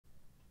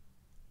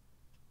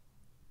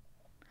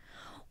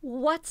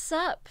What's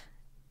up,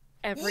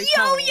 every Yo,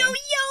 pony? yo, yo!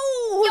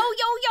 Yo, yo,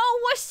 yo!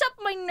 What's up,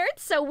 my nerds?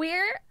 So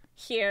we're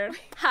here.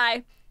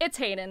 Hi, it's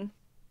Hayden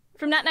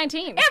from Nat19.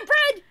 And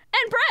Bread!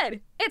 And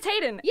Bread! It's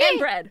Hayden Yay. and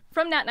Bread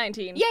from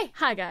Nat19. Yay!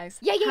 Hi, guys.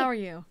 Yay, yay. How are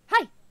you?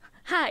 Hi.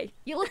 Hi.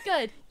 You look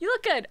good. You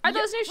look good. Are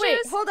those new Wait,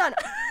 shoes? hold on.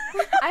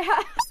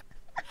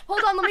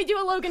 Hold on, let me do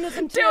a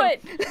Loganism too. Do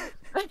it!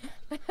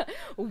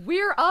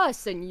 We're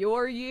us and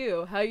you're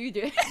you. How you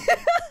doing?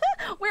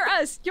 We're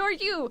us. You're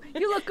you.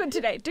 You look good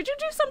today. Did you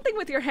do something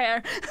with your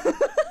hair?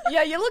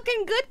 Yeah, you're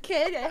looking good,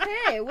 kid.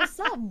 Hey, what's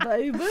up,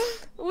 baby?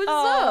 What's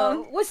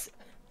up?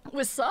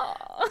 What's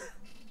up?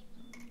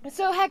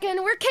 So,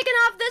 heckin', we're kicking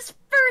off this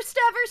first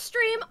ever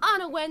stream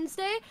on a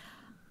Wednesday.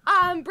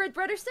 I'm Britt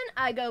Brederson.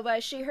 I go by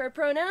she, her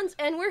pronouns,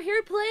 and we're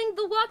here playing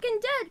The Walking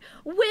Dead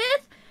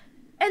with...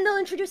 And they'll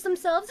introduce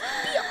themselves.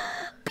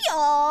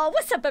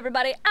 What's up,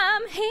 everybody?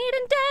 I'm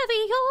Hayden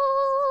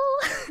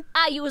Davio.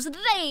 I use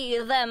they,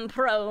 them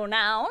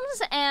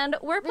pronouns, and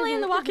we're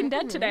playing The Walking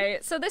Dead today.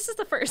 So this is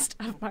the first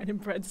of mine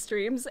and Bread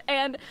streams,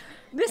 and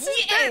this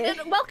is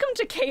welcome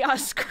to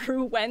Chaos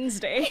Crew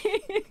Wednesday.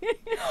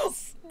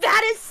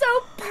 That is so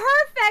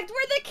perfect.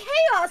 We're the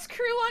Chaos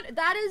Crew on.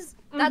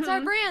 That's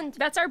our brand.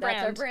 That's our brand.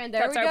 That's our brand.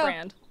 There That's we our go.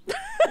 brand.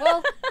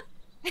 Well,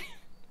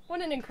 what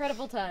an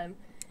incredible time.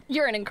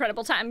 You're an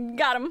incredible time.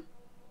 Got him.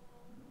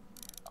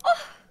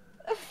 Oh,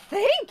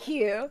 thank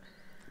you.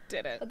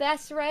 Did it.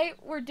 That's right.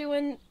 We're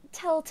doing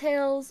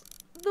Telltale's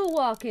The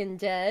Walking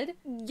Dead.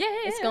 Yeah.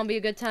 It's gonna be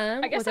a good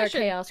time I guess with I our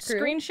should Chaos Crew.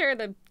 screen share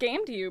the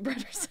game to you,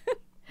 Brederson.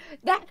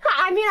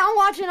 I mean, I'll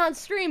watch it on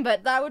stream,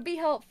 but that would be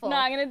helpful. No,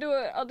 I'm gonna do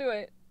it. I'll do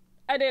it.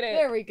 I did it.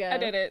 There we go. I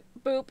did it.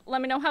 Boop.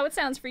 Let me know how it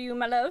sounds for you,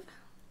 my love.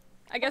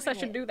 I guess I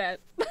should do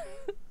that.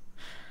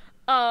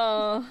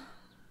 Oh,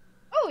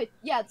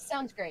 yeah, it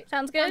sounds great.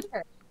 Sounds good?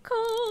 Sounds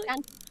Cool.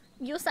 Sounds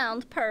You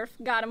sound perf.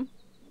 Got him.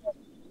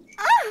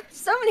 Ah,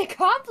 so many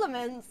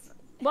compliments.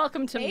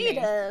 Welcome to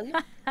Hayden. me.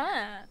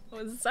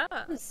 What's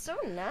up? So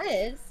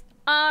nice.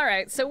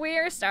 Alright, so we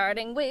are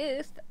starting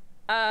with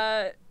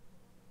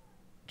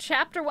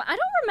chapter 1. I don't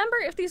remember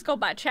if these go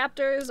by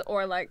chapters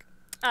or like,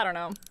 I don't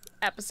know,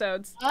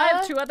 episodes. I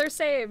have 2 other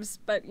saves,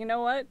 but you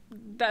know what?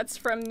 That's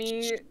from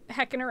me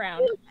hecking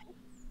around.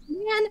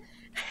 Man,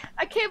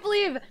 I can't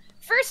believe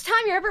first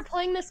time you're ever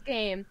playing this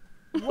game.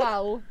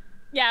 Wow.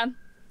 Yeah.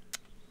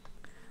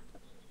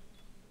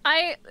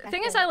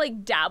 Thing is, I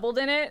like dabbled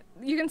in it.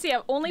 You can see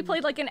I've only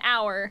played like an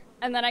hour,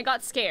 and then I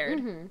got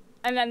scared.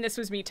 And then this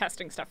was me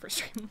testing stuff for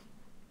stream.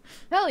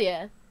 Hell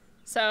yeah.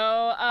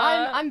 So,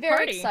 I'm very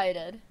party.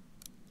 excited.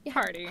 Yeah.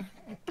 Party.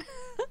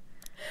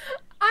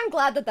 I'm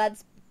glad that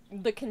that's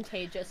the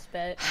contagious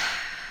bit.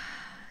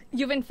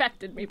 You've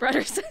infected me,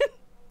 Brederson.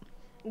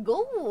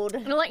 Good.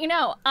 I'm gonna let you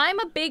know, I'm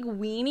a big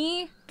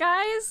weenie,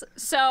 guys,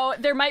 so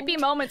there might be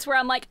moments where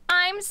I'm like,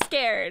 I'm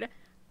scared.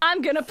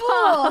 I'm gonna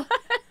pause.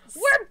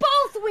 We're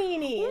both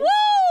weenies!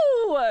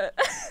 Woo!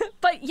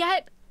 But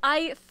yet,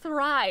 I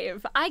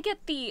thrive. I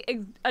get the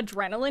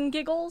adrenaline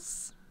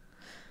giggles.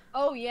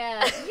 Oh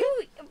yeah.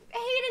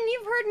 Hayden,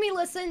 you've heard me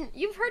listen.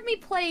 You've heard me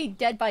play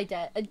Dead by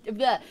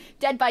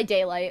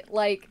Daylight.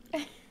 Like,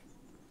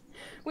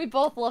 we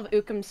both love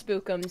Ookum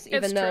Spookums,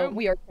 even though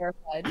we are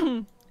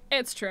terrified.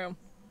 It's true.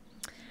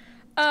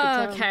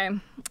 Okay,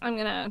 I'm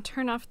gonna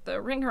turn off the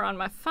ringer on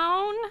my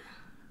phone.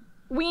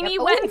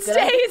 Weenie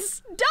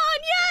Wednesdays!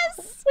 Done,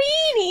 yes!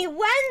 Weenie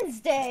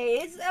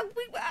Wednesdays!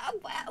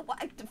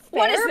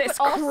 What is this,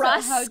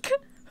 Krusk?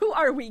 Who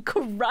are we,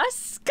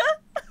 Krusk?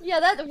 Yeah,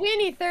 that's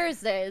Weenie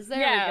Thursdays. There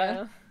we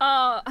go.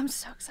 I'm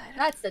so excited.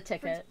 That's the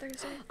ticket.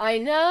 Thursday. I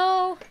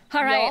know.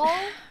 All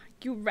right,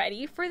 you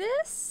ready for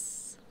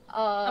this?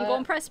 I'm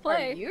going press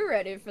play. Are you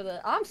ready for this?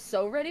 I'm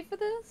so ready for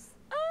this.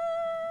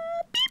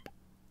 Beep.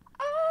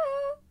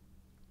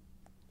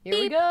 Here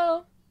we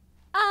go.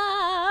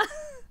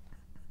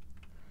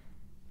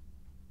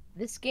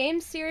 This game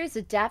series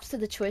adapts to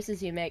the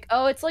choices you make.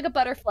 Oh, it's like a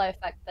butterfly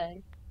effect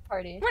thing.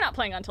 Party. We're not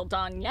playing Until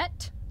Dawn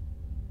yet.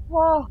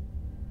 Whoa.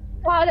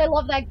 God, I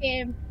love that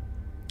game.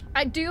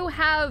 I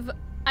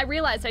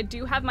realized I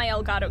do have my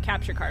Elgato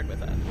capture card with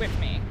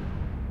me.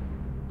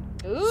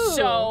 Ooh.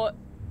 So,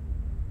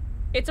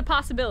 it's a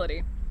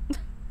possibility.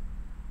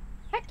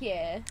 Heck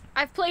yeah.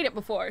 I've played it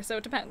before, so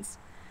it depends.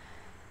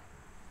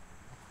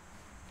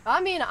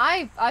 I mean,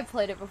 I've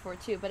played it before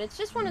too, but it's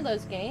just one of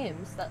those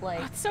games that like...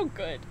 Oh, it's so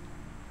good.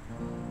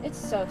 It's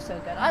so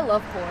good. I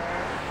love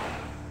horror.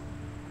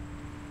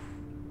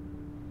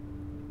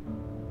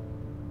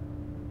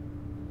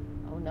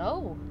 Oh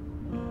no.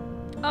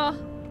 Oh,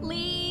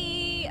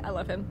 Lee! I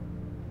love him.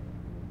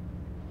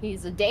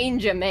 He's a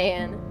danger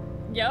man.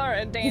 You're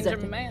a danger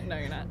man. No,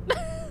 you're not.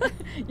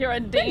 You're a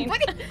danger...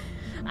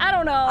 I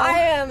don't know. I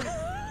am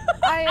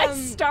I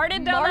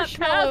started down that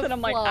path and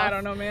I'm like, I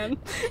don't know, man.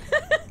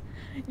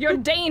 You're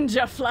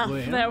danger fluff.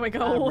 Well, there we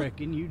go. I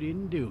reckon you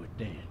didn't do it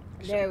then.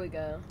 There we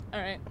go.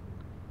 Alright.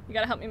 You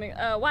gotta help me make-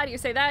 why do you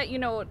say that? You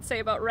know what to say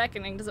about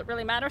reckoning. Does it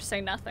really matter?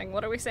 Say nothing.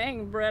 What are we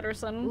saying,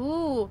 Brederson?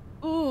 Ooh,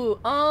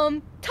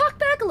 talk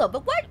back a little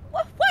bit.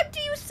 What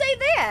do you say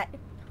that?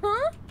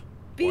 Huh?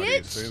 Bitch? Why do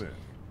you say that?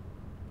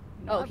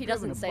 Oh, he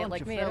doesn't say it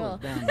like me at all.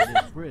 Down to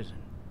this prison.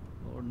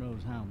 Lord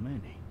knows how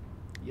many.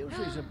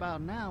 Usually it's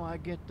about now I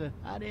get the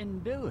I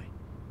didn't do it.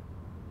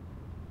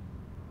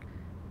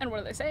 And what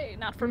do they say?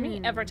 Not for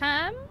me every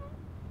time.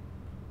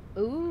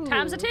 Ooh.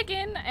 Time's a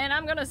ticking, and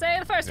I'm gonna say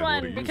the first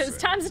one because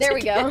time's a there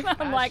ticking. There we go.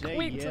 I'm like,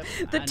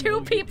 the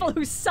two people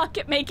who suck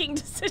at making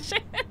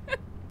decisions.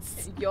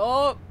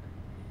 Yup.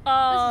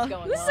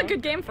 This is a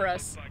good game for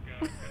us.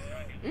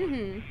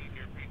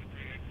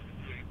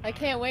 I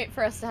can't wait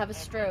for us to have a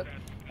stroke.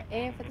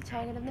 Aim for the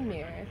target of the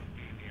mirror.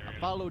 I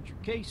followed your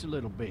case a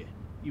little bit.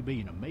 You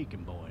being a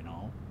making boy and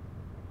all.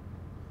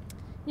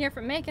 You're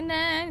from Macon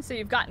then, so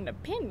you've got an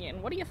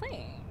opinion. What do you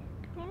think?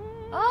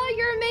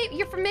 Oh,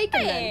 you're from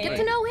Macon then. Get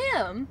to know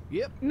him.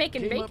 Yep.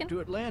 Macon Came bacon. up to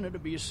Atlanta to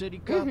be a city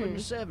cop in the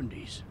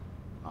 70s.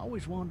 I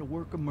always wanted to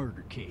work a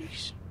murder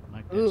case.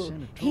 Like that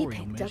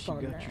senatorial mess you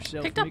got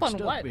yourself picked up on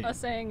what? in. Us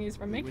saying he's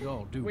from Macon? With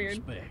all due Weird.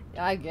 respect.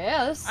 I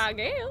guess. A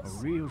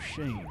real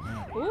shame.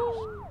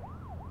 Ooh.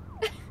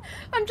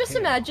 I'm just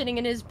imagining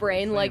in his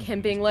brain like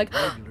him being like,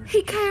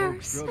 he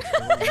cares.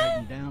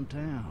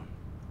 Downtown.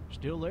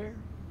 Still there?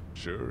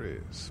 Sure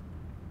is.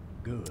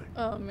 Good.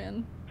 Oh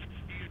man.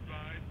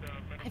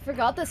 I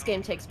forgot this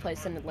game takes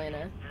place in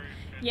Atlanta.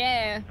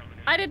 Yeah,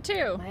 I did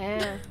too.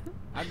 Yeah.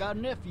 I got a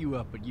nephew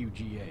up at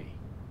UGA.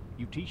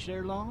 You teach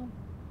there long?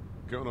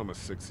 Going on my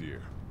 6th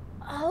year.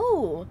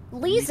 Oh,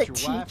 Lee's a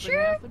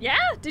teacher? Yeah,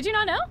 did you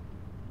not know?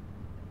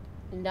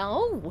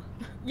 No.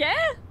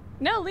 Yeah.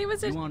 No, Lee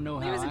was a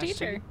I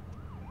teacher.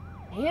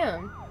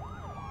 Yeah.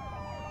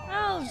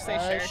 I'll just say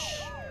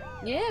sure.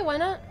 Yeah, why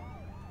not?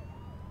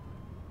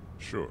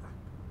 Sure.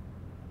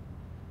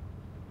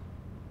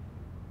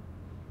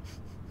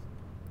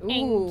 Ooh.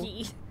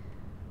 Angie.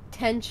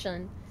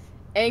 Tension.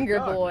 Anger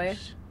boy.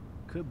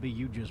 Could be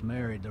you just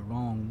married the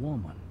wrong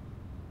woman.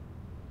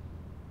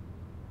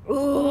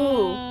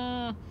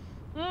 Ooh.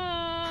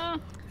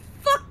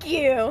 Fuck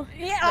you.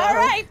 Yeah,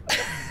 alright.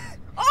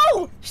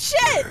 Oh,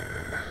 shit!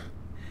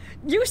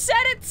 You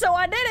said it, so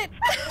I did it.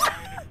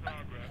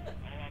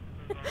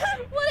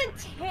 What a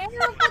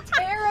terrible,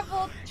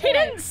 terrible trick. He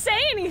didn't say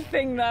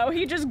anything, though.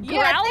 He just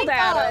growled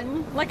at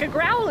him like a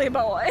growly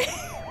boy.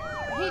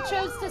 He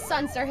chose to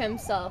censor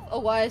himself. A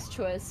wise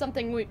choice.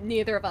 Something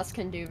neither of us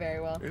can do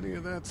very well. Any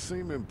of that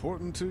seem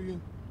important to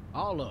you?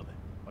 All of it.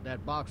 But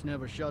that box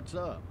never shuts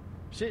up.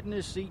 Sit in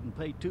this seat and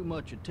pay too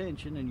much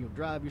attention and you'll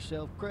drive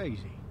yourself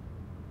crazy.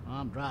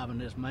 I'm driving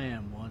this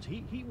man once.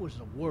 He was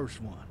the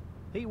worst one.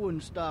 He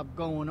wouldn't stop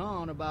going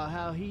on about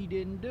how he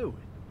didn't do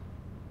it.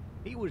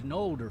 He was an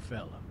older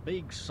fella,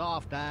 big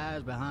soft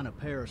eyes behind a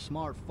pair of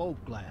smart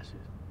folk glasses.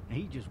 And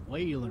he just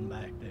wailing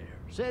back there.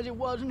 Says it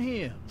wasn't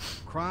him.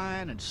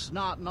 Crying and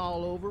snotting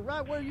all over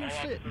right where you're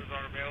sitting.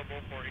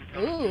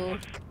 Ooh.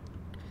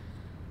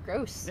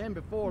 Gross. Then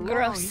before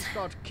long, he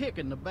starts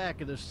kicking the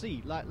back of the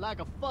seat like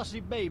a fussy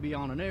baby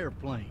on an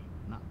airplane.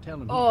 Not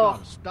telling him he's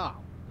got to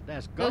stop. But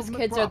that's those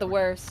kids are the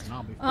worst. And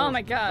I'll be oh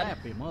my god. to zap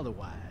him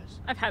otherwise.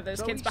 I've had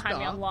those kids behind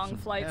me on long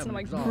flights, and I'm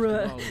like,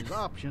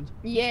 bruh.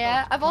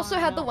 Yeah, I've also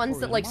had the ones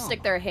that like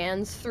stick their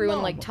hands through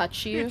and like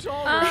touch you.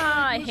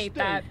 I hate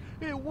that.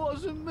 It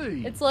wasn't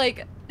me. It's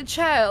like,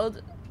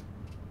 child.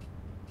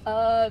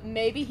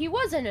 Maybe he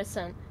was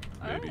innocent.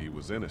 Maybe he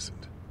was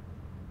innocent.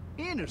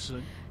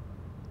 Innocent?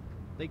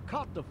 They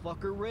caught the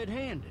fucker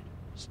red-handed,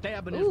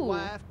 stabbing his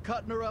wife,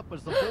 cutting her up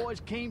as the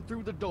boys came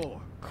through the door.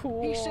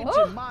 Cool. He sits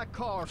in my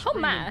car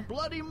screaming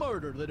bloody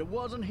murder that it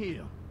wasn't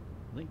him.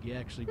 I think he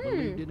actually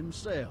believed it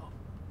himself.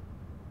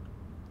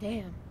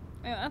 Damn.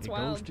 Yeah, that's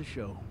wild. It goes to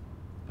show.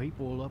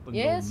 People will up and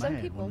go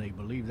mad when they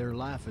believe their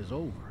life is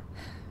over.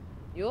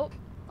 Yup.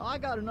 Oh, I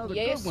got another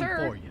good one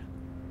for you.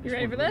 You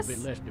ready for this? A bit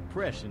less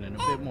depressing and a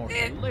bit more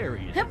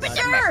hilarious. Watch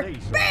out!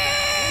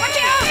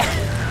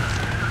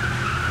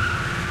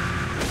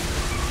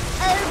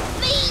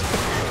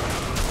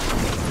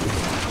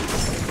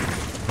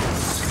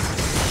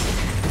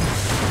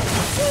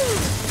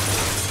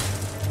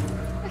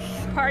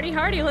 Party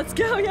hardy, let's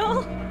go,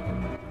 y'all!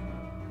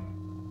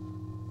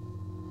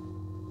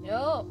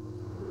 Yup.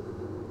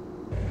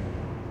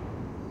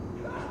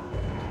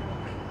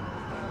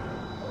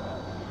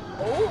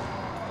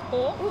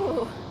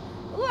 Oh.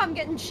 Ooh, I'm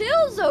getting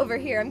chills over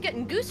here. I'm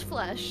getting goose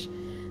flesh.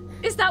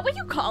 Is that what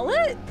you call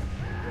it?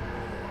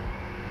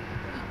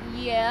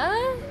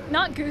 Yeah.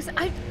 Not goose.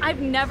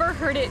 I've never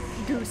heard it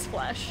goose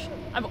flesh.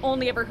 I've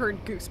only ever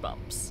heard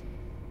goosebumps.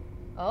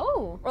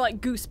 Oh. Or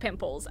like goose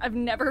pimples. I've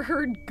never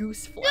heard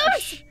goose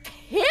flesh. Goose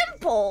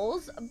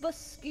pimples?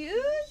 Bascuse?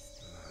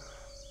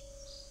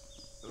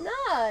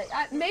 Nah,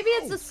 maybe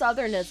it's a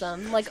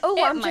southernism. Like,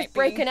 oh, I'm just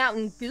breaking out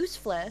in goose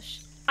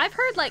flesh. I've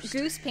heard like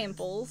goose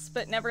pimples,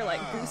 but never like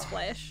goose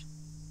flesh.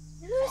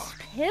 Goose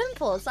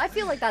pimples? I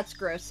feel like that's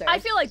grosser. I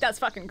feel like that's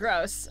fucking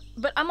gross.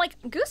 But I'm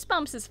like,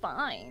 goosebumps is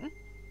fine.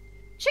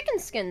 Chicken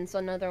skin's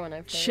another one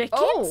I've heard.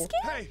 Chicken skin?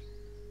 Hey!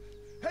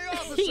 Hey,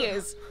 officer! He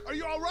is. Are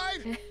you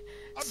alright?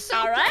 So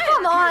alright.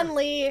 Come on,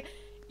 Lee.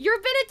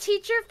 You've been a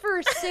teacher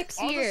for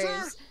 6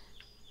 years.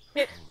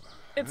 It's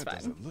that fine.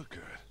 Doesn't look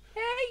good.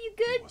 Hey, you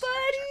good,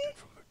 buddy?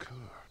 From the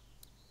car.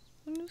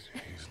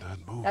 He's not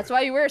not moving. That's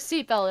why you wear a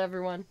seatbelt,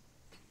 everyone.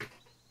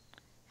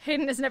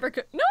 Hayden has never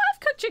cooked. No, I've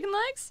cooked chicken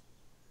legs.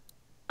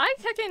 I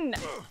fucking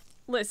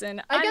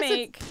listen. I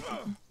make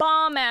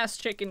bomb-ass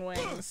chicken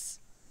wings.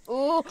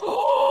 Ooh.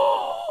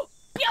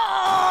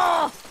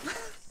 Yeah!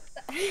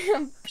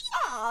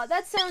 Yeah,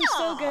 that sounds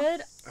so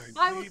good.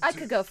 I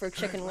could go for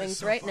chicken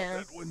wings right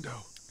now.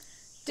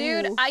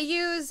 Dude, Ooh. I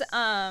use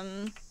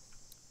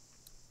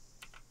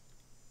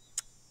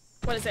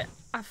what is it?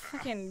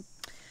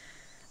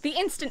 The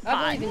Instant Pot.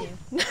 I believe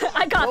in you.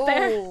 I got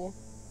there. Oh.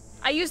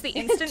 I use the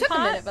Instant It took Pot.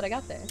 a minute, but I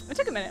got there. It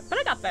took a minute, but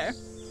I got there.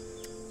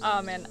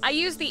 Oh man, I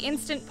use the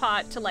Instant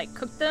Pot to like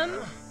cook them,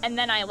 and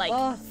then I like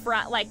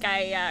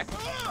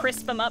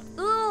crisp them up.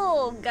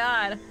 Oh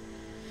god.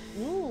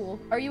 Ooh.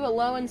 Are you a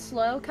low and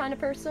slow kind of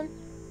person?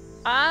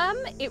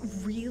 It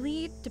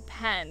really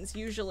depends.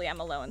 Usually I'm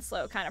a low and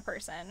slow kind of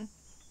person.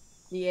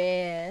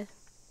 Yeah.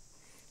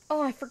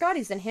 Oh, I forgot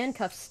he's in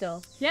handcuffs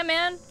still. Yeah,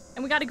 man.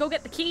 And we gotta go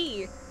get the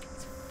key.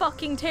 It's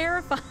fucking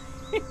terrifying.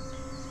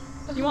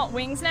 You want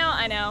wings now?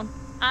 I know.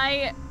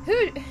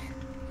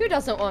 Who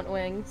doesn't want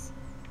wings?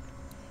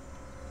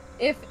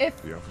 If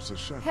The officer's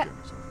shotgun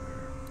is over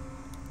there.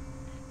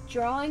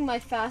 drawing my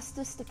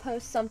fastest to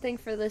post something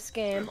for this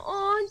game.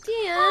 Aw,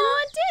 Dan.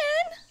 Aw,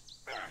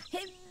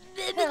 Dan.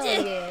 Hell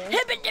yeah.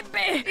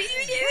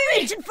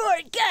 Reaching for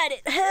it. Got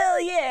it.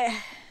 Hell yeah.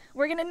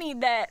 We're gonna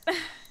need that.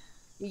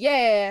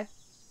 Yeah.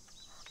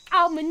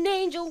 I'm an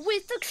angel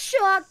with a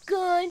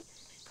shotgun.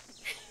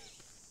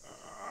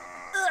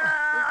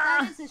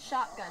 That is his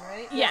shotgun,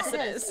 right? Yes, it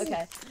is.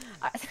 Okay.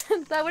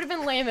 That would have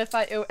been lame if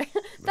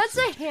That's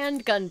a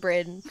handgun,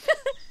 Braden.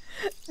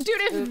 Dude,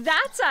 if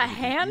that's a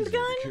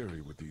handgun?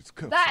 Carry with these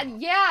cuffs That,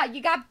 on. yeah,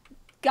 you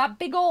got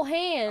big ol'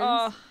 hands.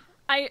 Oh,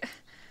 I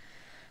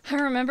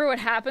remember what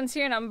happens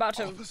here, and I'm about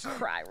to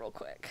cry real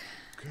quick.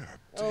 God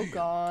Oh damn.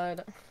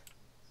 god.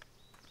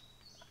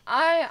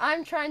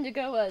 I'm trying to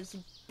go as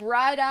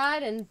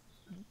bright-eyed and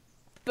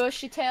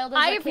bushy-tailed as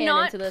I I've can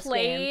not into this game.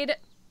 played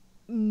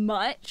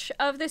much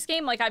of this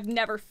game. Like, I've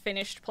never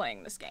finished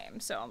playing this game,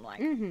 so I'm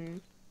like, Mm-hmm.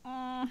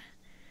 I'm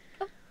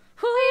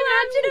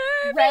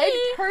Red nervy.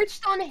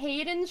 perched on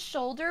Hayden's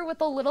shoulder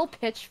with a little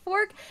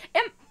pitchfork.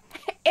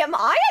 Am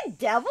I a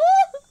devil?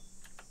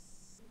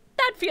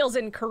 That feels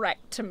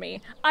incorrect to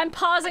me. I'm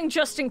pausing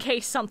just in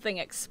case something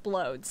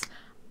explodes.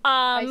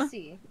 I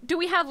see. Do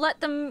we have let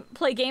them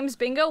play games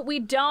bingo? We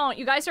don't.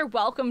 You guys are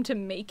welcome to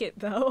make it,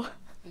 though.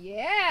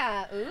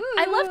 Yeah. Ooh.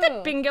 I love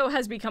that bingo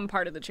has become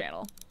part of the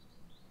channel.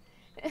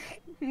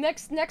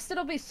 Next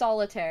it'll be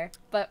solitaire,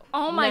 but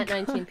Oh my not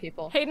 19 God.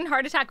 people. Hayden,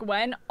 heart attack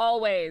when?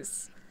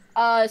 Always.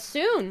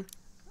 Soon.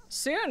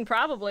 Soon,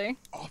 probably.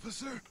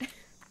 Officer?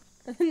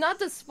 Not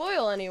to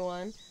spoil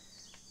anyone.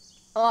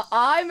 I'm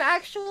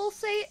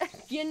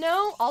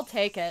I'll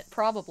take it,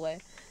 probably.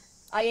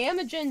 I am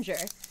a ginger.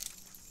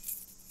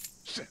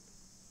 Shit.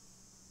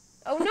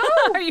 Oh no!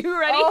 Are you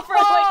ready Oh, for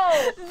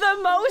like the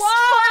most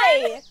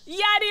why? fun?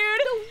 Yeah,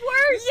 dude. The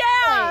worst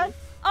Yeah. thing.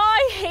 Oh,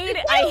 I hate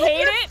it. I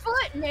hate it.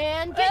 Foot,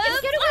 man. Get I it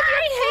with your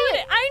hate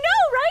it. foot. I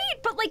know,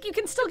 right? But like, you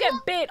can still get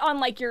bit on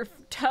like your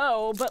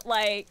toe. But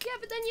like, Yeah,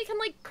 but then you can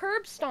like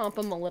curb stomp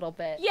him a little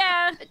bit.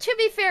 yeah, To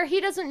be fair, he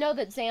doesn't know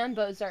that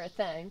Zambos are a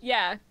thing.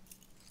 yeah.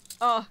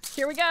 Oh,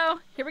 here we go.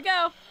 Here we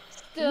go.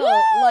 Still,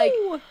 Woo! like,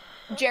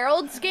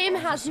 Gerald's game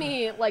has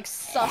me like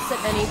sus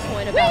at any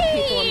point about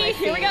people in my Whee!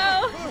 feed. Here we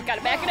go.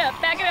 Gotta back it up.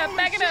 Back it up.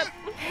 Back it up.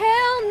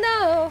 Hell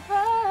no.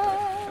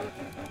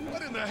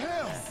 What in the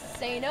hell?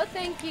 Say no,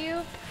 thank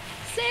you.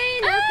 Say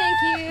no, thank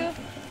you.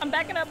 I'm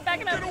backing up.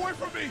 Backing up. Get away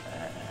from me!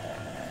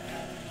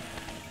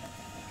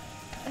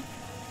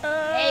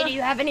 Hey, do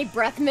you have any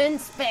breath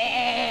mints?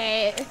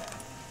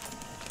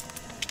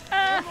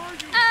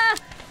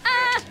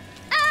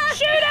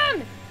 Shoot him!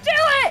 Do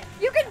it!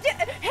 You can do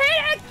it! Hit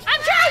it!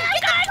 I'm trying!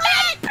 Get the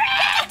bullet! Get the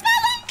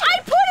bullet! I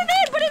put it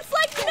in, but it's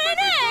like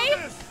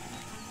nay.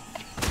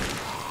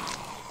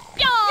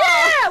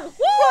 Yeah!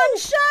 One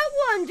shot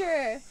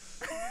wonder!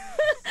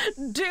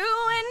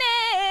 Doing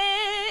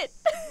it.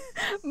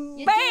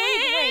 You're Bang!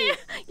 doing great.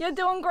 You're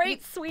doing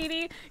great,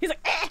 sweetie. He's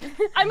like,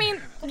 I mean,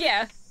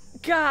 yeah.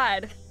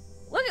 God.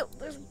 Look at,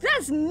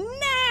 that's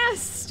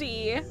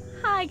nasty.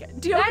 Hi,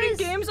 do you have That any is-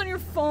 games on your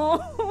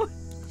phone?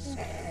 He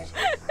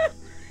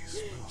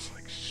smells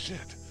like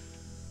shit.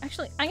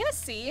 Actually, I'm gonna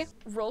see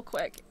real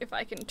quick if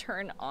I can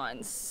turn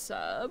on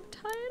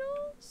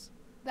subtitles.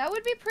 That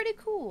would be pretty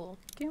cool.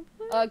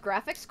 Gameplay?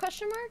 Graphics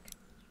question mark?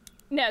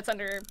 No, it's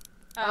under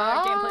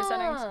gameplay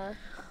settings.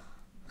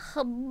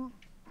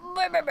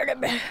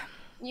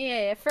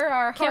 Yeah, for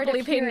our Can't hard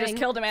believe of Hayden just hearing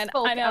killed a man.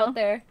 folk I know. out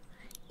there.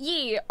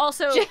 Yee.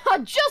 Also,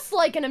 Just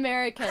like an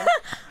American.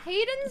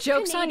 Hayden's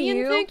Joke's on Canadian,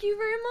 you. thank you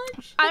very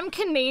much. I'm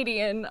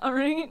Canadian,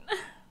 alright?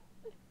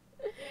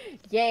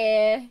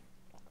 Yeah.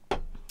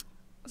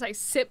 As I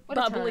sip What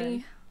a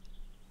bubbly.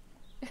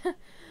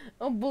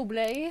 Oh,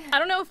 bubbly. I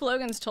don't know if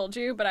Logan's told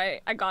you, but I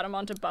got him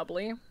onto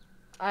bubbly.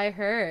 I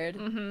heard.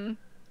 Mm-hmm.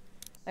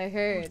 I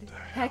heard.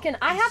 Heckin',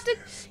 I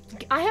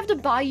have to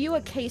buy you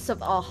a case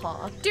of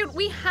AHA. Dude,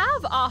 we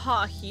have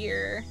AHA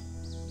here.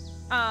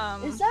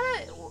 Is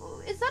that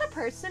is that a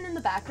person in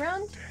the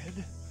background?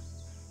 Dead?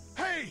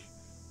 Hey!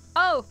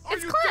 Oh, Are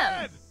it's you Clem.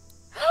 dead?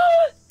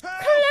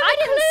 I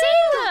didn't see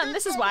them.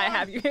 This is why I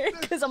have you here,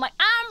 because I'm like,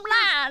 I'm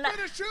blind.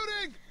 Been a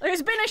shooting!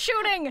 There's been a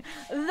shooting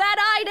that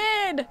I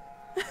did.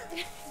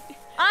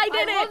 I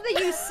did I love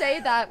that you say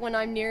that when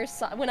I'm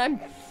when I'm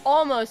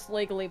almost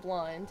legally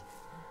blind.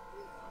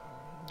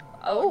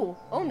 Oh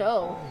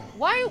no.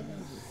 Why?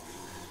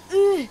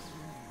 Ugh.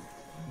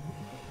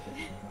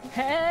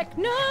 Heck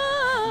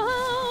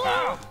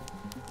no!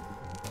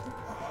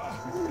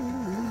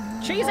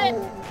 Cheese it!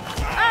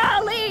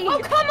 Ah, Lee! Oh,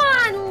 come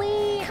on,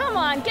 Lee! Come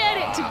on, get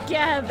it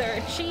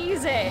together.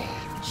 Cheese it.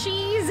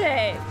 Cheese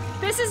it.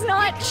 This is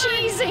not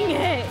cheesing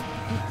it.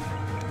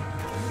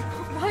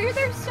 Why are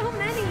there so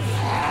many?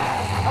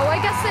 Oh, I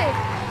guess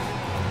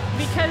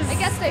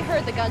they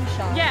heard the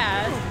gunshot.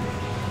 Yeah.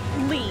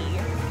 Lee.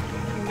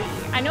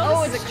 I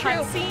know this is a it's true.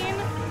 cutscene,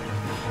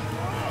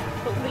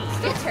 but Lee.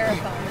 Still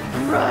terrifying.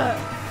 Bruh,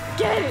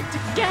 get it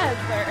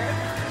together.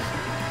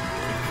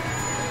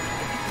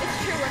 It's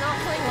true, we're not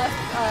playing Left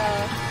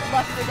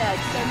 4 Dead,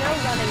 so no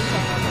running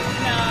down.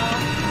 No.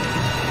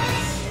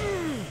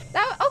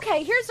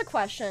 Okay, here's a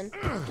question.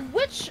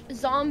 Which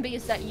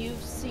zombies that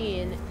you've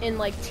seen in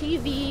like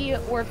TV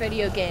or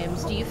video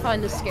games do you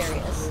find the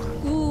scariest?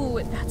 Ooh,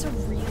 that's a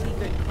really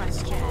good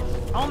question.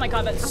 Oh my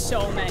god, that's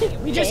so many.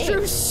 We just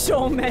drew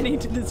so many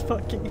to this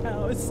fucking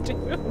house,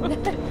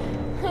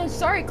 dude.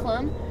 Sorry,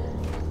 Clem.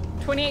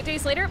 28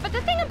 days later, but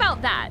the thing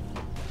about that,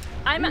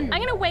 I'm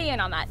gonna weigh in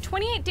on that.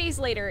 28 days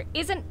later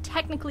isn't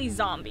technically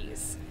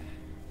zombies.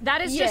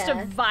 That is just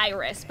a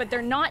virus, but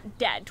they're not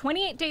dead.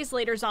 28 days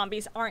later,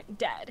 zombies aren't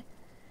dead.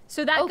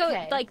 So that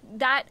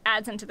that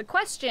adds into the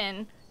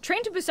question.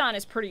 Train to Busan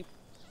is pretty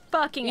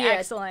fucking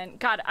excellent.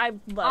 God, I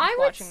loved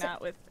watching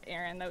that with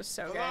Aaron. That was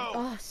so good.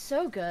 Oh,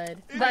 so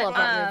good. But, I love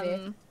that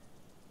movie.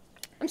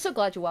 I'm so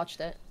glad you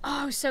watched it.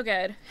 Oh, so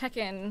good.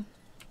 Heckin'.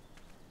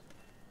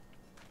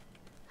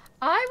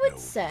 I would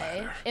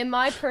say, in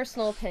my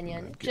personal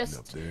opinion,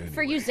 just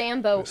for you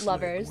Zambo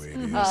lovers,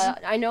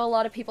 I know a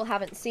lot of people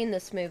haven't seen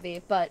this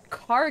movie, but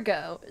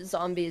cargo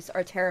zombies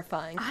are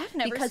terrifying. I've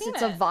never because seen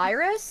it's it. a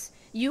virus.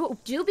 You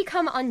do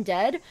become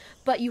undead,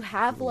 but you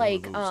have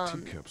like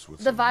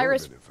the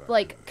virus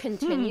like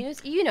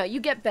continues. You know, you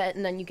get bit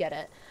and then you get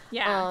it.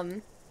 Yeah.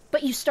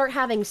 But you start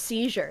having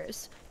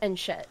seizures and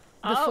shit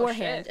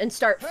beforehand and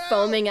start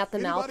foaming at the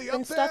mouth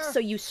and stuff. So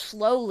you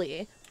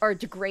slowly are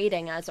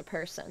degrading as a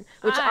person,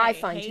 which I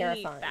find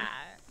terrifying.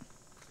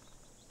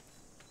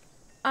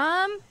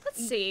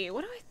 Let's see.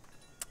 What do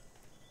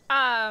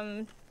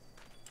I?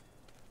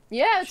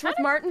 Yeah, it's with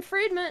Martin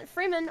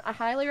Freeman. I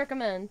highly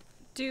recommend.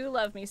 Do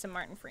love me some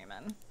Martin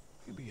Freeman.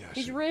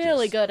 He's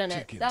really good in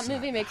it. That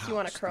movie makes you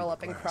want to curl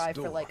up and cry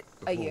for like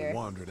a year.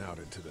 Out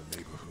into the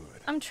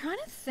neighborhood. I'm trying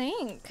to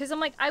think, cause I'm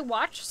like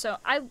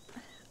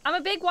I'm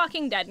a big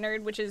Walking Dead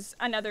nerd, which is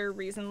another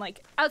reason.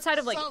 Like outside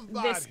of like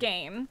this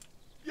game,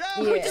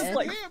 we just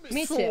like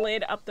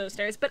slid up those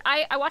stairs. But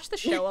I watch the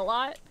show a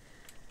lot.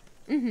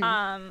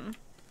 I'm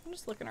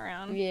just looking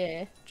around.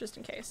 Yeah. Just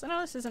in case. I know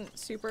this isn't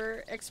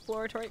super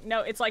exploratory. No,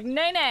 it's like,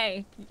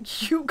 nay,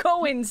 you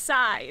go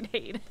inside,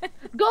 Hayden.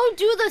 Go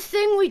do the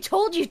thing we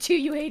told you to,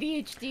 you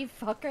ADHD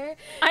fucker.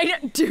 I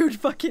know, dude,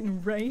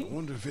 fucking right. I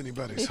wonder if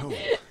anybody's home.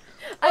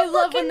 I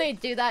love when they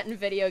do that in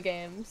video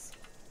games.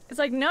 It's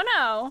like,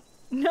 no.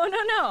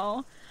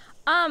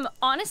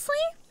 Honestly,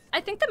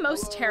 I think the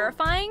most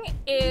terrifying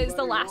is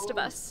The Last of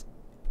Us.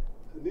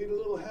 I need a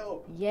little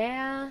help.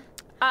 Yeah.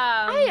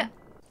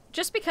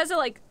 Just because of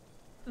like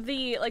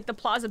the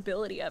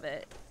plausibility of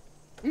it.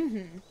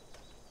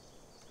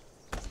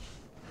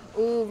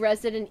 Ooh,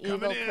 Resident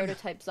Evil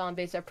prototype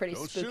zombies are pretty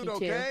spooky too.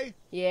 Okay?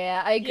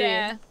 Yeah, I agree.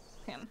 Yeah.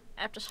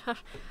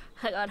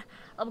 Hang on.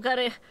 I'm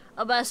getting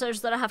a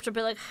message that I have to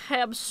be like,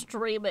 hey, I'm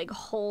streaming.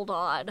 Hold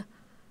on.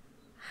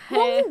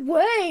 Hey. Go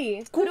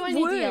away! Who do I need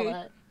to away. yell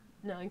at?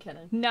 No, I'm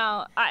kidding.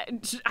 No,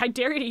 I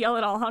dare you to yell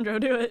at Alejandro.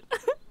 Do it.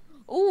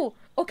 Ooh,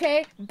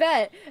 okay,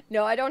 bet.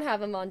 No, I don't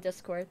have him on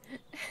Discord.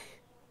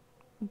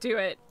 Do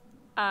it.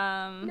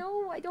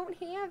 No, I don't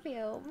have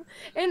him.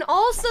 And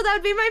also, that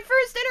would be my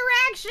first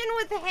interaction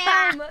with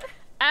him!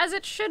 As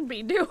it should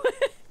be. Do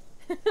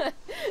it.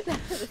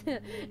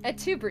 At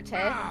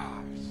Tuberté.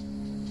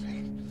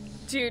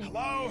 Dude.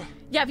 Hello?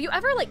 Yeah, have you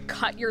ever, like,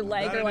 cut your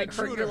leg or, like,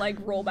 hurt your leg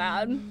real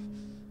bad?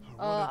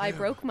 I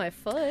broke my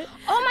foot.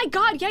 Oh my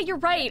god, yeah, you're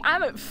right.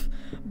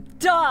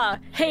 Duh,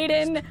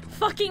 Hayden.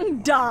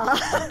 Fucking duh.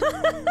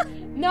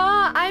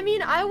 Nah, I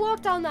mean, I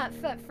walked on that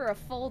foot for a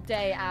full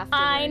day afterwards.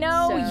 I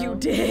know you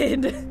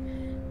did.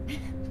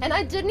 And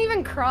I didn't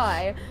even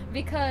cry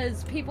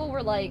because people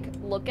were, like,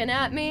 looking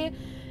at me,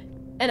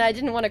 and I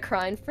didn't want to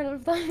cry in front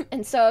of them,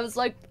 and so I was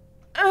like,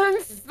 I'm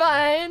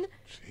fine.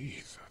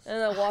 Jesus.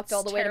 And I walked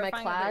all the way to my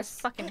class.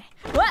 Fucking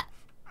what?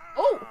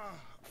 Oh.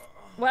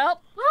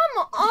 Well,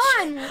 come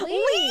on,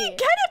 Lee. Lee,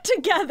 get it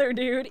together,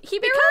 dude. He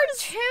there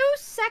becomes are 2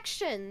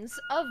 sections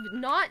of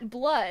not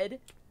blood.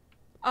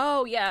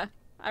 Oh yeah.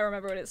 I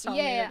remember what it's telling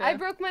me Yeah, to do. I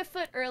broke my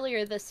foot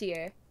earlier this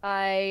year.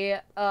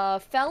 I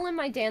fell in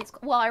my dance.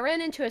 Well, I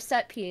ran into a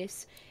set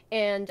piece,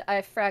 and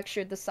I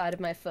fractured the side of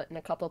my foot in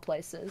a couple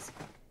places.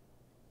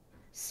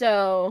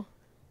 So,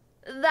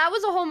 that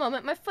was a whole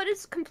moment. My foot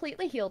is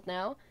completely healed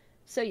now.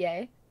 So,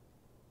 yay.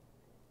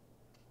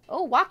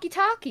 Oh,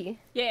 walkie-talkie.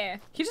 Yeah,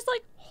 he just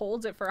like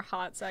holds it for a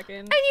hot second.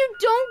 And you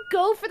don't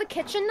go for the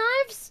kitchen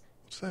knives?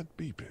 What's that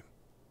beeping?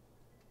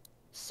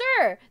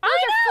 Sir, those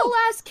are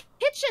full-ass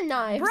kitchen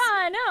knives. Bruh,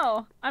 I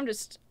know.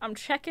 I'm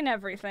checking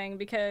everything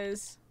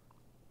because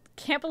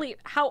can't believe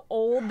how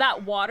old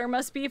that water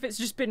must be if it's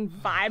just been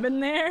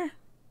vibing there.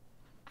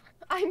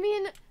 I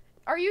mean,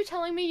 are you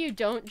telling me you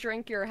don't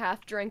drink your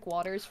half-drink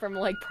waters from,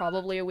 like,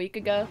 probably a week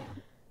ago?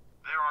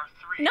 There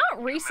are 3.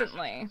 Not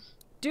recently.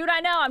 Dude, I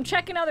know. I'm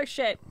checking other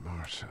shit.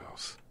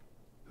 Marshall's.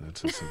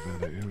 That's a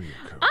Savannah area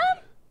code.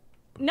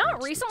 Not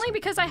That's the recently type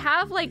because you I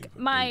have would like leave a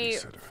my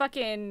babysitter.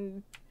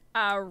 fucking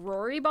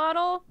Rory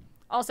bottle.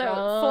 Also,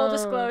 full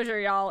disclosure,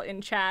 y'all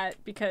in chat,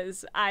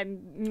 because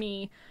I'm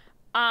me.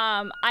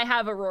 I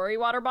have a Rory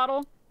water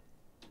bottle.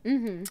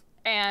 Mm-hmm.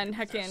 And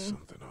There's heckin'.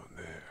 something on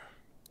there.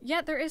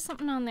 Yeah, there is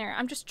something on there.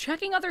 I'm just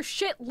checking other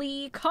shit,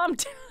 Lee. Calm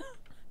down.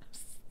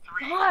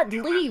 3 God,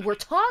 new Lee, we're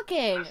messages.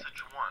 talking.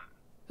 Message 1.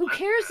 Who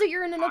cares that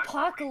you're in an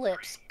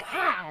apocalypse?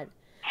 God.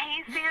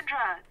 Hey,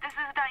 Sandra, this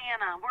is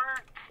Diana.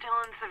 We're still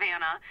in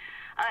Savannah.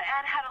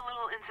 Ed had a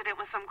little incident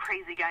with some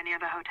crazy guy near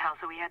the hotel,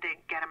 so we had to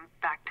get him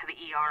back to the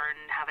ER and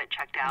have it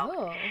checked out.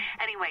 Oh.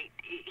 Anyway,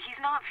 he's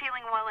not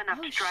feeling well enough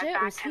Oh, to drive shit,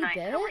 back was he tonight,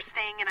 so we're bit?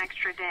 staying an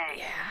extra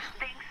day. Yeah.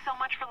 Thanks so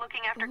much for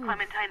looking after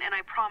Clementine, and I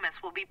promise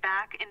we'll be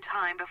back in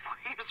time before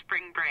your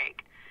spring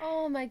break.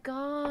 Oh my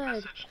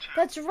God. Message 2.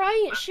 That's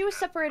right. She was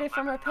separated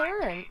from her 11:19.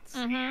 parents.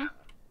 Mm-hmm.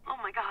 Oh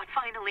my God,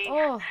 finally.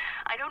 Oh.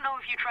 I don't know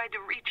if you tried to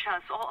reach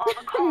us. All the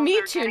calls Me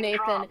are too, getting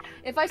Nathan. dropped.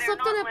 If I They're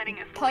slipped not in letting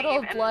a us puddle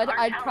leave of and blood,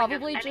 aren't I'd telling us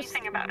probably just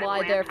anything about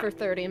lie there Atlanta. for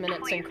 30 minutes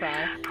Please, and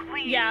cry.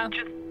 Please, Yeah.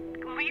 just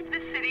leave the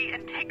city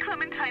and take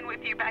Clementine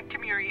with you back to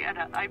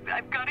Murrieta.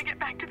 I've got to get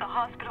back to the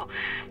hospital.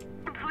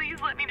 Please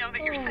let me know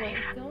that you're Oh my safe.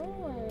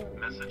 God.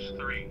 Message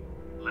 3.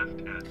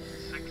 Left at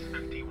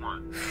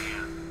 6:51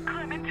 a.m.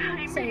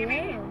 Clementine, So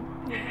baby.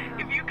 yeah.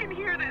 If you can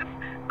hear this,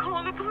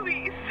 call the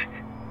police.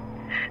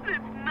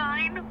 That's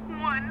 911.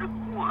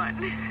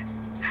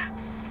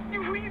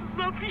 We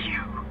love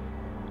you.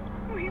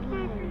 We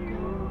love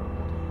you.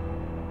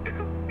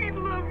 We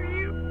love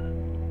you.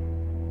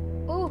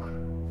 Oh.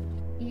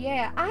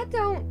 Yeah, I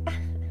don't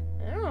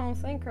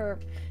think her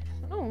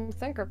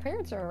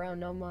parents are around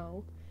no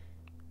more.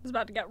 It's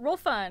about to get real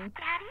fun.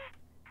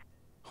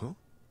 Huh?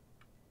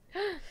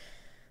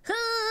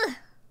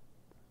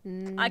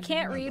 I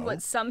can't read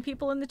what some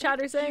people in the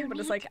chat are saying, but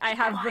it's like, I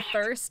have the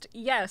thirst.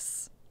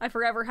 Yes, I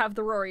forever have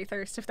the Rory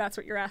thirst, if that's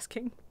what you're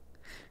asking.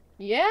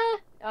 Yeah,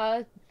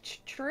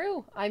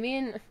 true. I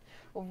mean,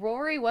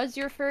 Rory was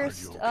your Are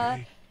first you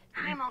okay?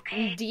 I'm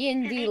okay.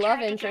 D&d They love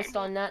tried to interest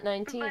get me, on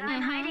Nat19. But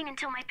I'm hiding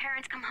until my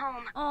parents come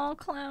home. Oh,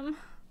 Clem.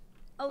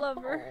 I love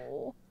her.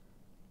 Oh.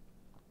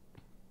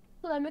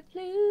 Clement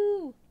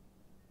Clue.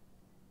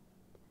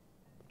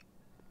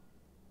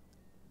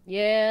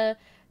 Yeah.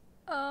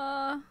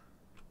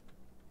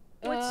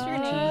 What's your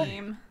Uh,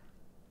 name?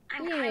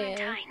 I'm Yeah.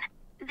 Clementine.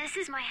 This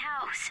is my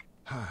house.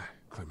 Hi,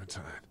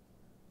 Clementine.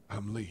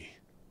 I'm Lee.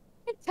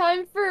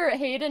 Time for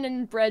Hayden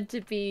and Bread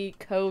to be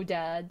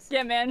co-dads.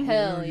 Yeah, man.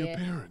 Hell Where are your yeah.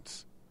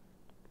 parents?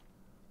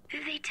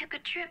 They took a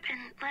trip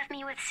and left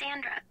me with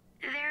Sandra.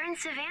 They're in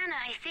Savannah,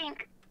 I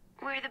think,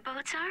 where the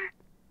boats are.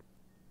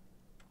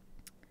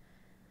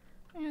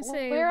 I'm gonna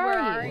say, Where are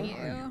are you? you?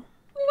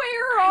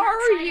 Where I'm are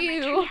outside of my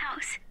you?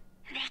 treehouse.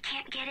 They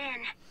can't get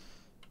in.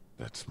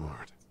 That's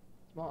smart.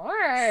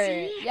 Smart.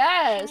 See?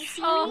 Yes. Can you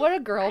see Oh, me? what a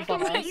girl I can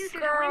boss. see you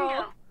through the Girl.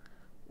 window.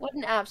 What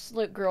an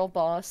absolute girl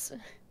boss.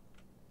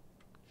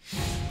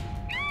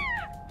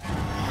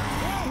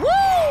 Woo!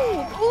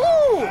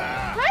 Ooh!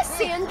 Hi,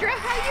 Sandra.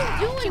 How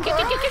you doing, girl?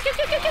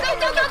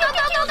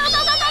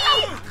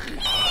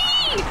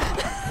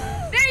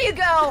 There you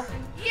go.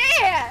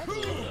 Yeah.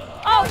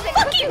 Oh,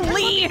 fucking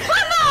Lee!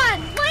 Come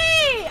on,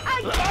 Lee!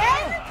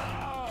 Again?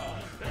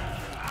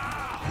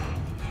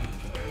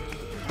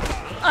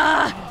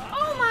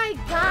 Oh my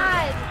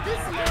God!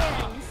 This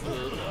man's.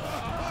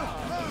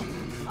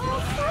 Oh,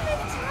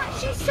 Clementine,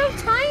 she's so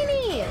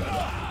tiny.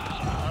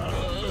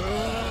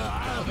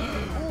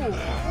 Ooh,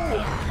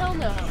 hell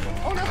no.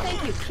 Oh no,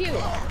 thank you. Cute.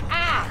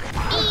 Ah.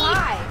 Oh,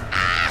 hi.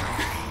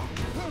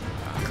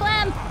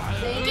 Clem,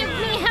 Thank give you.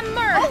 me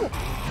hammer! Oh.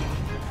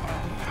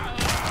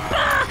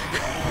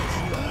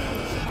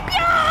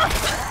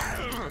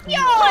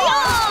 Yo!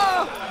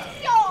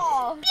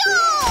 Yo!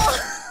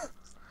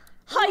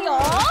 Hiya!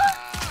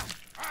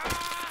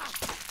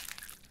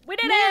 We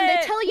did Man, it!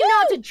 they tell you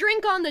not to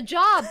drink on the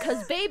job,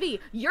 cause baby,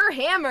 you're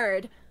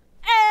hammered.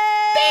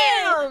 Hey!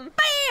 Bam!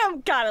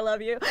 Bam! God, I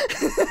love you.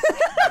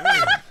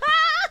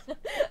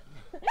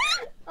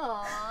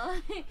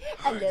 Aw,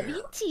 I love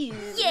you too.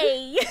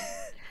 Yay!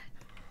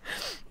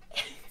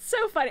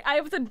 So funny. I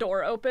have the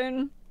door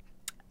open.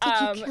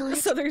 Did you kill it?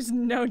 So there's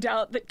no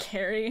doubt that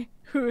Carrie,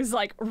 who's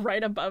like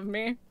right above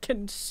me,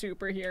 can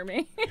super hear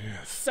me.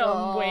 Yes. So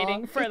I'm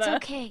waiting for It's the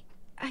okay.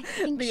 I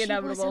think the she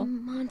inevitable. was a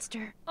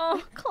monster.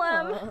 Oh,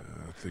 Clem.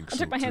 I think I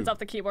so took my hands too. off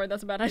the keyboard.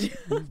 That's a bad idea.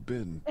 You've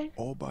been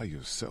all by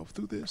yourself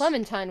through this?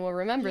 Clementine will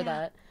remember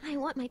that. I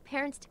want my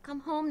parents to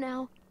come home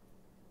now.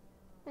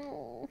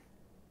 Oh.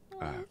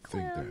 I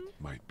think that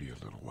might be a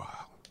little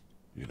while.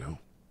 You know?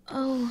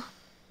 Oh.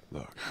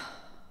 Look,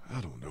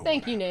 I don't know.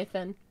 Thank what you, happened,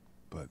 Nathan.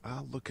 But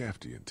I'll look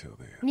after you until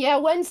then. Yeah,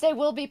 Wednesday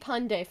will be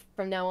pun day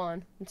from now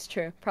on. It's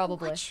true,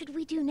 probably. What should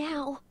we do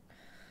now?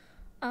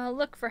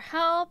 Look for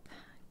help.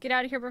 Get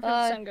out of here before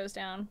the sun goes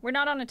down. We're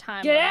not on a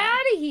time. Get out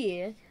of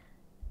here!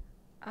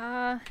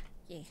 Yeah.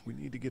 We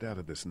need to get out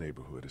of this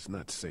neighborhood. It's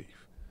not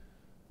safe.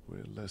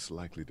 We're less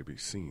likely to be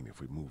seen if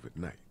we move at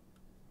night.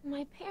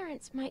 My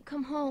parents might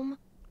come home.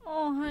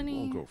 Oh, We honey.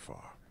 won't go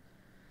far.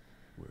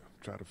 We'll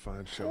try to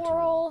find shelter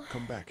Coral. and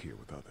come back here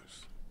with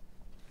others.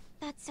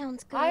 That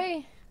sounds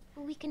good.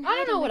 We can I don't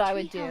hide know in what the I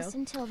would treehouse do.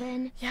 until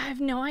then. Yeah, I have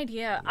no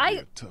idea. It'll be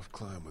a tough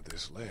climb with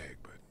this leg,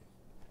 but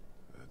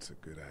that's a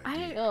good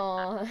idea.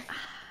 Aw. Let's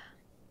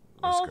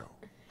Oh. go.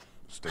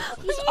 Stay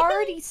close. He's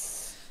already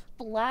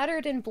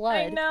splattered in blood.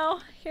 I know.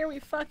 Here we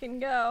fucking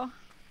go.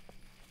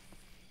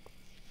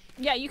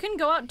 Yeah, you can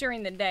go out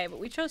during the day, but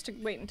we chose to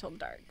wait until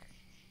dark.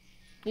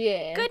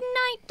 Yeah. Good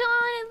night, Dawn.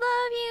 I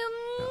love you.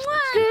 Now, let's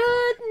Mwah.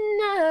 Good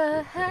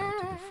We'll head out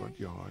to night. the front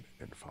yard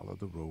and follow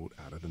the road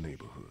out of the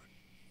neighborhood.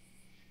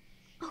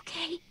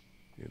 Okay.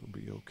 It'll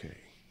be okay.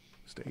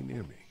 Stay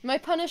near me. My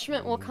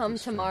punishment will Move come as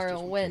fast tomorrow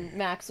as we when can.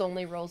 Max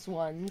only rolls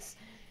ones.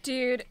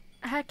 Dude,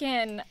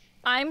 heckin',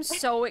 I'm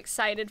so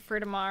excited for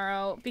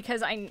tomorrow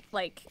because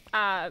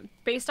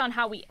based on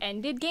how we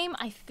ended game,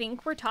 I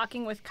think we're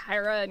talking with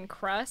Kyra and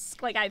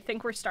Krusk. Like, I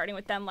think we're starting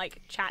with them,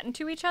 like, chatting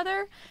to each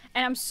other.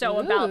 And I'm so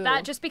about Ooh.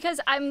 that just because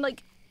I'm,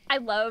 like, I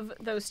love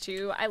those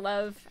two. I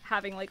love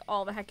having, like,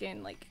 all the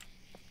heckin', like,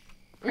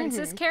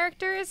 princess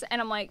characters.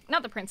 And I'm like,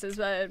 not the princes,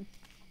 but,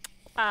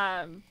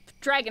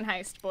 Dragon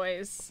Heist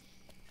boys.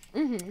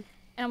 And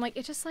I'm like,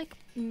 it just, like,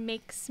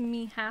 makes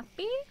me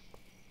happy.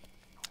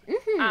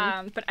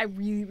 But I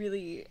really,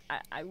 really,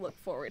 I look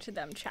forward to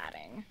them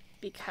chatting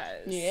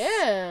because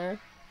Yeah.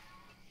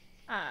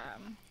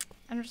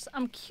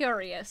 I'm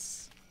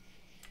curious.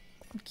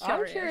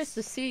 I'm curious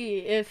to see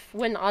if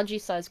when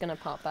Ajisai's gonna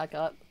pop back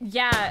up.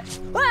 Yeah.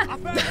 Ah!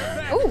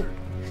 Oh,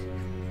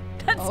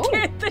 That Oh.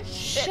 scared the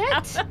shit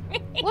out shit. of me.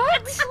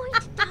 What? Going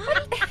to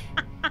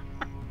die?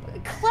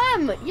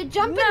 Clem, you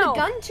jumping No. the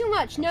gun too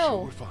much. Sure, No.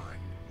 we're fine.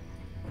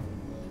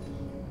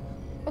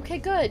 Okay,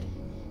 good.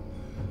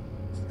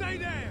 Stay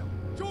down!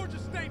 Georgia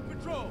State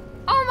Patrol!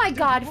 Oh my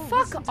god, move,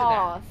 fuck listen to that.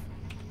 off.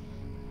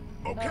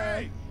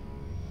 Okay.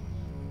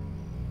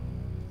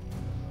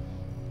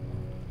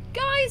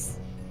 Guys!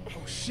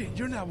 Oh shit,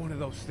 you're not one of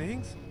those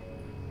things.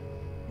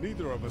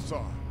 Neither of us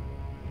are.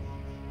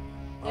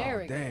 There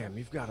Oh we go. damn,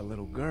 you've got a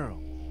little girl.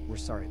 We're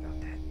sorry about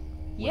that.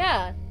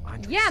 Yeah.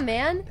 Andre's Yeah, sorry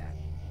man. about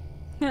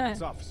that.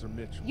 It's Officer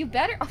Mitchell. You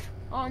better...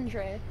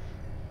 Andre.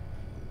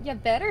 You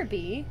better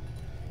be.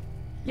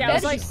 Yeah, I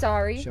was Better be like,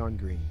 sorry. Sean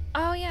Green.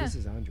 oh yeah. This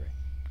is Andre.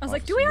 I was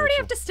like, do Officer we already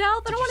have Mitchell. to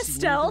stealth? I Did don't you want to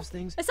see any of those stealth.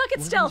 things? I suck at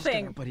One of them just got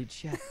stealthing. our buddy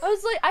Chet. I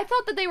was like, I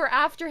thought that they were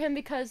after him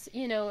because,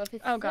 you know, of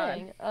his Oh god.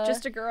 thing.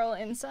 Just a girl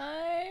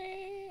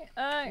inside.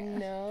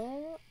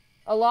 No.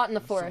 A lot in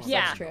the forest,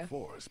 Yeah. that's true.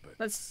 Forest, but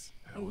Let's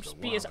That was a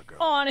just be as while ago.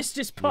 honest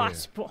as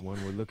possible. Yeah,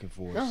 one we're looking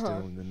for is still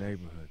in the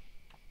neighborhood.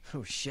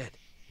 Oh shit,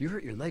 you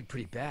hurt your leg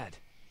pretty bad.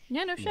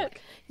 Yeah, no shit.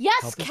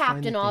 Yes, Help us find the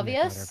Captain thing that got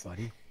Obvious. our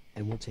buddy,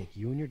 and we'll take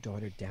you and your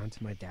daughter down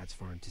to my dad's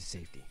farm to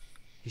safety.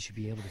 He should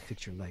be able to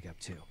fix your leg up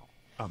too.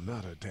 I'm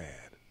not her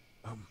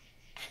dad.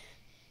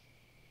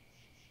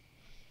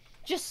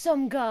 Just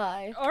some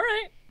guy. All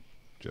right.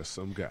 Just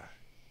some guy.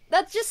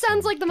 That just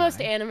sounds like the most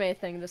guy? anime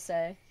thing to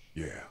say.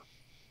 Yeah.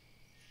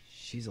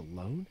 She's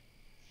alone?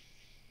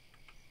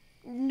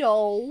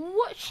 No,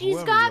 she's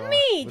Whoever got you are, me.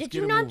 let's Did get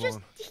you a not move just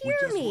on. hear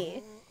just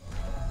me?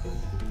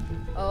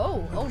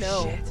 Oh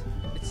no. Shit.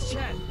 It's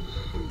Chet.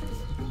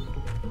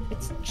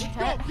 It's Chet.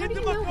 Go, How get do to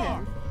you my know car.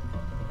 him?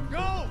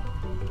 Go!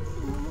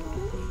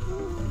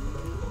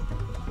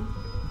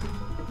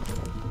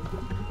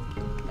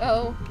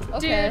 Oh,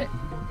 okay.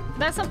 Dude,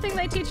 that's something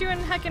they teach you in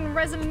heckin'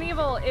 Resident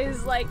Evil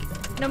is like,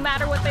 no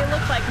matter what they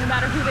look like, no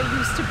matter who they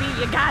used to be,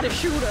 you gotta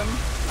shoot them.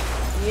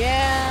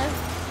 Yeah.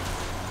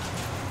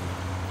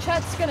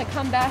 Chet's gonna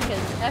come back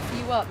and F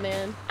you up,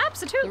 man.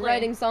 Absolutely. The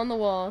writing's on the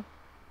wall.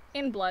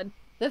 in blood.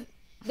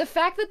 The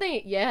fact that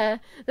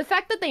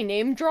they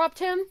name dropped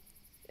him,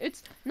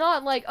 it's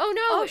not like, oh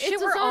no, Oh, it's shit,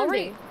 a we're zombie.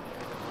 already-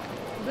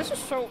 This is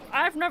so.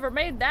 I've never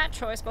made that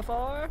choice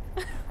before.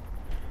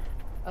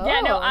 Oh. Yeah,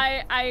 no,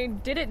 I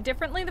did it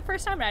differently the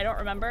first time and I don't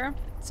remember.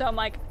 So I'm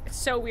like,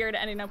 so weird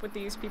ending up with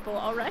these people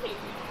already.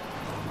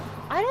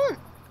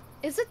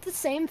 Is it the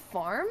same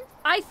farm?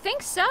 I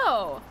think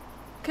so.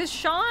 Cause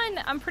Sean,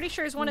 I'm pretty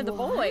sure is one of the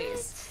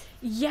boys.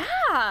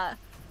 Yeah.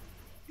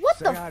 What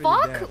Say the hi to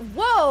fuck? your dad.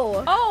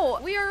 Whoa! Oh,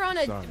 We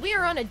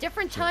are on a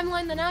different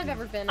timeline than I've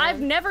ever been on. I've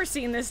never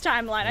seen this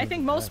timeline. I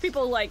think most best.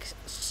 people like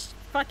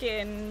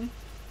fucking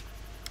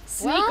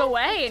sneak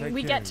away and Take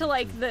we care get of to you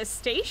like the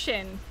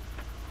station.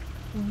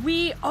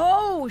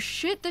 Oh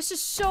shit, this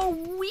is so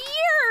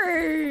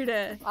weird.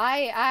 Thank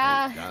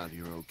God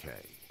you're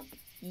okay.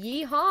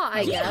 Yeehaw,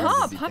 I guess.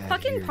 Yeehaw,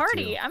 fucking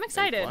party. I'm Been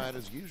excited. quiet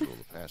as usual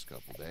the past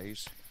couple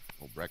days.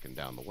 Old Brecken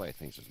down the way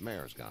thinks his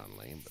mare's gone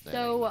lame, but that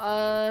So, ain't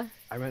nothing.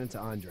 I ran into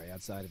Andre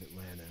outside of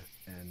Atlanta,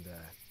 and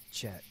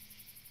Chet,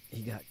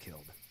 he got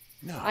killed.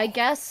 No. I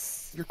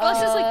guess. Oh,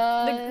 this is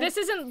like this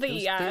isn't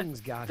Those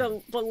things got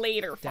him. the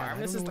later Dad, farm.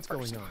 I This don't is know the what's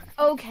first. going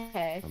on.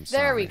 Okay, I'm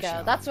there we sorry, go.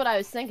 Sean. That's what I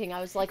was thinking. I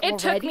was like, It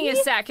took me a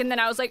already? sec, and then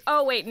I was like,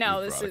 oh wait, no,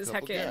 You this brought a is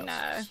couple heckin'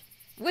 guests.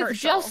 With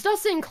Herschel. just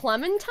us in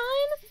Clementine?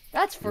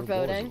 That's Your boy's a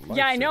foreboding.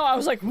 Yeah, I know. I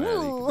was like, Glad he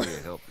ooh. could be a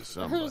help to I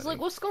somebody. was like,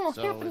 what's going to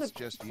So happen it's to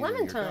just you and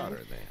your Clementine?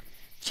 daughter then.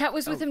 Chet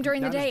was with him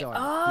during the not his day. daughter.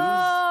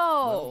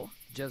 Oh.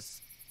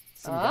 Just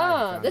some guy who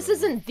Ah, found this him.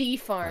 isn't the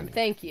farm. Honey,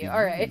 Thank you. do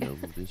All right. know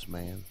this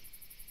man?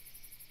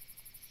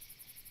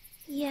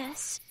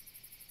 Yes.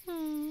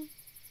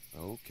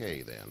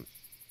 Okay, then.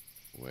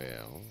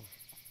 Well,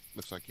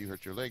 looks like you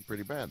hurt your leg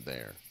pretty bad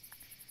there.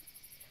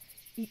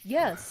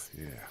 Yes.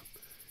 Yeah,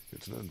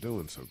 it's not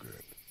doing so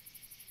good.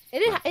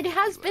 It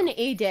has been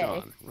a day.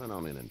 Sean, run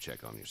on in and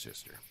check on your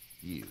sister.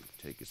 You,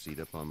 take a seat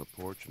up on the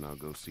porch and I'll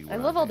go see what I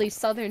love all am. these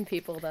southern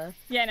people, though.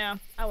 Yeah, no,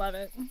 I love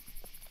it.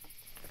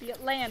 The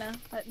Atlanta,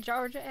 that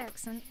Georgia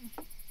accent.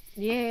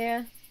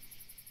 Yeah.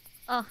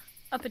 Oh,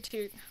 up a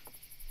toot.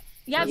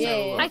 Yeah,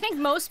 Yeah. I think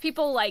most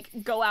people like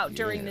go out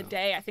during the Yeah.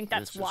 day. I think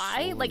that's This is why.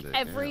 swollen Like to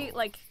every hell.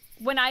 like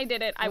when I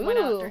did it, I went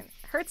out Ooh. during.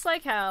 Hurts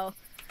like hell.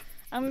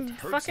 I'm It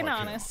hurts fucking like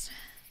hell. honest.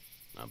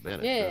 I bet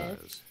it Yeah.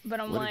 does. But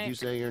I'm what like, did you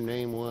say your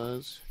name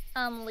was?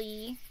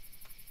 Lee.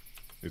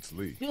 It's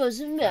Lee.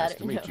 Doesn't Nice matter.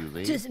 to meet you,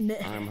 Lee. Doesn't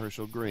matter. I'm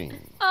Herschel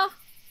Green. Oh,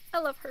 I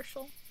love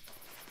Herschel.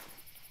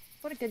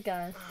 What a good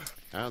guy.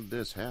 How'd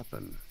this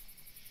happen?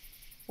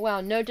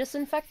 Wow, no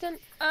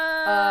disinfectant?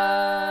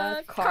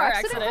 Car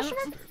accident.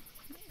 question mark?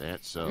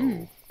 That's so.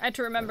 I had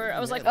to remember. I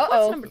was like, Uh-oh.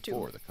 what's number 2?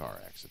 Before the car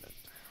accident.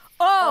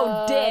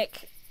 Oh,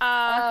 dick.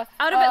 Out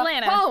of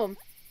Atlanta. Home.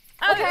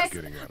 Oh, Okay.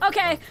 Getting out of Okay,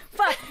 Atlanta.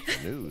 fuck.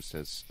 The news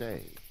says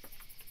stay.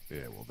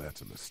 Yeah, well,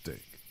 that's a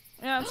mistake.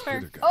 Yeah, that's fair.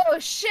 Could've got Oh,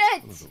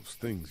 shit! one of those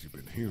things you've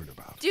been hearing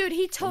about. Dude,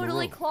 he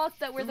totally road. clocked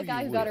that we're the Who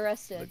guy you who got with?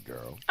 arrested. The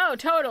girl. Oh,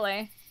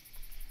 totally.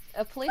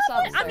 A police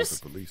officer. I'm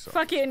just The police officer.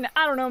 fucking,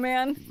 I don't know,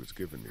 man. He was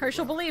giving me a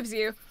Herschel ride. believes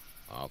you.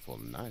 Awful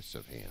nice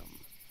of him.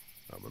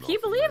 I'm an He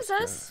awful believes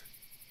nice us. guy.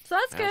 So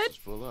that's House good. is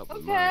full up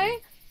with Okay. money.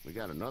 We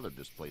got another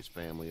displaced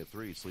family of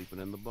 3 sleeping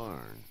in the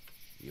barn.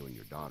 You and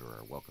your daughter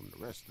are welcome to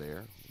rest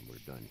there when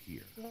we're done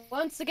here.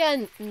 Once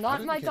again, I not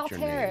didn't my catch your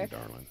daughter. name,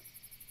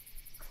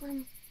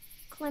 darling.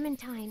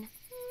 Clementine.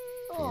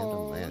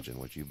 Can't imagine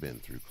what you've been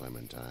through,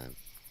 Clementine.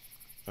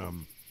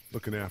 I'm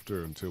looking after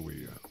her until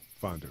we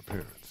find her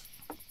parents.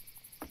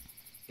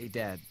 Hey,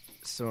 Dad,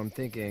 so I'm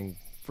thinking,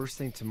 first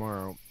thing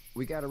tomorrow,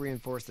 we gotta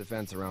reinforce the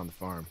fence around the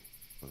farm.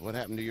 With what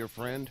happened to your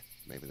friend?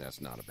 Maybe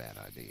that's not a bad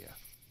idea.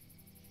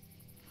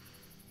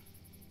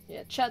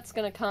 Yeah, Chet's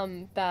gonna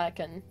come back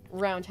and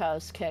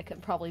roundhouse kick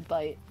and probably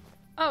bite.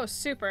 Oh,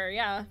 super,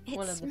 yeah. It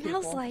One of the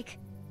smells people. like.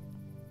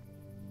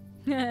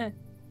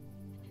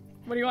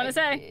 What do you want to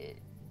say?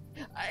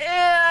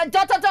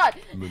 Dot.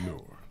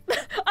 Manure.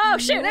 Oh,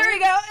 shit. There we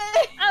go.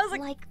 I was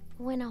like, Like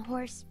when a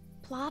horse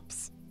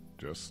plops.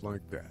 Just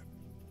like that.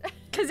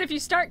 because if you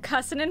start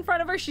cussing in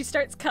front of her, she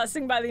starts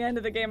cussing by the end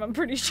of the game, I'm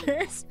pretty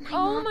sure.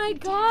 Oh my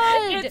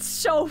god. It's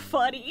so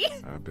funny.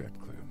 I bet,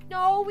 Clem.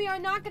 No, we are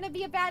not gonna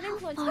be a bad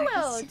influence. far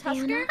Hello, is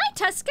Savannah? Tusker. Hi,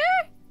 Tusker.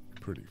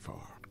 Pretty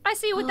far. I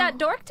see you with that Oh,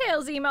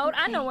 Dorktails emote.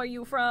 I know okay. where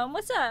you from.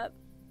 What's up?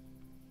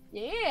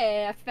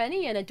 Yeah,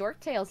 Fenny and a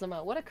Dorktails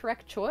emote. What a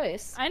correct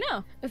choice. I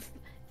know.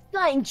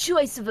 Fine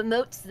choice of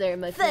emotes there,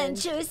 my friend.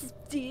 choice,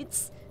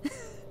 dudes.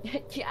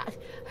 Yeah.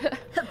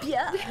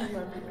 Yeah.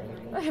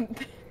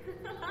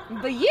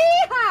 But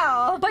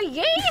yeehaw! But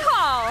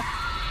yeehaw!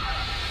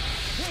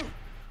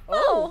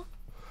 Oh.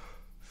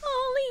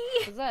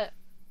 Holy. What's that?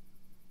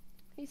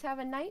 He's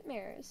having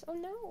nightmares. Oh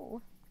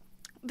no.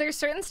 There's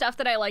certain stuff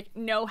that I like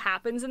know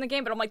happens in the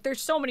game, but I'm like,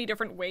 there's so many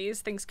different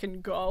ways things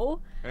can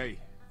go. Hey,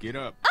 get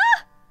up.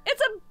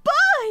 It's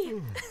a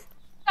boy!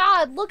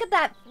 God, look at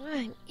that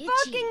I'm itchy.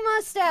 fucking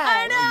mustache.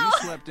 I know. Oh,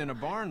 you slept in a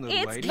barn, little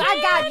It's lady. I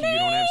got Lucky you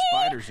don't have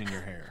spiders in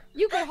your hair.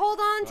 You could hold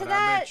on to But I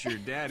that. bet your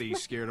daddy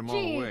scared them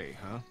all Gee. away,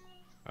 huh?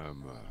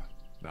 I'm,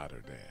 not her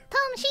dad.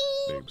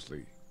 Pumpkin. Name's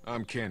Lee.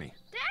 I'm Kenny.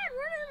 Dad,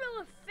 we're in the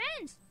middle of a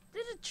fence.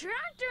 There's a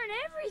tractor and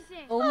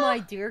everything. Oh my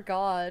dear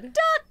God.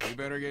 We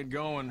better get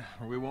going,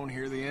 or we won't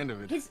hear the end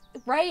of it. His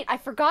right, I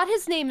forgot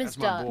his name is That's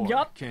my Duck. boy,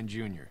 Yup. Ken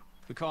Jr.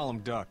 We call him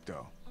Duck,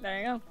 though. There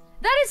you go.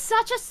 That is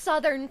such a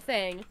southern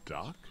thing.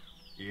 Doc?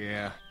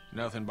 Yeah,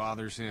 nothing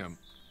bothers him.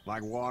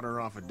 Like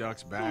water off a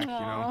duck's back, you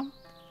know?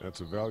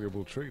 That's a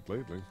valuable trait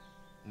lately.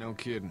 No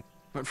kidding.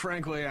 But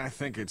frankly, I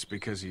think it's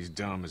because he's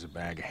dumb as a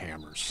bag of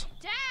hammers.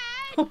 Dad!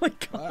 Oh my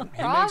god.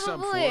 But he makes up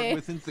for Probably. it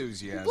with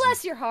enthusiasm.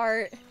 Bless your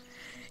heart.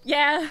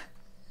 Yeah.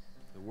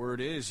 The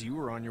word is you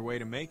were on your way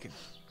to Macon.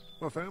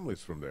 My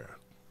family's from there.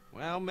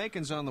 Well,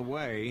 Macon's on the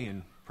way,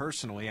 and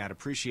Personally, I'd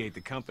appreciate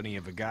the company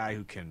of a guy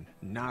who can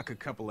knock a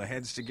couple of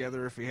heads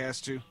together if he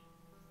has to.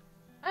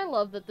 I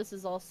love that this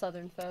is all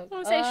Southern folk.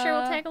 Want to say sure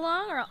we'll tag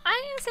along, or I'm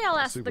gonna say I'll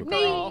ask the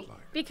girl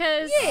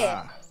because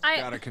I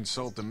gotta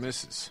consult the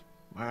missus.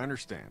 I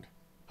understand.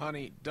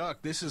 Honey,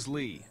 Duck, this is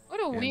Lee.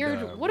 What a And,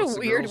 weird, what's the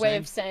way girl's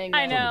name? of saying that.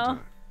 I know.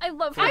 I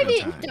love I've food.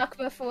 eaten duck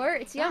before.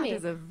 It's yummy. That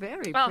is a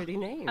very Oh, pretty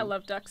name. I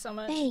love duck so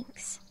much.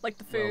 Thanks. Like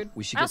the food. Well,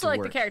 we should I get also to like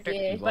work. the character.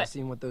 We've all But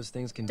seen what those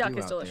things can duck do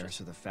is out delicious. there,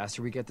 so the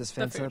faster we get this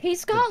fence food. up,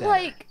 He's the got better.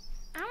 like.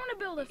 I want to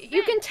build a fence.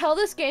 You can tell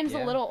this game's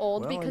Yeah. a little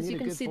old Well, I because need you a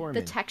can good see foreman. the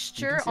You can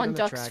texture sit on on the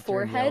Duck's tractor and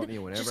yell forehead at me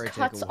whenever just I take a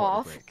cuts water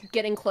off break.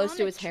 getting close On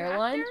to a his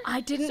hairline. tractor? I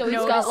didn't So he's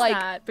notice got, like-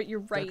 that, but you're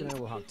right. Duck and I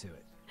will hop to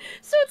it.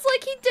 So it's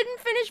like he didn't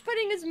finish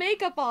putting his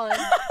makeup on.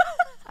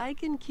 I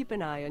can keep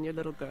an eye on your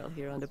little girl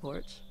here on the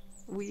porch.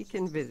 We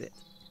can visit.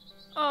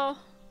 Oh.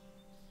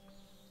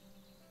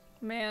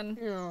 Man.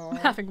 Aw. I'm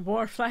having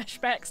more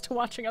flashbacks to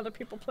watching other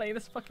people play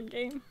this fucking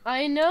game.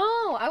 I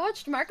know. I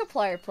watched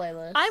Markiplier play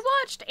this. I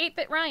watched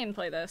 8-Bit Ryan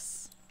play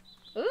this.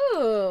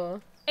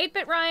 Ooh.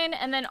 8-Bit Ryan,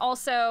 and then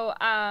also,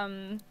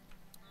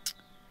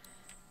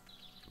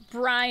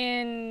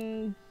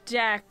 Brian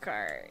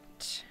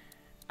Deckard.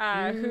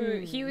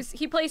 Who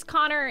he plays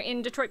Connor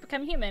in Detroit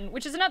Become Human,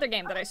 which is another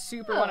game that I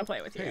super want to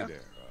play with you. Hey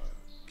there,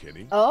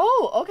 Kenny.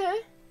 Oh,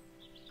 okay.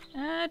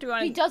 Do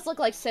I He does look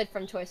like Sid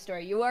from Toy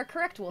Story. You are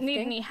correct, Wolfgang.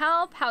 need any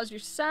help? How's your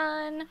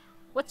son?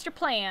 What's your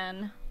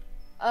plan?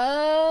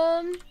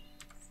 How's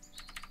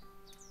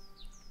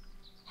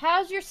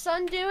your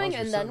son doing? How's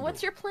your And then son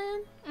what's your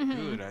plan?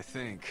 Good, I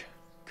think.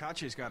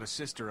 Katya's got a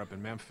sister up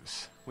in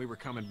Memphis. We were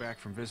coming back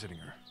from visiting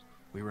her.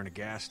 We were in a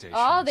gas station.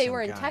 Oh, and they some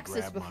were in guy Texas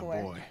grabbed my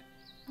before. boy.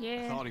 I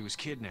Yeah. thought he was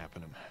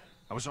kidnapping him.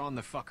 I was on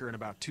the fucker in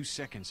about 2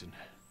 seconds and...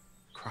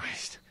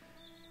 Christ.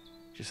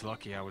 Just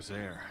lucky I was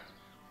there.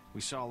 We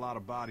saw a lot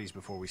of bodies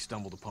before we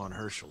stumbled upon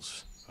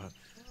Herschel's. But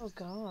Oh,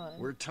 God.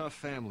 we're a tough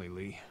family,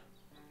 Lee.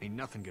 Ain't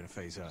nothing gonna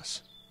faze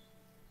us.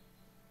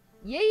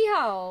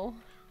 Yeehaw.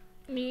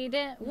 Need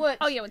it? What?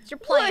 Oh yeah, what's your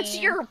plan? What's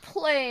your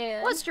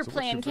plan? What's your So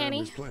plan, what's your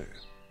Kenny? family's plan?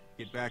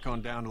 Get back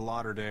on down to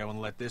Lauderdale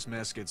and let this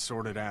mess get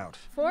sorted out.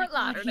 Fort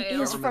Lauderdale. He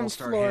is Government from will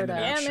start Florida.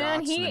 handing out Yeah, man,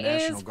 shots he and the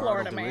National is Guard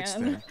Florida, will do its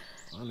man. thing.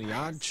 On the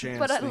odd chance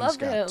But I things love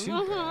got him.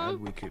 too bad,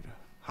 we could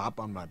hop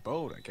on my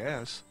boat, I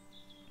guess.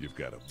 You've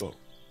got a boat.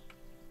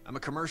 I'm a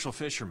commercial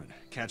fisherman,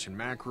 catching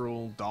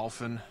mackerel,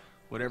 dolphin,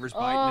 whatever's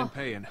biting and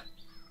paying.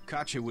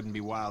 Katya wouldn't be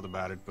wild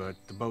about it, but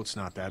the boat's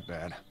not that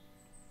bad.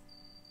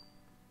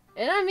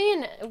 And I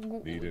mean,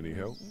 Need any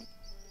help?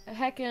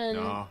 heckin',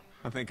 No,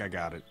 I think I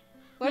got it.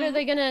 what are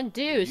they gonna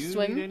do? You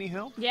Swim? need any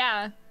help?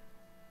 Yeah.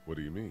 What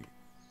do you mean?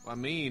 I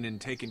mean, in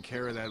taking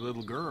care of that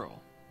little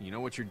girl. You know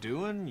what you're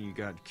doing? You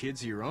got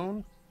kids of your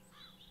own?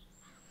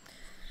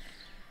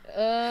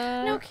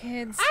 No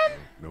kids.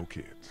 No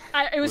kids.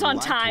 It was Would've on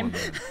liked time.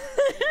 one then.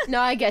 No,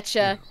 I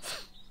getcha.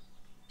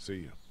 See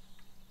ya.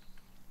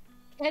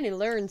 Kenny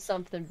learned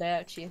something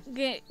about you.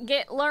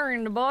 Get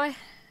learned, boy.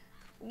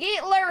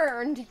 Get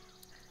learned.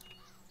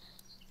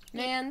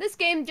 Man, this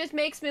game just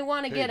makes me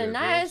want to Hey get a there,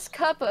 nice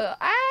cup of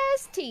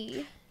iced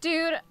tea.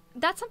 Dude,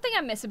 that's something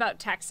I miss about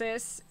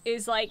Texas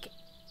is like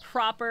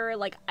proper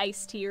like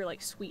iced tea or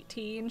like sweet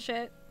tea and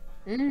shit.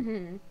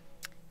 Mm-hmm.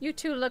 You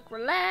two look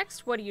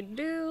relaxed. What do you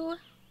do?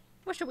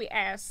 What should we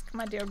ask,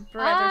 my dear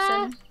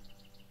Brotherson?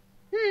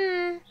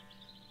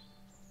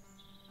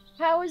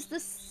 How is the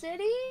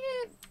city?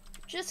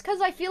 Just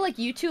because I feel like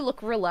you two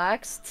look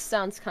relaxed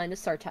sounds kind of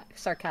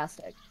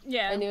sarcastic.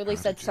 Yeah. I nearly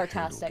How said did you handle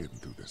sarcastic. getting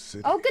through the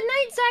city? Oh, good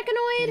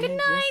night, Zakanoid. Good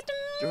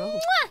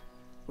night.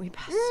 We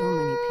passed so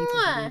many people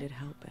who needed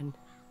help, and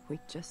we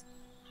just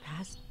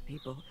passed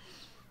people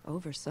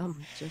over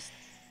some. Just.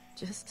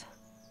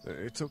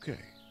 It's okay.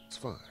 It's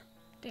fine.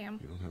 Damn.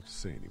 You don't have to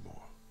say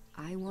anymore.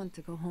 I want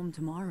to go home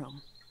tomorrow,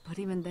 but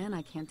even then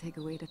I can't take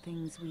away the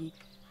things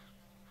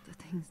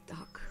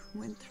Doc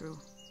went through.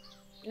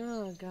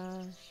 Oh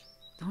gosh.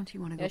 Don't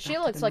you want to go Yeah, back she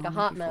to looks the like a moment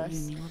hot before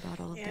mess. You knew about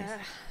all of this?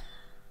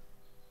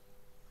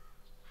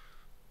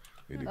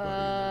 Anybody in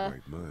their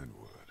right mind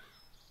would.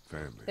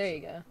 Families, There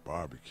you go.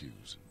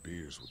 barbecues, and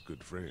beers with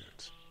good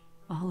friends.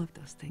 All of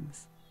those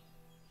things.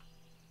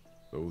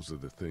 Those are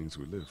the things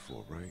we live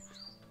for, right?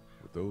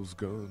 With those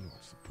gone,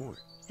 what's the point?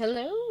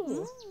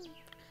 Hello.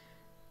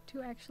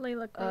 To actually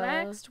look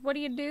relaxed. What do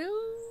you do?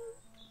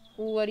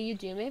 What do you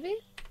do, maybe?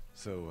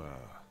 So,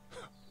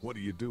 what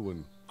do you do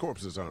when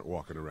corpses aren't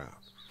walking around?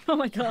 Oh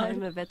my god.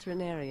 I'm a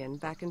veterinarian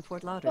back in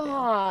Fort Lauderdale.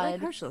 God.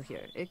 Like Herschel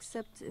here,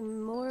 except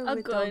more Oh,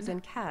 with good. dogs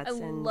and cats I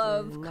and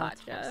love not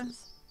Katya.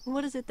 horses.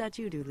 What is it that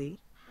you do, Lee?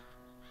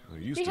 I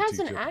used He to has teach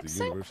an up at the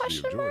accent, University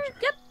of question mark? Georgia.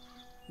 Yep.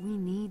 We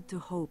need to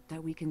hope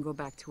that we can go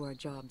back to our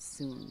jobs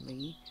soon,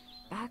 Lee.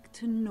 Back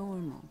to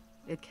normal.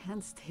 It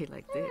can't stay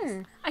like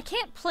this. I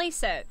can't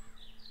place it.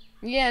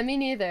 Yeah, me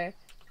neither.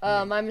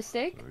 My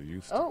mistake? I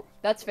used to. Oh,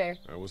 that's fair.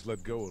 I was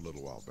let go a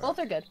little while back. Both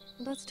are good.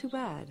 That's too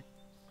bad.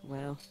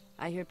 Well,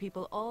 I hear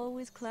people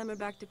always clamor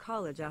back to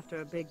college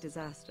after a big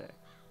disaster.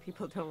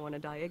 People don't want to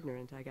die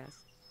ignorant, I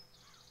guess.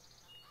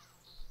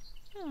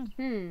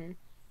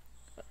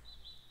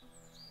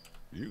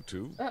 You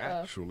two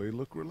actually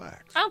look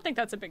relaxed. I don't think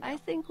that's a big deal. I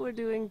think we're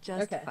doing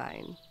just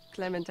fine.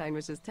 Clementine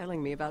was just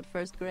telling me about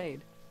first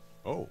grade.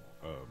 Oh,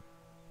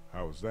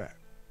 how was that?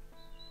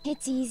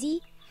 It's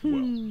easy. Well,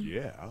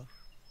 yeah.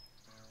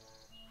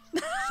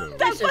 So,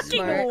 that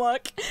fucking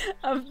look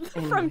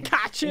from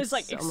Katya is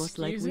like, it's almost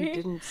excuse like me? we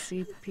didn't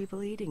see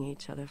people eating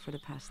each other for the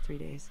past 3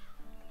 days.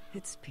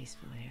 It's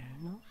peaceful here,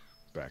 no?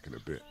 Back in a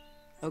bit.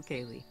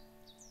 Okay, Lee.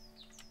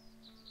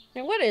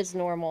 Now, what is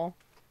normal?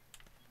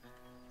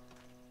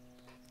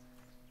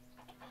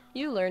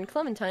 You learned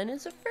Clementine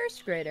is a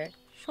first grader.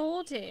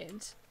 Sure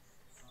did.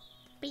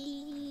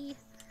 Beep.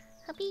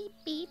 Beep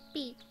beep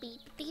beep beep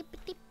beep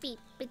beep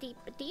beep beep beep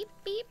beep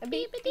beep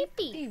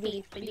beep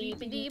beep beep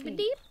beep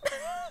beep.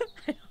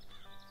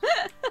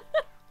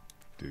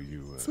 Do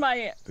you It's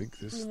my think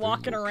this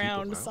walking thing will keep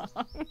around them out?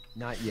 song.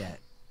 Not yet.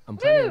 I'm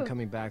planning on Woo!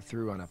 coming back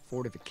through on a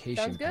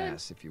fortification Sounds good.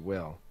 pass, if you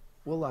will.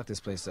 We'll lock this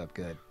place up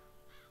good.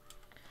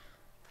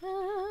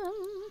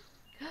 Look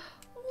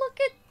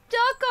at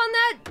Duck on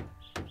that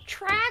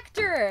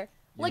tractor!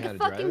 Like know a how to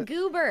drive fucking it?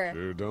 goober.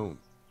 Sure don't.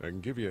 I can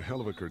give you a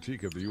hell of a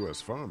critique of the U.S.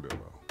 Farm Bill,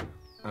 though.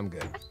 I'm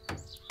good.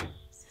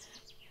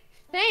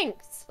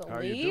 Thanks, How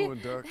Lee. you doing,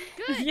 Duck?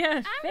 Good. Yeah,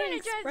 I'm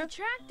thanks, gonna drive bro. the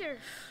tractor.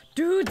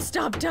 Dude,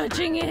 stop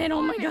touching it.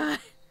 Oh my god.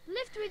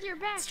 Lift with your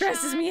back.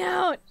 Stresses Sean. me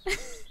out.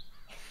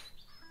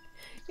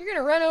 You're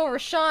gonna run over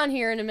Sean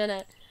here in a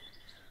minute.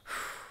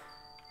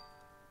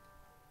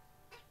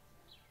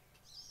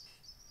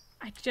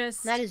 I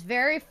just... That is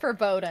very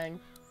foreboding.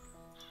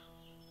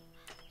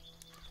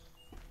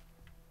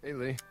 Hey,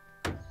 Lee.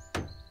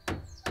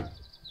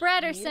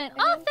 Brederson.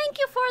 Oh, thank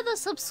you for the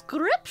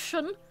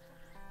subscription.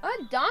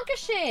 Oh,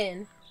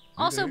 Dankeschön.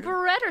 Also,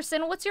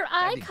 Brederson, what's your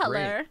eye That'd be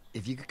color? great.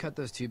 If you could cut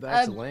those two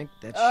bags to length,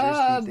 that sure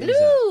speed things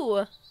up.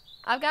 Blue.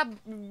 I've got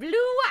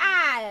blue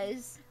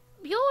eyes.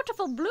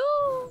 Beautiful blue.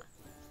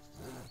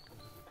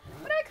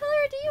 What eye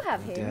color do you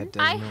have, Hayden? Dad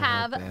doesn't I know how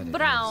have bad it is.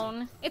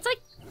 brown. It's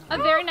like a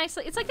very nice,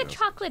 it's like a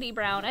chocolatey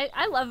brown.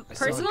 I love, I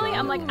saw a personally, guy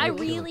I'm that like, I wanted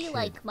to kill a really kid.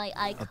 like my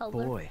eye A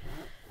color. boy.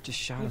 Just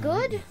shot him good?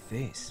 right in the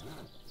face.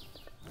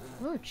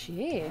 Oh,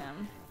 gee.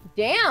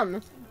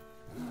 Damn.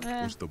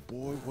 Was the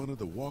boy one of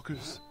the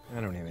walkers? I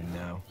don't even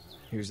know.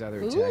 He was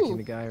either attacking Ooh.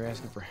 the guy or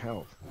asking for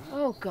help.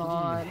 Oh, He didn't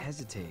God. even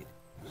hesitate.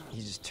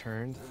 He just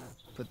turned,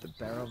 put the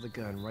barrel of the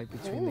gun right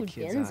between Ooh, the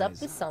kid's Din's up eyes,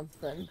 to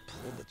something. and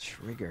pulled the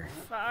trigger.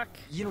 Fuck.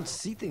 You don't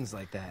see things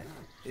like that.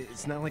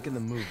 It's not like in the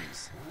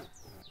movies.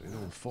 They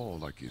don't fall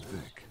like you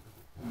think.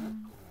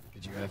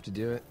 Did you have to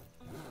do it?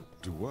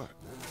 Do what?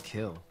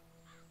 Kill.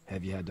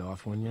 Have you had to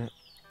off one yet?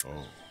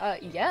 Oh.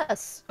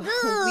 Yes.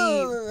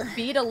 We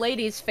beat a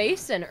lady's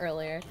face in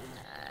earlier.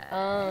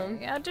 You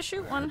had to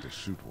shoot I one. had to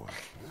shoot one.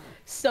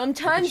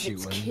 Sometimes shoot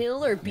it's one.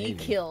 kill or be Maybe.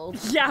 killed.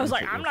 Yeah, I was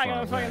Look like, at I'm your not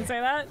gonna far fucking away. say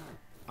that.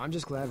 I'm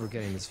just glad we're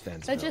getting this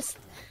fence I built. just...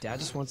 Dad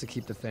just wants to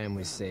keep the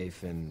family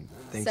safe and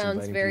thinks Sounds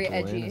inviting very people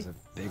edgy. in is a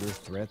bigger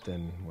threat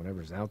than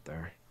whatever's out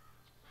there.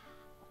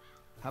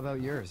 How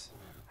about yours?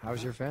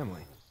 How's your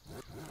family?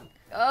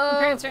 My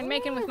parents are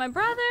making with my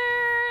brother.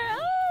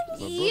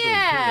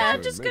 Yeah.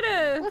 I'm just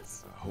gonna...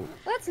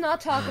 Let's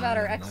not talk about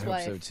our I hope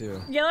ex-wife. so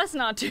too. Yeah, let's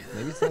not do...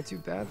 Maybe it's not too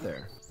bad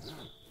there.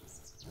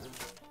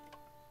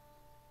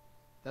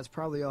 That's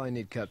probably all I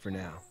need cut for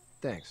now.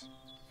 Thanks.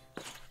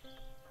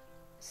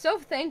 So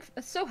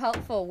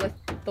helpful with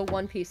the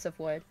one piece of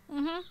wood.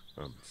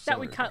 That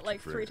we cut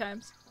like 3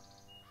 times.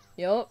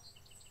 Yup.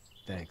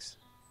 Thanks.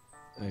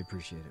 I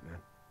appreciate it, man.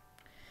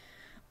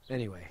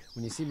 Anyway,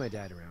 when you see my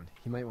dad around,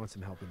 he might want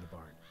some help in the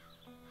barn.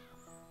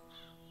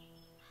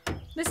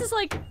 This is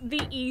like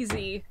the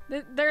easy.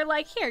 They're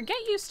like, here, get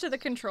used to the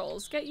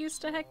controls. Get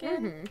used to heck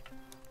in.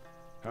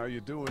 How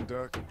you doing,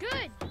 Duck? Good.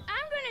 I'm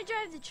gonna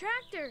drive the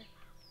tractor.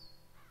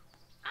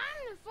 I'm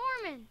the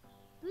foreman.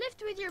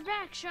 Lift with your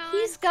back, Sean.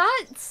 He's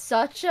got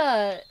such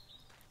a...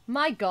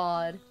 My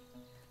God.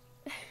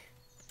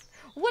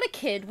 What a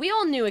kid. We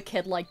all knew a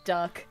kid like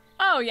Duck.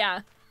 Oh, yeah.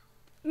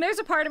 And there's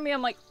a part of me,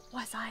 I'm like,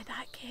 was I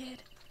that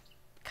kid?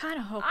 Kind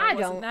of hope I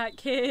wasn't that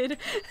kid.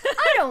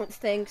 I don't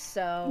think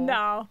so.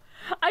 No,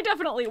 I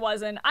definitely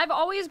wasn't. I've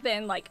always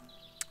been like,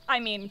 I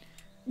mean,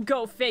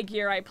 go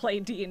figure, I play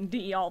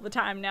D&d all the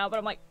time now, but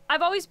I'm like,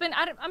 I've always been,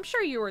 I'm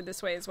sure you were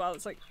this way as well.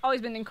 It's like,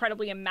 always been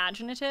incredibly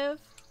imaginative.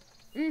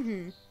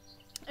 And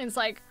it's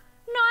like,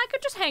 no, I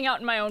could just hang out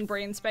in my own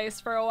brain space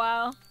for a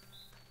while.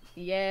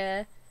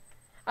 Yeah.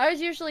 I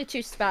was usually too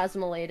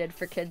spasmolated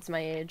for kids my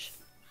age.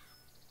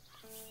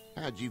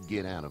 How'd you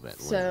get out of it?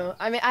 So,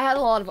 I mean, I had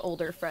a lot of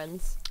older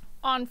friends.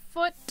 On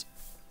foot,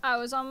 I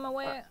was on my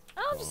way.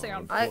 I'll just say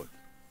on foot.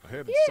 I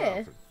headed south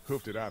and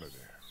hoofed it out of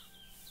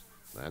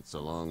there. That's a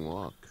long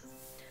walk.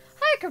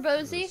 Hi,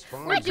 Kerbozy.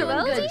 We're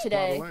doing good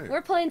today. Parnell.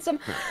 We're playing some...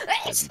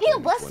 Steel,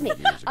 bless me.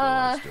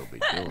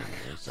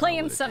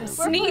 Playing some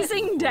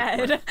Sneezing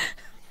Dead.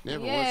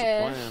 Never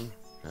Yeah. was a plan.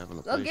 Having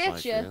a They'll place get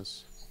like ya.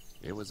 this.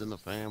 It was in the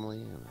family,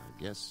 and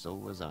I guess so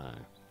was I.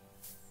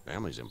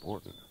 Family's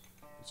important.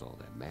 It's all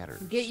that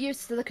matters. Get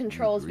used to the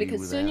controls, agree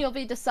because with soon that? you'll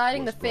be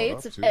deciding the Was brought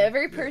fates up of to?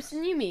 every Yes.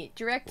 person you meet,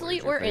 directly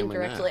Where's your or family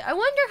indirectly. now? I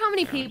wonder how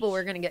many Parents? people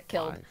we're gonna get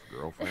killed. Wife,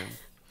 girlfriend?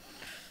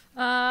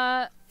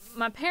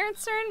 My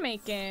parents are in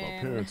Macon.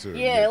 My parents are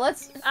Yeah,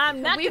 let's.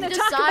 I'm not We've gonna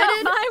talk about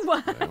decided- my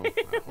wife. Well,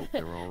 I hope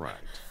they're all right.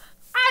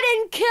 I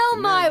didn't kill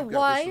And now my you've got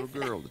wife. this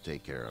little girl to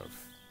take care of.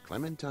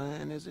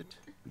 Clementine, is it?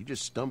 You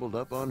just stumbled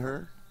up on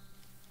her?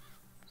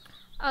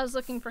 I was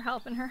looking for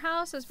help in her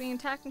house. I was being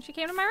attacked, and she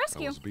came to my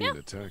rescue. I was being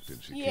attacked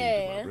and she came to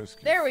Yeah, my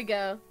rescue. there we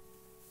go.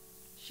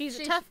 She's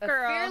a tough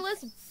girl.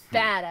 Fearless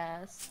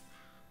badass.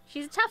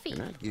 She's a toughie.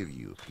 Can I give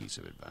you a piece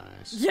of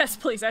advice? Yes,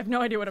 please. I have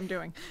no idea what I'm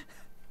doing.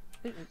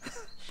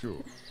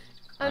 Sure.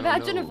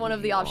 Imagine if one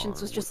of the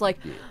options was just like,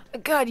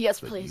 God, yes,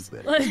 But please.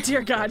 you better be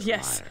Dear God, a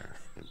yes. liar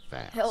and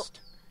fast. Help.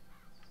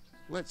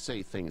 Let's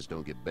say things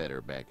don't get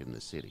better back in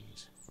the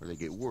cities, or they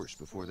get worse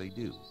before they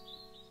do.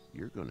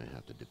 You're gonna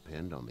have to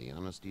depend on the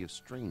honesty of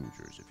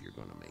strangers if you're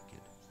gonna make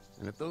it.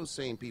 And if those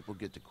same people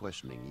get to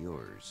questioning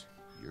yours,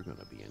 you're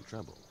gonna be in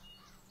trouble.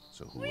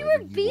 So We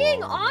whoever were you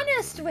being are,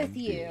 honest whatever with do,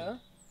 you.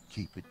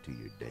 keep it to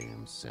your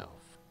damn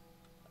self.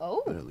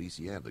 Oh. But at least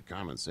you have the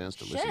common sense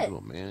to listen Shit. to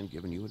a man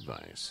giving you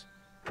advice.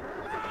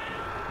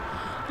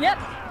 Yep,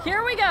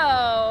 here we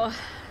go.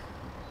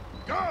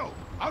 Go!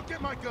 I'll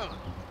get my gun.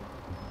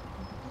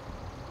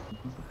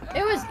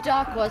 It was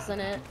Doc,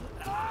 wasn't it?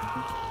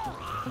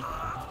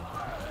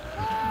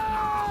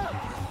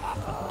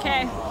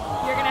 Okay,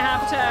 you're gonna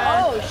have to.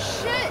 Oh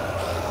shit!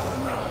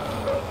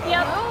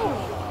 Yep.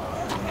 No.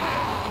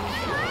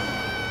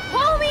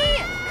 Homie,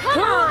 come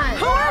on!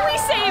 Who are we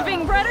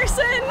saving,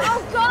 Brederson?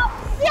 Oh god!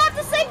 We have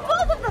to save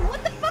both of them!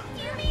 What the fuck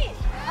do you mean?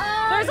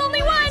 There's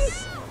only one!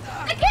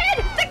 The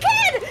kid! The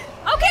kid!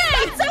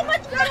 Okay! He's got so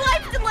much more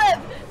life to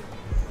live!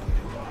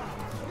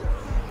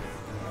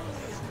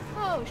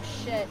 Oh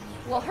shit.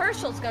 Well,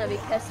 Herschel's gonna be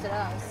pissed at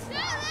us.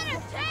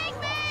 Take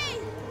me!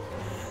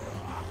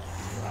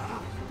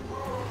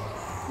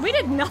 We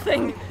did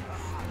nothing.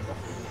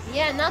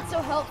 Yeah, not so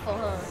helpful,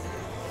 huh?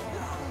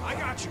 I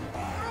got you.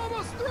 We're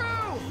almost through.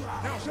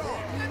 Now,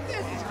 Sean, get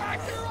this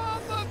tractor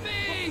off of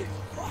me.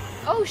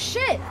 Oh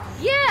shit!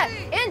 Yeah!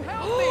 And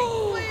Help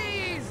me,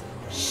 please.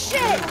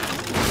 shit!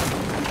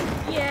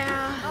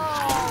 Yeah.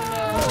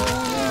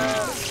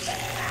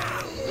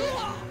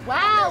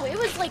 Wow, it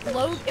was like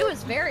low. It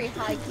was very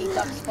high key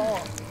Duck's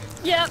fault.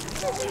 Yep.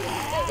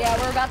 Yeah,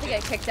 we're about to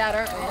get kicked out,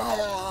 aren't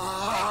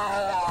we?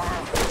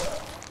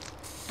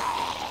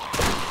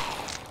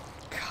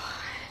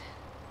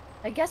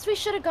 I guess we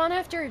should have gone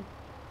after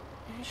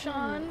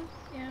Sean.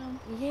 Yeah.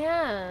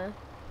 Yeah.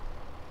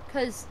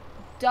 Cause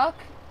Duck,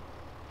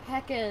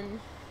 heckin'.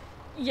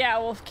 Yeah,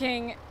 Wolf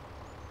King.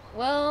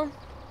 Well.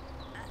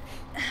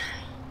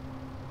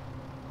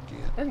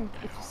 I'm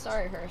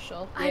sorry,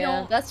 Herschel. I Yeah,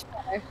 don't- That's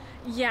fair.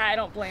 Yeah, I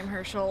don't blame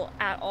Herschel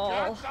at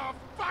all.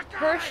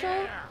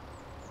 Herschel.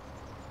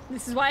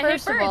 This is why I hate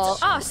First of birds. all,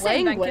 Oh,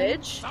 same, Duncan.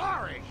 language.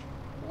 Sorry.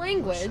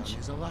 Language.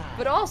 He's alive.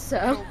 But also.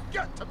 You'll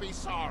get to be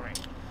sorry.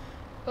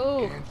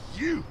 Oh. And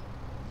you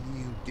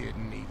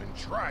didn't even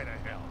try to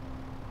help.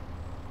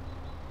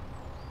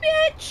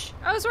 Bitch!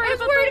 I was worried,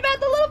 about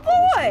the little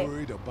boy!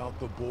 Worried about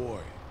the boy.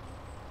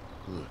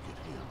 Look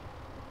at him.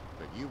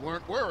 But you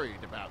weren't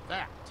worried about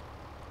that.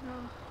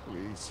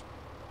 Please.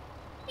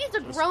 He's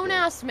a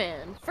grown-ass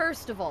man,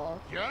 first of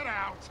all. Get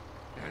out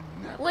and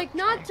never Like,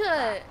 not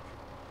to...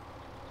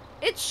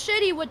 It's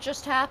shitty what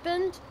just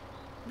happened.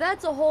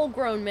 That's a whole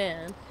grown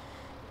man.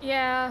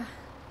 Yeah,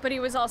 but he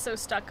was also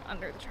stuck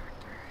under the tractor.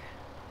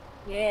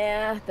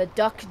 Yeah, the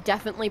duck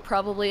definitely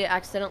probably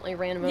accidentally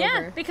ran him Yeah,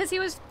 over. because he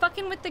was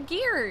fucking with the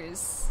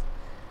gears.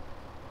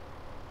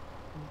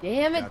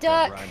 Damn it, Got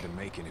Duck! that ride to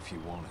Macon if you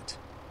want it.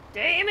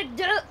 Damn it,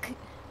 Duck!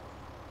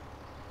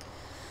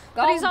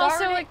 But he's Gall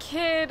also darn a it.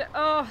 kid.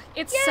 Oh,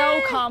 it's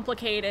so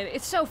complicated.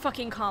 It's so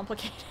fucking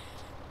complicated.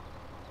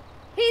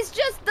 He's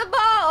just a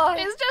boy!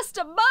 He's just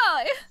a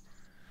boy!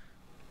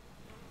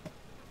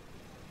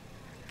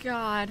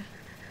 God.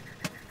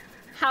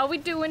 How we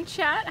doing,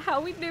 chat? How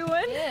we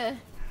doing? Yeah.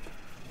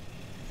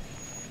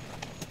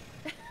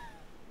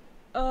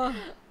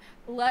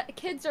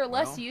 Kids are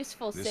less Well,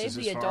 useful, this save is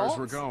the as far adults. as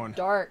we're going.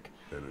 Dark.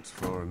 And it's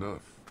far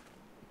enough.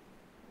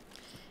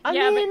 I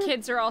Yeah, mean, but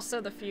kids are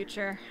also the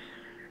future.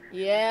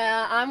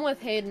 Yeah, I'm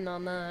with Hayden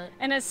on that.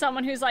 And as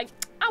someone who's like,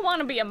 I want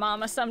to be a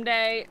mama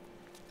someday,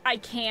 I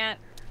can't.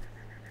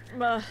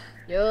 Ugh.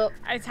 Yup.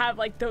 I just have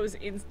like those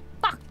in.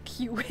 Fuck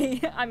you.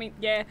 I mean,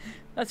 yeah,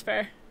 that's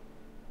fair.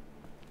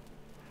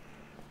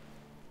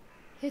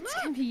 Kids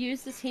can be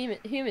used as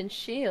human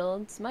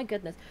shields. My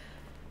goodness.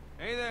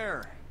 Hey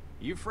there.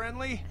 You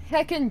friendly?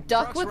 Heckin'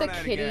 duck Truck's with a run out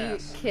of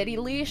gas. kitty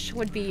leash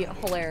would be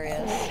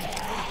hilarious.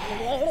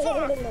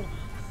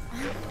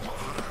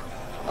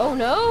 Oh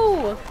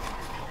no!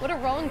 What a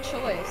wrong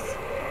choice.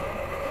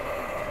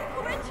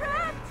 We're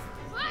trapped!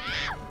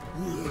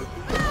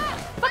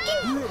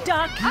 Fucking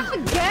duck!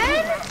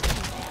 Again?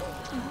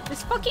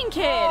 This fucking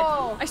kid!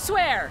 Oh. I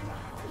swear!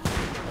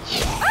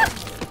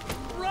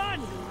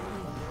 Run!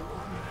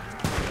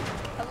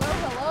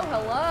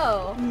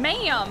 Hello.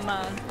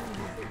 Ma'am!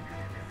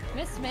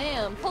 Miss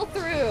Ma'am, pull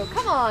through.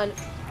 Come on.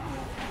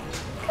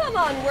 Come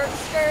on, work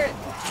skirt.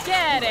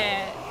 Get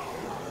it!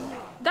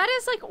 That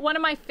is like one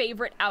of my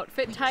favorite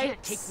outfit types.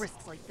 Can't take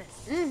risks like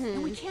this.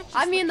 Mm-hmm. We can't just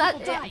I mean, let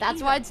people die that's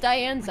either. why it's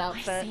Diane's I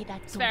outfit. say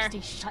that It's door fair.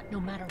 stays shut no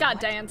matter God,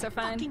 what. Diane's so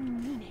fine. Fucking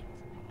mean it.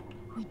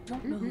 We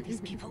don't know who these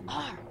people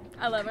are.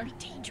 I love her. It could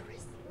be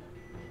dangerous.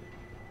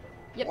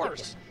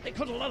 Worse, they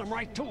could have let them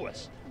right to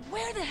us.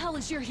 Where the hell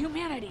is your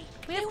humanity?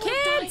 We have They would've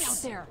died kids.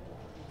 out there.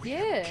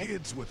 Yeah.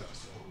 Kids with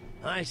us.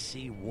 I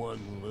see one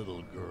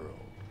little girl.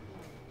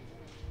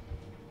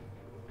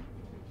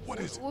 What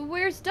is it? Well,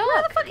 where's Duck?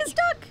 Where the fuck is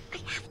Duck? I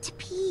have to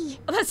pee.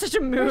 Oh, that's such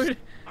a mood.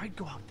 I'd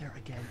go out there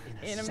again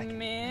in In a second.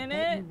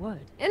 minute. You would.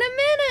 In a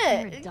You're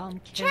minute. a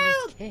dumb, Child.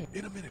 careless kid.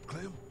 In a minute,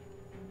 Clem.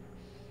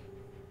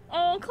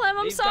 Oh, Clem,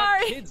 I'm They've got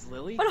sorry. kids,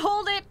 Lily. But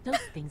hold it. Those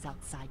things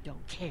outside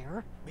don't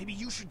care. Maybe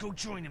you should go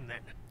join them then.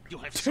 You'll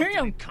have something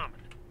Damn. in common.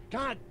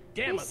 God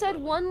damn He it. said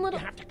Lily. one little.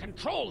 You have to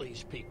control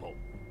these people.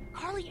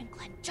 Carly and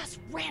Glenn just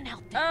ran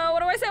out there. What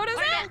do I say? What do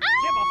I say?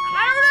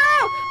 I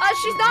don't know.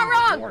 She's not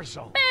wrong. War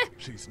zone.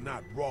 She's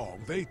not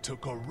wrong. They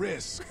took a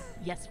risk.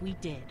 Yes, we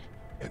did.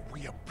 And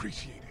we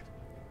appreciate it.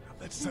 Now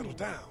let's settle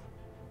down.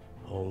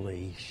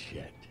 Holy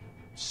shit.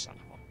 Son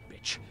of a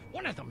bitch.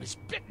 One of them is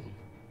bitten.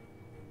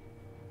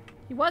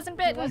 He wasn't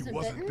bitten. He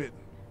wasn't bitten.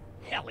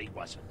 Hell, he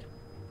wasn't.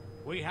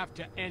 We have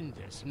to end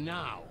this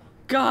now.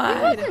 God.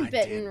 He wasn't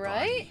bitten,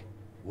 right?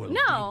 We'll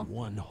No. dig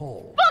one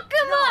hole. Fuck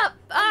him up.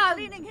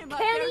 Cleaning him up.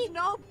 Kenny. There's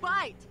no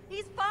bite.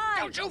 He's fine.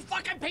 Don't you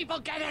fucking people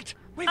get it?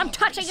 We've I'm already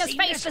touching his seen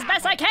face this as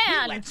best I happen.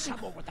 can. We let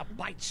someone with a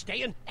bite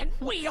stay in, and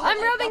we all I'm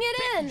let rubbing the it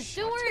in. bitten Don't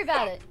shut worry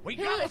about it. We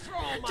gotta throw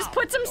him Just out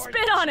put some or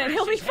spit on it.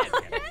 He'll be smash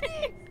his head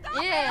fine.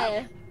 in.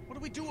 Yeah. What do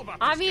we do about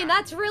this I mean, guy?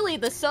 that's really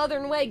the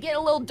southern way. Get a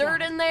little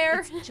dirt in there.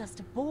 It's just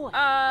a boy.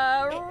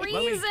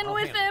 Reason I'll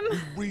with him.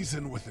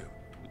 Reason with him.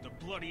 With the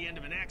bloody end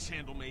of an axe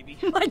handle, maybe.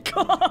 My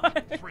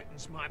God.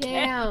 Threatens my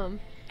Damn.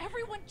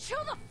 Everyone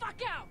chill the fuck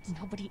out.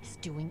 Nobody is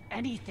doing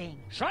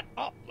anything. Shut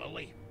up,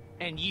 Lily.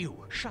 And you,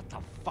 shut the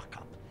fuck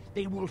up.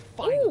 They will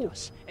find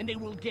us, and they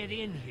will get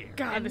in here.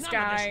 God, and this none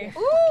guy. Of this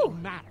will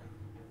fucking matter.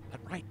 But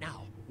right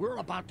now, we're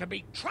about to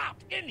be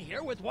trapped in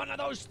here with one of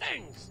those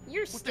things.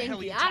 You're What the hell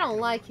are stinky. you I don't talking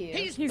like about? you.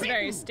 He's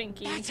very bitten.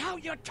 stinky. That's how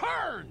you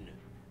turn.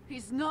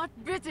 He's not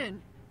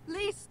bitten.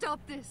 Please stop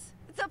this.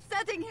 It's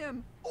upsetting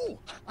him. Oh,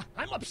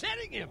 I'm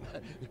upsetting him.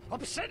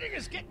 Upsetting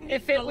is getting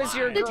If eaten it was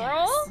your alive.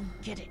 girl.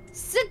 Get it.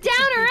 Sit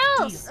down or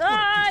else.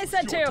 I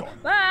said to.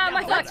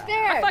 My That's fuck.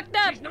 fair. I fucked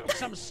up. She's not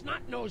some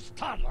snot-nosed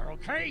toddler,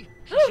 okay?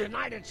 She's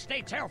United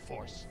States Air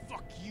Force.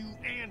 Fuck you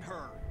and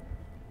her.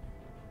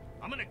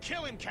 I'm gonna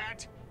kill him,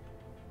 Cat.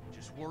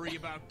 Just worry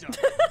about Duck.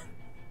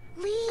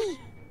 Lee,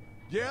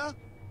 Yeah?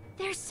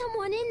 there's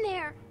someone in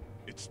there.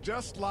 It's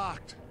just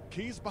locked.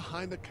 Key's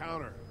behind the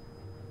counter.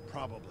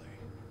 Probably.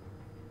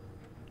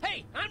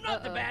 Hey, I'm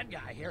not the bad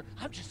guy here.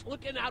 I'm just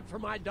looking out for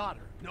my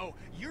daughter. No,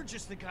 you're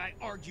just the guy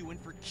arguing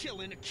for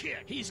killing a kid.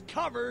 He's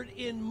covered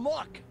in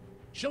muck.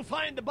 She'll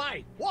find the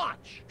bite.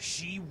 Watch.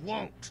 She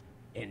won't.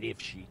 And if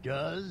she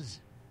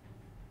does,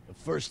 the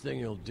first thing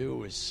he'll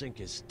do is sink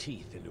his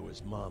teeth into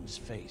his mom's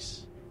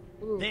face.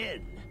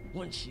 Then,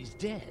 once she's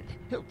dead,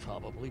 he'll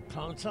probably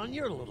pounce on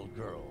your little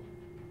girl.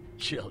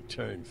 She'll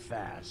turn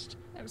fast.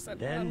 Episode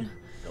Then, one.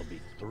 there'll be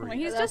Oh, 3.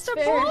 he's That's just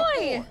a fair.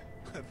 boy.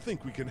 I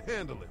think we can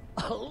handle him.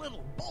 A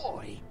little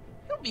boy?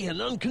 He'll be an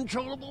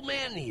uncontrollable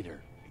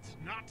man-eater. It's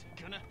not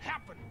gonna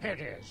happen. It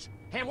is.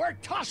 And we're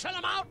tossing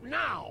him out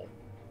now.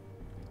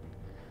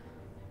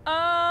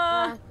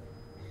 No.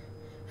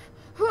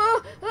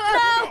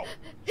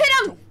 Hit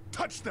him! Don't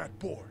touch that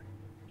boy.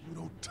 You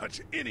don't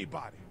touch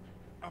anybody.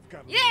 I've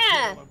got a little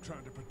Yeah. girl I'm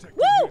trying to protect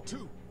Woo! here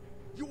too.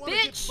 You want to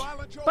get Bitch.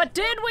 violent, Joe? But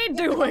did we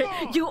do Come it?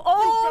 on. You You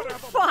old better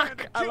have a plan fuck.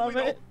 to I kill love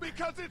me, it. though,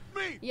 because it's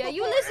me. Yeah,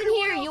 you before listen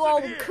anyone here, else you in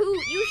old here.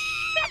 coot. You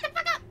shut the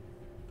fuck up.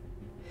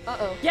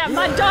 Uh-oh. Yeah,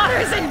 my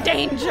daughter's in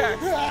danger.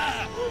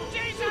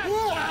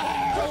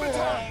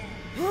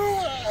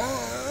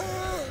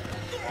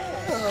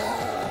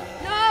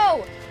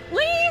 No!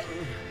 Lee?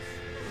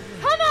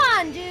 Come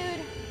on, dude.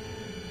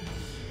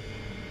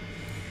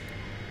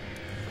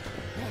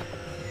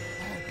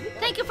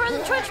 Thank you for the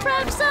Twitch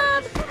Prime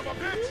sub.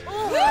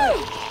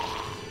 Woo!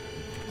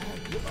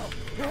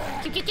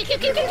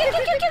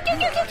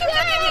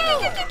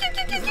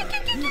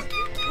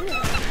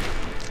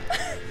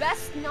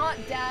 Best not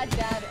dad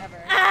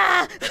ever.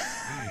 Ah!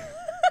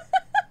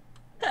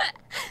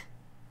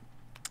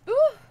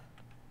 Ooh.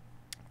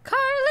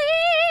 Carly!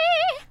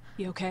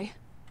 You okay?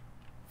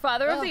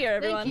 Father of Oh, the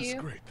year, thank everyone.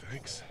 you. Great,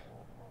 thanks.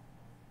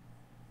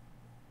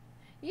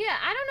 Yeah,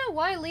 I don't know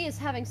why Lee is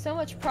having so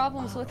much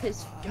problems with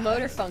his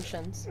motor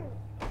functions.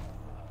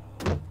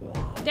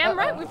 Damn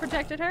right we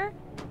protected her.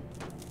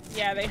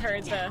 Yeah, they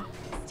heard the...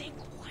 Stay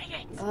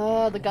quiet.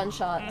 Oh, the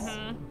gunshots.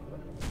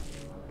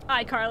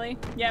 Hi, Carly.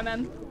 Yeah,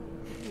 man.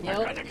 We're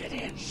Yep. gonna get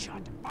in.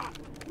 Shut up.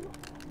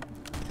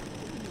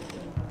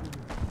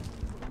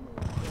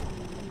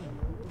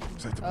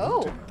 Is that the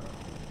Oh.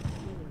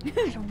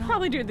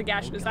 Probably due to the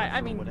gash in his eye. I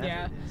mean,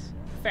 yeah.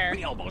 Fair.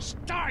 We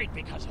almost died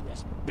because of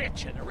this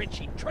bitch and her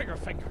itchy trigger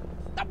finger.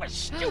 That was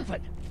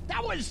stupid.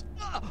 That was...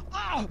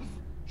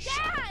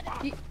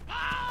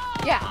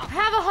 Yeah,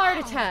 have a heart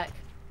attack.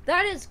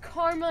 That is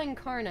karma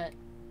incarnate.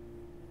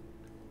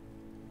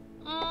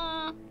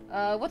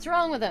 What's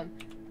wrong with him?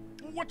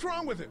 What's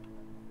wrong with him?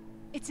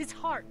 It's his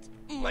heart.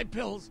 My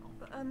pills.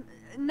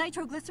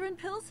 Nitroglycerin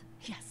pills?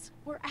 Yes,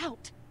 we're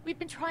out. We've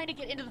been trying to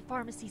get into the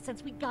pharmacy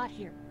since we got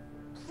here.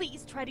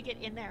 Please try to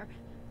get in there.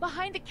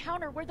 Behind the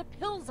counter where the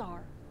pills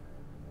are.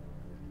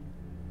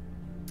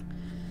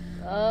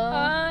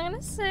 I'm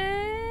gonna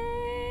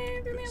say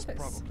through the There's office.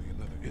 probably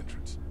another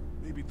entrance.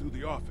 Maybe through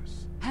the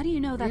office. How do you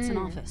know that's an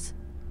office?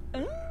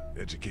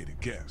 Educated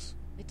guess.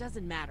 It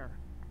doesn't matter.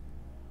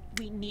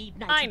 We need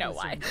I know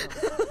why.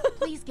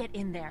 Please get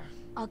in there.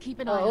 I'll keep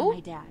an eye on my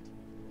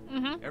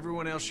dad.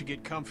 Everyone else should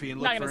get comfy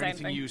and Not look gonna for say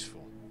anything anything.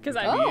 useful. 'Cause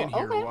We'll I- be in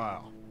here okay. a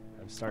while.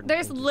 I'm starting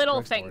There's to think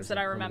little this drugstore things is that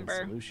a I permanent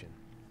remember. Solution.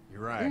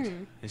 You're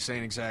right. This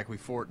ain't exactly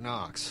Fort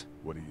Knox.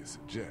 What do you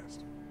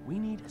suggest? We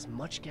need as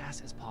much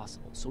gas as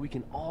possible so we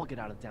can all get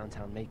out of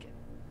downtown Macon.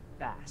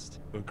 Fast.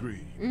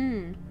 Agreed.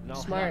 And I'll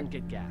head Smart. out and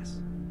get gas.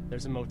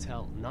 There's a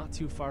motel not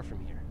too far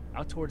from here,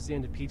 out towards the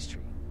end of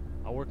Peachtree.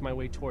 I'll work my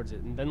way towards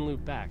it and then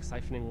loop back,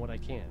 siphoning what I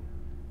can.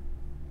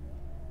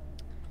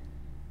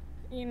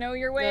 You know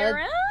your way Good.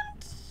 around?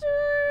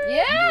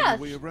 Yeah!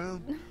 Way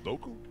around?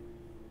 Local?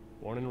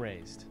 Born and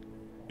raised.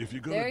 If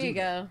you're gonna There do you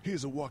that, go.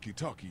 here's a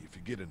walkie-talkie if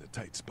you get in a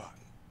tight spot.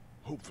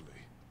 Hopefully,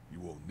 you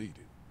won't need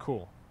it.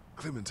 Cool.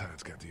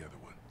 Clementine's got the other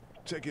one.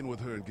 Check in with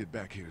her and get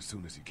back here as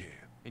soon as you can.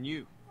 And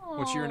you,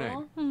 what's your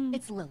name?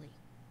 It's Lily.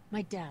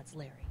 My dad's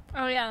Larry.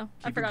 Oh yeah,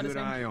 I Keep a forgot his good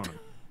name. eye on him.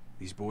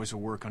 These boys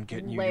will work on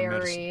getting you your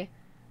medicine. Larry.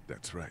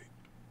 That's right.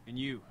 And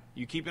you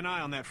keep an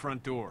eye on that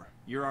front door.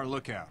 You're our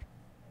lookout.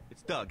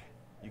 It's Doug.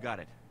 You got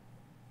it.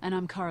 And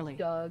I'm Carly.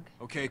 Doug.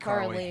 Okay,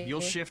 Carly. Carly.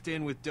 You'll shift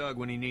in with Doug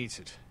when he needs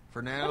it.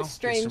 For now, What a get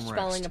strange some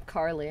spelling rest. of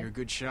Carly. You're a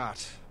good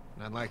shot,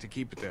 and I'd like to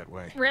keep it that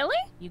way. Really?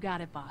 You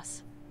got it,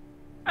 boss.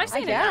 I've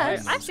seen it that way.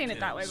 guess. I've seen it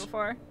that way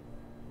before.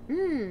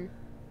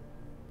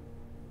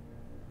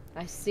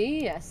 I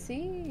see, I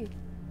see.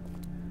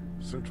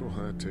 Central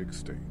High Tech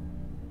State.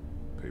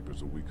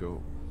 Paper's a week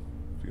old.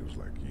 Feels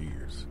like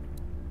years.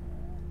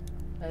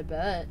 I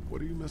bet.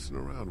 What are you messing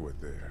around with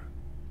there?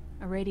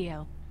 A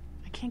radio.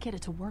 I can't get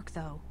it to work,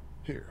 though.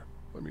 Here,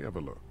 let me have a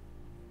look.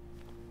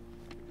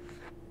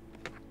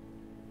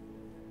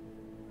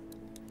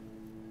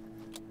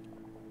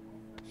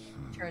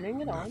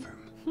 Turning it on.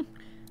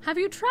 Have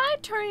you tried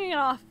turning it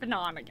off and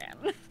on again?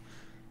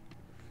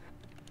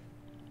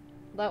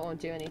 That won't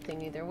do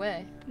anything either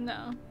way.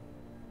 No.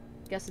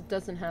 Guess it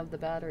doesn't have the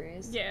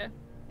batteries. Yeah.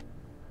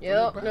 There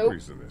are Yep, no nope.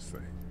 batteries in this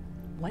thing.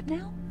 What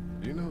now?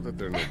 You know that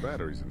there are no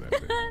batteries in that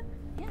thing.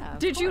 Yeah.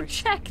 Did you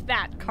check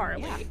that,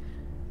 Carly?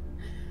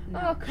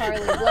 Oh,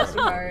 Carly, bless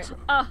your heart.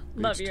 Oh,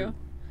 love you.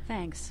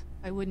 Thanks.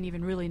 I wouldn't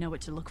even really know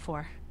what to look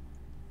for.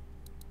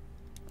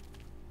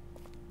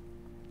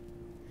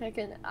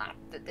 Heckin',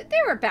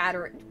 there were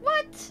batteries.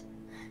 What?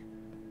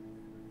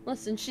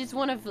 Listen, she's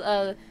one of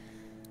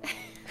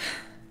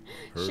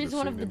she's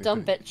one of the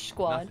dumb bitch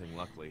squad. Nothing,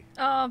 luckily.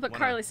 Oh, but Wanna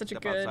Carly's such a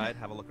step good. outside,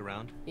 have a look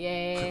around?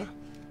 Yay.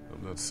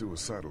 I'm not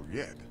suicidal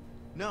yet.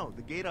 No,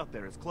 the gate out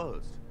there is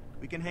closed.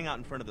 We can hang out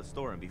in front of the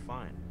store and be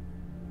fine.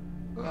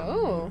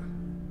 Oh.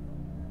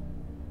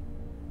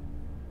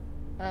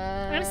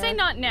 I'm gonna say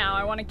not now.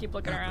 I want to keep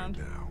looking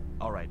around.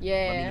 All right. Let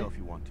Yeah. me know if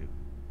you want to.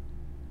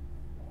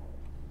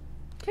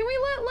 Can we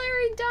let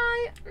Larry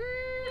die?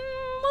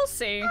 We'll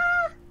see.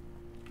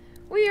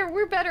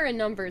 We're better in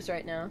numbers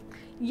right now.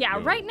 Yeah, No,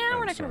 right now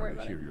we're I'm not gonna worry sorry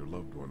about to it. hear your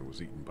loved one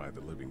was eaten by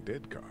the living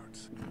dead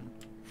cards.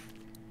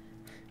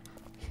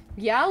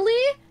 Yeah,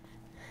 Lee?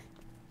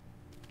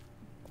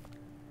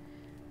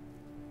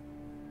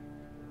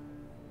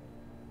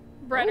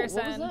 Brederson.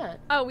 what was that?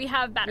 Oh, we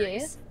have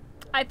batteries.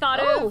 I thought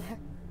Oh.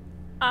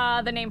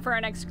 of the name for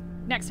our next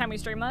time we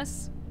stream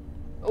this.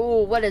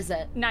 Oh, what is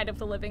it? Night of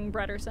the Living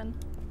Brederson.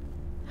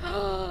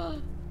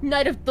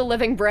 Night of the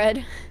Living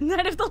Bread.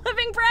 Night of the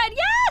Living Bread.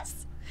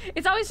 Yes.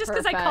 It's always just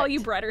because I call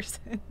you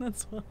Perfect. Brederson.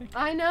 That's why.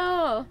 I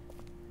know.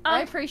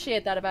 I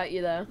appreciate that about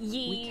you, though.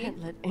 We can't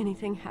let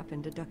anything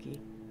happen to Ducky.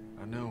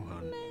 I know,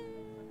 hon.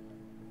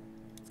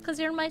 It's because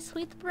you're my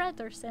sweet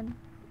Brederson.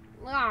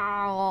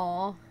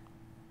 Oh.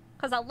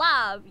 Because I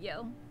love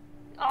you.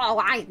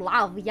 Oh, I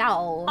love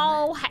y'all.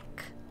 Oh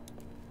heck.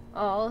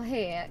 Oh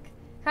heck.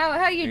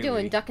 How you Hey,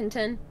 doing, Lee.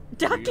 Duckington?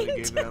 You really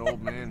gave that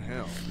old man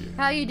hell.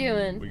 How you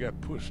doing? We got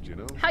pushed, you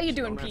know? How you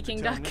doing, Don't have to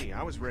Peking tell Duck? me.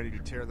 I was ready to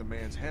tear the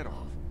man's head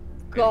off.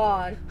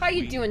 God. How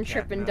you We, doing, Cat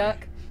Trippin' and I,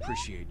 Duck?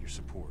 Appreciate your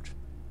support.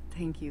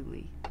 Thank you,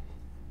 Lee.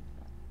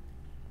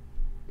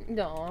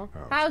 No.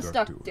 How's How's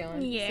Duck Duck doing?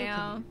 doing?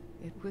 Yeah.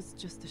 It was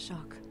just a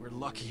shock. We're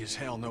lucky as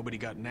hell nobody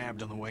got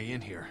nabbed on the way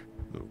in here.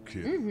 No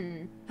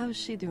kidding. How's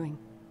she doing?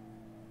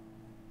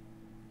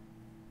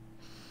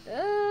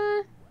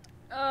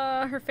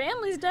 Her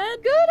family's dead.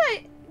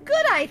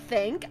 Good, I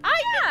think.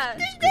 Yeah.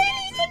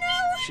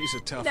 She's a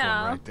tough No.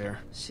 one right there.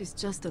 She's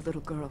just a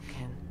little girl,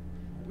 Ken.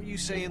 Were you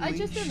saying, I Lee,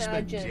 just she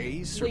spent days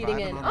imagine surviving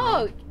leading in. on her Oh,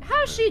 own?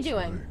 how's she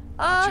doing?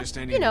 Not just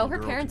any You know, little her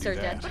girl parents could are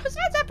do dead. that. But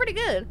besides that, pretty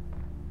good.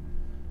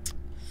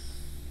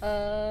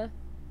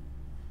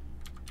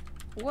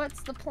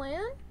 What's the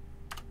plan?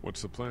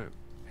 What's the plan?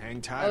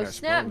 hang tight, Oh I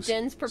snap, suppose.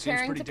 Din's preparing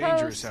Seems pretty to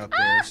dangerous post. out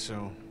there,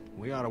 so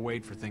we ought to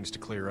wait for things to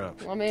clear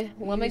up. Let me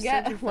Your family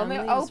is from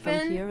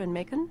open here in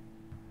Macon?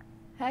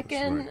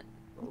 heckin'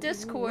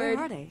 Discord. Where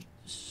are they?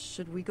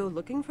 Should we go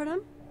looking for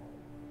them?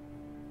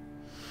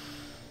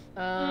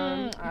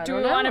 I Do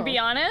don't we want to know. be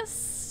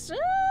honest?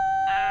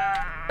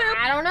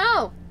 I don't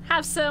know.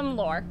 Have some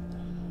lore.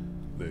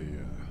 They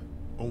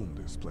own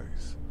this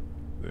place.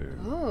 They're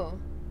Oh.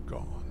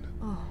 gone.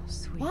 Oh,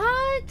 sweet.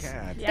 What?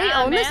 God. They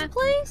Yeah, own this man.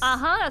 place?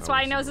 Uh-huh, that's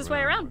why he knows his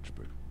way around.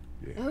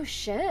 Oh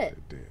shit.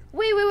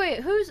 Wait.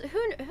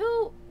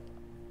 Who?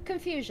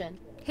 Confusion.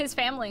 His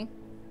family.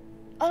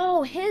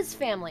 Oh, his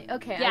family.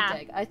 Okay, Yeah. I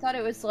dig. I thought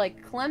it was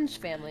like Clem's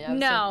family. I was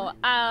No,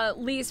 like,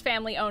 Lee's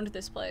family owned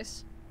this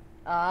place.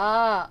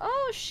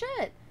 oh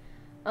shit.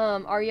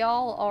 Are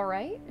y'all all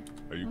right?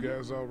 Are you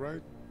guys all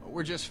right?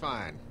 We're just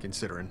fine,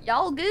 considering.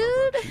 Y'all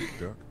good?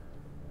 Duck?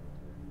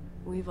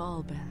 We've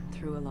all been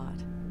through a lot.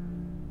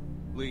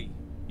 Lee,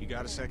 you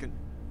got a second?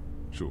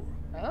 Sure.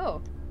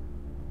 Oh.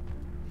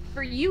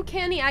 For you,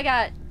 Kenny, I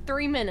got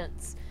 3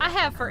 minutes. I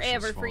have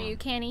forever for you,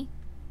 Kenny.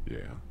 Yeah.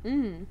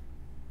 Mm.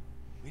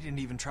 We didn't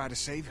even try to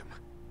save him.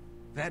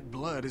 That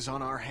blood is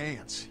on our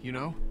hands, you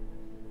know?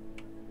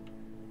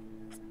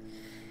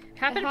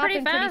 Happened It pretty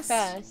happened pretty fast.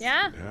 fast.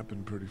 Yeah. It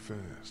happened pretty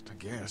fast. I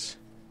guess.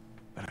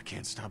 But I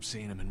can't stop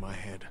seeing him in my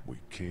head. We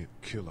can't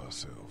kill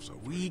ourselves over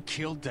We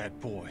killed that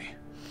boy.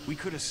 We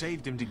could have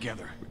saved him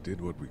together. We did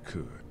what we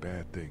could.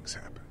 Bad things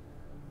happen.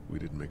 We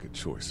didn't make a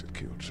choice that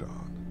killed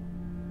Sean.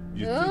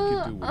 You think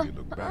you do when you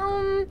look back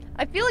on it.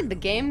 I feel like the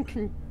game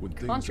things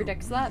are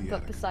contradicts that, really but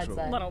out of besides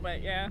control. that. A little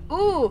bit, yeah.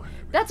 Ooh,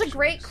 that's a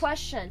great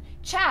question.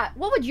 Chat,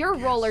 what would your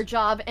roller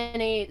job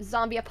in a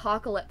zombie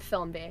apocalypse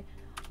film be?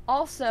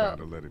 Also, Try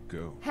to let it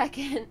go.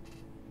 heckin'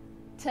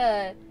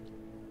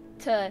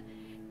 to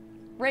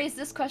raise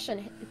this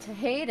question to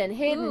Hayden.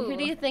 Hayden, who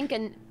do Ooh. you think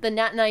in the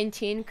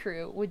Nat19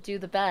 crew would do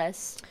the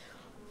best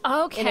in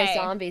a Okay.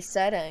 zombie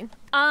setting?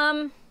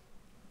 Like,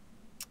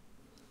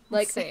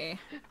 Let's see.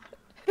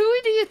 Who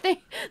do you think?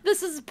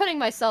 This is putting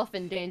myself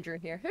in danger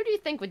here. Who do you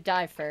think would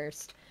die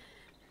first?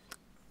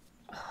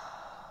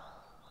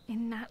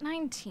 In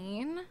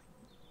Nat19?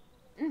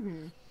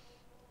 Mm-hmm.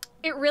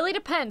 It really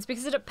depends,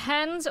 because it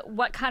depends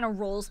what kind of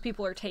roles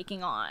people are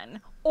taking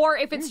on. Or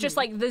if it's just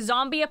like the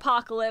zombie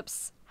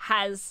apocalypse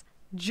has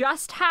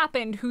just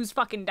happened, who's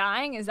fucking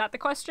dying? Is that the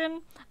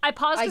question? I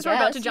paused because we're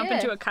about to guess, jump yeah.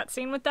 into a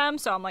cutscene with them,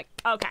 so I'm like,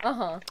 okay.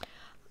 Uh-huh.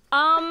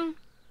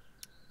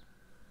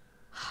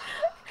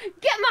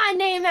 Get my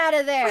name out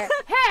of there!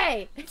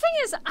 Hey! The thing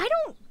is,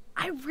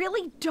 I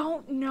really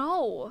don't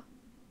know.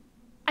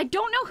 I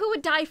don't know who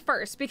would die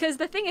first, because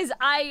the thing is,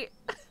 I'm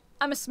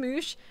a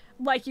smoosh.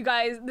 Like, you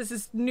guys, this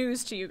is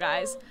news to you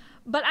guys.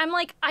 But I'm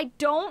like, I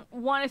don't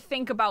want to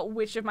think about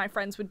which of my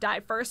friends would die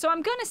first, so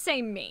I'm gonna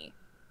say me.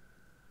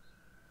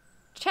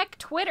 Check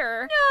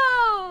Twitter.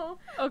 No!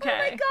 Okay. Oh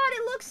my god,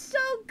 it looks so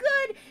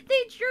good!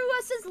 They drew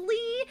us as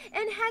Lee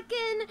and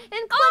Heckin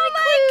and Chloe. Oh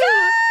my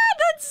god!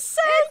 That's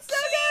so It's so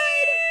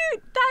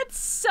cute! That's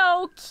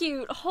so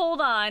cute.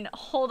 Hold on.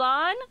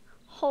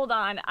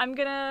 I'm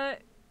gonna...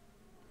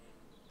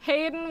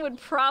 Hayden would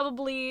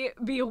probably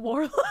be a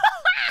warlock.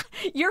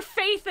 Your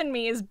faith in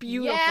me is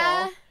beautiful.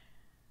 Yeah.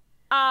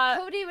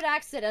 Cody would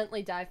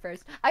accidentally die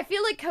first. I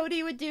feel like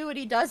Cody would do what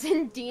he does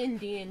in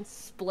D&d and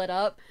split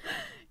up.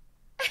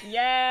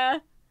 Yeah.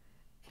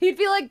 He'd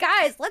be like,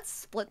 guys, let's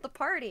split the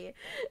party.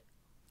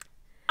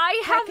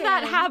 I have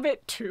that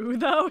habit too,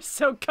 though,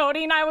 so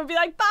Cody and I would be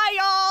like, bye,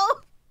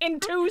 y'all!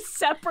 In two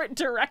separate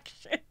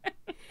directions.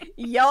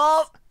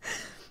 Yup.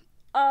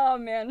 Oh,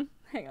 man.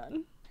 Hang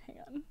on.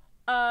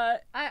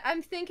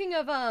 I'm thinking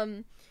of,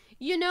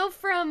 you know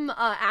from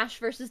Ash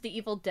versus the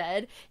Evil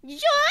Dead? Join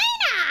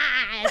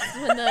us!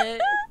 When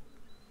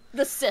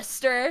the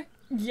sister.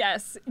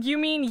 Yes. You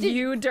mean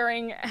you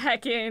during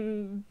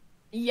heckin'...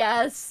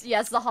 Yes,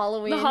 the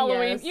Halloween. The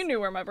Halloween. Yes. You knew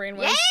where my brain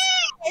was.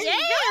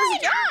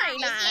 Yes,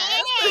 join us!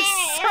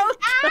 It's so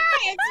good.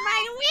 It's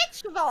my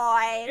witch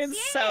voice!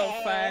 It's so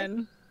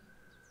fun.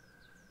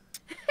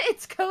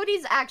 It's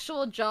Cody's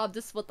actual job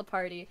to split the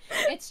party.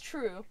 It's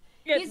true.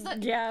 He's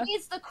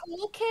the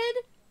cool kid,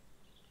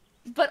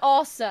 but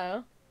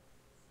also...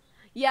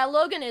 Yeah,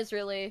 Logan is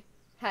really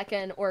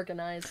heckin'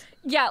 organized.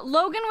 Yeah,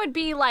 Logan would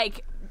be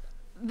like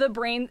the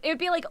brain. It would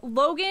be like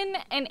Logan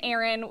and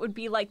Aaron would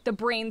be like the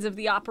brains of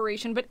the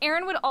operation, but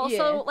Aaron would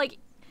also like...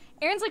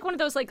 Aaron's like one of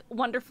those like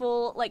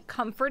wonderful, like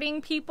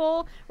comforting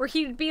people where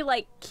he'd be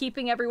like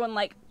keeping everyone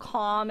like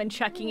calm and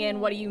checking in,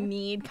 what do you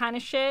need kind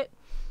of shit.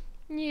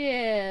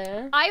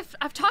 Yeah. I've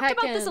talked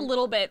about this a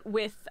little bit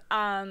with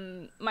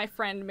my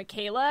friend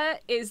Michaela,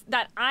 is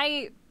that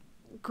I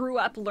grew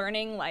up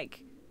learning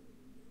like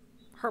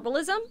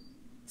herbalism.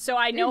 So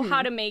I know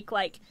how to make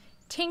like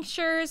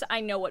tinctures, I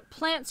know what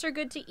plants are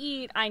good to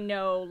eat, I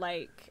know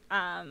like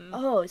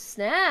oh,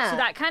 snap. So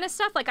that kind of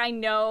stuff, like I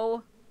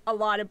know a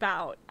lot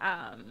about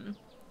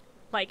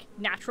like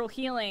natural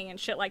healing and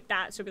shit like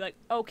that. So it'd be like,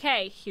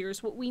 okay,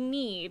 here's what we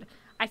need.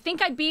 I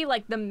think I'd be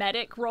like the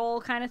medic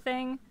role kind of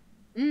thing.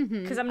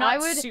 Because I'm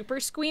not super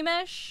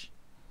squeamish.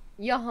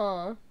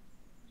 Yeah.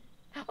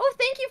 Oh,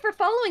 thank you for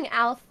following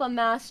Alpha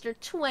Master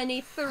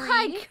 23.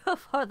 Hi, go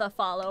for the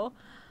follow.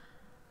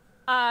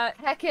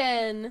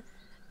 Heckin'.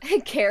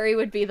 Carrie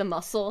would be the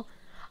muscle.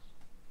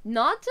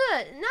 Not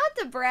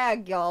to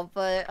brag, y'all,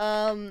 but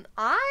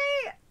I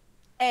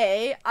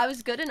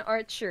was good in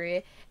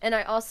archery, and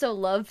I also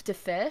love to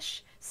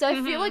fish. So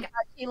I feel like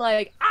I'd be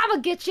like, I'ma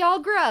get y'all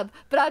grub,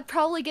 but I'd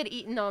probably get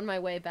eaten on my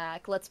way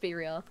back. Let's be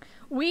real.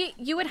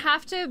 You would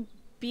have to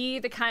be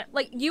the kind,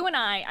 like, you and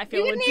I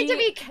feel we would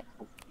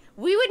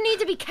need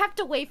to be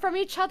kept away from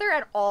each other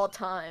at all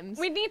times.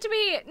 We'd need to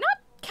be not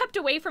kept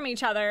away from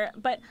each other,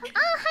 but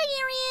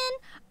hi,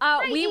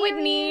 Aaron. We would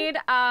need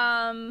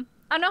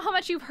I don't know how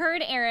much you've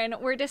heard, Aaron.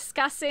 We're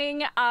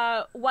discussing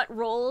what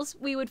roles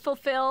we would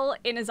fulfill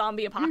in a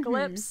zombie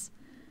apocalypse.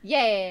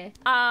 Yeah.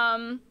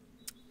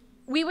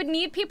 We would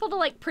need people to,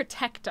 like,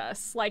 protect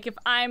us. Like, if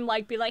I'm,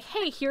 like, be like,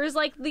 hey, here's,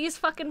 like, these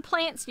fucking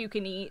plants you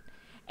can eat,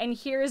 and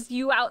here's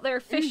you out there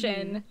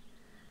fishing.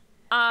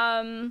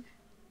 I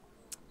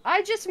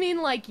just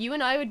mean, like, you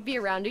and I would be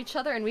around each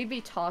other, and we'd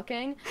be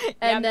talking,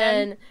 and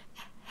then,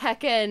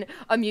 heckin',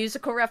 a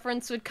musical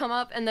reference would come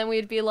up, and then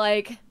we'd be,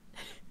 like,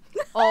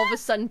 all of a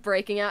sudden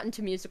breaking out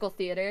into musical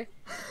theater.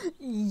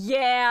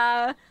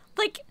 Yeah.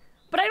 Like,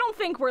 but I don't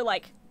think we're,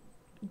 like,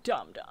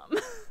 dumb.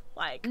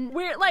 Like,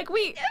 we're, like,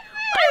 we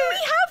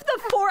have the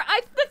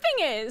the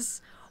thing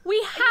is,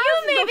 we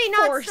have maybe the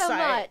not foresight. so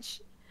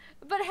much.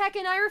 But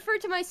heckin', I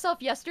referred to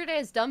myself yesterday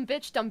as dumb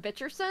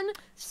bitcherson,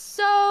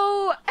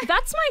 so...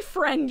 That's my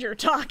friend you're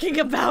talking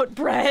about,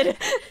 Bread.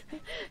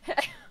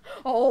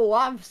 Oh,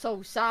 I'm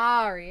so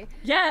sorry.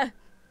 Yeah,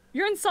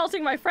 you're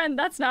insulting my friend,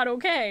 that's not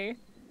okay.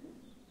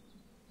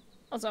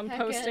 Also, I'm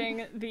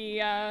posting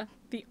the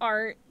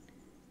art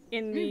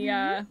in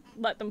the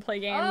Let Them Play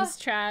Games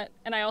chat,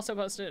 and I also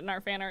posted it in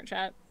our fan art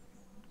chat.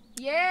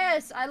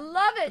 Yes, I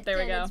love it, But there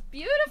we go. It's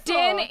beautiful.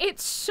 Din,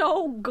 it's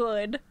so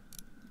good.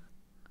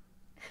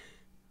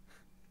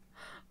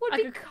 Would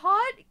be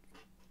caught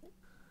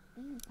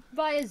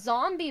by a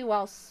zombie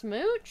while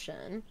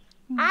smooching?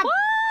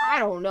 I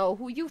don't know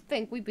who you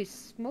think we'd be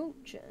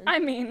smooching. I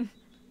mean...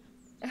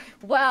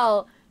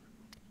 Well...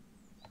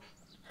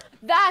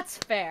 That's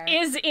fair.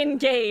 Is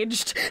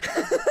engaged.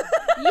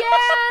 Yeah!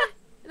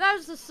 That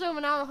was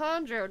assuming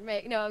Alejandro would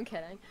make... No, I'm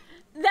kidding.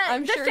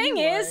 I'm the sure thing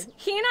he is, would.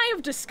 he and I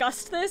have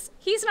discussed this.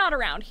 He's not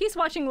around. He's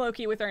watching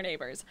Loki with our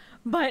neighbors.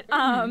 But,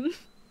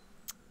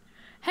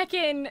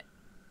 heckin'...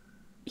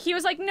 He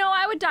was like, no,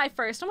 I would die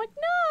first. I'm like,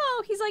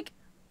 no. He's like,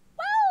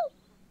 well,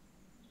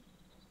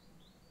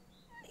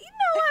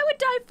 no, I would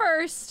die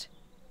first.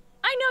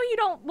 I know you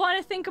don't want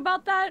to think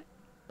about that,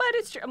 but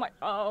it's true. I'm like,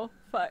 oh,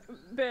 fuck,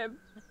 babe,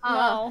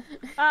 no.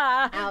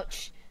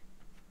 Ouch.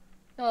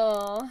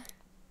 Oh.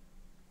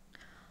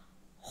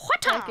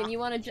 What? And you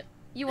want to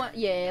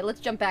yeah, let's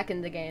jump back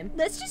into the game.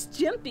 Let's just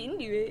jump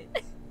into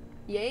it.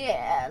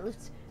 Yeah,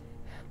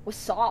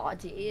 what's up,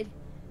 dude?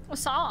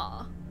 What's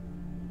up?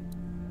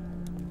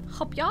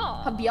 Hop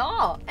ya. Hop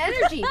ya.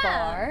 Energy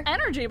bar.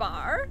 Energy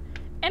bar.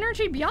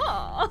 Energy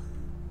bya.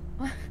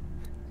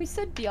 We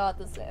said bya at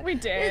the same. We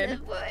did.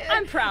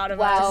 I'm proud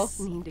of us.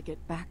 We need to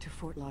get back to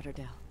Fort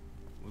Lauderdale.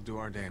 We'll do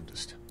our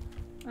damnedest.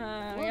 We We'll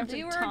have to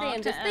do our talk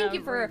damnedest. to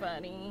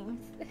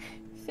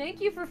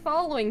Thank you for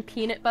following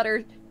Peanut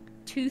Butter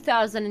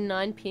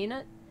 2009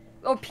 Peanut.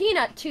 Oh,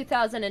 Peanut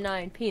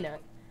 2009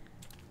 Peanut.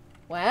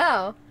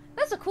 Wow,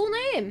 that's a cool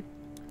name.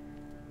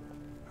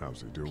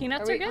 How's it doing?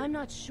 Peanuts are good? I'm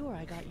not sure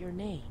I got your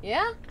name.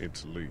 Yeah?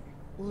 It's Lee.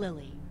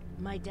 Lily.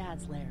 My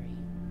dad's Larry.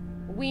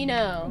 We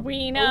know.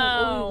 We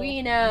know. Ooh,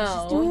 we I was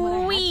just doing what I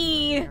know. had to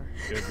here.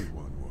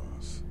 Everyone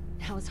was.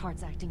 Now his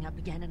heart's acting up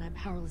again and I'm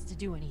powerless to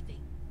do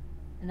anything.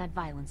 And that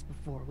violence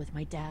before with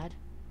my dad,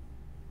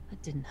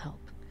 that didn't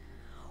help.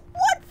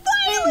 What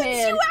violence?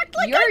 Man, You act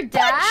like your I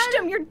dad? punched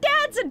him! Your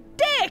dad's a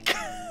dick!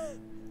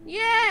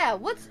 Yeah,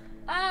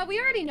 we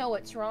already know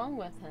what's wrong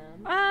with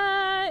him.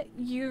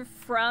 You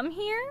from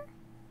here?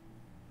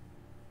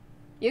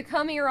 You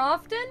come here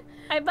often?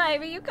 Hey,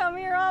 baby, you come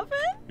here often?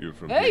 You're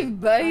from Hey, here?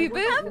 baby.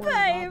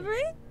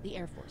 Baby. The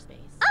Air Force Base.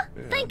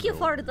 Yeah, Thank you no.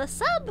 for the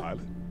sub. Pilot?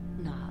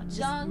 Nah, just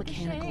Donkey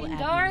mechanical Shane, admin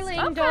darling,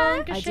 stuff.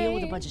 Donkey I deal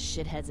with a Shane. bunch of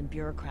shitheads and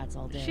bureaucrats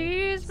all day.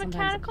 She's Sometimes a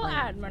mechanical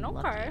plan if admin, I'm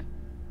okay. lucky.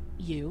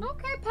 You?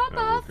 Okay, pop I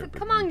off. woke up at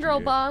Come on,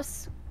 girl PGA.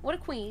 boss. What a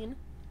queen.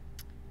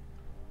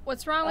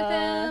 What's wrong with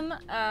him?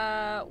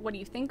 What do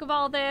you think of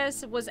all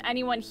this? Was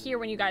anyone here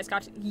when you guys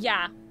got to...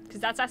 Yeah, because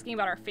that's asking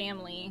about our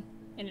family,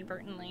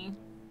 inadvertently.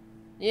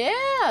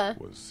 Yeah.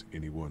 Was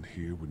anyone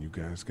here when you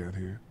guys got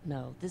here?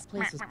 No, this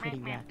place was pretty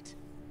wrecked.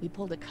 We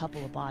pulled a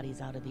couple of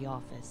bodies out of the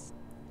office.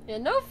 Yeah,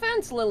 no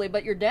offense, Lily,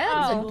 but your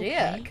dad's Oh, a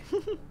dick.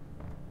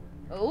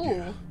 Oh.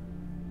 Yeah,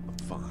 I'm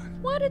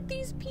fine. What did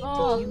these people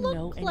Oh, Do you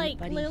know look like,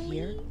 anybody Lily?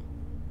 here?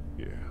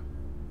 Yeah,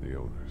 the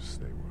owners,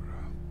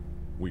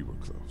 we were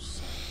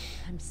close.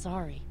 I'm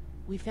sorry.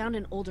 We found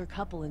an older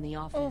couple in the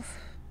office.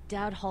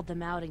 Dad hauled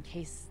them out in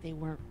case they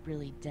weren't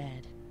really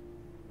dead.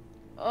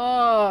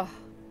 Oh.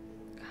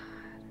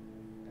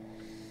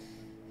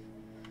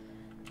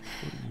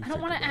 I don't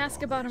want to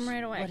ask about him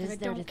right away. What 'cause is I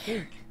there to don't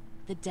care.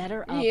 think? The dead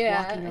are up,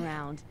 walking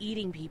around,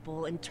 eating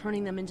people, and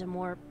turning them into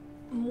more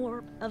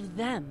of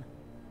them.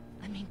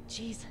 I mean,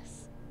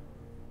 Jesus.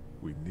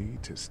 We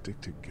need to stick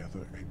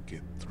together and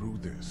get through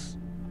this.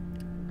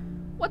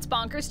 What's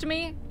bonkers to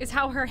me is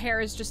how her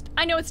hair is just,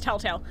 I know it's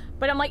telltale,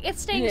 but I'm like,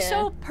 it's staying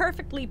so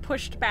perfectly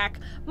pushed back.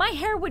 My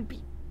hair would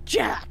be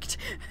jacked.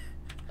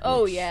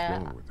 Oh,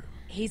 yeah.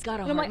 He's got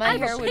a I'm like, my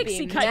hair would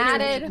be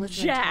matted,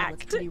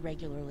 jacked. Pretty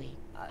regularly.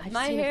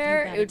 My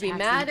hair, it would be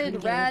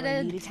matted,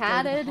 ratted,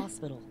 tatted.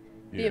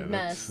 Be a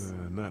mess.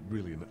 That's not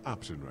really an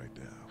option right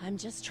now. I'm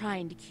just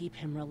trying to keep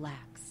him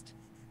relaxed.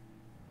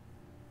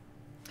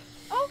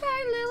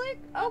 Okay, Lily.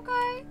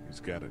 Okay. He's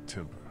got a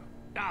temper.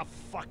 Ah,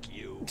 fuck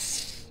you.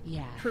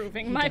 Yeah.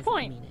 Proving my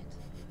point.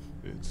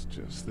 It's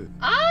just that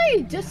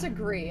I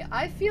disagree.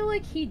 I feel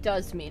like he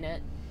does mean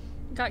it.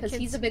 Because Kidz.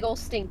 he's a big ol'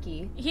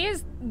 stinky. He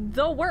is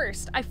the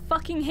worst. I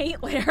fucking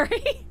hate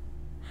Larry.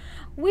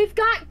 We've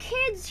got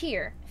kids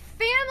here.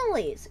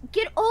 Families.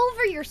 Get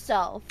over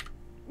yourself.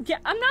 Yeah,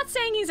 I'm not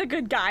saying he's a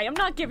good guy. I'm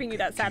not giving you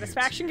that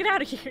satisfaction. Get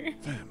out of here.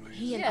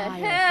 He and Yeah,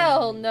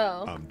 hell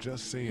no. I'm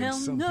just saying Hell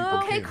some no. people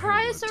Okay, can't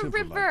cry handle us a a temper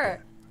like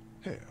river.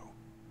 that. Hell,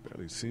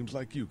 barely seems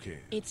like you can.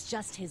 It's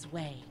just his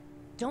way.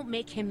 Don't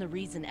make him the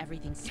reason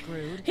everything's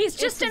screwed. He's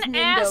just It's an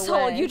his Nindo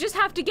asshole. way. You just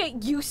have to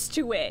get used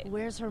to it.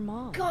 Where's her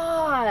mom?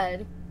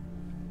 God.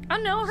 I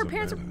don't know. Her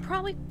parents are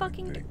probably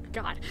fucking.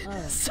 God.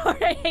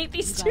 Sorry, I hate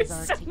these You two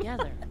guys so are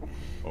together.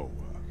 Oh,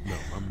 no,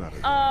 I'm not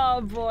a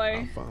Oh,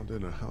 boy. I found her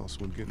in a house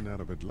when getting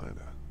out of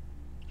Atlanta.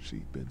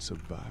 She'd been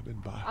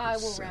surviving by I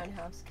will herself.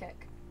 roundhouse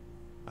kick.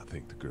 I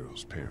think the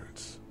girl's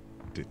parents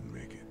didn't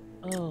make it.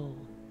 Oh.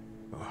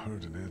 I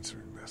heard an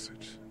answering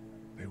message.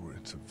 They were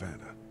in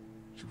Savannah.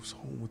 She was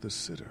home with a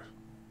sitter.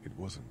 It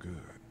wasn't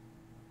good.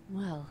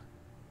 Well,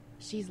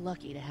 she's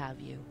lucky to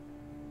have you.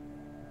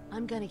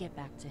 I'm gonna get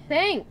back to him.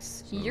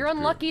 Thanks. You're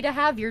unlucky to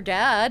have your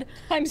dad.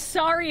 I'm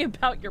sorry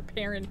about your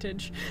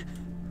parentage.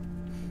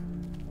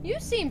 You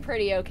seem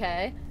pretty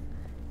okay.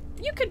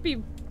 You could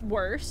be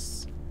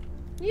worse.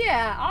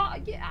 Yeah,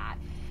 yeah.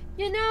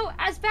 You know,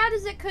 as bad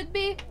as it could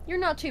be, you're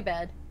not too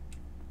bad.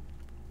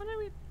 What are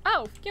we?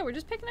 Oh, yeah, we're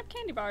just picking up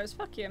candy bars.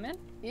 Fuck you, man.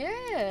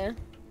 Yeah.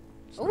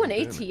 Oh, an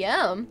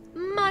ATM.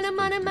 Money,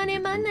 money, money,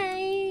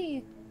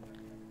 money.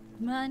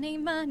 Money,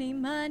 money,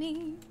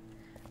 money.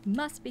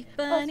 Must be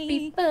funny. Must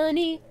be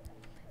funny.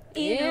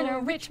 In a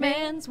rich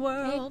man's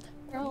world.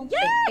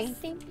 Yes!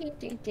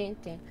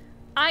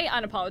 I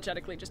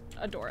unapologetically just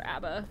adore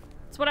ABBA.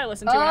 It's what I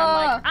listen to when I'm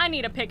like, I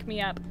need a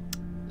pick-me-up.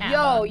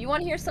 Yo, you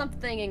want to hear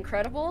something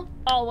incredible?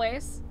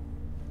 Always.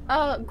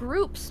 A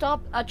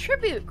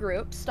tribute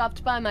group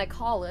stopped by my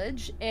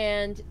college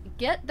and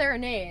get their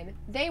name.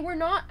 They were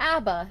not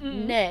ABBA,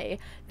 nay.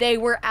 They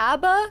were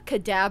ABBA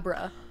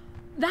Cadabra.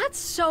 That's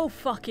so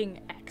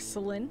fucking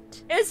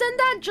excellent. Isn't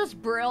that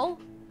just Brill?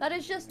 That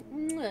is just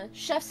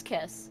chef's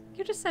kiss.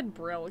 You just said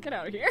Brill. Get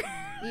out of here.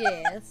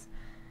 Yes.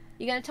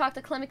 You gonna talk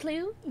to Clemmy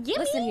Clue? Gimme.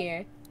 Listen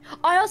here.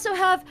 I also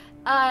have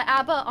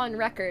ABBA on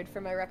record for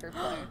my record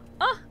player.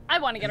 Oh, I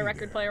want to get a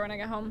record player when I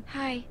get home.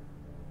 Hi.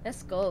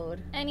 That's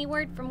gold. Any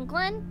word from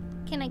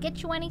Glenn? Can I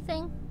get you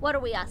anything? What are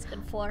we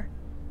asking for?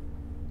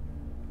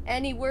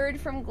 Any word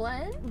from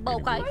Glenn?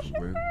 Okay.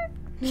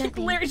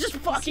 Nothing. Larry's just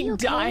fucking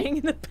dying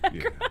in the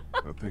background. Yeah,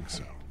 I think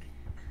so.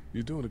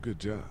 You're doing a good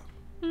job.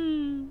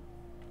 Yeah.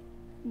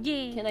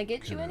 Can I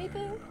get you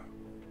anything?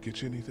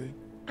 Get you anything?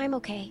 I'm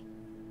okay.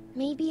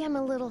 Maybe I'm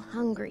a little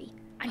hungry.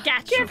 I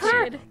got you, Give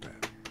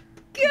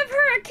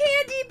her a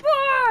candy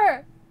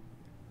bar!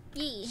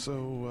 Yeah.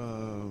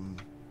 So,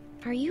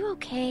 Are you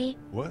okay?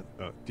 what?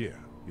 Yeah,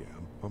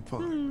 I'm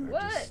fine.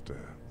 What?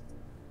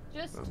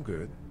 Just I'm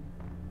good.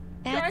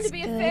 trying to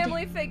be a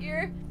family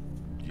figure.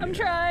 I'm I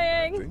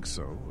trying. think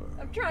so.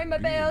 I'm trying my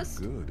being best.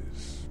 Good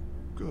is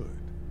good,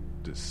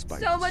 despite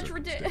So the much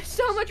circumstances.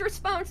 so much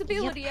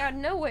responsibility out of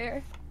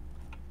nowhere.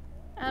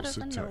 Out of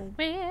sit tight.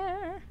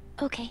 nowhere.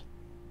 Okay.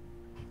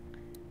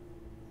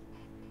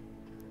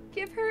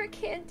 Give her a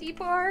candy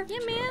bar. Yeah,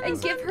 man.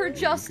 And give her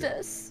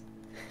justice.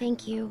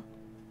 Thank you.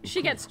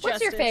 She gets justice.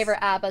 What's your favorite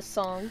ABBA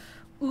song?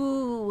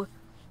 Ooh.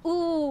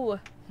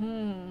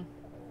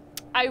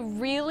 I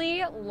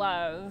really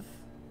love...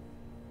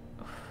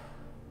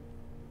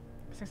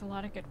 There's a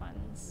lot of good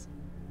ones.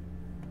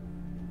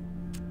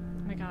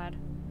 Oh my god.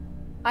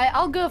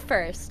 I'll go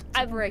first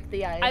to break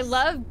the ice. I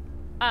love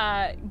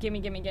Gimme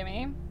Gimme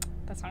Gimme.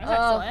 That song is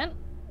excellent.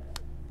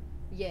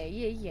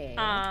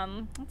 Yeah.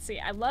 Let's see.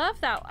 I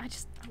love that. I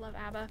love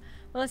ABBA.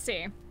 Well, let's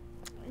see.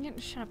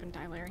 Shut up and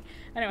die, Larry.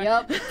 Anyway.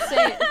 Yep.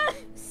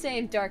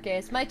 Same Dark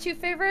Ace. My two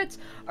favorites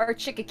are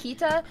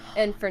Chiquitita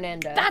and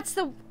Fernando. That's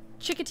the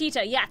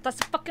Chiquitita. Yeah, that's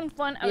the fucking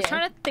one I was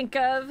trying to think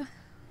of.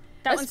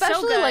 That Especially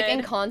one's so good. like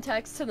in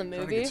context to the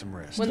movie. get some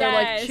rest. When they're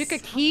like,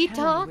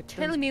 Chiquitita,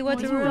 tell me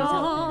what's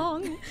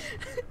wrong.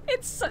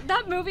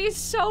 That movie is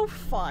so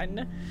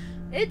fun.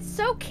 It's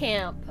so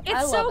camp. It's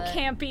I so love it.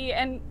 campy,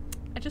 and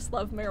I just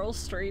love Meryl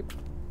Streep.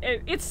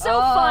 It's so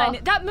fun.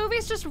 That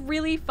movie's just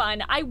really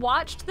fun. I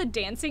watched the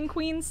Dancing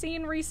Queen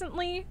scene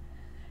recently,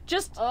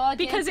 Just Oh,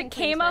 because Dancing it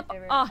came Queen's my up.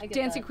 favorite. Oh, I get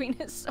Dancing that. Queen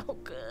is so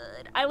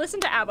good. I listen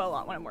to ABBA a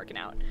lot when I'm working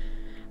out.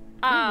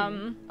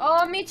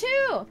 Oh, me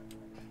too.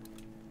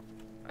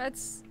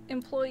 That's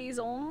employees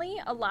only.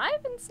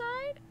 Alive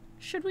inside?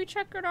 Should we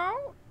check it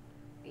out?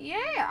 Yeah,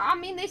 I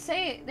mean they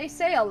say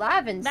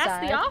alive inside.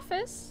 That's the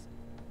office.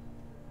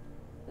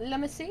 Let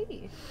me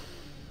see.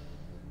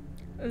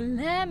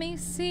 Let me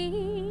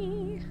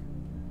see.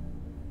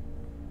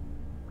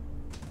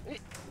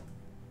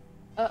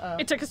 Uh-oh.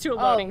 It took us to a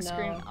loading no.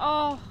 screen.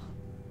 Oh.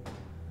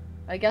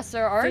 I guess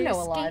there are no This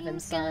alive game's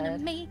inside. gonna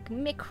make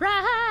me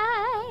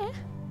cry.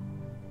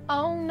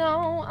 Oh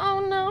no, oh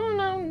no,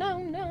 no, no,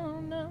 no,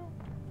 no.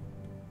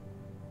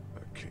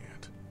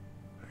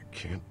 I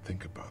can't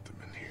think about them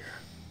in here.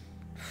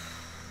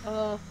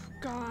 Oh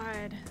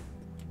God.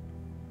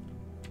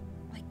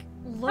 Like,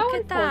 How look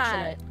at that.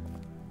 unfortunate.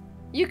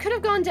 You could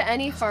have gone to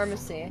any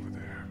pharmacy.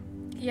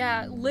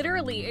 Yeah,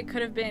 literally, it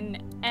could have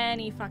been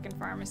any fucking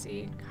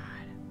pharmacy.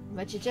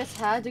 But you just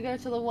had to go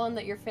to the one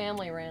that your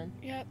family ran.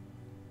 Yep.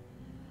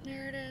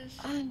 There it is.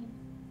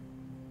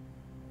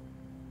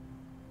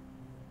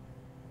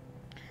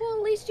 Well,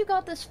 at least you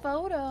got this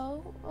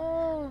photo.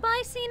 Oh.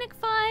 Bye, Scenic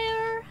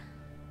Fire.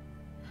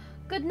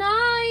 Good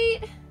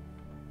night.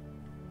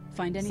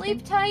 Find anything?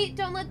 Sleep tight.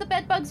 Don't let the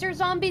bedbugs or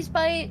zombies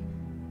bite.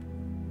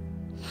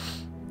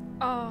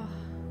 Oh,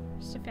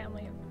 just a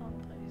family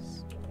owned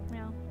place.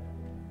 Yeah.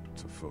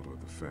 It's a photo of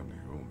the family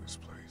who own this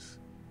place.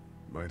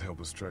 Might help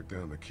us track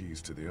down the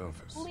keys to the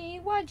office. Lee,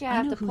 why'd you I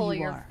have know to who pull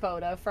you your are.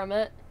 photo from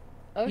it?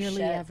 Oh You're shit.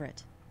 Lee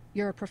Everett.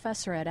 You're a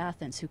professor at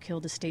Athens who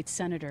killed a state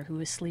senator who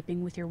was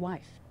sleeping with your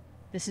wife.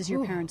 This is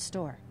your Ooh. parents'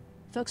 store.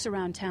 Folks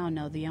around town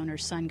know the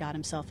owner's son got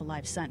himself a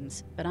life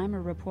sentence, but I'm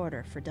a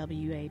reporter for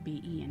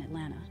WABE in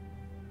Atlanta.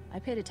 I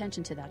paid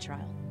attention to that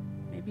trial.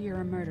 Maybe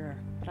you're a murderer,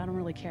 but I don't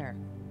really care.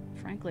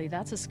 Frankly,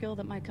 that's a skill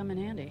that might come in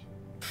handy.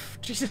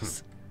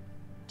 Jesus.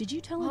 Did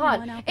you tell God,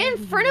 anyone out there in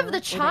who front you of were the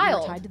or that you were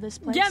child. tied to this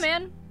place? Yeah,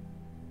 man.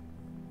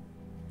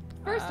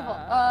 First of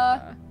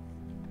all,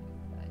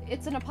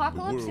 it's an The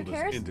apocalypse. Who world is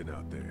cares? ending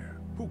out there.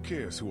 Who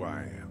cares who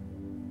I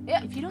am?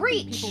 Yeah, If you don't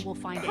preach. think people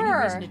will find any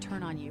Purr. reason to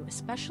turn on you,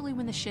 especially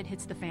when the shit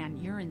hits the fan,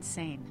 you're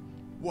insane.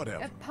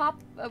 Whatever.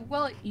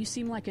 Well, you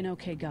seem like an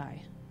okay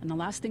guy, and the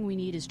last thing we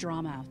need is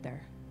drama out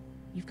there.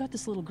 You've got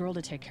this little girl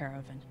to take care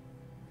of, and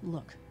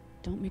look,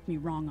 don't make me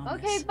wrong on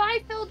Okay, this. bye,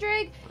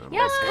 Phildrig.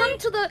 Yes, come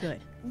to the.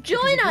 Good. Join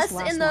Because if us this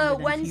lasts in longer the than a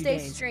few Wednesday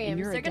days, and streams.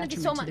 you're a They're gonna be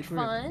so detriment to much the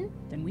group,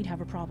 fun. Then we'd have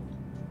a problem.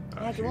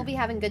 Heck, we'll be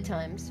having good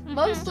times. Mm-hmm.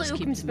 Mostly Just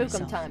keep Ookum to Spookum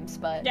myself. times,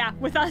 but Yeah,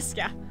 with us,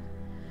 yeah.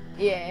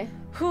 yeah.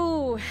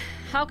 Whew.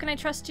 How can I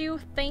trust you?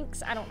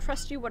 Thanks. I don't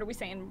trust you. What are we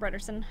saying,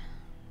 Brederson?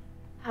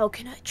 How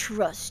can I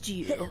trust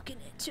you? How can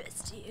I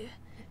trust you?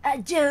 I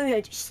don't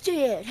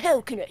understand.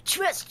 How can I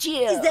trust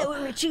you? Is that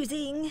what we're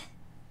choosing?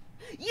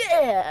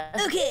 Yeah.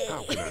 Okay.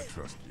 How can I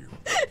trust you?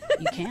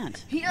 You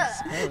can't. Yeah.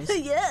 I suppose.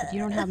 Yeah. But you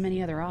don't have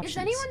many other options. Is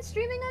anyone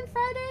streaming on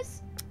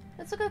Fridays?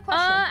 That's a good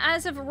question.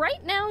 As of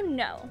right now,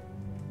 no.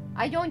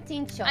 I don't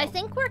think so. I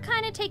think we're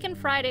kind of taking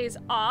Fridays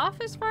off,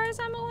 as far as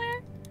I'm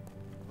aware.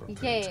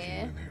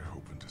 Yeah.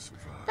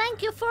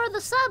 Thank you for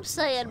the sub,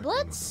 Sayed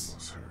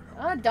Blitz.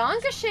 Oh,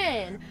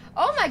 Dankeschön.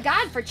 Oh my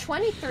god, for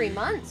 23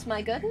 months,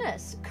 my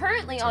goodness.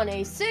 Currently on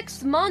a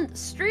 6-month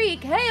streak.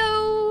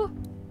 Heyo!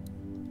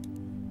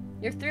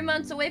 You're 3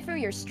 months away from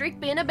your streak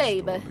being a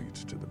baby.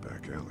 Leads to the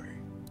back alley.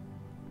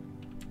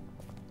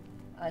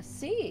 I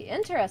see.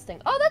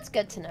 Interesting. Oh, that's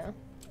good to know.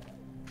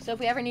 So if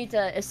we ever need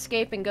to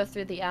escape and go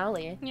through the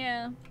alley.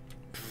 Yeah.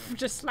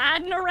 Just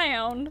sliding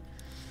around.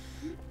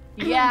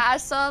 Yeah, I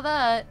saw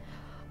that.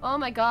 Oh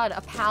my god,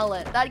 a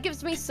pallet. That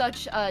gives me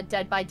such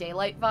Dead by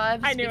Daylight vibes.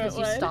 I knew because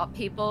it you would. stop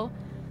people.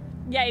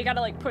 Yeah, you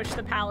gotta like push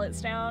the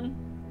pallets down.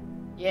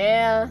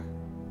 Yeah.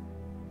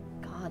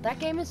 God, that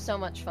game is so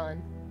much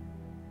fun.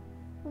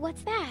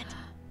 What's that?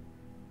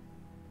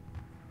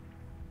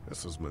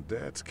 This was my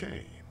dad's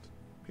cane.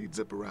 He'd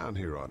zip around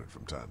here on it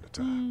from time to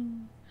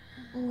time.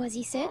 Was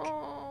he sick?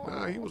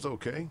 Nah, he was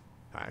okay.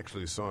 I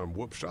actually saw him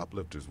whoop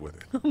shoplifters with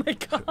it. Oh my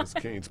god. His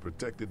cane's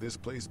protected this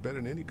place better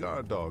than any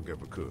guard dog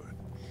ever could.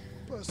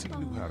 Plus, he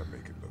knew how to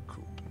make it look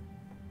cool.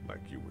 Like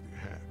you with your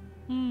hat.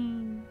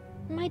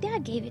 My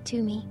dad gave it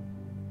to me.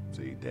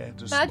 See,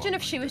 Dad's a Imagine smart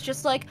if she was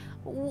just like,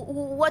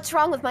 what's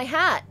wrong with my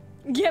hat?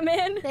 Yeah,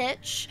 man.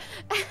 Bitch.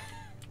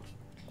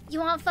 You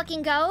want to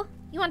fucking go?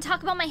 You want to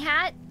talk about my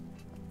hat?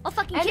 I'll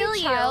fucking Any kill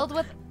child you.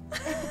 with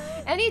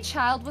any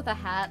child with a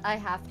hat, I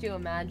have to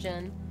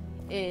imagine,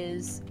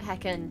 is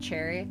heckin'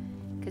 Cherry,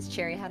 because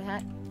Cherry had a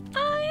hat.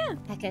 Oh yeah.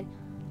 Heckin'.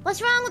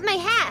 What's wrong with my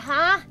hat,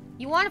 huh?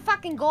 You want to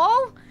fucking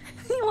go?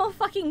 You want to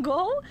fucking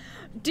go?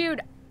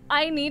 Dude,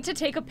 I need to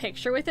take a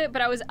picture with it,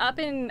 but I was up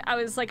hanging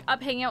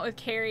out with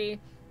Carrie,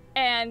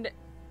 and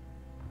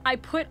I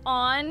put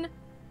on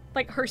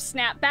like her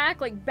snapback,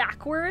 like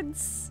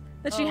backwards,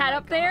 that she Oh had my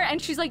up there, God.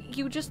 and she's like,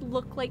 you just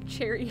look like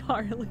Cherry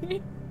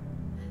Harley.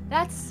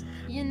 That's,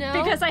 you know.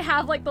 Because I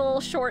have like the little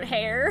short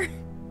hair.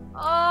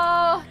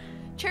 Oh,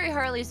 Cherry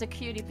Harley's a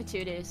cutie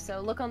patootie, so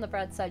look on the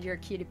bright side, you're a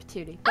cutie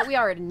patootie. But we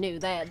already knew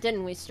that,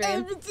 didn't we,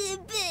 Stream?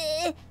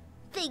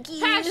 Thank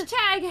you.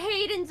 Hashtag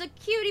Hayden's a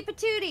cutie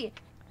patootie.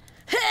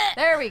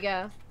 There we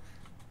go.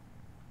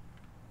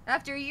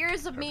 After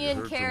years of me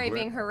and Carrie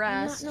being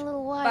harassed Not in a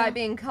little while. by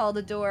being called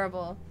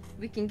adorable,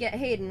 we can get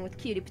Hayden with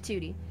cutie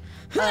patootie.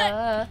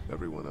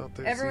 Everyone out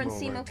there Everyone seem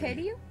seem all right okay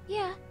to you?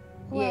 Yeah.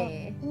 Well,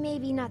 Yeah.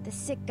 maybe not the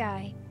sick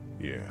guy.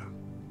 Yeah,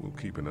 we'll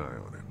keep an eye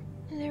on him.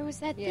 There was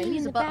that Yeah, thing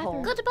he's in a the butthole.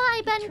 bathroom. Goodbye,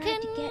 He tried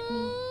Benkin. to get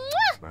me,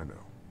 I know.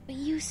 but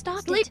you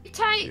stopped Sleep it.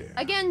 tight.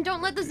 Again,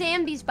 don't let the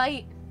zombies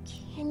bite.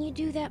 Can you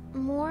do that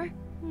more?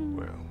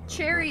 Well,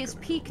 Cherry is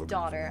peak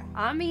daughter.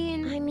 I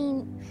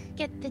mean,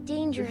 get the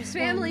dangerous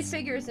family ones.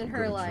 figures in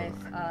her Good life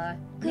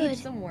Good. need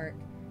some work.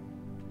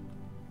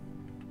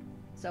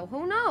 So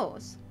who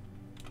knows?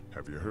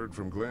 Have you heard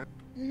from Glenn?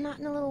 Not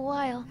in a little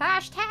while.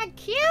 Hashtag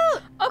cute.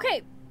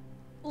 Okay,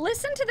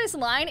 listen to this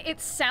line. It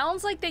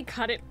sounds like they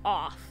cut it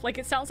off. Like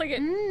it sounds like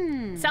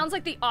sounds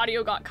like the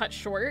audio got cut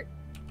short.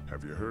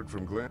 Have you heard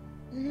from Glenn?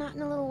 Not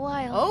in a little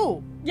while.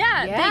 Oh.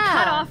 Yeah, they Yeah.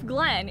 cut off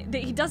Glenn.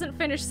 He doesn't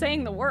finish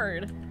saying the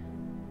word.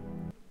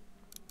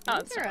 Oh,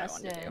 that's not what I wanted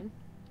to do. Interesting.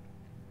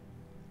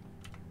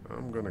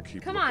 I'm gonna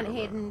keep Come looking on, around.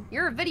 Hayden.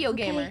 You're a video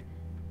Okay. gamer.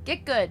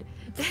 Get good.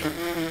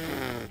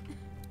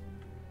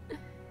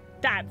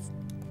 That's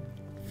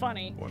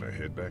funny. Wanna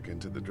head back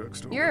into the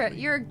drugstore?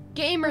 You're a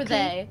gamer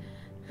they.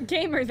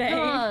 Gamer they. Come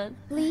on.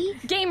 Lee,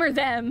 Gamer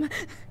them.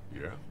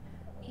 Yeah.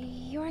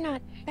 you're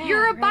not bad,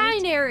 You're a right?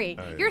 binary.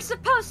 I- You're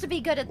supposed to be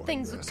good at Why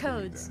things you with ask me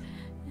codes.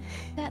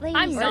 That lady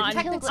I'm said non-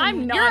 you killed I'm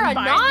someone. non- You're a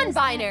Non-binary.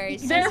 non-binary.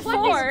 So Therefore- no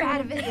wonder you're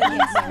bad at video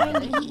games.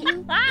 Trying to eat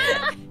you?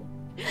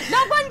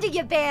 No wonder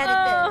you're bad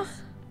at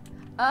this.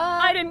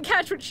 I didn't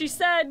catch what she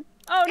said.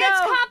 Oh no. It's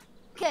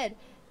complicated.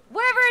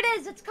 Whatever it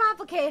is, it's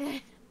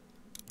complicated.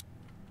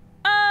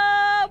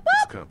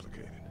 It's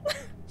complicated.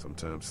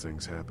 Sometimes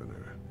things happen,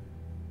 or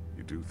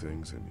you do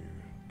things and you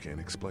can't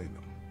explain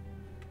them.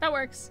 That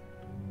works.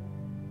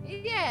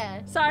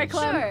 Yeah. Sorry,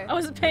 Clem. Sure. I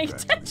wasn't paying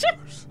attention.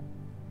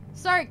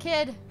 Sorry,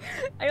 kid.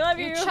 I love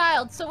You're you. a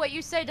child, so what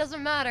you say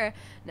doesn't matter.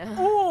 No.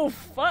 Oh,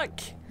 fuck.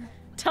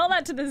 Tell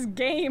that to this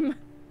game.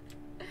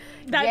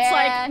 That's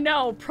Yeah. like,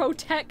 no,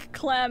 protect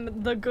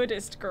Clem, the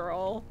goodest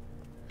girl.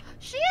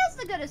 She is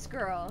the goodest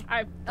girl.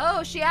 I.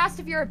 Oh, she asked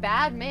if you're a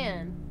bad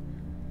man.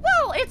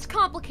 Well, it's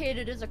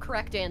complicated is a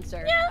correct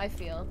answer, Yeah. I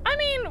feel. I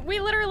mean, we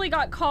literally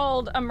got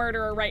called a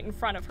murderer right in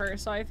front of her,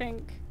 so I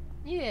think.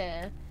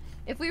 Yeah.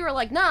 If we were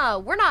like, nah,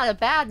 we're not a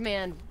bad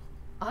man.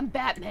 I'm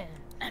Batman.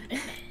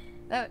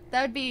 That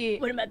would be.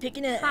 What am I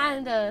picking up?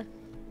 Kinda.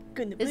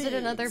 Good in the Is it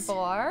another woods.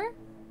 bar?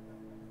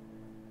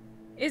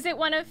 Is it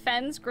one of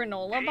Fenn's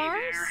granola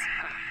bars?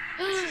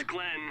 This is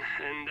Glenn,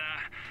 and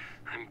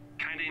I'm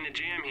kinda in a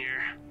jam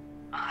here.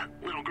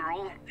 Little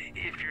girl,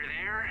 if you're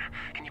there,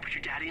 can you put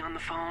your daddy on the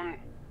phone?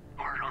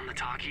 Or on the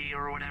talkie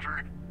or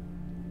whatever?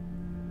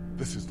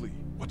 This is Lee.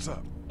 What's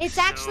up? It's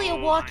actually a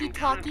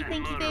walkie-talkie,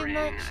 thank you very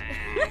much.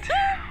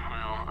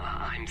 Well,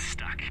 I'm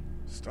stuck.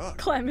 Stuck?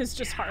 Clem is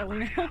just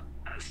Harley now.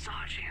 Saw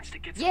a chance to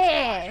get some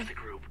Yeah. supplies for the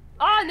group.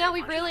 Oh, no,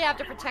 we really have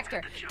to protect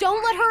her.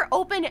 Don't let her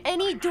open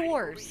any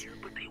doors.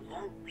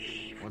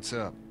 What's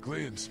up?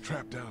 Glenn's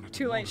trapped down at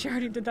Too late, she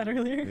already did that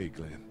earlier. Hey,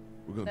 Glenn.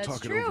 We're gonna That's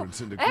talk it true. over and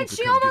send a group And to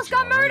she come almost get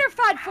you, got all right?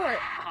 murder-fied for it.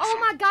 Oh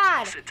my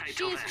god. Sit tight She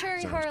till is then.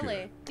 Cherry Sounds Harley.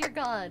 good. Dear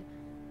God.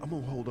 I'm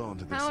gonna hold on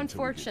to this How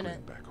until we get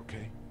unfortunate. Glenn back,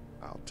 okay?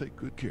 I'll take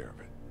good care of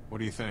it. What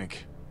do you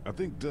think? I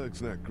think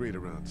Doug's not great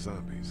around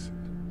zombies.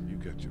 You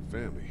got your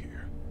family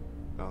here.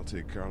 I'll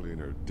take Carly and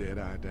her dead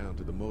eye down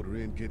to the motor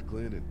inn, get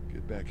Glenn, and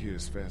get back here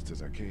as fast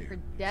as I can. Her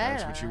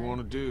That's dead what you eye. want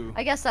to do.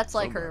 I guess that's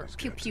like her Somebody's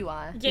pew got to. pew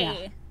eye.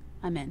 Yeah.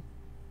 I'm in.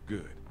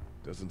 Good.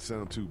 Doesn't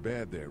sound too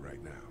bad there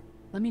right now.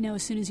 Let me know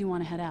as soon as you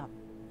want to head out.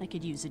 I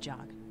could use a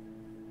jog.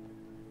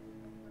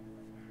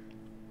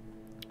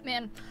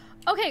 Man.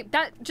 Okay,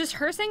 that just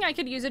her saying I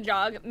could use a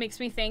jog makes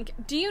me think,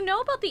 do you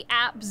know about the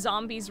app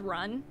Zombies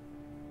Run?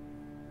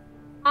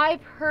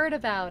 I've heard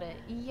about it.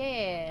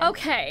 Yeah.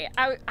 Okay,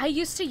 I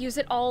used to use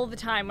it all the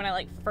time when I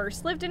like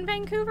first lived in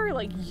Vancouver,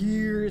 like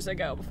years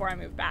ago before I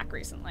moved back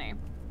recently.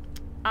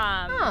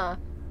 Huh.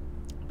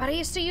 But I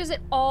used to use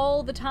it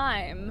all the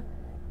time.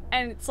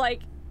 And it's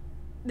like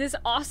this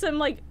awesome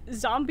like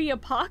zombie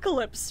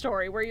apocalypse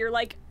story where you're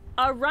like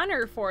a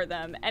runner for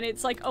them and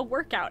it's like a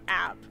workout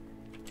app.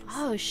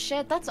 Oh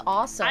shit, that's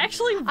awesome.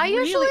 I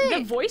usually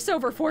the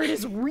voiceover for it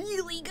is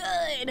really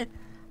good.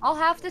 I'll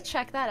have to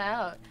check that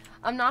out.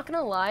 I'm not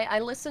gonna lie, I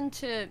listen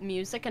to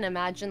music and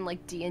imagine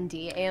like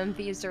D&D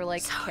AMVs or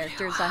like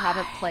characters I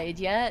haven't played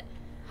yet.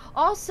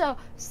 Also,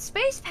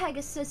 Space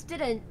Pegasus did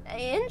an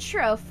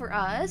intro for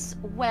us.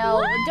 Well,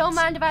 What? don't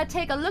mind if I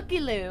take a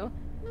looky-loo.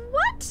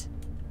 What?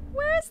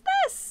 Where is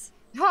this?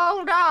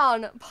 Hold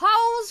on.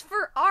 Pause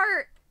for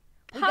art.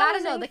 We gotta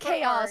know Pausing the for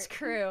Chaos art.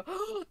 Crew.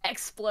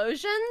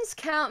 Explosions?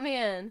 Count me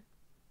in.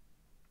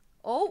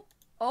 Oh,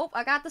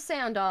 I got the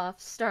sound off.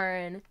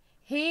 Starring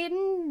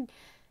Hayden.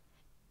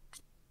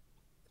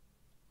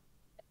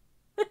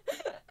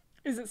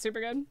 Is it super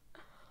good?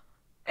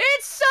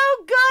 It's so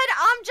good!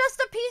 I'm just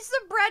a piece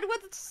of bread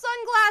with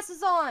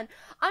sunglasses on!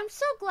 I'm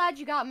so glad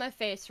you got my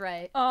face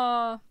right.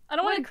 I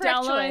don't want to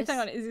download choice. anything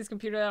on Izzy's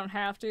computer. I don't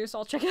have to, so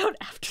I'll check it out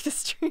after the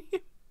stream.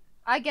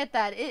 I get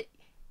that.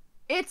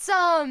 It's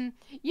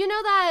you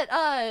know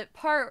that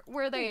part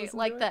where they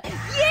like the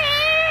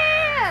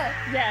yeah.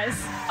 Yes.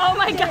 Oh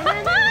my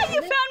god!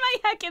 You found my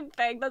heckin'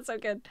 thing. That's so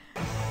good.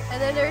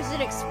 And then there's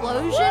an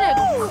explosion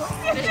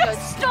and it goes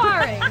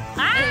starring,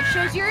 and it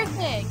shows your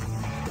thing.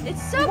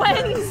 It's so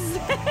Wednesday.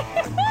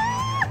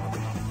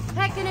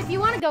 Heck, and if you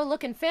want to go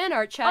look in fan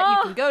art chat,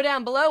 you can go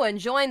down below and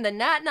join the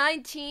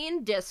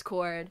Nat19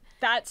 Discord.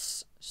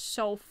 That's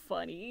so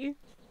funny.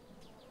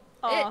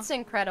 It's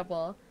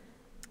incredible.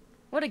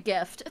 What a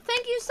gift.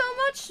 Thank you so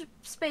much,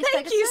 Space Pegasus.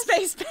 Thank you,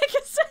 Space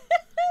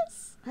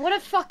Pegasus. What a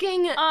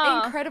fucking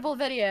incredible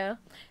video.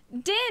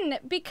 Din,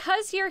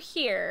 because you're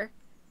here,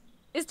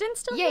 is Din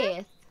still here?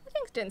 Yeah. I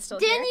think Din's still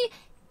here.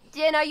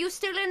 Din, are you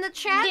still in the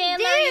chat?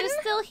 Din, are you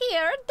still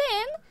here?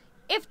 Din,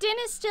 if Din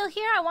is still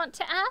here, I want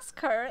to ask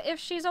her if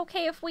she's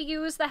okay if we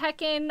use the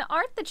heckin'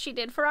 art that she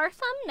did for our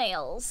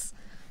thumbnails.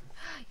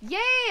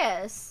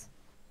 Yes.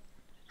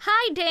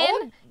 Hi, Din.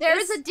 Oh,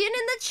 there's a Din in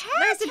the chat.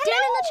 There's a Din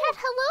in the chat.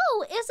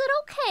 Hello. Is it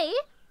okay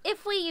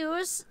if we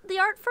use the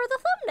art for the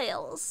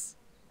thumbnails?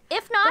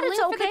 If not, it's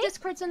okay.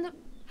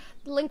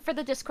 The link for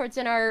the Discord's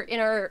in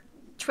our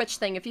Twitch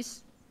thing. If you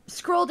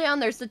scroll down,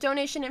 there's the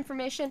donation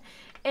information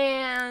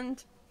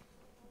and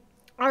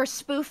our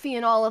spoofy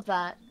and all of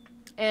that.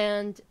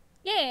 And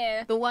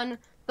yeah, the one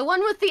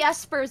with the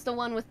Esper is the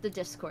one with the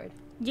Discord.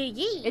 Yeah.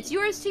 It's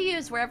yours to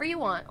use wherever you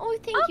want. Oh,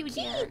 thank you,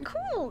 Din.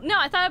 Cool. No,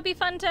 I thought it'd be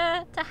fun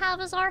to have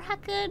as our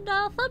heckin'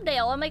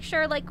 thumbnail. I'll make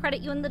sure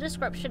credit you in the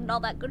description and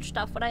all that good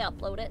stuff when I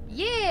upload it.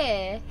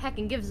 Yeah,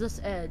 heckin' gives us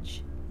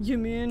edge. You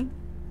mean?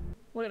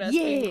 Look at us.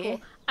 Yeah. Being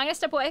cool. I'm gonna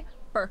step away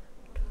for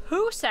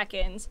 2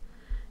 seconds.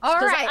 All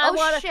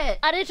right. Shit.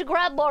 I need to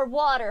grab more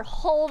water.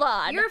 Hold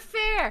on. You're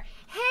fair.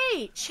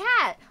 Hey,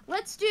 chat.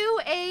 Let's do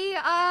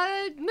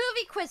a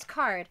movie quiz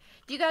card.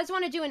 Do you guys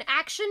want to do an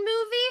action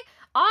movie,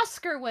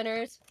 Oscar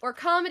winners, or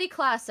comedy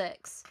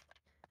classics?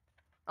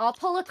 I'll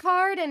pull a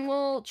card and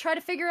we'll try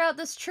to figure out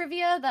this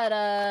trivia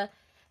that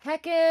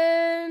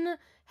heckin',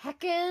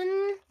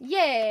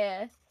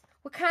 yeah.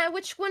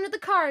 Which one of the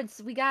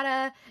cards? We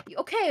gotta.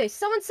 Okay,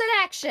 someone said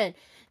action.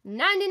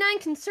 99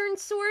 Concerned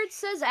Sword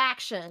says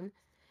action.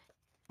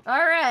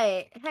 All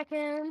right,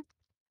 heckin'.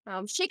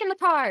 I'm shaking the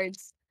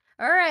cards.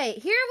 All right,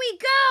 here we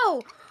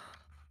go.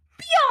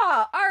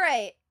 Yeah. All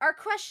right, our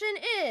question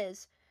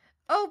is.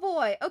 Oh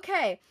boy,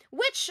 okay.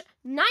 Which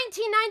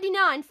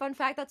 1999, fun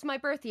fact, that's my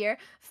birth year,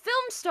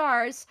 film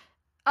stars,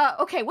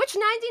 which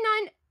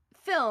 99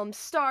 film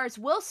stars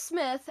Will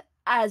Smith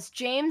as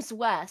James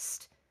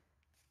West?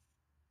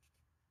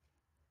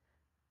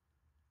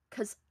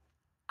 Cause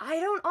I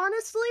don't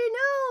honestly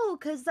know,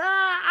 cause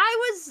I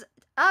was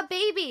a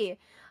baby.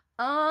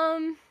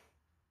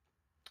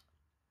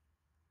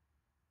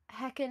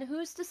 Heckin',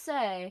 who's to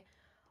say?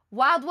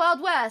 Wild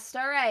Wild West,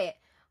 alright.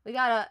 We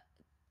got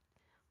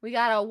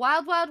a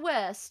Wild Wild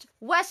West.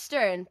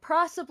 Western,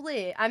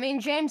 possibly. I mean,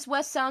 James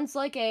West sounds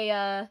like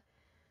a,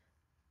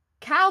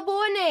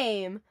 cowboy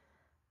name.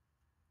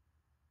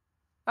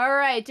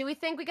 Alright, do we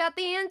think we got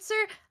the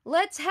answer?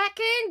 Let's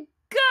heckin'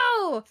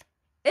 go!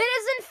 It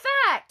is, in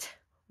fact,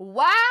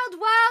 Wild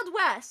Wild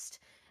West.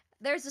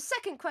 There's a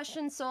second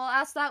question, so I'll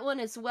ask that one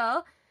as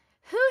well.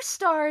 Who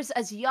stars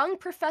as young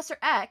Professor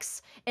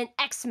X in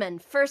X-Men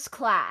First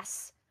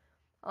Class?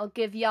 I'll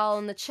give y'all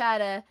in the chat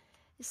a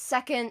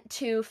second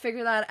to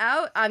figure that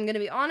out. I'm gonna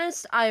be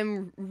honest,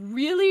 I'm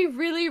really,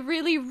 really,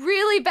 really,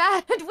 really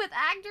bad with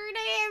actor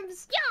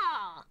names.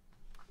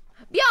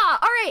 Yeah,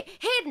 alright,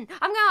 Hayden,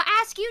 I'm gonna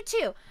ask you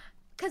too.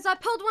 Because I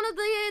pulled one of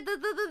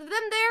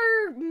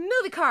their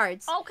movie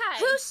cards. Okay.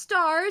 Who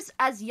stars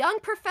as young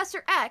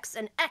Professor X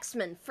in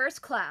X-Men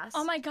First Class?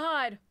 Oh my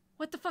god.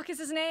 What the fuck is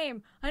his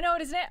name? I know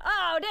what his name.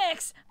 Oh,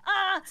 Nix.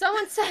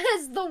 Someone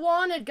says the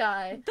wanted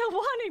guy. The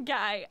wanted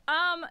guy.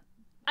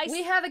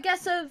 We have a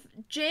guess of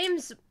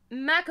James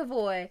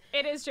McAvoy.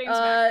 It is James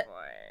McAvoy.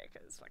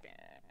 Cause fucking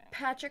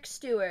Patrick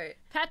Stewart.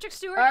 Patrick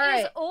Stewart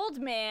right. is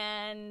old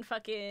man.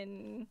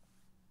 Fucking.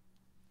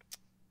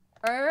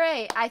 All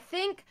right. I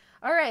think.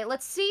 All right.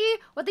 Let's see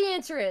what the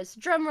answer is.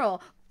 Drum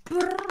roll.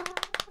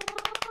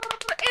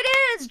 It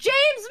is James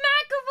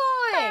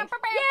McAvoy.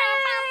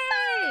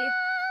 Yay!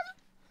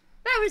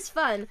 That was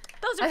fun.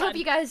 Those are I fun. hope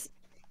you guys,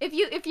 if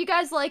you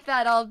guys like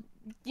that, I'll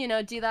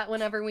do that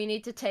whenever we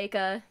need to take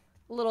a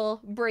little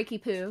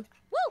breaky poo.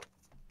 Woo!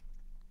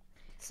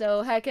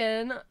 So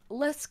heckin',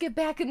 let's get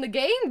back in the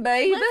game,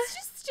 baby. Let's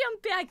just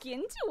jump back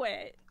into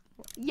it.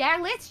 Yeah,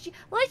 let's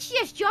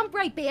just jump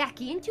right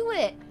back into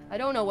it. I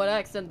don't know what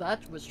accent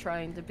that was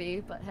trying to be,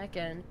 but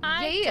heckin',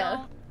 I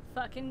don't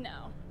fucking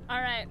know.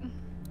 All right.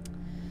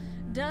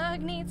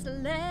 Doug needs to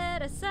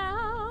let us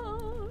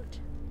out.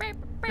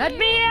 Let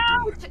me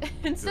out!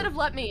 Instead of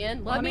let me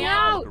in, let me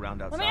out! Let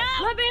me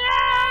out! Let me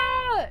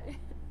out!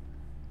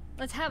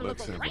 Let's have a look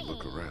Let's have around. a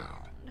look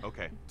around.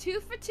 Okay. 2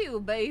 for 2,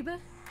 babe.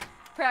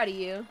 Proud of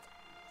you.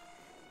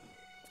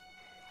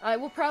 I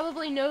will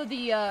probably know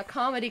the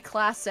comedy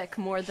classic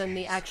more than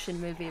the action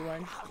movie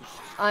one.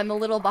 I'm a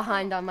little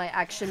behind on my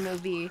action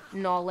movie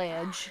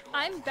knowledge.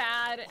 I'm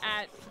bad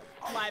at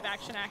live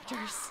action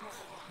actors.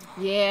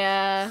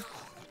 Yeah.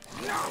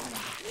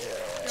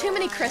 Too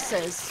many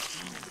Chris's.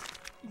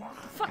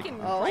 Fucking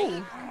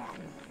right.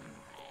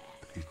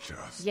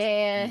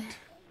 Yeah.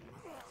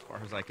 As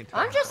far as I can tell.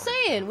 I'm just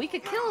saying, we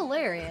could kill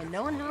Larry and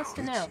no one has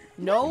to know.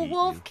 No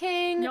Wolf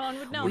King. No one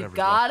would know. We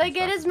gotta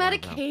get his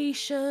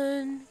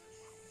medication.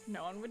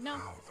 No one would know.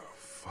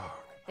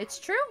 It's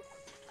true.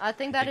 I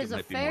think that is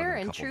a fair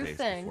and true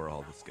thing. Before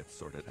all this gets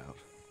sorted out.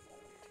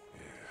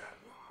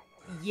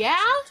 Yeah?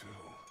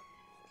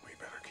 We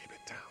better keep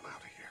it down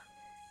out of here.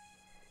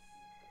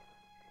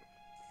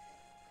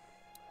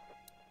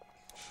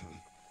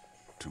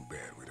 Too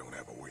bad we don't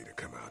have a way to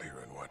come out here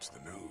and watch the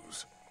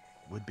news.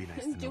 Would be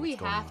nice to know Do we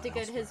what's going have on to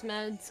get his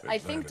meds? I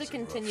think to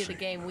continue the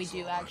game, we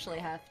do actually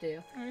have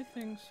to. I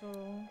think so.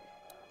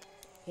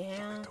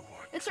 Yeah.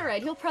 It's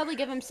alright, he'll probably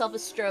give himself a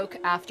stroke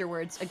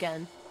afterwards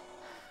again.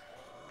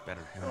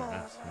 Better him than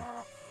us.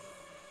 Huh?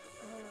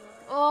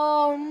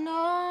 Oh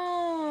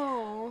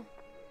no!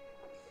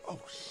 Oh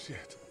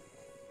shit.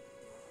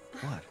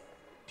 What?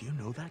 Do you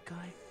know that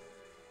guy?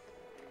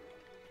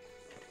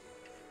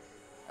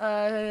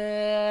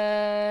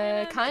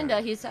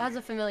 Kinda. He has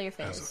a familiar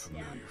face. Has a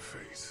familiar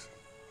face.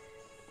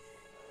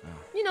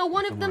 You know,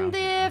 one of them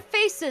their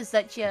faces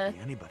that you...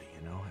 Anybody,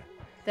 you know?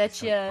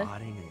 That you...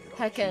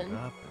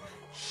 Heckin'.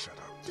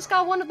 Just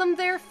got one of them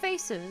their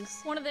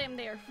faces. One of them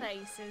their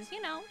faces.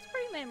 You know, it's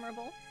pretty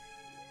memorable.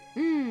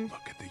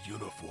 Look at the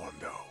uniform,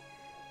 though.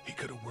 He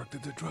could have worked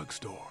at the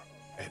drugstore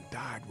and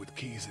died with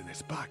keys in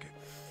his pocket.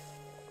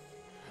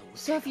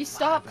 So if you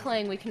stop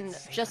playing, we can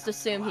just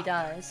assume he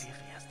dies.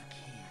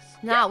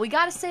 Nah, we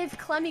gotta save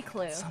Clemmy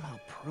Clue. Somehow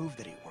prove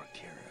that he worked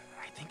here.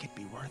 I think it'd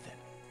be worth it.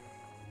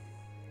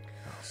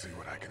 I'll see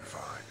what I can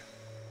find.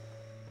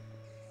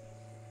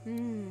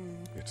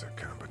 It's a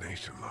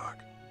combination lock.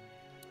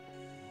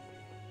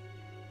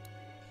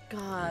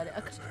 God,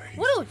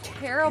 what a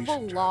terrible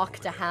lock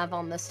to have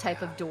on this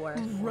type of door.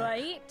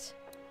 Right?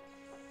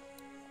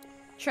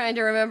 Trying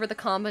to remember the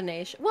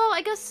combination. Well,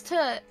 I guess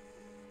to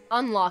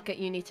unlock it,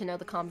 you need to know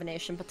the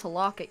combination, but to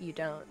lock it, you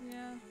don't.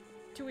 Yeah.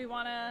 Do we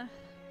want to...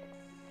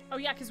 Oh,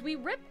 yeah, because we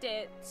ripped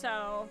it,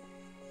 so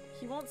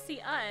he won't see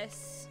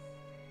us.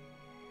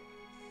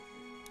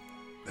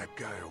 That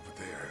guy over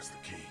there has the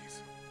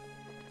keys.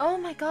 Oh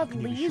my god,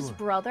 Lee's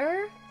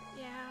brother?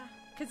 Yeah,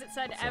 because it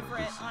said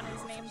Everett on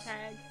his name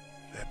tag.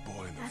 That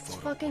boy in the That's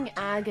photo fucking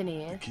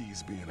agony. The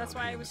keys being That's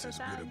on why I him was is so as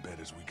sad. good a bet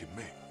as we can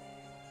make.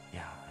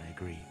 Yeah, I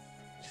agree.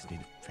 Just need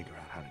to figure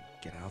out how to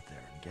get out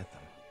there and get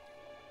them.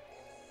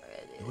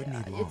 It wouldn't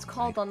need long, It's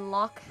called right?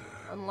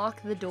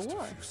 unlock the door. Just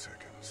a few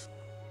seconds.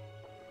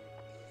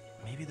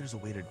 Maybe there's a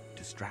way to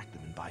distract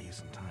them and buy you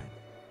some time.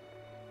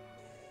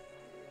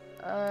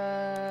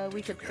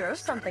 We could throw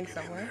something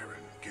somewhere.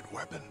 Get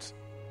weapons.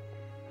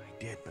 I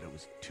did, but it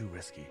was too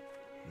risky.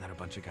 And then a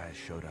bunch of guys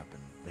showed up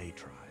and they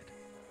tried.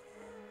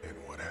 And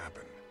what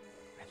happened?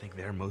 I think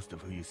they're most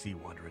of who you see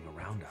wandering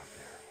around out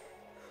there.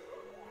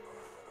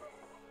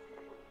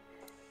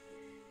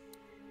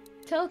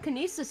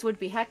 Telekinesis would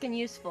be heckin'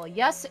 useful.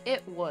 Yes,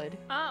 it would.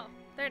 Oh,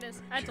 there it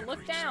is. I had to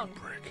look down.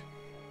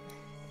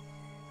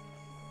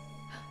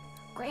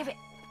 Grab it.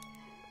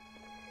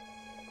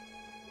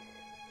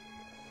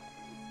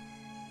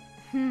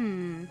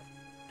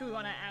 Do we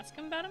want to ask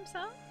him about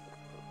himself?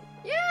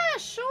 Yeah,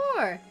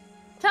 sure.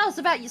 Tell us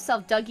about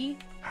yourself, Dougie.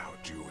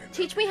 How'd you end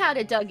Teach me how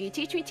to Dougie.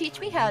 Teach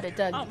me how to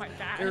Dougie. Oh my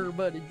god.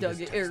 Everybody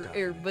Dougie.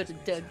 Everybody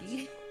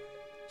Dougie.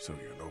 So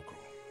you're local.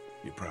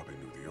 You probably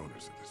knew the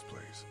owners of this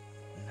place.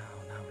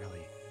 No, not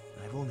really.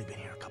 I've only been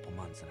here a couple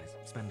months and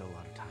I spend a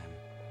lot of time...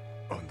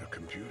 On the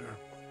computer?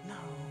 No,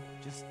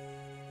 just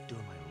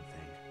doing my own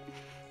thing.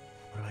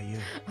 What about you?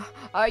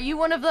 Are you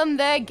one of them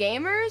there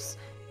gamers?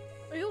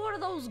 Are you one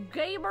of those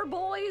gamer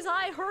boys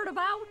I heard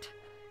about?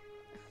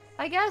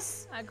 I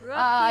guess. I grew up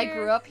I here.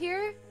 grew up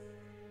here.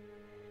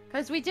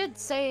 Cause we did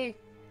say,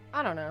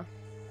 I don't know.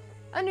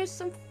 I know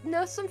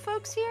some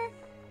folks here?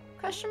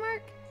 Question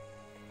mark.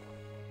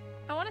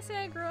 I want to say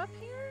I grew up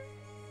here.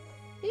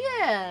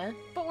 Yeah.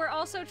 But we're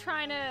also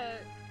trying to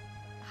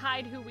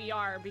hide who we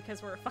are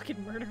because we're a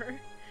fucking murderer.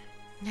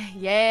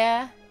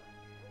 Yeah.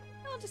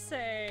 I'll just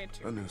say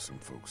I knew some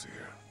folks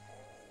here.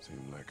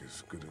 Seemed like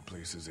as good a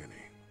place as any.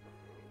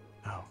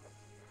 Oh,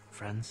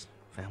 friends?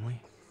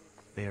 Family?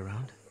 They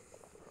around?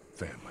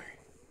 Family,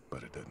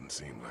 but it doesn't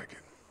seem like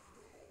it.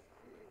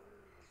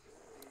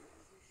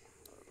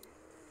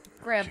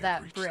 Grab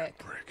that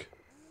brick.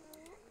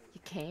 You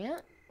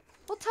can't?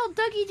 Well, tell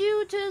Dougie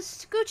Doo to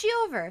scooch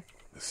you over.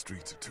 The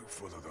streets are too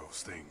full of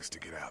those things to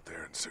get out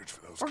there and search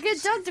for those Or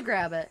keys. get Doug to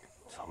grab it.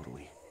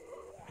 Totally.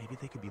 Maybe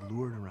they could be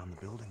lured around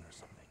the building or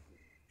something.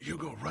 You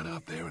go run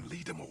out there and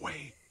lead them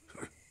away?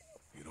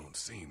 You don't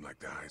seem like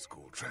the high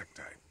school track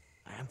type.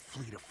 I am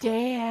fleet of foot.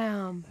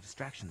 Damn. The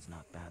distraction's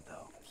not bad,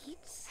 though.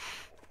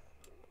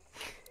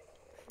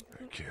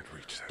 I can't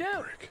reach that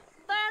Dude, brick.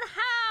 then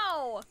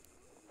how?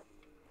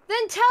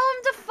 Then tell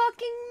him to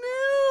fucking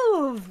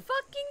move!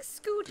 Fucking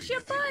scoot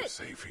your butt!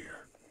 Safe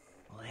here.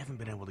 Well, I haven't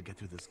been able to get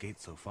through this gate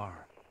so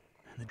far.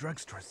 And the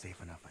drugstore's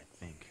safe enough, I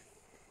think.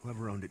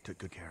 Whoever owned it took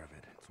good care of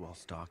it. It's well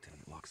stocked and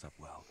it locks up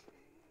well.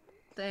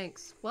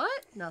 Thanks.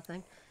 What?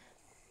 Nothing.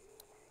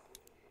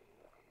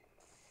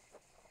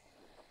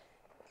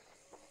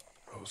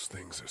 Those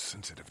things are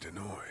sensitive to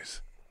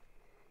noise.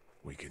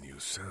 We can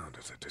use sound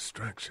as a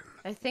distraction.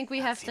 I think we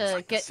have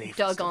to get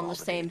Doug on the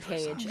same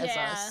page as us.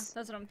 Yeah,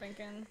 that's what I'm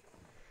thinking.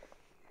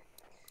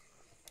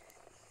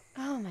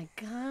 Oh my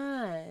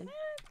god.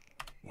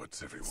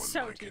 What's everyone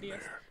So like tedious. in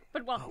there?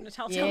 But welcome to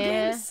Telltale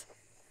Yeah. Games.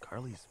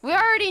 Carly's... We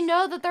already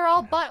know that they're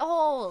all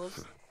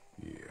buttholes.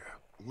 Yeah.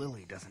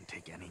 Lily doesn't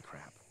take any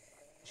crap.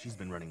 She's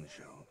been running the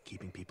show,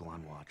 keeping people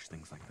on watch,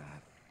 things like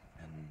that.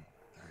 And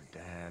her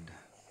dad...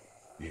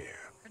 Yeah.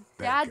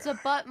 Dad's a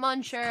butt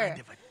muncher. Kind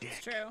of a dick.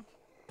 It's true.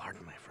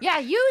 Pardon my French. Yeah,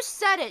 you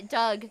said it,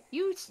 Doug.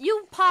 You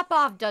pop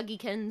off,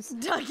 Dougiekins.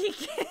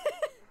 Dougiekins.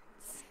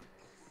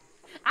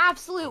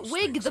 Absolute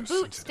wig the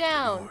boots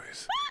down.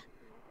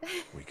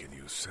 We can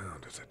use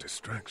sound as a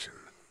distraction.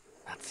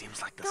 That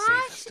seems like the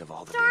Gosh, safest of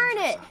all the darn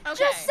it. Okay.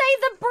 Just say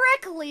the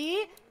brick,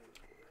 Lee.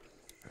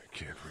 I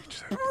can't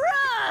reach that.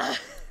 Bruh!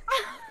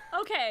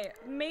 Okay,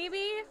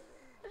 maybe...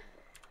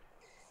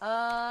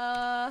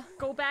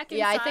 Go back inside.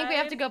 Yeah, I think we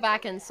have to go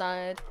back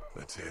inside.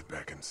 Let's head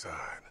back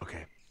inside.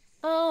 Okay.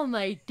 Oh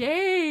my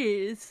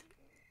days.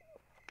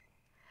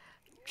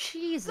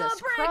 Jesus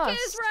The brick Christ.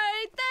 is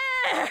right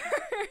there!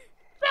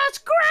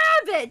 Just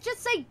grab it! Just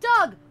say,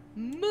 Doug,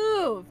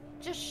 move!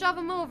 Just shove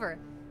him over.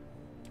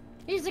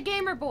 He's a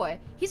gamer boy.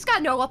 He's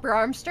got no upper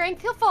arm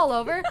strength. He'll fall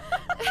over.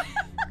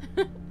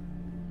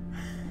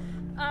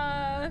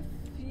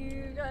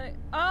 You got it.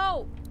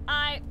 Oh!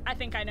 I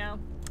think I know.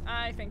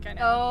 I think I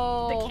know.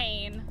 Oh. The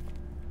cane.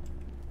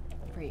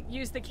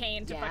 Use the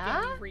cane to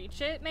fucking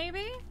reach it,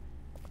 maybe?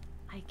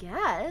 I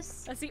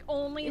guess. That's the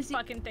only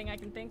fucking thing I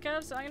can think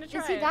of, so I'm gonna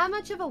try Is he it. that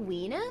much of a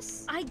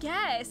weenus? I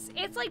guess.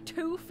 It's like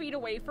 2 feet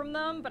away from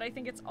them, but I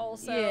think it's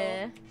also...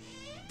 Yeah.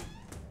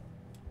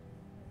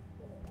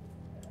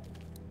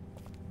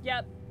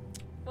 Yep.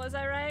 Was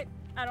I right?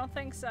 I don't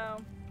think so.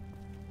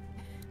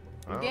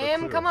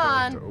 Game, come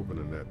on. To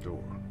opening that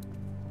door.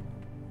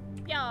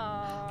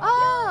 Yeah.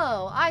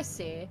 Oh, I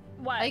see.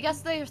 What? I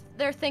guess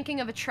they're thinking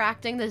of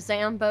attracting the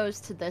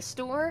Zambos to this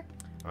door.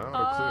 I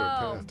ought to clear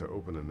a path to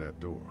opening that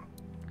door.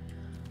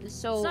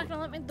 So It's not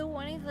gonna let me do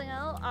anything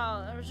else.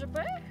 Oh, there's a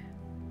bit.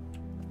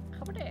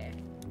 How about it?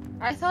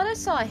 I thought I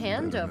saw a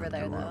hand over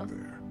there though.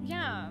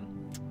 Yeah.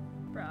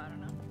 Bro, I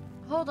don't know.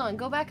 Hold on,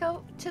 go back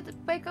over to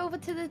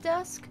the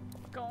desk.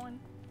 Going.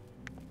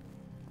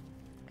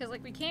 Cause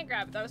like we can't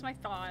grab it. That was my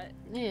thought.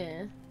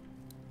 Yeah.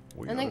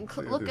 We And then ought to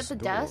clear look this at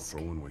the door desk.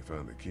 For when we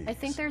find the keys. I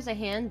think there's a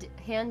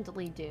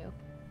handly do.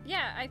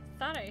 Yeah, I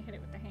thought I hit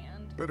it with the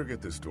hand. Better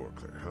get this door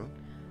clear, huh?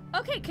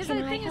 Okay, because the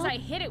thing is I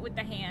hit it with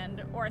the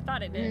hand, or I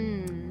thought it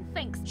did.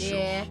 Thanks, dude.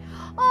 Yeah.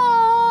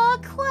 Oh,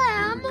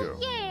 Clem. Here we go.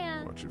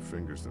 Yeah. Watch your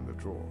fingers in the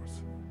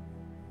drawers.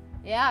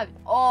 Yeah.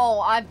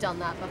 I've done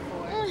that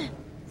before.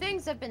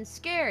 Things have been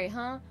scary,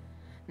 huh?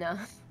 No,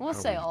 we'll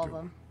say all of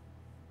them.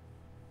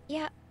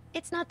 Yeah,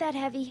 it's not that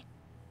heavy.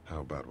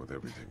 How about with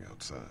everything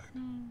outside?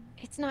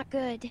 It's not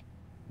good,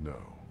 No,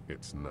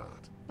 it's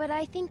not. but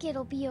I think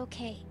it'll be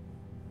okay.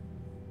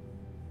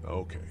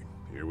 Okay,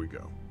 here we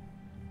go.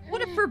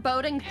 What a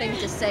foreboding thing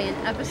to say in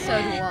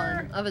episode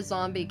 1 of a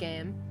zombie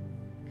game.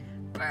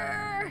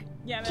 Brr.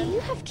 Yeah, Do you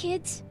have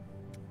kids?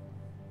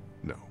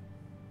 No.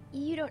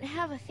 You don't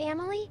have a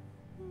family?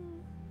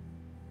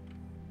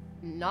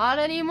 Not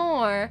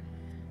anymore.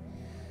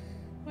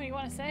 What do you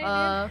want to say,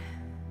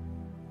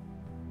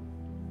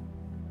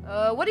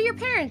 What do your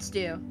parents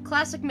do?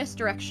 Classic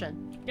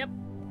misdirection. Yep.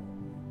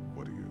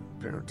 What do your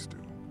parents do?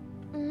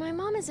 My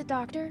mom is a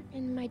doctor,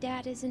 and my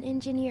dad is an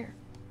engineer.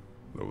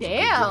 Those are good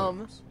Damn.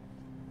 jobs.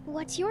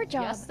 What's your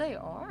job? Yes, they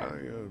are.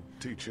 I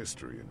teach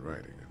history and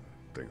writing and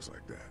things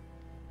like that.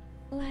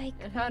 Like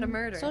And how to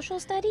murder. social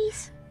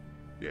studies?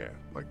 Yeah,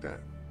 like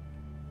that.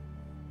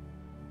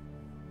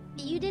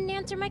 You didn't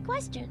answer my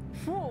question.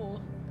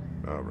 Fool.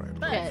 All right, a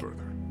But- little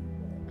further.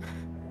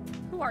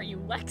 Who are you,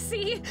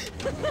 Lexi? It's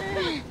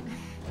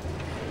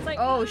like,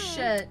 Oh,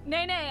 shit.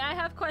 Nay, I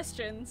have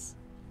questions.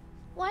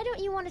 Why don't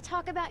you want to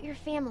talk about your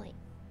family?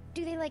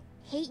 Do they, like,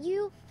 hate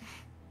you?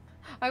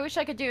 I wish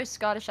I could do a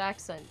Scottish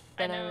accent.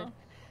 Then I would.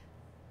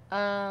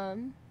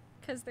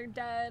 Because they're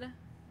dead.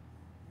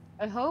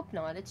 I hope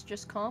not. It's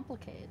just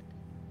complicated.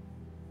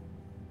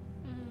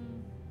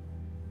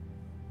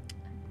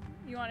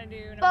 You want to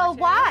do number Well, 2?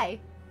 why?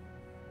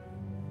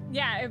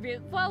 Yeah, it'd be,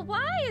 well,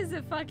 why is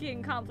it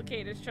fucking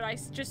complicated? Should I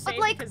just say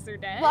like, because they're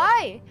dead?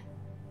 Why?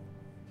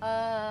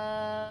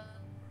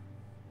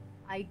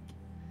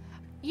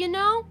 You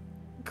know,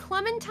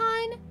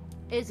 Clementine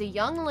is a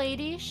young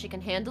lady. She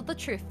can handle the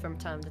truth from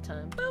time to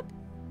time. Boop.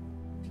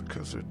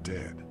 Because they're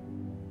dead.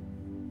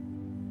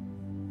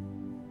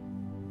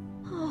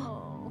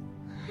 Oh,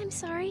 I'm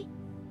sorry.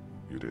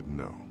 You didn't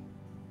know.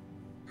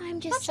 I'm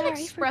just Such an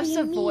sorry for being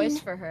expressive voice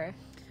mean. for her.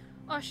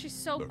 Oh, she's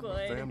so Look,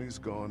 good. my family's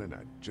gone, and I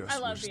just I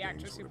love wish the things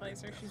actress who would've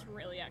plays her. been She's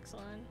really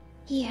excellent.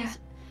 Yeah. She's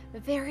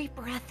very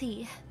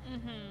breathy.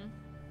 Mm-hmm.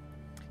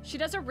 She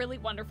does a really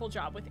wonderful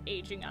job with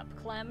aging up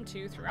Clem,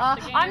 too, throughout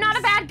the game. I'm not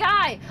a bad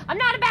guy! I'm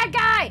not a bad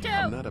guy!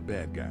 I'm not a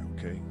bad guy,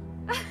 okay?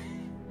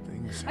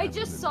 Things I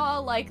just saw,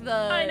 like, the...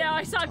 I know,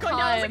 I saw it going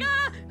down, I was like,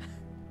 ah!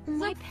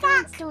 My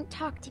parents don't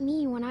talk to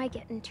me when I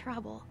get in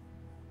trouble.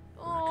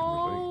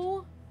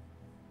 Oh.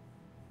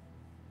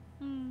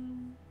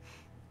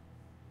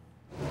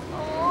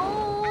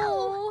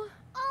 Oh.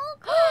 Oh,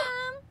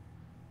 Clem.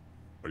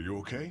 Are you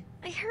okay?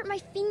 I hurt my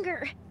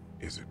finger.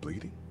 Is it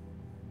bleeding?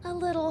 A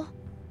little.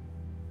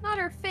 Not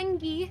her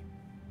fingy.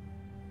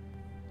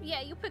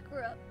 Yeah, you pick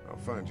her up. I'll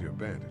find you a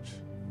bandage.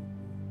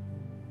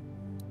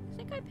 I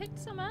think I picked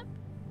some up.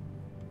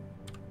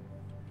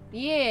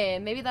 Yeah,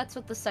 maybe that's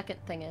what the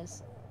second thing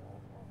is.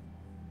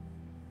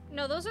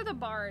 No, those are the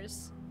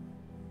bars.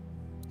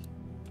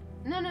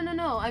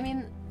 No. I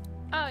mean...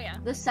 Oh, yeah.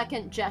 The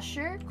second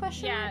gesture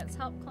question? Yeah, it's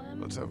help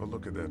Clem. Let's have a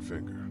look at that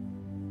finger.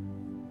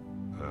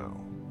 Ow.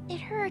 It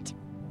hurt.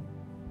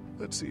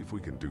 Let's see if we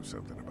can do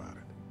something about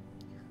it.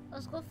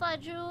 Let's go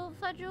find you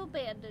a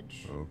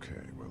bandage.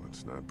 Okay, well,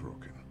 it's not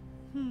broken.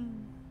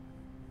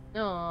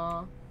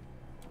 Aww.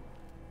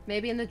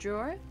 Maybe in the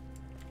drawer?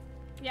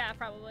 Yeah,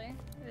 probably.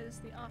 It is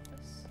the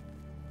office.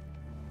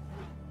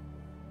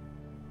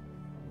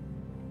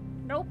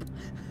 Nope.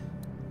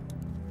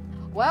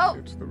 Well.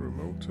 It's the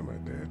remote to my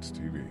dad's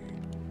TV.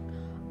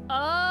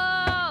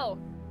 Oh!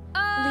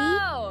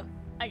 Oh!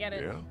 I get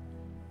it. Yeah?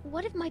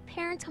 What if my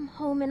parents come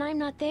home and I'm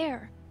not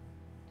there?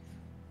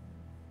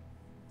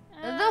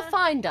 They'll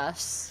find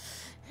us.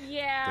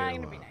 Yeah, I'm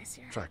They'll, gonna be nice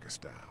here. Track us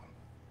down.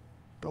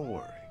 Don't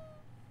worry.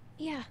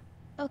 Yeah,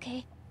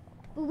 okay.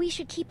 But we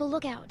should keep a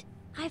lookout.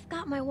 I've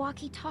got my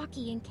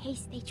walkie-talkie in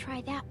case they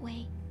try that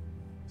way.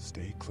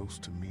 Stay close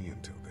to me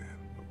until then,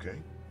 okay?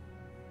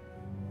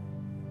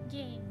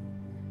 Yeah.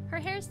 Her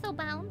hair's still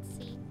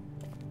bouncy.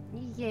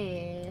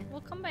 Yeah.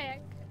 We'll come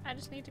back. I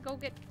just need to go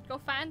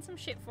find some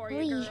shit for you,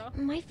 Lee, girl.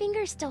 my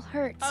finger still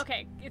hurts.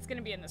 Okay, it's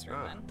gonna be in this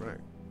room then.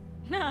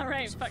 Right. All right,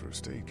 There's a fuck.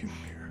 first aid kit in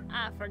here.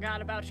 I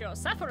forgot about your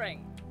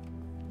suffering.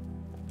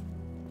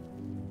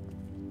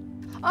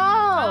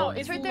 Oh,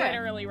 it's right there.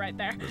 literally right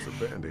there. There's a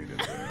band-aid in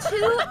there.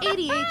 2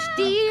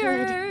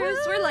 ADHDers.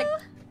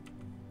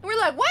 We're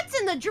like, what's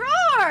in the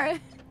drawer?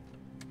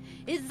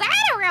 Is that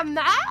a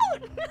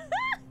remote?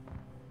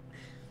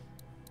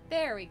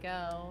 There we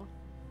go.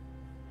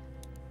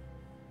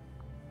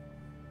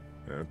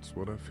 That's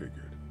what I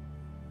figured.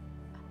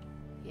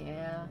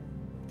 Yeah.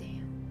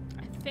 Damn.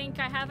 I think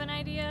I have an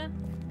idea.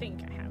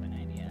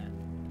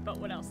 But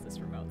what else this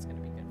remote's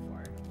gonna be good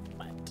for?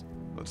 But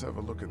Let's have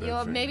a look at that You know,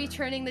 finger. maybe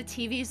turning the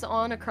TVs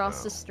on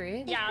across the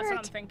street. yeah, that's what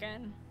I'm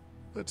thinking.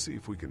 Let's see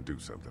if we can do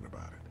something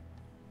about it.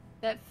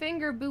 That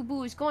finger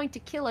boo-boo is going to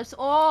kill us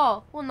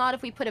all. Well, not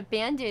if we put a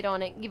band-aid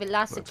on it and give it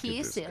lots of Let's get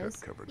this kisses.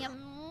 cut covered up.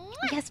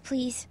 Yes,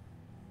 please.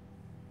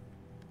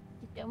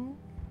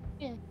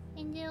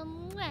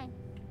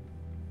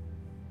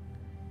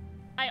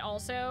 I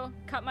also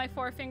cut my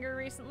forefinger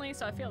recently,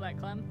 so I feel that,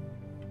 Clem.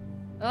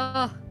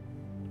 Ugh.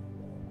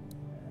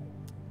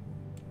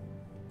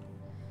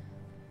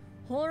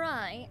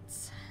 Alright.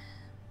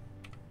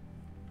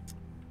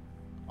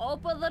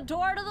 Open the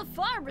door to the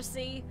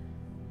pharmacy.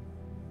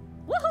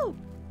 Woohoo!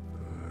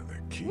 The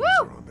keys Woo!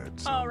 are on that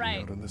zombie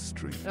right. out on the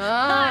street.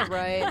 Ah,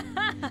 right.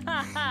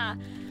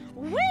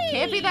 Whee!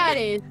 Can't be that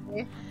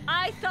easy.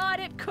 I thought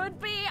it could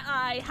be.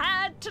 I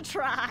had to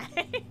try.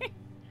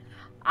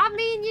 I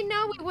mean, you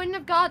know, we wouldn't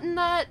have gotten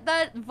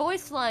that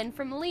voice line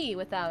from Lee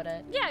without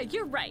it. Yeah,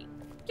 you're right.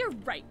 You're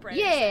right, Brett.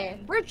 Yeah,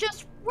 we're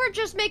just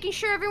making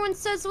sure everyone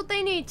says what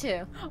they need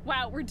to.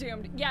 Wow, we're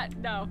doomed. Yeah,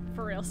 no,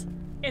 for reals.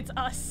 It's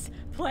us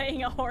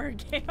playing a horror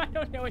game. I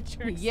don't know what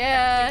you're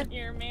expecting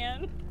here,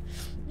 man.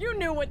 You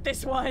knew what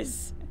this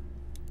was.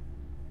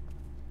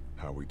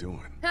 How we doing?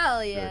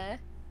 Hell yeah.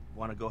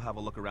 Want to go have a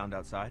look around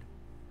outside?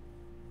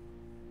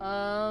 Let's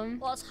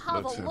have Let's a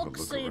have a look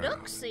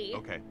look-see-look-see.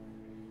 Okay.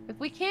 If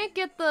we can't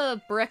get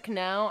the brick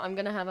now, I'm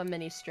gonna have a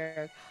mini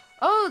stroke.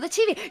 Oh, the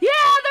TV! Yeah,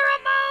 the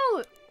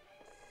remote!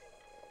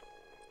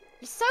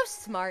 You're so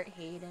smart,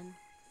 Hayden.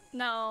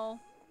 No,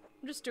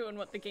 I'm just doing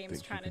what the game's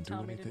Think trying you to can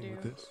tell do me to anything do.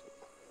 with this?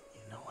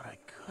 You know what I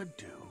could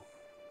do?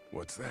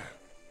 What's that?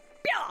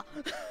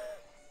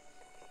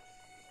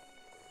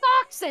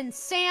 Socks and It's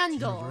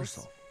sandals.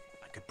 universal.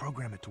 I could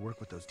program it to work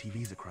with those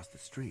TVs across the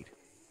street.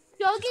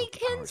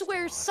 Dougykins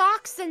wears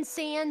socks and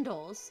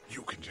sandals.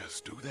 You can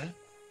just do that?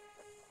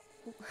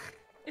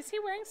 Is he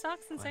wearing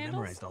socks and I sandals?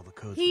 memorized all the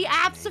codes. He from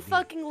D&d.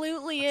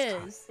 abso-fucking-lutely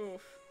is.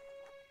 Oof.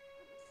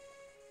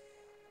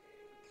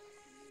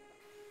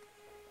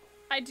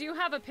 I do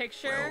have a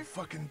picture Well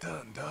fucking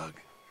done, Doug.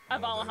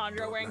 of All that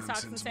Alejandro dope wearing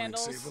socks and nonsense might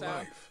sandals, save a so...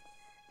 life.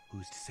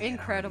 Who's to say it already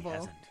Incredible.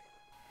 hasn't?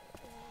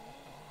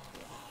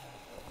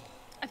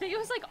 I think it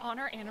was like on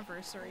our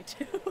anniversary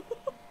too.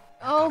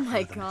 Oh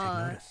my Them to take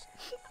god. notice.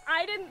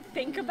 I didn't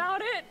think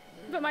about it,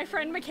 but my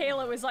friend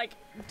Michaela was like,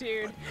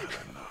 dude,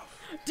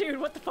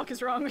 what the fuck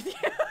is wrong with you?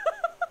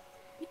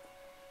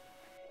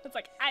 It's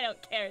like, I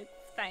don't care,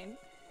 it's fine.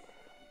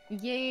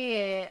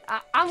 Yeah,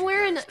 I'm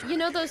wearing, you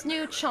know those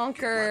new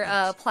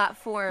chonker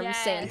platform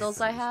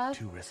sandals I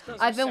have?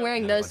 I've been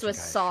wearing those with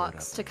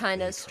socks to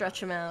kind of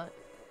stretch them out.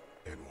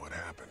 And what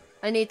happened?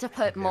 I need to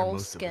put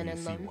moleskin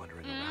in them.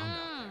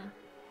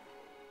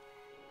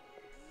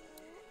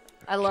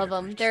 I love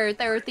them.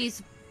 They're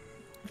these,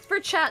 for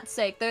chat's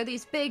sake, they're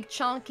these big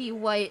chonky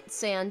white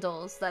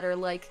sandals that are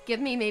like, give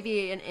me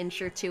maybe an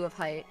inch or two of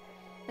height.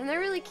 And they're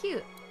really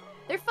cute.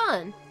 They're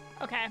fun.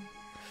 Okay.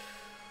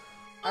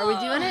 Are we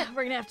doing it?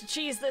 We're gonna have to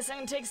cheese this. I'm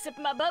gonna take a sip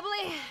of my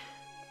bubbly.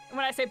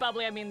 When I say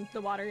bubbly, I mean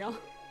the water, y'all.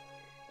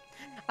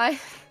 Like,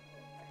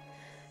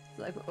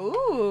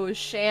 ooh,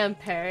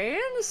 champagne?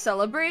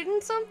 Celebrating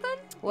something?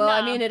 Well, No.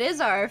 I mean, it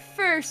is our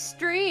first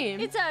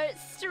stream. It's our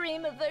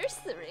stream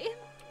anniversary.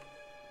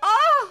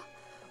 Oh!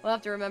 We'll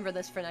have to remember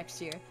this for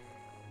next year.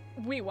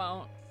 We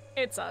won't.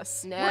 It's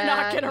us. Nah, We're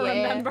not gonna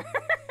remember.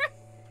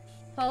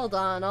 Hold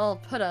on, I'll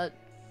put a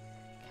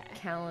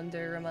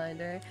calendar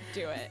reminder.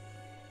 Do it.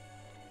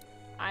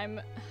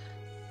 I'm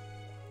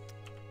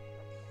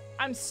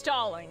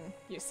stalling,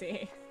 you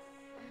see.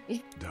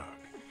 Doug,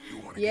 you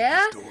want to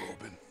Yeah? get this door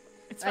open?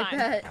 It's I fine.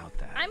 bet.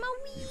 I'm a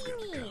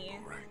weenie.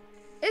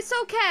 It's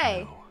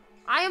okay.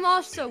 I am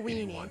also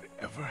weenie.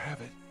 Ever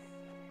have it?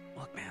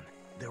 Look, man,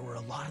 there were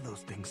a lot of those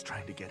things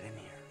trying to get in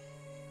here.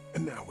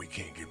 And now we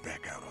can't get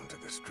back out onto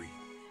the street.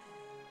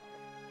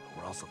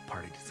 We're also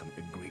party to some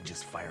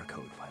egregious fire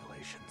code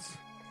violations.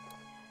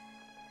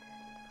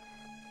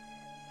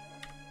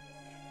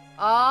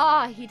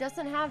 Ah, he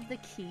doesn't have the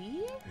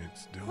key?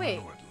 It's doing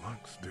Wait. what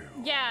locks do.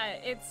 Yeah,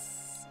 it's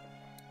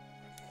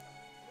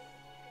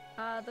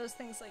those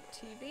things like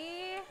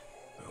TV.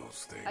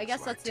 Those things I guess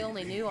like that's the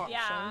only TV. new option.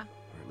 Yeah.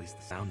 Or at least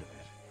the sound of it.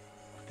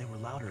 If they were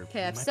louder, Okay,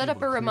 we I've might set be up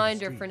able a to clear the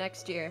reminder street. for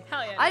next year.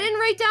 Hell yeah. I didn't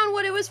write down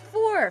what it was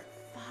for.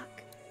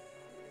 Fuck.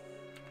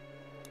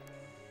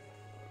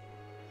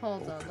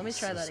 Hold on, let me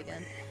try that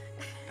again.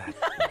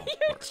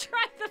 You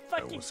tried the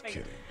fucking was thing.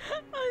 kidding.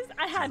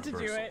 I had to do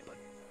Universal, it. but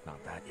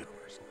not that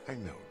universal. I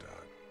know,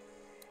 Doug.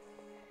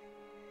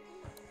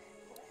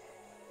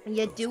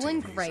 You're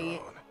doing great.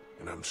 On,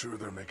 and I'm sure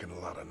they're making a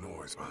lot of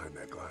noise behind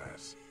that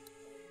glass.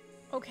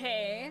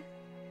 Okay.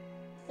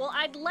 Well,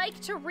 I'd like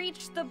to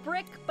reach the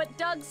brick, but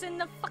Doug's in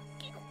the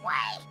fucking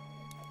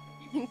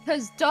way.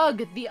 Because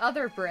Doug, the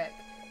other brick,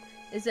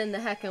 is in the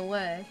heckin'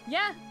 way.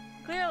 Yeah,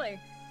 clearly.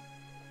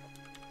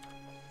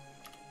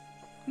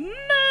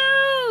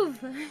 Move!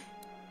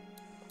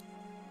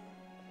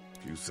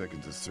 Few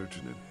seconds of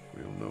searching it,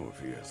 we'll know if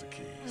he has the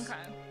keys. Okay.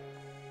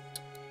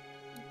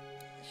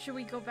 Should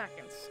we go back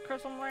and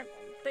Chris, I'm like,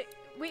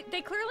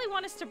 they clearly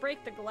want us to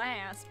break the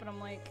glass, but I'm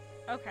like,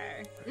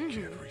 okay. I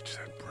can't reach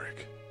that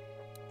brick.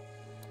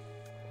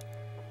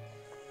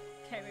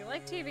 Okay, we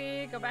like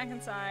TV. Go back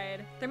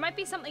inside. There might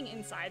be something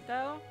inside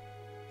though.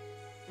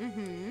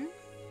 Mm-hmm.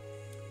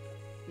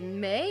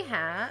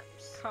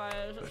 Mayhaps. Cause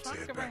it's Let's not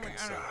head giving back me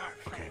inside. any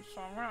options,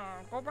 so I'm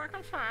gonna go back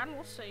inside and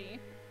we'll see.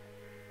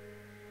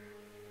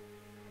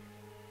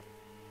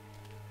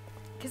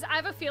 Because I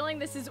have a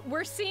feeling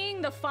we're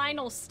seeing the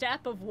final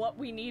step of what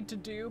we need to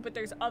do, but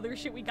there's other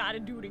shit we gotta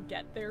do to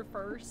get there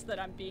first that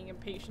I'm being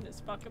impatient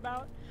as fuck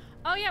about.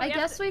 Oh yeah, we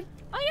have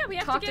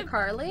to talked to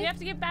Carly? We have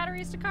to give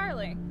batteries to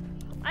Carly.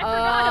 I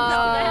forgot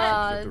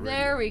about that.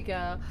 There we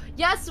go.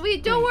 Yes,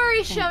 don't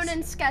worry,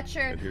 Shonen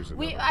Sketcher.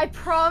 I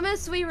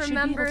promise we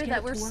remember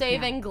that we're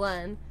saving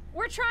Glenn.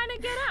 We're trying to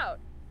get out.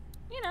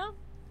 You know.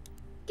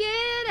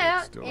 Get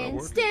out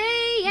and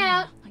stay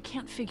out. I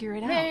can't figure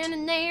it out.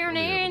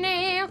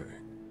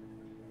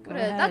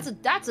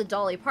 That's a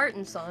Dolly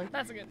Parton song.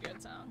 That's a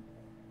good song.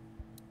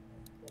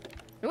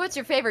 What's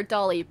your favorite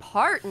Dolly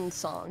Parton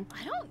song?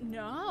 I don't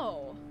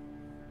know.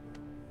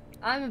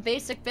 I'm a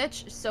basic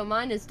bitch, so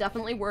mine is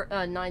definitely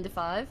 9 to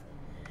 5.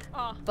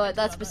 Oh, but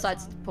that's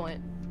besides the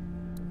point.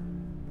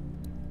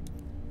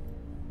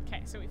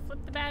 Okay, so we flip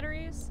the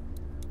batteries.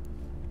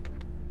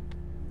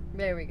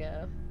 There we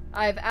go.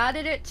 I've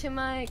added it to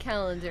my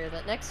calendar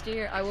that next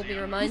year I will be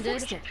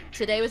reminded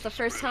today was the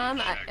first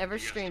time I ever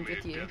streamed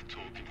with you.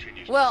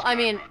 Well, I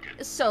mean,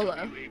 solo.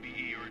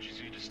 UABE urges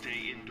you to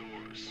stay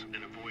indoors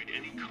and avoid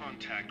any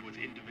contact with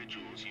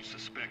individuals you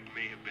suspect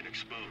may have been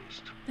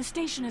exposed. The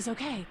station is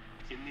okay.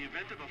 In the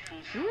event of a full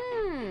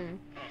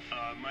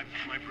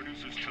my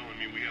producer's telling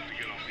me we have to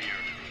get off the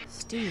air.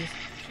 Steve.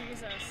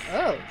 Jesus.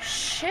 Oh,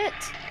 shit.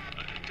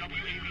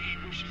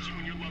 WABE wishes you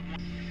and your loved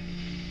one.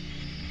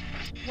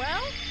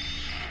 Well?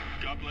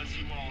 God bless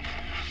you all.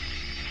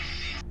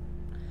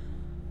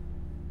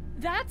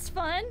 That's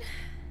fun.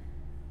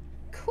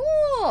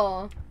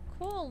 Cool.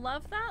 Cool,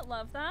 love that,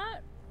 love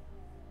that.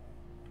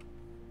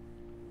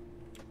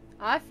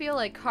 I feel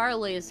like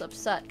Carly is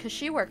upset because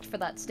she worked for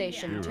that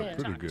station too. You're a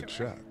pretty good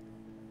shot.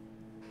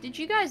 Did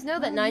you guys know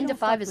that Well, 9 you to don't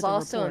 5 fuck is with a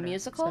also a reporter,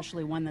 musical?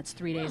 Especially one that's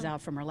 3 days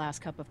out from her last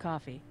cup of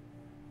coffee.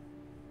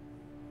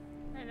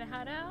 Ready to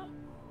head out?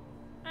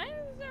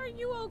 Are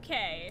you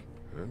okay?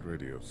 That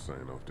radio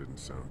sign-off didn't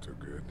sound too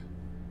good.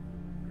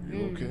 Are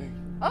You okay?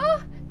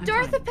 Oh,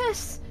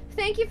 Dorthopus!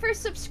 Thank you for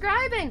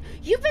subscribing.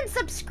 You've been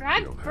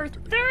subscribed for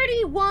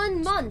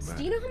 31 months.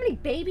 Do you know how many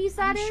babies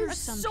that is? Sure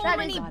some So people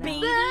many got out.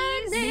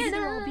 babies. Maybe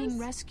they're all being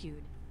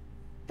rescued.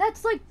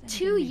 That's like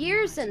 2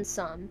 years in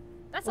some.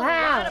 That's Wow.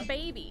 a lot of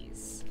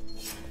babies.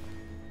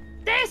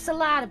 That's a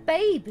lot of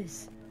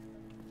babies.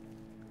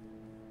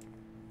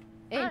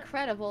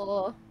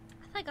 Incredible.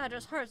 I think I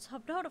just heard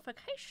some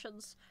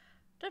notifications.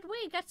 Did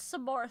we get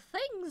some more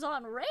things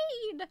on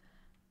raid?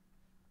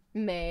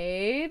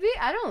 Maybe?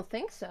 I don't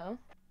think so.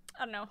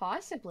 I don't know.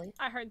 Possibly.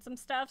 I heard some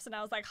stuff and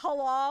I was like,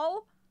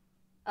 hello?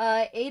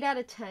 8 out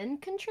of 10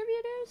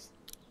 contributors?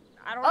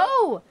 I don't know.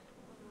 Oh!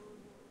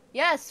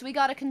 Yes, we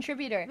got a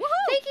contributor.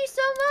 Thank you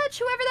so much,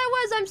 whoever that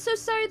was. I'm so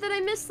sorry that I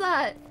missed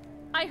that.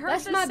 I heard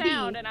That's the my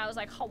sound bee. and I was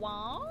like,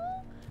 hello?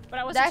 But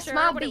I wasn't That's sure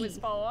my what it bee. was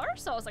for,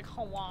 so I was like,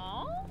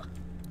 hello?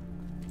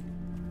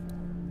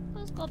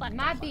 Let's go back.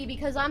 Might be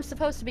because I'm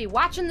supposed to be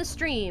watching the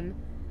stream.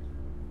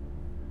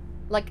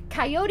 Like a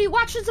coyote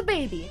watches a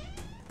baby.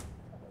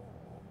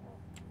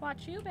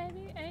 Watch you,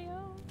 baby. Ayo.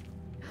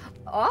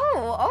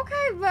 Oh,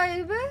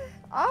 okay, baby.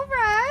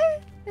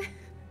 Alright.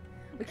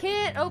 We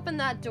can't open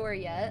that door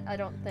yet, I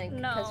don't think,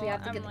 because we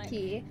have to get the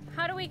key.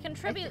 How do we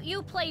contribute?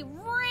 You play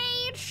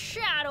Raid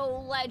Shadow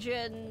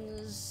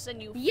Legends,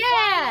 and you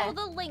Yeah! follow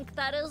the link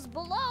that is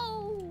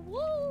below.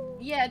 Woo!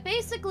 Yeah,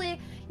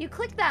 basically, you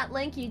click that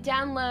link, you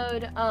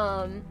download,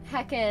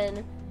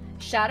 heckin'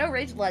 Shadow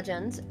Rage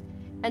Legends,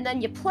 and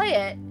then you play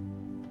it.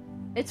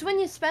 It's when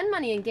you spend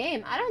money in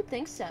game. I don't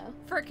think so.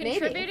 For Maybe.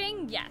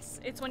 contributing,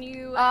 yes. It's when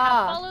you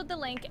Ah. have followed the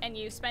link and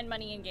you spend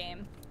money in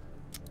game.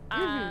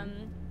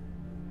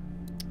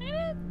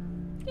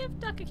 Give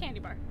Duck a candy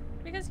bar.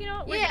 Because you know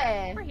what? We're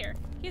Yeah. here. We're here.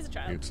 He's a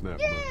child. It's not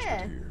Yeah. much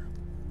but here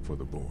for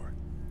the boy.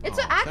 It's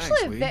Aw,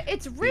 actually thanks, Lee.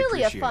 it's We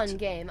really a appreciate fun it.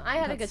 game. I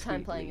had a good That's time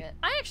sweet, playing Lee. it.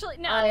 I actually,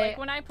 no, I- like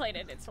when I played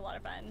it, it's a lot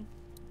of fun.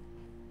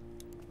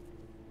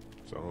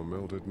 It's all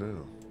melted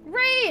now.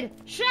 Raid!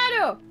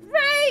 Shadow!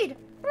 Raid!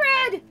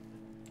 Red!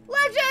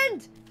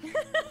 Legend!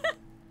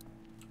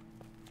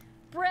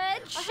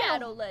 Bread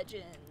Shadow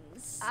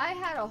Legends. I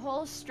had a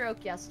whole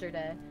stroke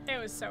yesterday. It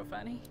was so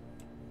funny.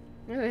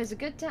 It was a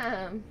good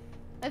time.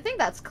 I think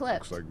that's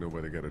clipped. Looks like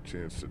nobody got a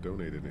chance to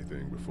donate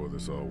anything before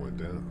this all went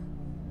down.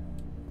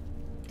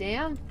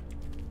 Damn.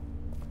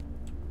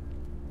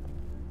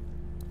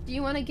 Do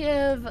you want to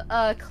give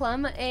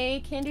Clem a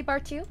candy bar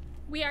too?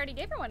 We already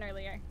gave her one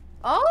earlier.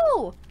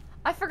 Oh!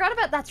 I forgot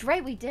about that's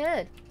right, we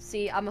did.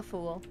 See, I'm a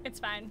fool. It's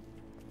fine.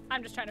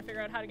 I'm just trying to figure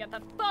out how to get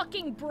that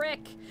fucking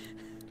brick.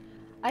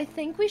 I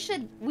think we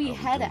should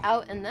head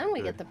out and then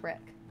we get the brick.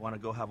 Want to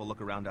go have a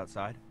look around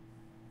outside?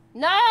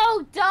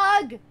 No,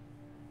 Doug!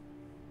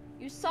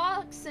 You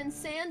socks and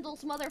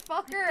sandals,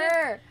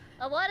 motherfucker!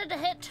 I wanted to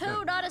hit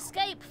 2, not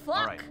escape. Fuck.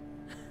 All right.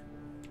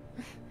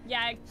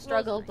 Yeah,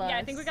 Struggle Yeah, I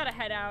bus. think we gotta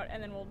head out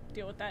and then we'll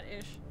deal with that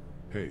ish.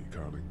 Hey,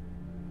 Carly.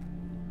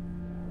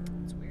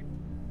 It's weird.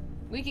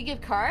 We could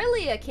give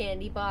Carly a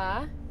candy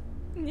bar.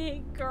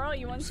 Hey, girl,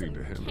 you want You seem some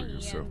to handle candy?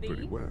 yourself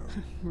pretty well.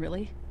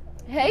 Really?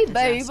 Hey,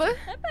 baby. Hey,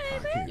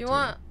 baby. You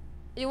want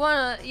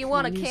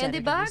a News candy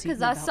editor bar? was even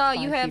Cause I about saw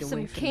you 5 have feet some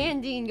away from me,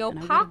 candy in your and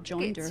I would've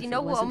joined her pockets. if You it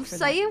know what wasn't I'm for that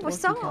saying? What's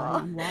dorky guy up?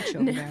 on watch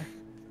over there.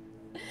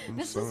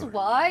 This is sorry.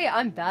 why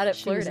I'm bad at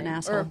She was flirting. an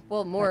asshole. Or,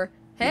 well, more.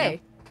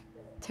 Hey,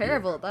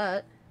 terrible at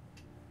that.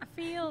 I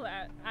feel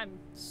that I'm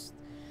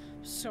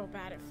so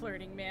bad at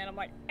flirting, man. I'm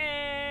like,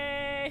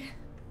 hey.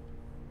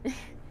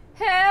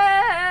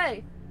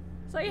 Hey!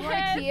 It's like, You wanna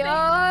hey, kiss? you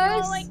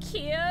wanna, like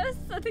kiss?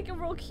 I think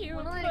I'm real cute.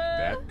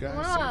 That guy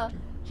Wanna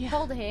said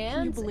hold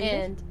hands believe it?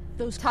 and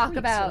Those talk creeps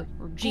about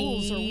or ghouls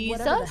Jesus? or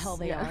whatever the hell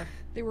they Yeah. are.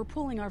 They were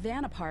pulling our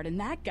van apart, and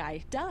that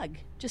guy, Doug,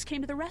 just came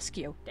to the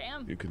rescue.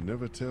 Damn. you can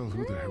never tell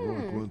who the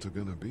heroic ones are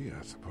gonna be,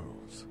 I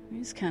suppose.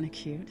 He's kind of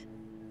cute,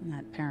 in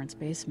that parents'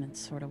 basement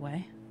sort of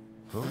way.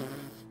 Huh?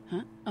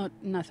 Huh? Oh,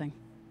 nothing.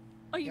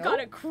 Oh, you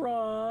got a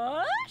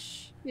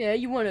crush? Yeah,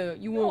 you wanna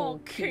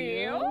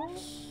Okay.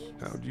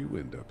 How'd you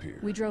end up here?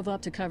 We drove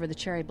up to cover the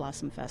Cherry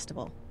Blossom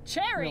Festival.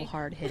 Cherry? Real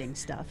hard-hitting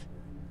stuff.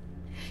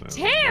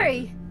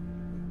 Terry!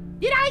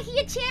 Did I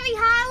hear Cherry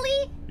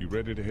Holly? You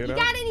ready to head You out?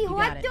 got any You hot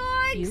got it.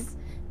 dogs?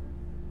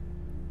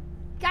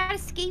 Got a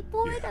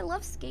skateboard? I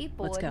love skateboarding.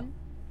 Let's go.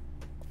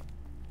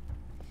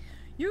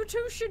 You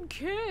two should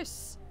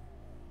kiss.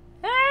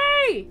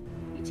 Hey!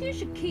 You two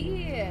should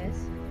kiss.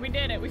 We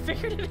did it. We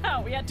figured it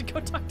out. We had to go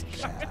talk to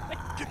Charlie.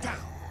 Get down.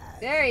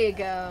 There you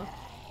go.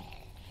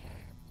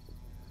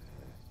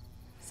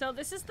 So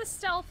this is the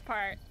stealth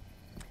part.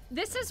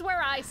 This is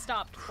where I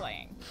stopped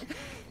playing.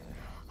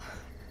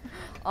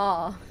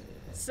 Aw.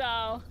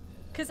 So,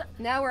 cause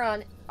Now we're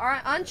on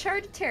our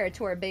uncharted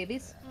territory,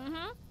 babies.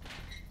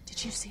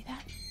 Did you see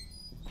that?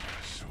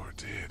 Sure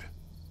did.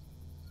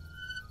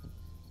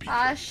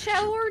 I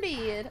sure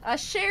did. I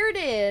sure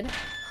did.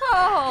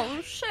 Oh,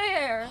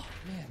 share.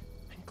 Man,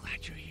 I'm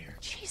glad you're here.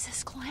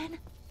 Jesus, Glenn.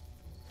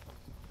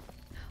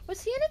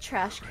 Was he in a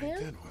trash Right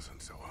can? then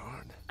wasn't so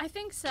hard. I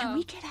think so. Can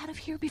we get out of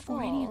here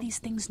before any of these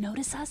things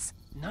notice us?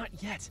 Not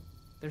yet.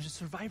 There's a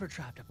survivor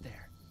trapped up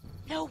there.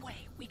 No way.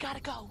 We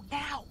gotta go,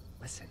 now.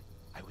 Listen,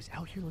 I was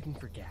out here looking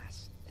for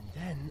gas, and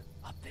then,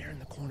 up there in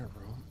the corner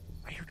room,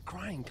 I heard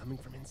crying coming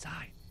from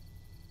inside.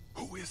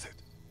 Who is it?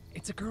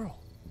 It's a girl.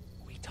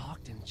 We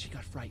talked and she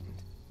got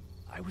frightened.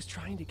 I was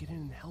trying to get in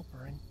and help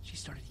her, and she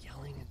started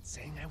yelling and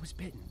saying I was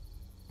bitten.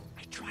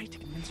 I tried to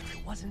convince her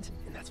I wasn't,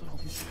 and that's when all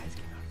these guys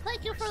came out.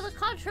 Thank you for the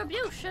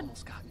contribution.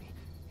 Almost got me.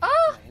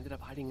 Oh! I ended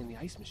up hiding in the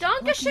ice machine.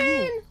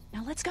 Dankeschön!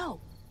 Now let's go.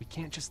 We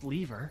can't just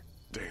leave her.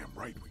 Damn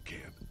right we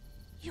can.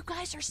 You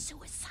guys are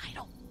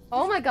suicidal.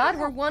 Oh my god,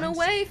 we're one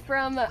away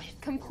from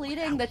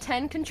completing the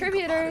 10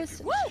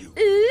 contributors.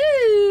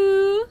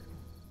 Ooh!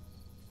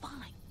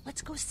 Fine,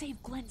 let's go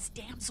save Glenn's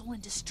damsel in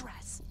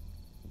distress.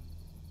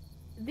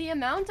 The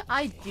amount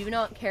I do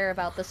not care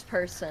about this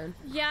person.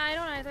 Yeah, I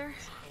don't either.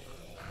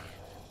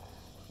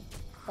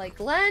 Like,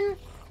 Glenn,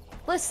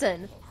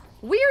 listen,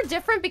 we are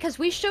different because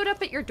we showed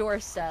up at your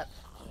doorstep.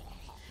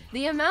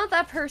 The amount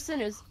that person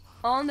is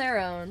on their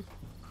own.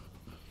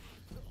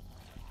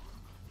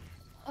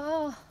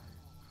 Oh.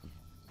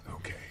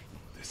 Okay,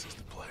 this is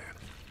the plan.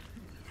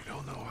 We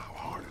don't know how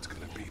hard it's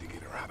gonna be to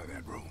get her out of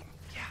that room.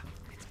 Yeah,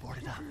 it's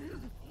boarded up.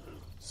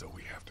 So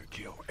we have to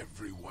kill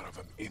every one of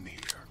them in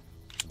here.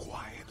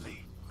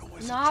 Quietly.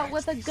 Not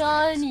with a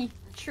gun, you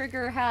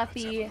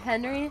trigger-happy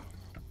Henry.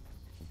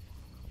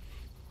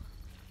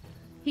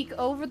 Peek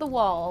over the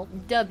wall.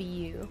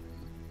 W.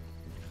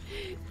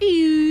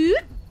 Ew.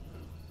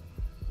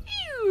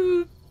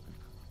 Ew.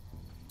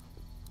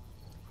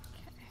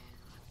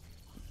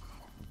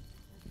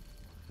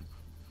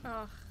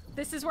 Ugh.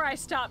 This is where I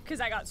stopped because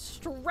I got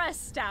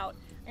stressed out.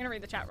 I'm gonna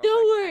read the chat real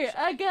Don't quick, worry,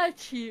 actually. I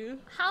got you.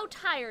 How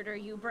tired are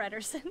you,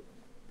 Bretterson?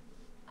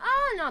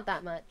 Not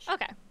that much.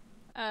 Okay.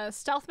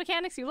 Stealth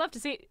mechanics, you love to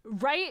see,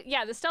 right?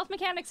 Yeah, the stealth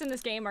mechanics in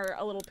this game are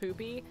a little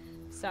poopy,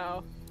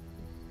 so.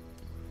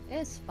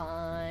 It's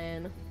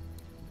fine.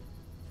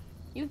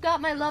 You've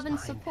got my love and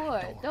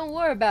support. Don't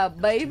worry about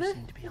it, baby.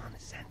 To be on the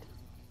scent.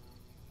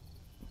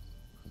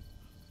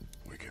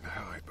 We can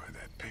hide by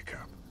that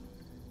pickup.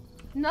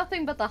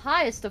 Nothing but the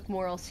highest of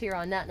morals here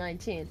on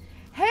Nat19.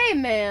 Hey,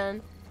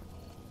 man!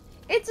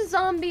 It's a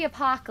zombie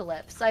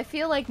apocalypse. I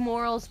feel like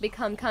morals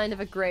become kind of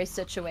a gray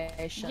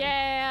situation.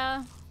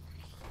 Yeah.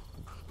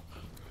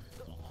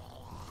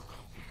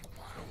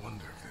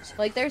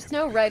 Like, there's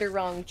no right or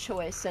wrong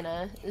choice in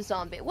a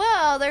zombie.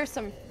 Well, there's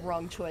some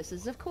wrong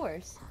choices, of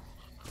course.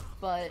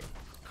 But...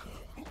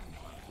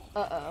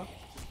 Uh-oh.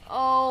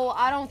 Oh,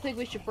 I don't think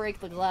we should break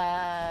the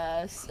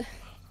glass.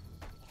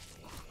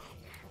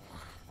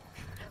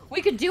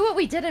 We could do what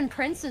we did in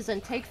Princes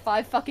and take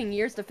 5 fucking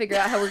years to figure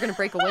out how we're gonna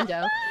break a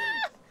window.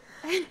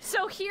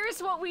 So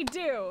here's what we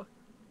do.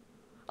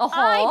 Uh-huh.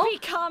 I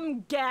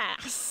become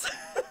gas.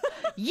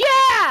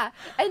 Yeah!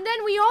 And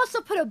then we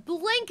also put a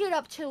blanket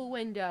up to a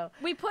window.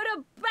 We put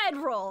a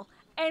bedroll,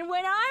 and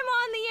when I'm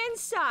on the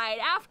inside,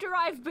 after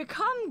I've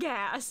become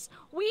gas,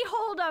 we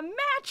hold a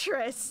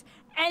mattress,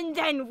 and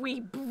then we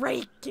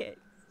break it.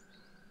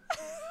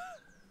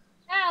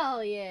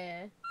 Hell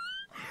yeah.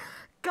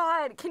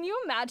 God, can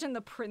you imagine the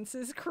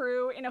Prince's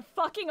crew in a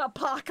fucking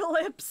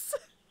apocalypse?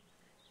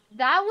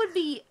 That would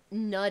be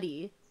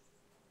nutty.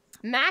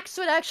 Max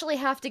would actually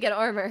have to get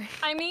armor.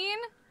 I mean,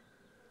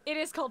 it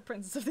is called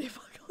Princess of the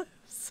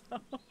Apocalypse, so...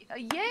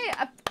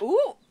 Yeah,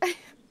 ooh!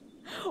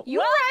 You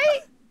Well,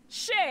 right?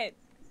 Shit!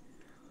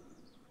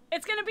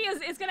 It's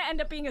gonna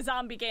end up being a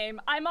zombie game.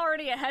 I'm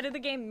already ahead of the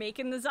game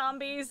making the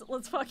zombies.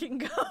 Let's fucking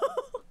go.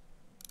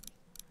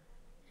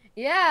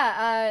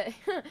 Yeah,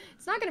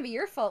 it's not gonna be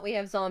your fault we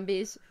have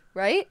zombies,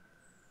 right?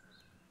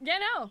 Yeah,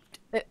 no.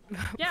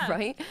 Yeah.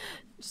 Right?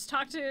 Just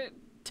talk to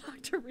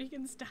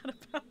Regan's dad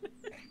about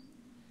it.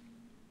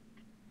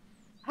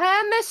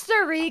 Hey,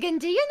 Mr. Regan,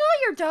 do you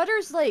know your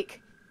daughter's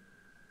like...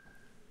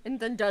 And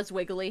then does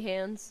wiggly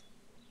hands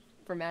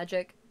for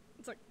magic.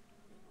 It's like,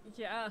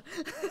 yeah.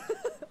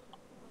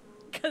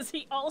 Because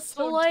he also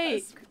So, like...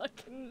 does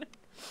fucking...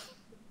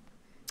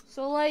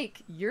 So,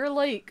 like, you're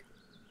like,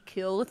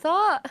 kill the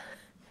thought.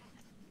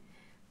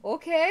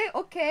 Okay,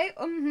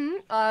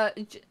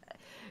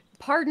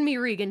 pardon me,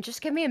 Regan,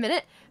 just give me a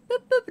minute.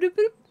 Boop, boop, boop,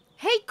 boop.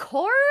 Hey,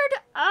 Cord,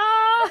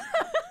 I'm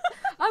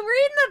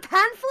reading the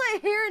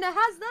pamphlet here and it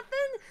has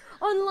nothing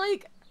on,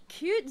 like,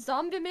 cute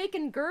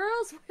zombie-making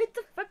girls. What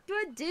the fuck do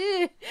I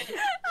do?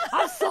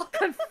 I'm so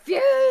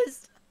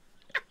confused.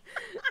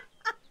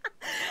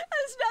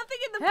 There's nothing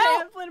in the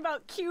Help! pamphlet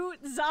about cute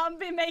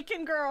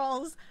zombie-making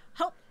girls.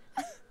 Help!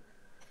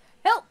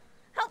 Help!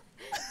 Help!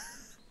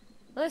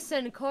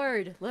 Listen,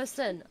 Cord,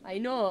 listen. I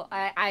know,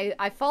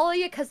 I follow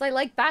you because I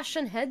like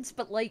bashing heads,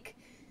 but, like,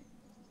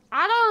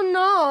 I don't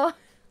know.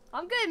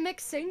 I'm getting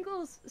mixed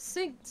signals.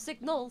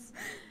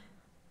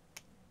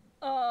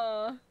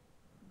 I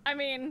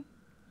mean,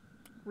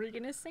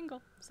 Regan is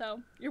single,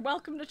 so you're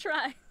welcome to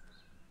try.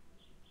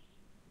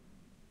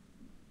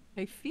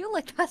 I feel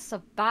like that's a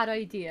bad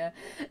idea.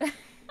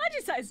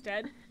 Ajisai's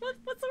dead.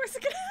 What's the worst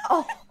that could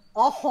happen?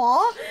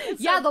 Oh, So-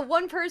 yeah, the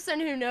one person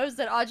who knows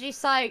that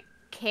Ajisai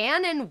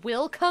can and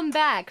will come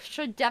back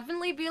should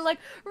definitely be like,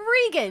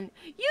 Regan,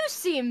 you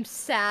seem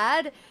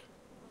sad.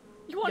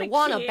 You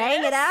wanna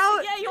bang it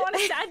out? Yeah, you wanna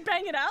sad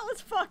bang it out?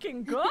 Let's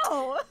fucking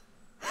go.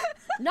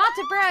 Not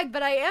to brag,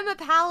 but I am a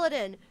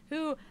paladin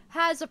who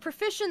has a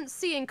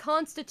proficiency in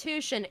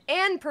constitution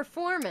and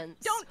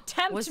performance. Don't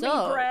tempt What's me,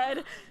 up?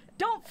 Brad.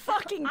 Don't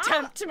fucking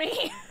tempt me.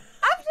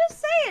 I'm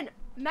just saying,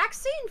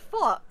 Maxine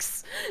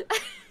fucks.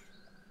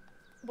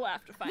 We'll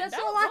have to find That's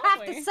out. all I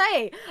have to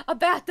say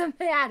about the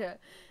matter.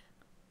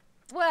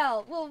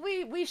 Well,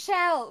 we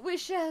shall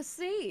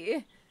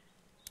see.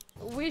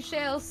 We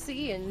shall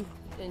see in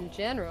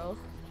general.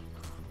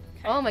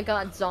 Okay. Oh my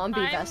god,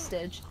 zombie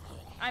Vestige.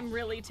 I'm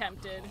really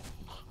tempted.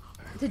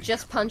 To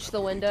just punch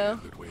the window.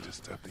 Good way to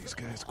stop these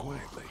guys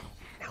quietly.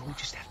 Now we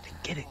just have to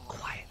get it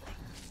quietly.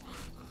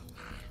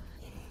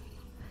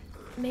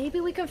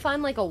 Maybe we can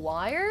find like a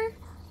wire?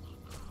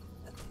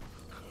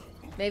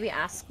 Maybe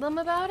ask them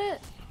about it?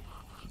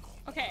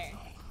 Okay,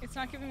 it's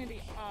not giving me the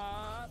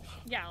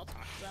yeah, I'll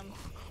talk to them.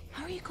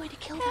 How are you going to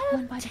kill that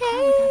one by the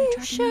car without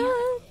attracting me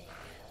up?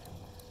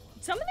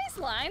 Some of these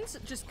lines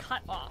just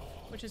cut off,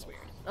 which is weird.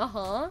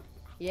 Uh-huh.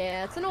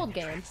 Yeah, it's an old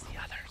game. The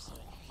others.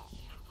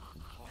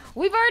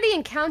 We've already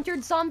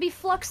encountered zombie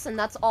flux, and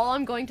that's all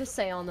I'm going to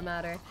say on the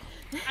matter.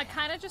 I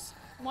kind of just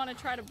want to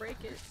try to break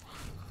it.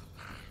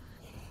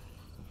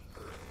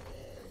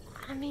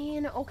 I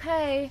mean,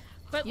 okay.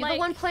 But you're like, the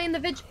one playing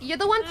the You're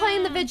the one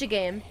playing the Vigi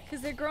game.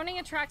 Because their groaning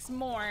attracts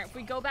more. If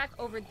we go back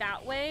over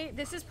that way,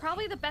 this is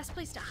probably the best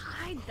place to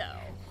hide,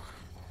 though.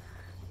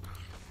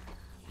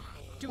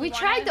 We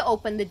tried to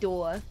open the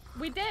door.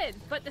 We did,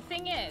 but the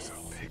thing is... So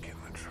big in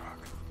the truck.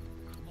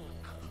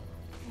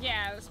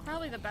 Yeah, it was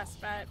probably the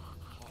best bet.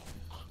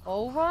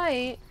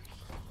 Alright.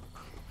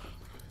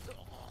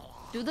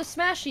 Do the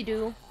smashy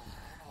do.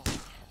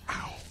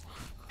 Ow.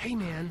 Hey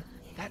man,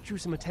 that drew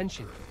some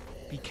attention.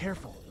 Be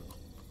careful.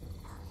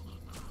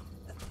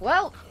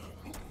 Well,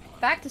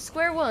 back to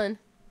square one.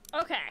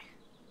 Okay.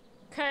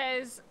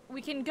 Because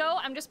we can go...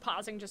 I'm just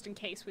pausing just in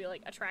case we,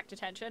 like, attract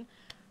attention.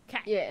 Okay.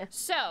 Yeah.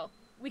 So,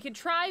 we could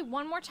try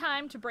one more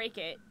time to break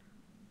it,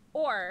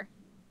 or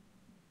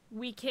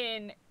we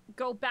can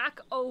go back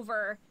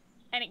over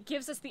and it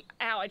gives us the...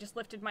 Ow, I just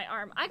lifted my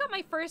arm. I got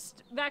my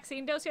first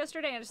vaccine dose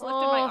yesterday and I just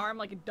lifted my arm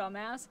like a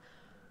dumbass.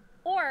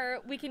 Or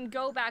we can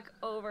go back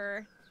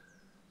over...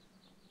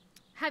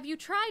 Have you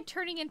tried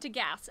turning into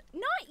gas?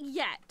 Not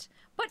yet.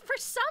 But for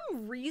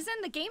some reason,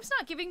 the game's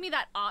not giving me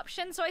that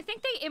option, so I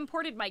think they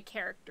imported my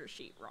character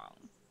sheet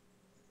wrong.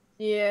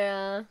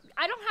 Yeah.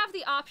 I don't have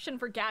the option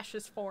for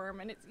gaseous form,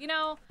 and it's, you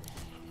know,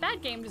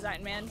 bad game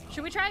design, man.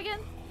 Should we try again?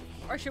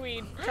 Or should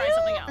we try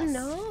something else?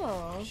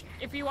 No.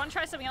 If you want to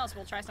try something else,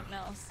 we'll try something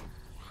else.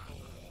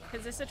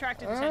 Because this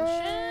attracted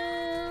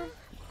attention.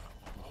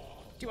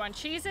 Do you want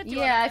to cheese it?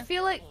 Yeah,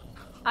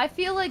 I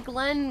feel like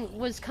Glenn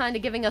was kind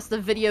of giving us the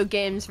video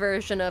games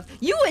version of,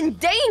 you in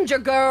danger,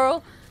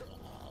 girl!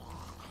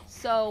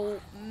 So,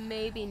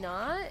 maybe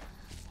not?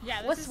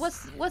 Yeah, what's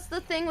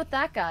the thing with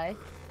that guy?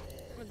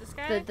 With this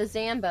guy? The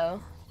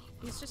Zambo.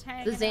 He's just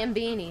hanging The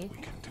Zambini. We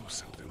can do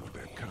something with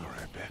that car,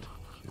 I bet.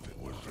 If it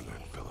weren't for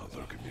that fella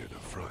lurking near the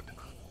front.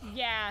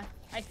 Yeah,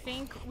 I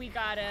think we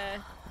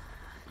gotta...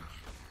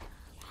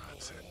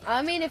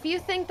 I mean, if you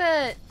think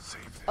that...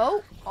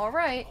 Oh,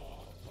 alright.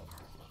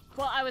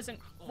 Well, I wasn't...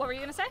 What were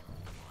you gonna say?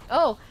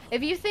 Oh,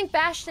 if you think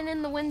Bastion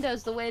in the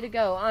window's the way to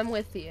go, I'm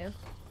with you.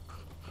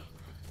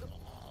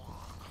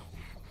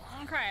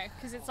 Okay,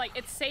 because it's like,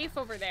 it's safe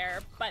over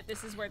there, but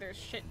this is where there's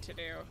shit to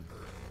do.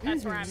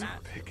 That's where I'm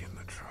at. Pick in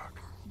the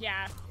truck.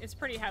 Yeah, it's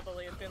pretty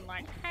heavily been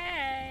like,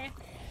 hey,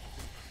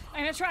 I'm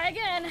gonna try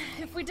again.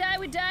 If we die,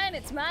 we die, and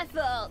it's my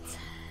fault.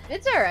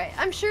 It's alright.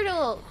 I'm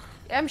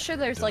sure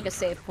there's like a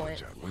save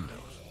point.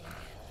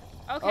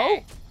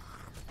 Okay.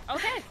 Oh.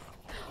 Okay.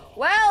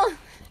 Well.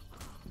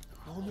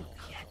 The moment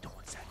we head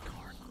towards that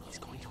car, he's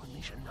going to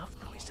unleash enough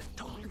noise to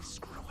totally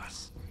screw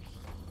us.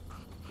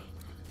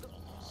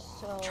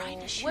 So,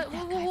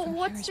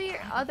 what's the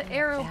other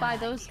arrow by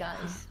those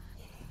guys?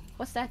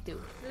 What's that do?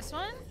 This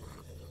one?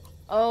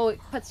 Oh, it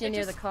puts you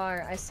near the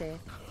car. I see.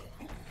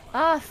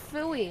 Ah,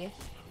 phooey.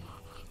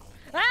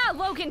 Ah,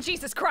 Logan,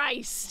 Jesus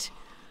Christ!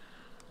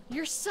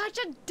 You're such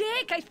a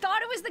dick! I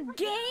thought it was the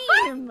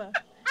game!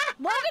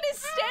 Logan is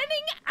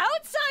standing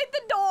outside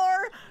the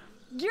door!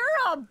 You're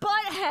a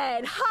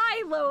butthead!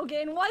 Hi,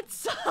 Logan,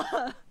 what's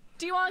up?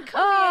 Do you want to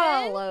come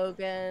in? Oh,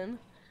 Logan.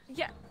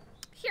 Yeah.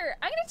 Here,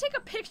 I'm gonna take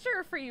a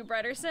picture for you,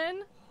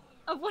 Brederson,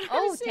 of what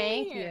I'm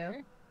seeing thank here.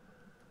 you.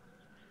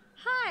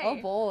 Hi. Oh,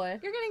 boy.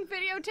 You're getting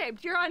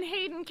videotaped. You're on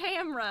Hayden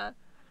camera.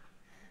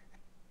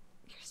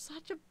 You're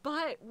such a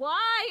butt.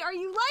 Why are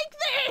you like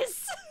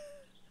this?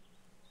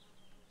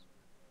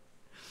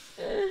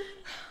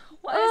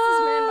 Why is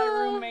this man my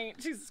roommate?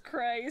 Jesus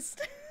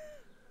Christ.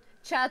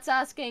 Chat's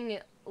asking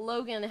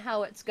Logan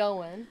how it's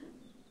going.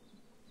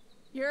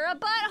 You're a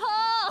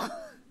butthole!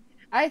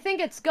 I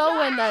think it's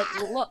going that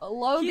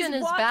Logan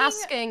is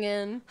basking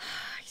in.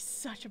 He's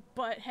such a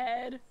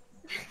butthead.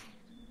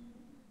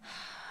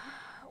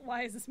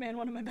 Why is this man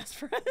one of my best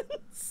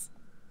friends?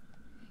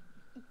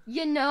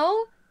 You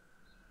know?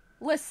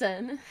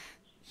 Listen.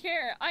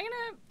 Here, I'm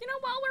gonna,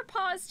 while we're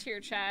paused here,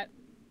 chat,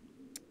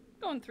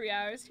 Going 3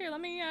 hours. Here, let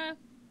me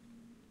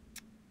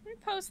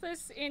post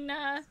this in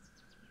Nat19.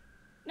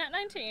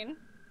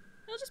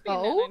 It'll just be in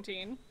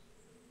Nat19.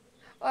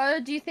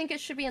 Do you think it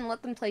should be in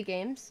Let Them Play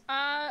Games?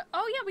 Oh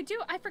yeah, we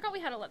do. I forgot we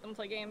had a Let Them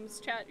Play Games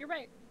chat. You're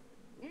right.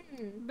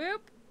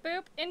 Boop,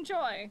 boop,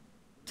 enjoy.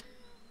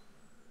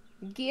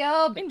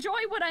 Gib. Enjoy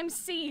what I'm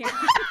seeing. What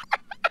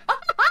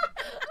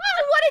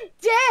a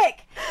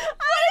dick!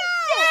 What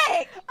a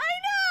dick! I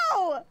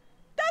know!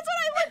 That's what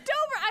I looked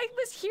over. I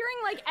was hearing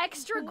like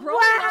extra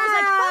groaning. I was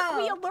like, fuck,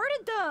 we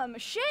alerted them.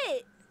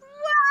 Shit.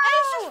 Wow! And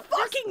it's just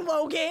fucking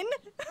Logan.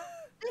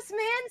 This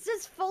man's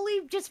just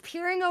fully just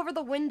peering over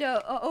the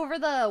window, over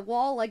the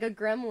wall like a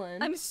gremlin.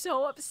 I'm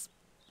so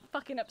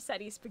fucking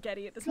upsetty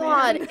spaghetti at this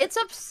God, man. it's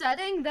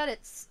upsetting that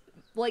it's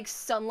like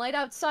sunlight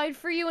outside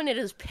for you and it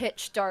is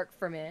pitch dark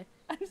for me.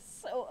 I'm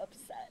so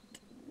upset.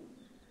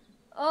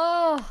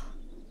 Oh,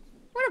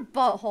 what a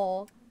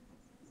butthole.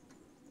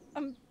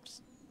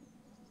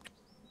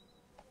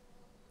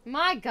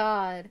 My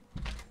God.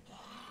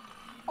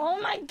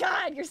 Oh my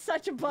God, you're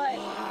such a butt.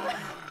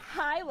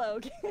 Hi,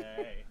 Logan.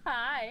 Hey.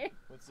 Hi.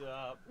 What's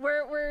up?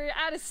 We're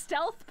at a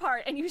stealth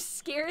part, and you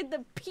scared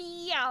the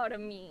pee out of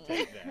me.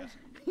 Take that.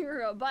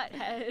 You're a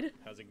butthead.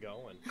 How's it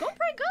going? Going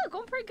pretty good.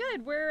 Going pretty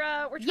good. We're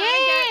trying to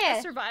get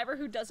a survivor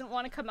who doesn't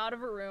want to come out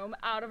of a room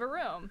out of a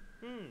room.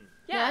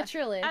 Yeah,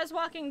 naturally. As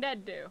Walking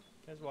Dead do.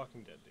 As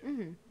Walking Dead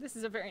do. This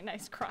is a very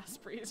nice cross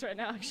breeze right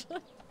now,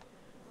 actually.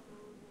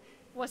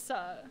 What's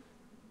up?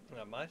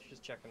 Not much.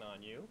 Just checking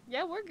on you.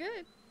 Yeah, we're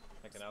good.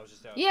 I was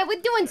just out. Yeah,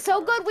 we're doing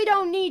so good we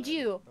don't need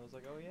you. I was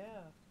like, oh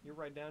yeah, you're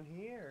right down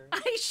here.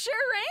 I sure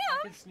am.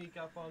 I can sneak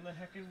up on the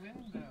heckin'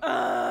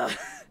 window.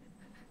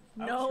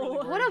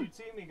 No. What a... You'd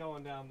see me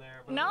going down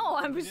there. But no,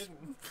 I I'm just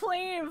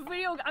playing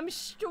video. I'm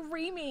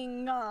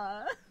streaming.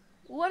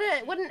 What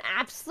an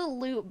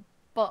absolute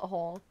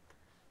butthole.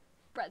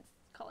 Brett's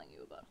calling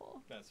you a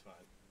butthole. That's fine.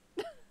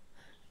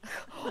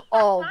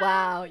 Oh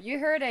wow, you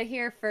heard it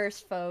here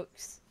first,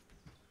 folks.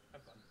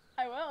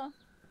 I will.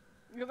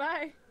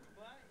 Goodbye.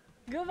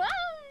 Goodbye.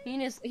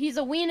 He's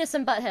a weenus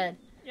and butthead.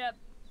 Yep.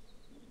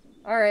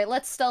 All right,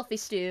 let's stealthy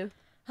stew.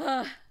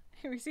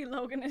 Here we see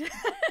Logan in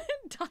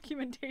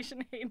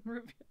documentation Hayden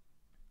Rubio.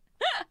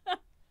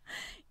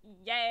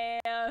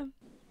 Yeah.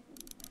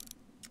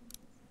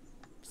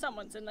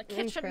 Someone's in the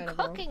kitchen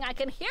cooking. I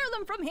can hear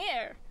them from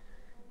here.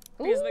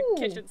 Because the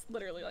kitchen's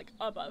literally like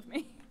above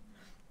me.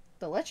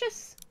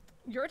 Delicious.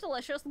 You're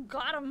delicious.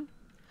 Got him.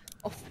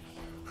 Oh,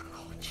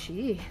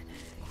 gee.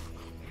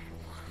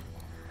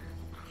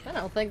 I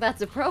don't think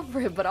that's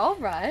appropriate, but all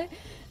right.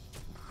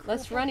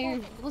 Let's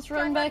run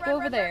back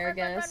over there, I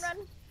guess.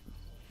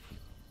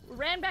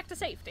 Ran back to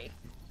safety.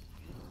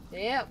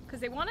 Yep. Because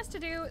they want us to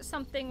do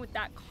something with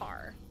that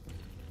car.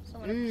 So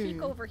I'm gonna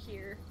peek over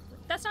here.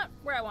 That's not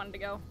where I wanted to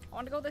go. I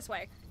wanted to go this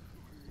way.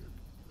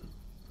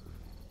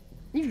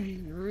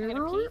 I'm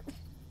gonna peek.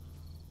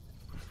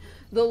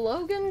 The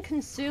Logan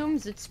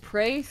consumes its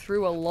prey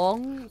through a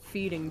long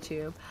feeding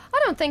tube. I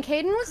don't think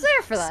Hayden was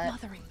there for that.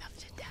 Smothering them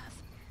to death.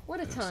 What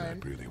a time.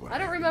 Really I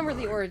don't remember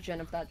the origin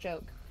of that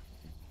joke.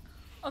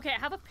 Okay, I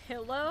have a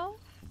pillow.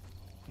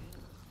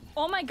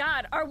 Oh my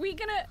God, are we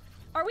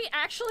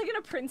actually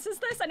gonna princess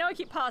this? I know I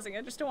keep pausing,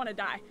 I just don't want to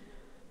die.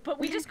 But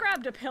we just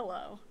grabbed a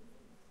pillow.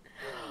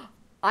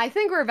 I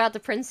think we're about to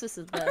princess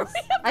this.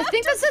 I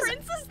think this is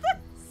princess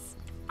this?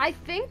 I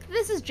think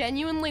this is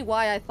genuinely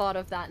why I thought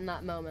of that in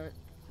that moment.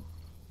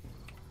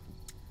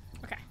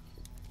 Okay.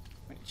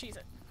 I'm gonna cheese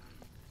it.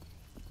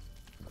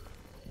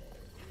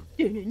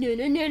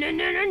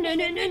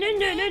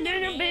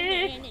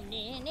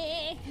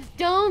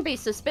 Don't be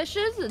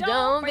suspicious.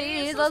 Don't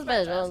be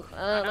suspicious.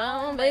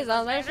 Don't be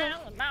suspicious.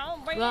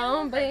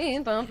 Don't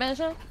be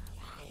suspicious.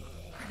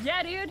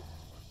 Yeah, dude.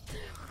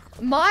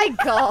 My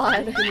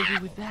God. What are you gonna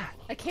do with that?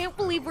 I can't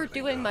believe we're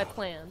doing my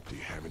plan. Do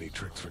you have any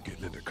tricks for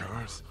getting into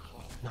cars?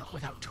 Not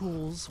without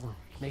tools or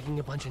making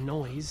a bunch of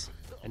noise,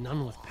 and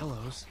none with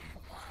pillows.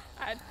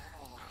 I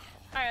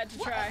had to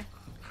try.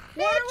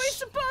 What are we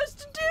supposed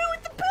to do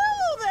with the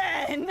pillow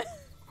then?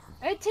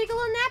 I'd take a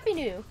little nappy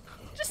new.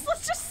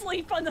 Let's just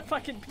sleep on the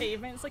fucking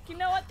pavement. It's like, you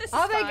know what? This is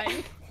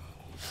fine.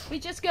 We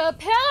just go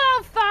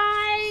pillow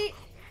fight.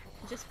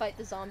 Just fight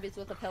the zombies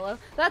with a pillow.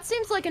 That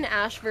seems like an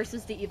Ash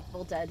versus the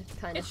Evil Dead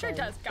kind of thing. It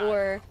sure does.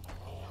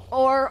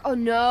 Or oh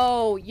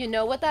no, you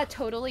know what that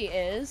totally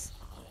is?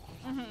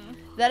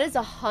 That is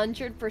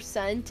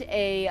 100%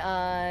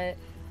 a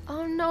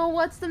oh no,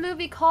 what's the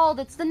movie called?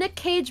 It's the Nick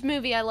Cage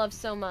movie I love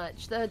so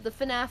much. The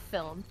FNAF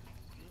film.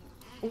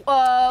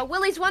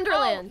 Willy's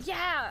Wonderland. Oh,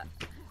 yeah.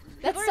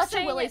 That's such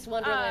a Willy's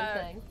Wonderland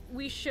thing.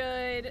 We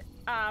should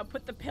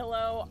put the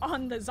pillow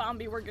on the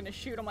zombie we're gonna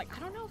shoot. I'm like, I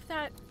don't know if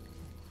that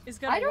is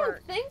gonna work. I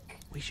don't think.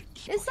 We should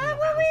keep Is that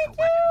what we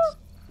do?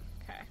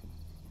 Okay.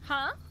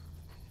 Huh?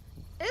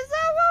 Is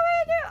that what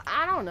we do?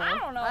 I don't know. I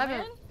don't know,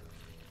 man.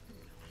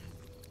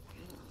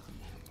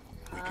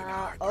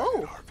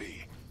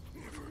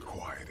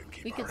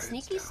 We could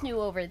sneaky snoo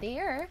over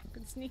there.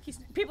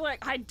 People are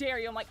like, I dare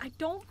you. I'm like, I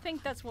don't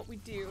think that's what we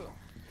do.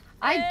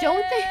 I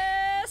don't think.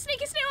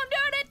 Sneaky snoo, I'm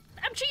doing it.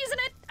 I'm cheesing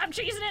it. I'm I'm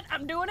cheesing it.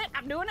 I'm doing it.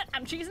 I'm doing it.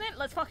 I'm cheesing it.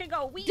 Let's fucking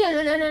go. We. See what's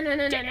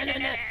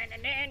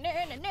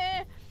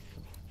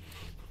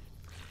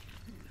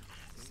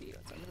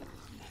over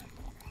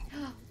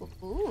there.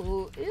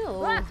 Ooh, ew.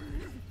 Ah.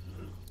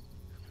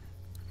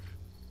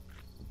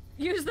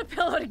 Use the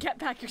pillow to get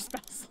back your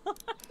spell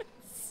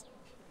slots.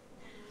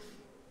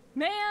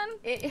 Man,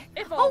 if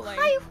Oh, only.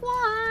 hi,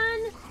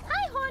 Juan.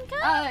 Hi,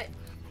 Juanca.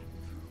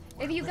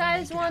 If you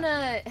guys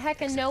wanna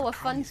heckin' know a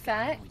fun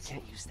fact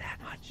Can't use that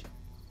much.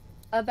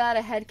 about a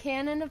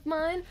headcanon of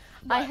mine,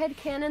 I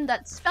headcanon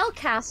that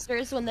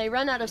spellcasters, when they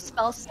run out of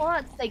spell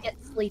slots, they get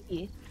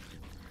sleepy.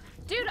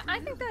 Dude, I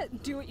think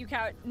that do it, you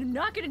coward. I'm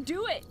not gonna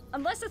do it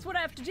unless that's what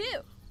I have to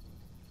do.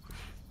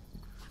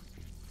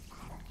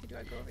 Okay, do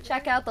I go over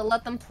Check out the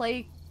Let Them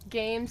Play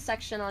game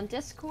section on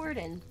Discord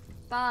in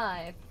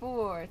 5,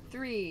 4,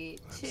 3,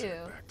 2.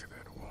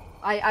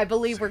 I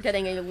believe we're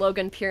getting a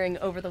Logan peering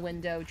over the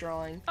window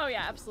drawing. Oh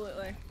yeah,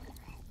 absolutely.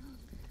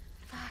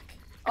 Fuck.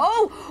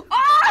 Oh!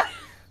 Ah!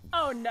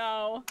 Oh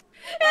no.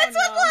 It's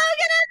Oh, with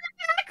Logan in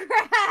the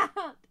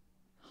background!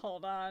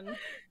 Hold on.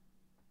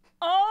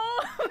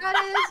 Oh! That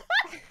is...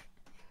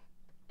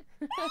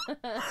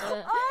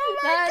 Oh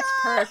my That's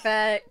God!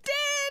 perfect.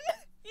 Din!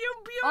 You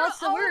beautiful!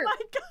 Also, oh we're...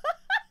 my God!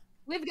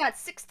 We've got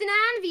 69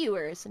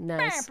 viewers.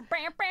 Nice.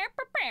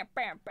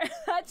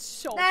 That's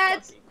so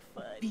That's fucking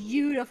funny.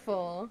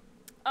 Beautiful.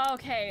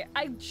 Okay,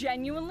 I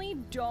genuinely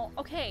don't...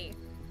 Okay,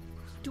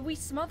 do we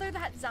smother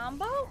that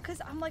Zombo? Because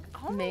I'm like,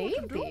 I don't know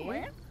what to do,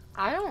 man.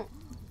 I don't...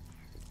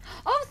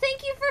 Oh,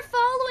 thank you for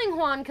following,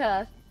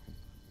 Juanca.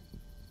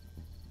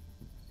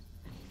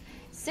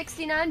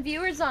 69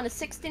 viewers on a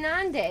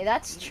 69 day.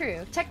 That's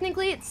true.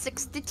 Technically, it's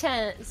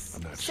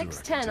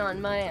 610 on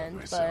my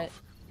end, but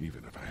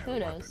who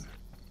knows?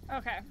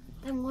 Okay.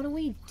 Then what do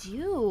we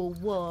do?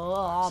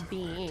 Whoa,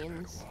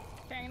 beans.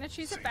 Okay, I'm gonna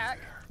choose it back.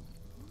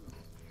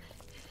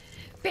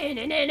 I'm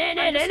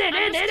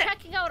I'm just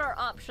checking out our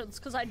options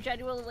because I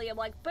genuinely am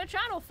like, bitch,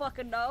 I don't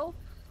fucking know.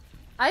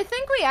 I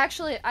think we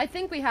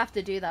have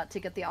to do that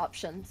to get the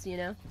options, you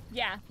know?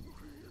 Yeah.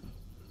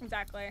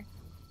 Exactly.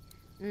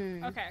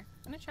 Mm. Okay, I'm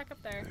gonna check up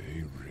there.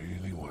 They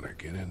really want to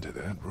get into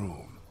that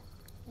room.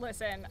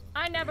 Listen,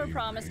 I never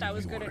promised I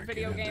was good at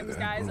video games,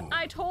 guys.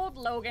 I told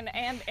Logan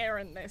and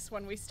Aaron this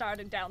when we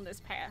started down this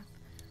path.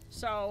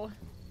 So,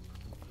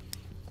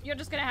 you're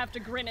just gonna have to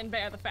grin and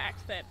bear the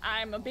fact that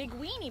I'm a big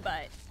weenie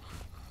butt.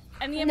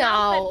 And the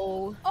amount that...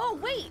 Oh,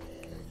 wait!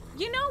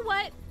 You know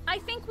what? I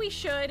think we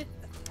should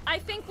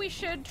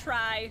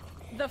try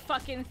the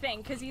fucking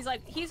thing, because he's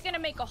gonna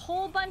make a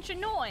whole bunch of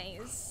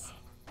noise.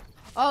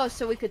 Oh,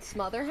 so we could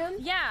smother him?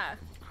 Yeah.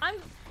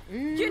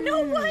 You know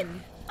what?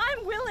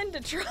 I'm willing to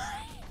try.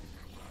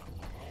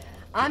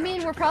 I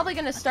mean, we're probably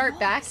gonna start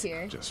back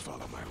here. Just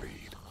follow my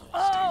lead.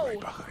 Oh! Stay right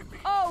behind me.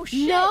 Oh,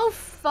 shit! No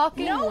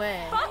fucking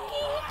way. No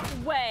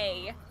fucking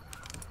way.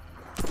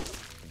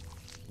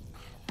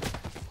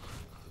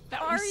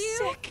 That Are was you?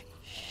 sick.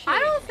 I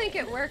don't think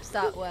it works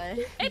that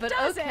way. It but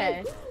doesn't.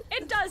 Okay.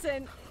 It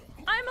doesn't.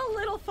 I'm a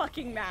little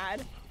fucking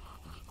mad.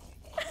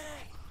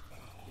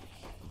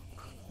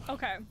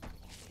 Okay.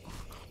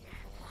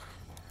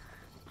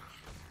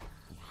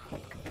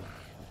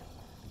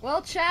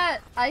 Well,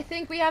 chat, I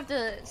think we have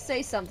to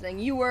say something.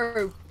 You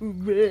were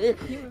right.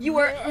 You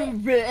were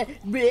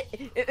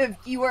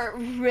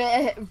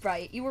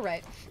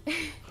right.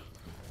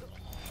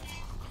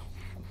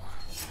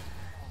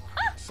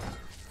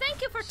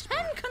 Thank you for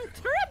 10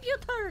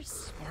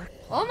 contributors!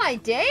 Oh my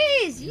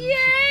days!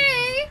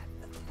 Yay!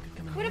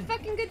 What a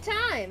fucking good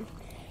time.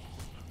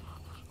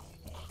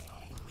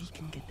 We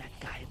can get that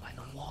guy by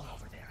the wall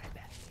over there, I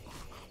bet.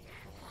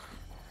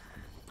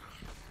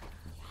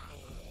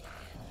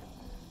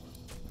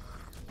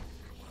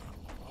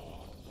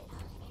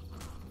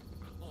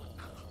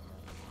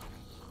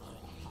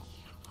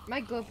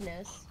 My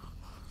goodness.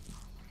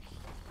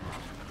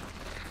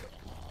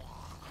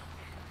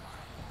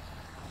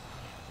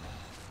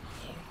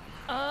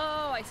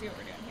 Oh, I see what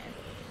we're doing here.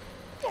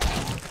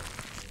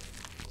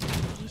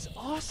 It was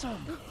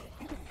awesome.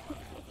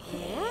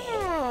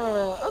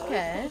 Oh,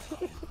 okay.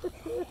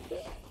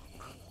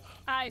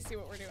 I see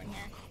what we're doing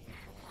here.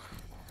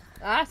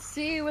 I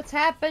see what's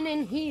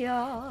happening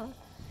here.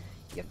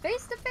 You're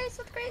face to face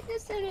with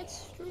greatness and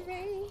it's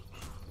strange.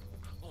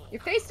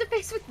 You're face to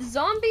face with the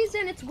zombies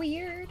and it's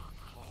weird.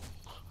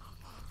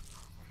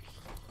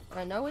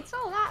 I know it's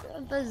a lot.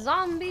 The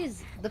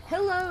zombies, the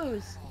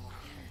pillows.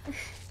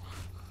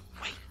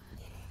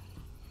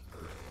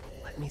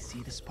 Let me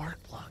see the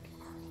spark plug.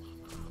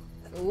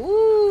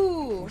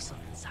 Ooh. Or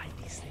something inside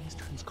these things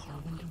turns car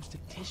windows to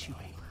tissue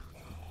paper.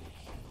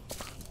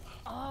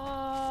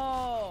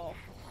 Oh.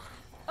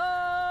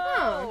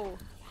 Oh.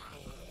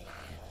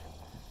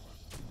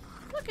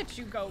 Look at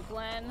you go,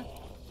 Glenn.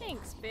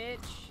 Thanks,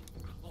 bitch.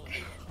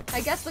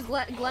 I guess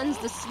Glenn's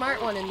the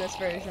smart one in this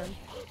version.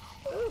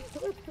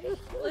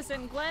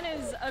 Listen, Glenn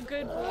is a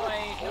good boy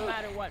no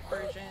matter what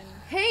version.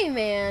 Hey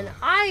man,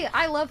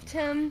 I loved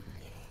him.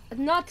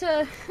 Not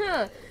to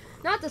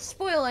Not to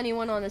spoil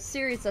anyone on a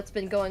series that's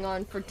been going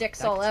on for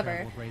dicks all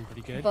ever, brain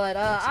pretty good. but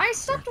I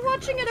stopped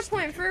watching at a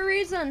point for a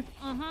reason.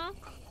 Mm-hmm.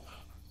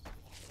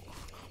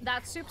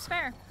 That's super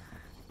fair.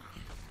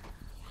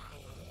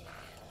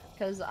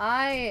 Because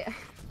I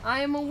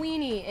am a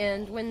weenie,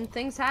 and when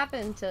things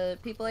happen to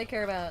people I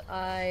care about,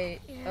 I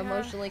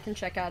emotionally can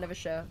check out of a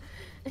show.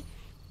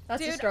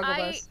 That's a struggle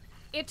bus.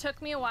 It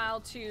took me a while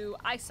to...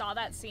 I saw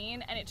that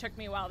scene, and it took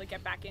me a while to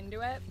get back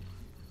into it.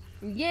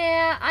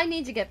 Yeah, I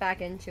need to get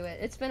back into it.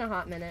 It's been a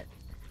hot minute.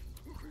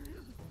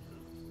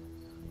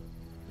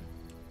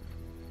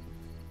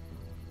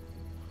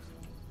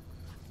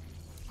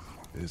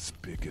 This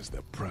pick is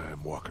the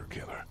prime walker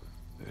killer.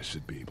 I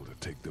should be able to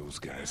take those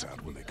guys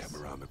out when they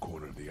come around the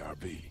corner of the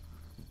RV.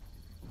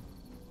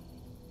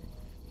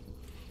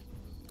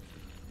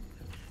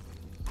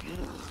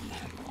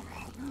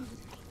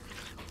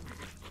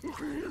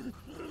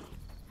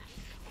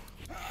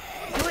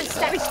 Do it,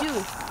 Stabby,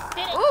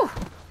 do. Ooh!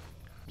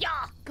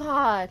 Yeah!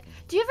 God.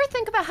 Do you ever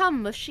think about how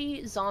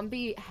mushy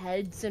zombie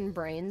heads and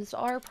brains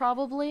are,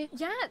 probably?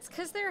 Yeah, it's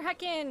because they're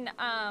heckin',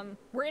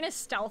 we're in a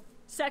stealth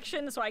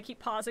section, so I keep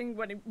pausing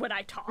when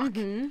I talk.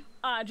 Mm-hmm.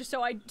 Just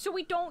so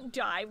we don't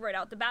die right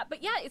out the bat.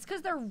 But yeah, it's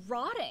because they're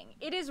rotting.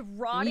 It is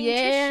rotting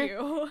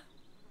tissue.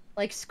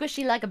 Like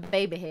squishy like a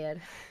baby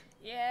head.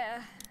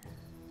 Yeah.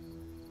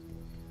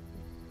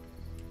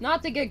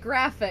 Not to get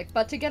graphic,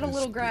 but to get a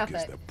little graphic.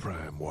 This is the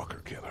prime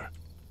walker killer.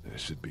 I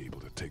should be able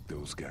to take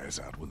those guys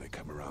out when they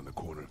come around the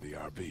corner of the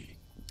RV.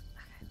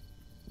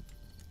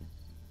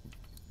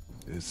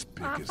 This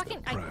pig is the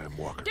prime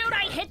walker Dude, killer.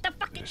 I hit the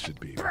fucking... I should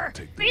be able to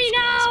take those We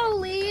guys know, out.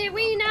 Lee,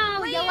 we know.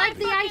 Lee, You like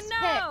the ice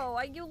know.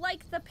 You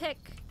like the pick.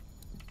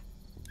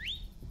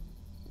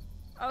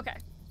 Okay.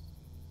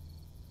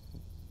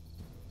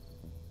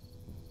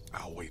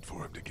 I'll wait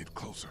for him to get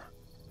closer.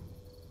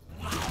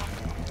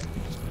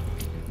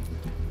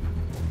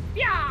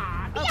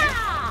 Yeah!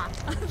 Yeah!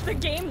 The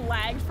game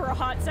lagged for a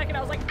hot second.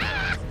 I was like,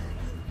 ah!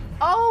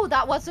 Oh,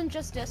 that wasn't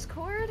just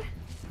Discord?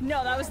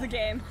 No, that was the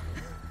game.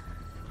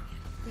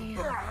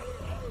 Damn.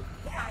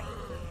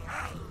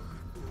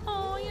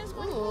 Oh, yes,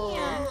 one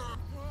here.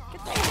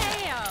 Get the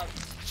hay out.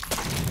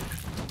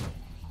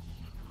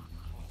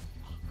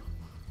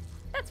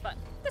 That's fun.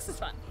 This is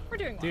fun. We're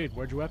doing well. Dude,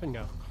 where'd your weapon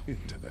go?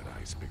 Into that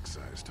ice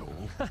pick-sized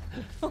hole.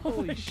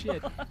 Holy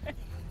shit.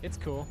 It's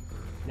cool.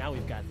 Now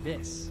we've got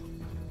this.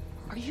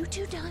 Are you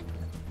two done?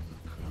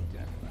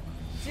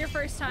 It's your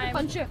first time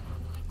Bunch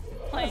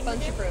playing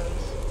of bros.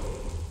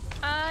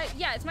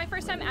 Yeah, it's my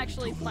first time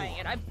actually playing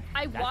it.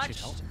 I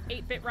watched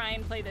 8-Bit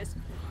Ryan play this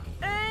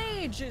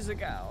ages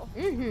ago.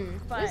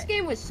 But This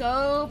game was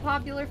so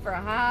popular for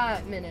a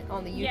hot minute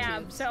on the YouTube.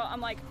 yeah, so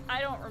I'm like, I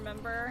don't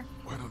remember.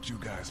 Why don't you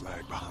guys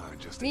lag behind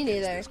just Me in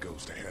case neither. this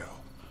goes to hell?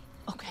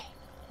 Okay,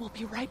 we'll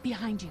be right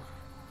behind you.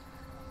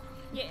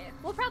 Yeah,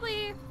 we'll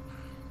probably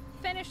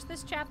finish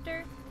this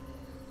chapter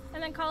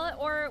and then call it,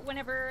 or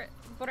whenever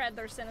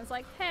Brederson is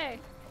like, hey,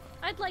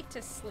 I'd like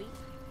to sleep.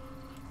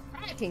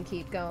 I can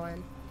keep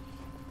going.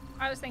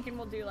 I was thinking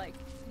we'll do like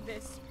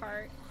this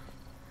part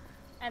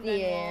and then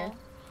we'll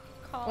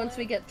call Once it.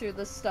 we get through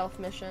the stealth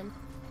mission.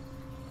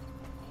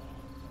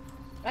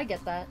 I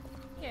get that.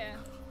 Yeah.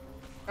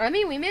 I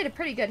mean, we made a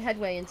pretty good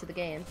headway into the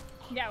game.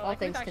 Yeah, well, all like,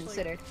 things we've actually-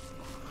 considered.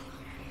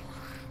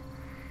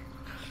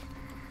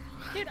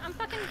 Dude, I'm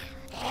fucking...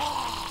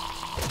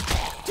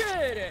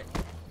 Did it!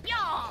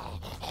 Yeah!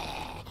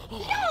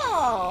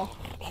 No!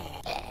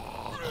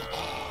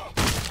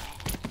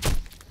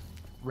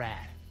 Rad.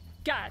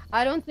 God.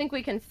 I don't think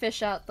we can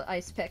fish out the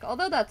ice pick,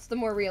 although that's the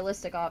more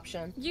realistic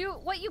option.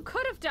 What you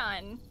could have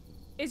done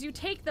is you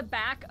take the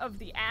back of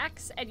the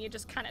axe and you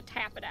just kind of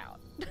tap it out.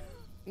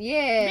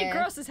 Yeah. It'd be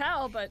gross as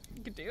hell, but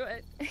you could do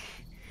it.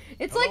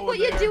 It's like what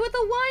you do with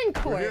a wine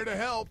We're cork. here to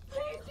help.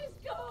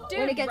 Dude,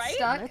 when it gets right?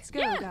 stuck. Let's go,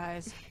 Yeah.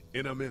 guys.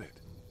 In a minute.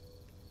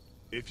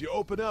 If you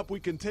open up, we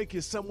can take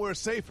you somewhere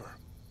safer.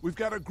 We've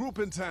got a group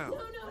in town.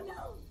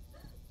 No.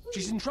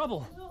 She's in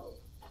trouble.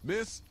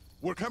 Miss,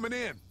 we're coming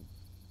in.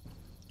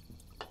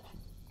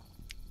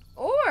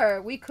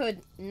 Or we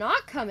could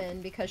not come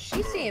in because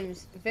she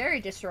seems very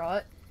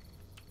distraught.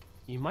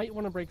 You might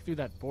want to break through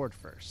that board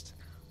first.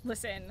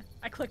 Listen,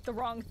 I clicked the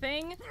wrong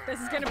thing. This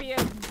is gonna be a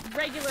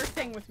regular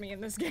thing with me in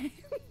this game.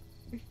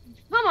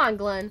 Come on,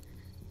 Glenn.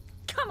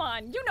 Come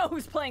on, you know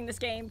who's playing this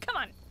game. Come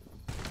on.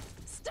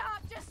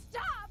 Stop, just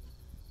stop!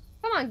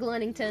 Come on,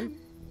 Glennington.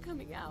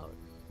 Coming out.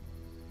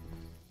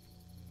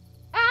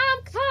 I'm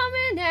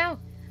coming out.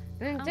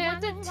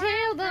 To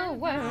tell the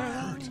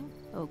world.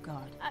 Oh,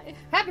 God.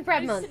 Happy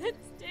Pride Month. I said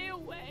stay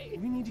away.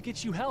 We need to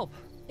get you help.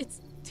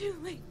 It's too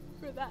late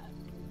for that.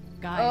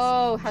 Guys.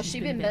 Oh, has she's she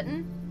been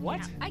bitten?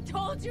 What? I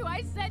told you,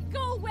 I said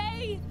go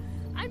away!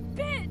 I'm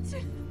bit!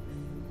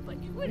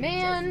 But you wouldn't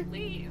Man, just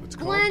leave.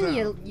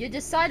 Glenn, you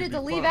decided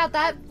to leave out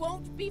that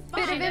Won't be bit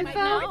fine. of info?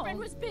 My boyfriend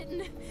was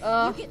bitten.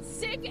 Ugh. You get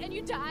sick and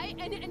you die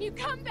and you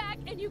come back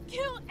and you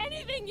kill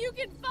anything you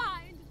can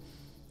find.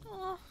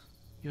 Oh,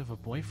 You have a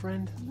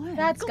boyfriend?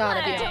 That's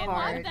gotta be I don't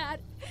hard. want that.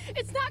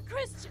 It's not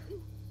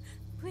Christian.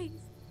 Please,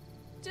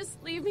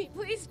 just leave me.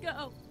 Please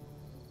go.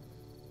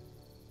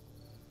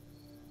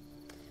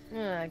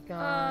 Oh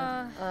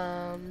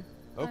god.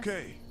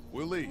 Okay,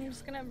 we'll leave. I'm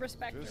just gonna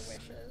respect your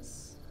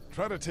wishes.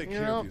 Try to take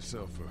care of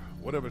yourself for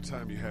whatever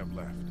time you have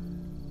left.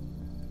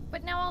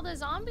 But now all the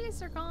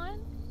zombies are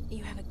gone.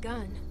 You have a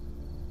gun.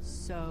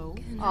 So?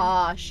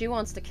 She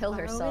wants to kill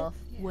herself.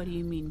 What do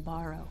you mean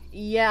borrow?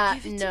 Yeah,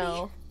 Give it to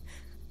no. me.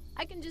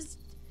 I can just,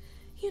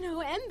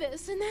 end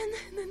this, and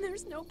then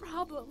there's no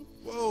problem.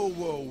 Whoa,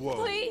 whoa, whoa.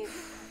 Please.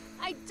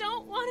 I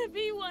don't want to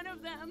be one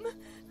of them.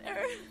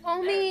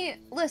 Homie,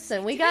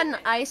 listen, we got an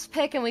ice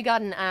pick and we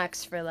got an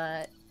axe for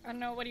that. I don't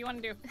know, what do you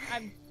want to do?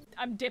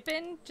 I'm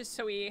dipping, just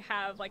so we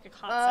have like a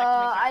hot sec to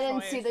make that I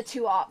didn't choice. see the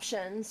two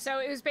options. So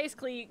it was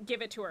basically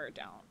give it to her or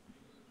don't.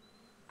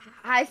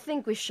 I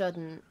think we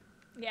shouldn't.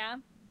 Yeah?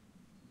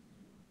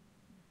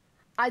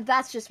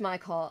 That's just my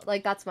call.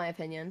 Like, that's my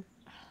opinion.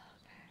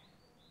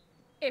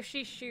 If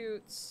she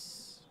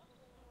shoots...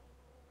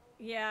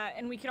 Yeah,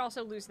 and we could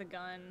also lose the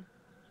gun.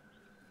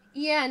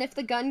 Yeah, and if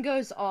the gun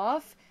goes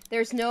off,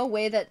 there's no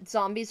way that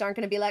zombies aren't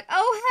gonna be like,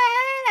 oh,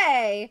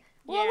 hey!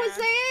 What was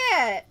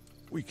that?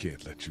 We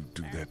can't let you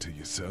do that to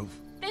yourself.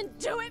 Then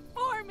do it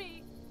for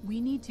me.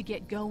 We need to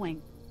get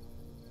going.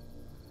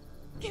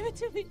 Give it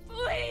to me,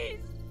 please.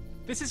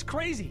 This is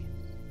crazy.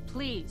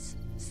 Please,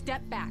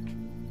 step back.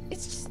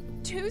 It's just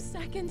 2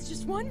 seconds,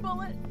 just one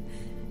bullet,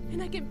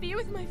 and I can be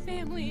with my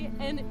family,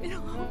 and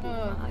it'll all be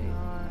fine.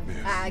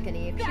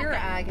 Agony, pure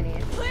agony.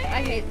 Please.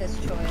 I hate this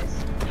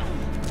choice.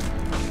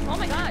 Oh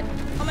my god.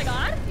 Oh my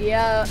god.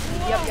 Yeah.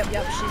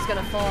 Yep. She's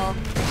gonna fall.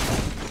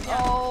 Yeah.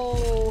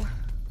 Oh.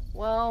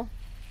 Well.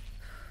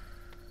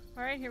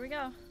 Alright, here we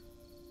go.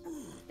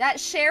 That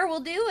share will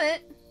do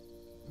it.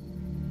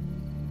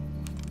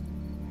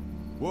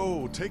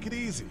 Whoa, take it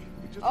easy.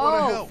 We just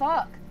want to help.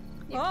 Fuck.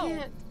 You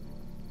can't.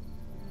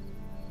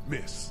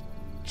 Miss,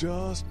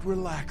 just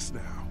relax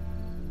now.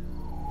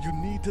 You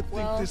need to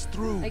think this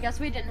through. I guess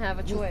we didn't have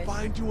a choice. We'll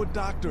find you a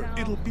doctor.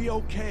 No. It'll be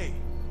okay.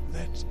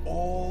 Let's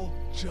all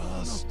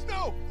just...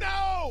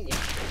 No!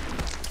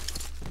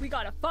 We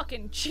gotta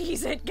fucking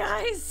cheese it,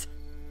 guys.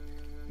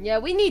 Yeah,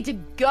 we need to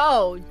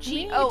go.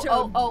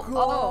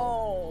 G-O-O-O-O.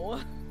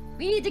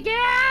 We need to get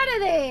out of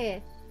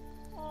there.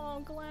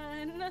 Oh,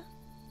 Glenn.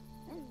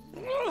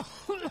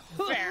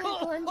 Fair.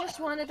 Glenn just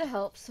wanted to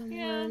help someone.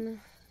 Yeah.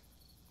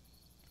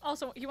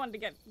 Also, he wanted to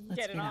get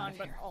it on,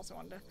 but also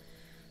wanted to...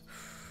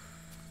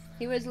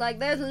 He was like,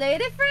 there's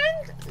lady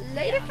friend?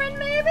 Lady friend,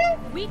 maybe?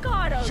 We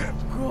gotta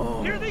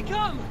go. Here they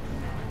come.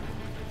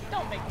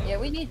 Don't make me. Yeah,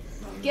 we need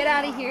to get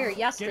out of here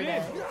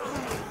yesterday. Just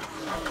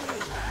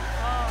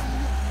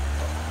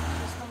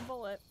one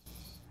bullet.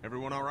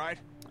 Everyone all right?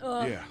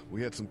 Yeah,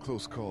 we had some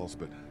close calls,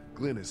 but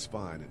Glenn is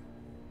fine, and,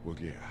 well,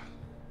 yeah,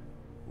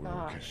 we're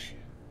okay.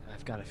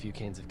 I've got a few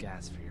cans of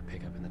gas for your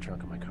pickup in the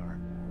trunk of my car.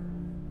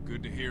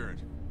 Good to hear it.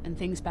 And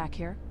things back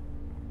here?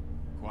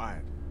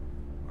 Quiet.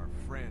 Our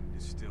friend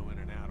is still in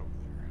and out over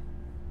there.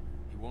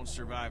 He won't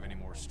survive any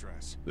more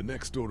stress. The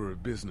next order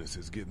of business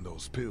is getting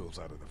those pills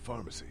out of the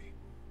pharmacy.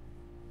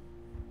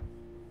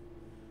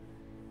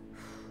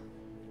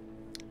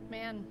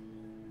 Man.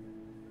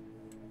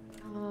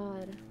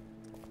 God.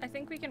 I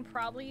think we can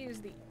probably use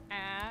the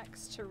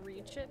axe to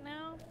reach it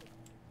now.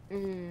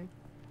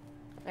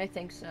 I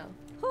think so.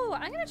 Whew,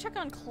 I'm gonna check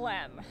on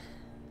Clem.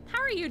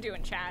 How are you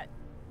doing, chat?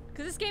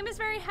 Because this game is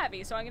very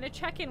heavy, so I'm gonna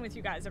check in with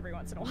you guys every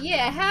once in a while.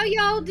 Yeah, how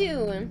y'all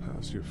doing?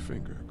 How's your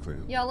finger,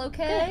 Clem? Y'all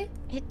okay?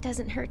 Good. It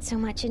doesn't hurt so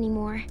much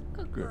anymore.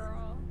 Good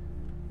girl.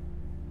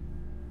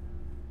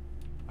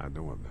 I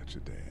know I'm not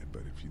your dad,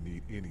 but if you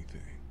need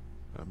anything,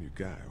 I'm your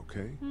guy,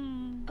 okay?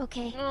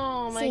 Okay.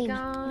 Oh my Same.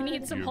 god. We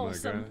need some You're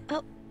wholesome. my guy?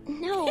 Oh,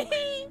 no.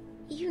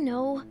 You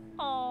know.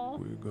 Oh.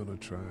 We're gonna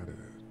try to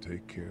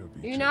take care of each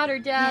other. You're not her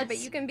dad, but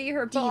Yes. you can be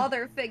her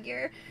father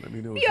figure. Let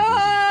me know if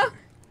Yeah!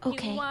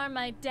 Okay. You are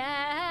my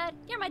dad.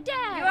 You're my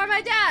dad. You are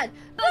my dad.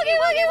 Woogie,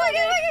 woogie,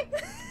 woogie,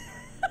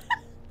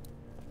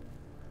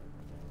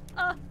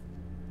 woogie.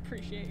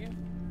 Appreciate you.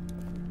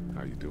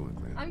 How you doing,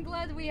 Glenn? I'm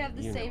glad we have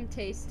the same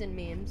taste in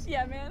memes.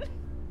 Yeah, man.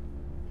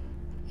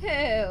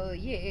 Hell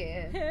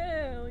yeah.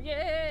 Hell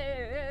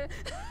yeah.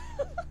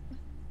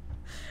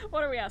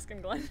 What are we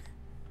asking, Glenn?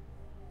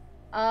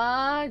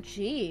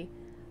 Gee.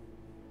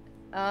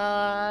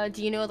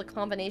 Do you know the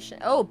combination?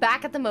 Oh,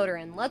 back at the motor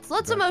inn.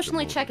 Let's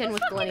emotionally check in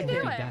with Glenn Can't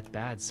here. be that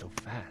bad so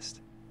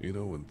fast. You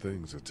know, when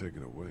things are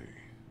taken away,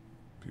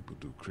 people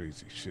do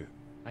crazy shit.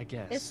 I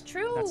guess. It's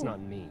true. That's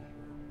not me.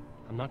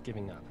 I'm not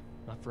giving up.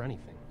 Not for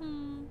anything.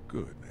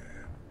 Good,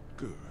 man.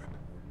 Good.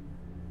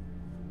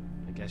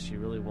 I guess you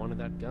really wanted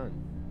that gun.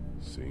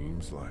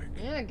 Seems like.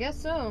 Yeah, I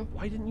guess so.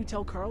 Why didn't you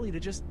tell Carly to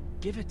just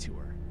give it to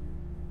her?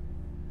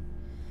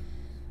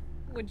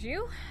 Would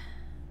you?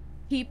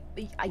 Would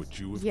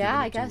you have yeah,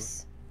 given I it to her?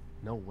 guess.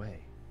 No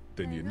way.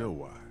 Then you know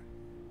why.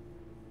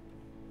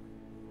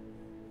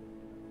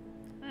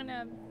 I'm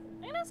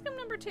gonna ask him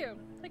number 2.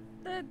 Like,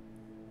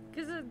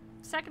 because the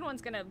second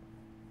one's gonna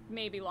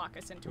maybe lock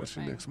us into What's a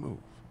your thing. next move?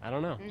 I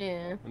don't know.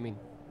 Yeah. I mean,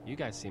 you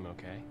guys seem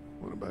okay.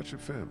 What about your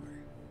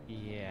family?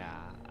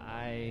 Yeah,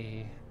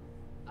 I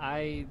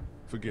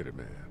Forget it,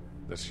 man.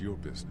 That's your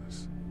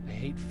business.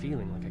 hate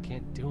feeling like I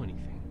can't do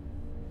anything.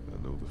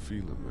 know the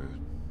feeling,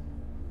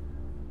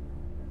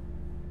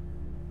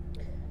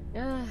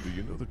 man. Do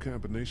you know the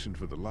combination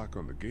for the lock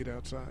on the gate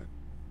outside?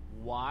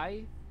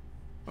 Why?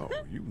 Oh,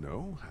 you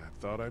know. I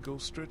thought I'd go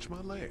stretch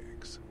my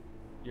legs.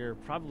 You're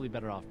probably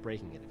better off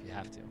breaking it if you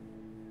have to.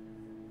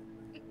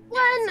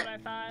 That's what I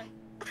thought.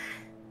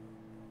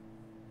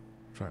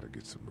 Try to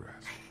get some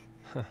rest.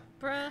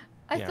 Bruh.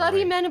 I thought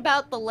he meant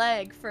about the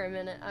leg for a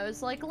minute. I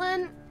was like,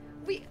 Len,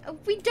 we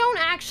don't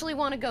actually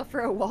want to go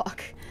for a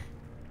walk.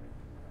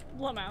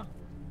 Lamo.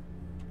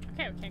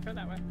 Okay, we can't go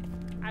that way.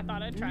 I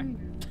thought I'd try.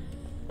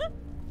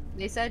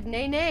 They said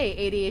nay nay,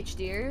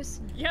 ADHDers.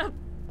 Yep.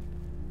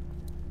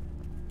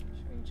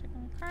 Should we check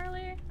in with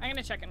Carly? I'm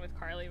gonna check in with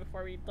Carly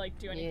before we like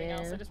do anything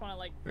else. I just want to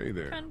like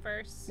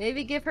converse.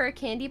 Maybe give her a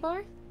candy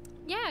bar?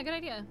 Yeah, good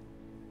idea.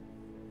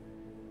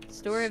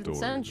 Story of the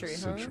century,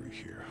 huh?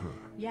 Here, huh?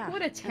 Yeah.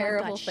 What a and I've got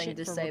terrible shit thing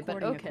to for say, but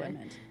recording okay.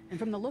 equipment. And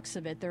from the looks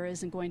of it, there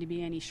isn't going to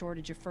be any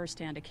shortage of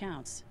first-hand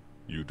accounts.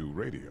 You do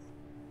radio?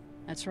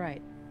 That's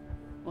right.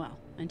 Well,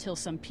 until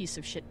some piece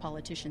of shit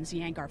politicians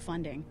yank our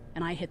funding,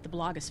 and I hit the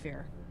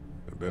blogosphere.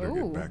 I better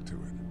get back to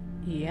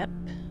it. Yep.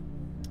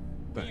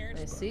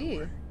 Thanks, I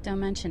see. Don't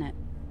mention it.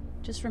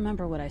 Just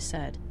remember what I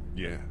said.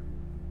 Yeah,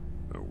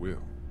 I will.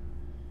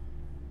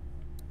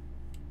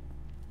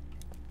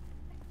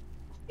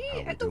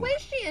 The way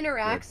she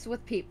interacts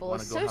with people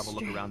is so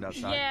strange.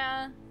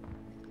 Yeah.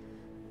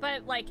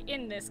 But like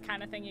in this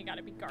kind of thing, you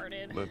gotta be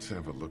guarded. Let's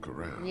have a look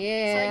around.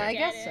 Yeah, I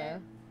guess so.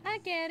 I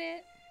get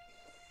it.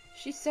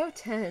 She's so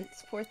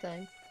tense, poor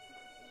thing.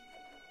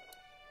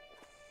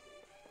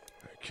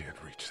 I can't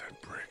reach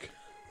that brick.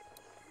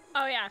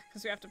 Oh yeah,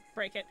 because we have to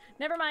break it.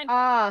 Never mind.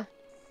 Oh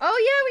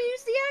yeah, we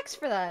used the axe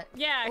for that.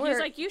 Yeah, Or he's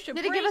like, you should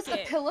Did break it give us it.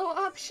 the pillow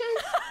option?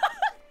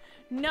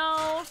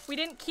 No, we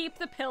didn't keep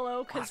the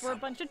pillow because we're a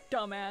bunch of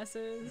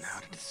dumbasses. Now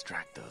to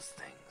distract those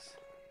things.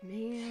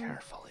 Man.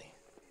 Carefully.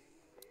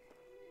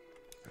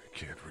 I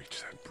can't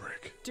reach that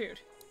brick. Dude,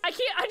 I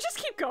just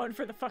keep going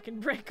for the fucking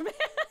brick, man.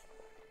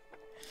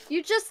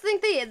 You just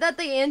think that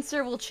the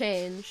answer will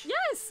change.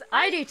 Yes!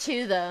 I do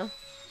too, though.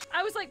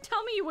 I was like,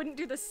 tell me you wouldn't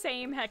do the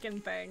same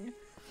heckin' thing.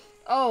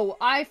 Oh,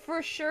 I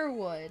for sure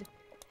would.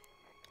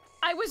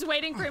 I was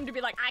waiting for him to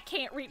be like, I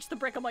can't reach the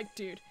brick. I'm like,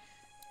 dude.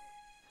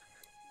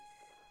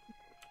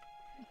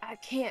 I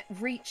can't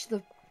reach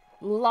the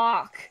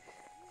lock.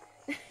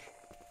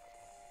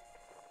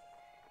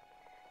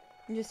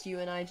 Just you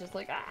and I just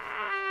like,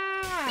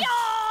 ah!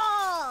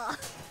 Yeah!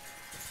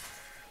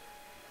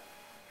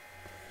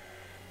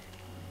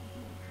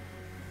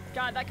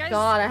 God, that guy's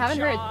I haven't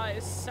jaw heard.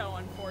 is so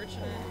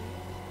unfortunate.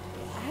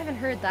 I haven't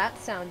heard that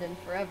sound in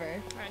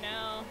forever. I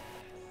know.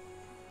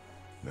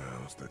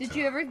 Now's the Did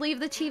you ever leave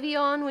the TV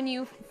on when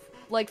you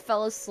like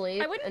fell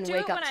asleep I wouldn't and do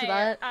wake it up when to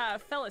that? I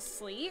fell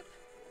asleep,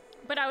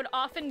 but I would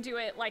often do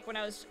it like when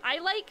I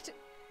liked.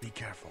 Be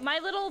careful. My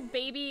little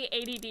baby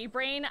ADD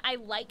brain, I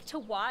like to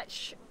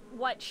watch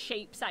what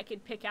shapes I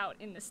could pick out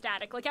in the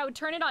static. Like I would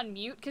turn it on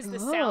mute because the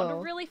sound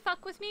would really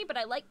fuck with me, but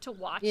I like to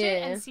watch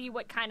it and see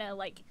what kind of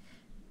like,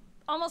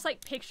 almost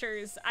like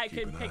pictures I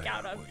could pick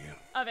out of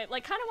it.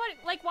 Like kind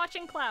of like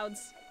watching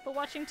clouds, but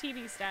watching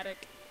TV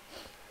static.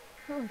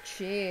 Oh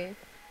gee.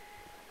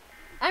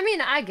 I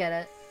mean, I get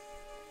it.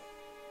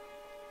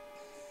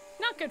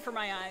 Not good for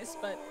my eyes,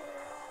 but.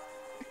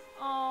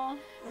 Aww.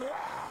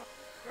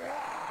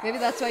 Maybe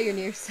that's why you're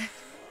nearsighted.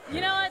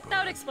 You know what?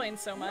 That would explain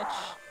so much.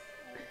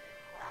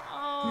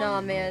 Oh. Nah,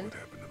 man.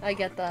 I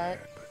get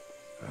that.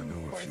 I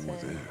know if you were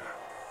there,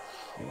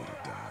 you would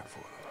have died for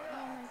it.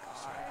 Oh my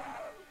god.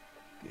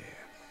 Yeah.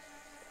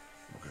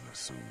 I'm gonna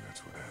assume that's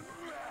what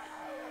happened.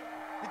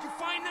 Did you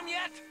find them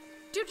yet?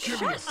 Dude,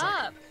 shut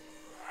up.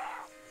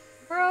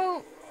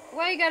 Bro,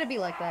 why you gotta be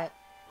like that?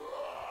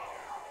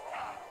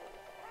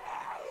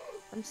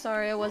 I'm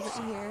sorry I wasn't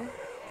here.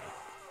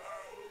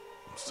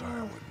 I'm sorry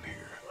I wasn't here.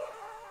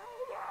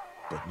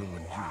 But knowing you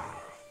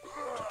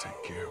were to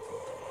take care of them,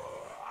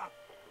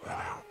 that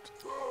helped.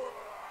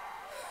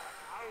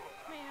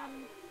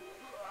 Man.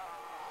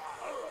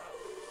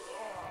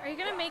 Are you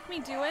gonna make me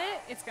do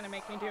it? It's gonna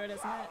make me do it,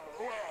 isn't it?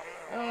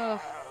 Ugh.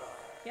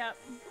 Yep.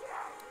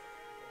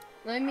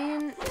 I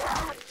mean,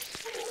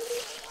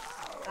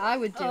 I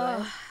would do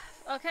it.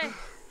 Okay.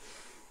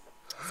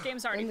 This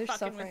game's already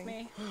fucking with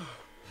me.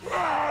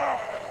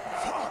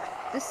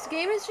 This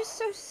game is just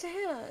so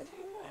sad.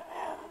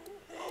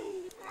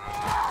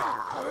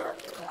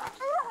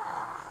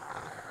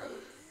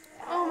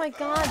 Oh my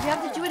god, you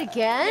have to do it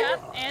again?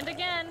 Yep, and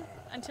again,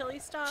 until he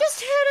stops. Just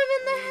hit him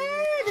in the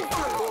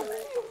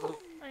head!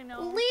 I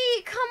know.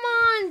 Lee, come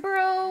on,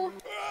 bro!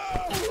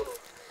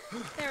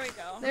 There we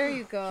go. There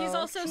you go. He's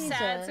also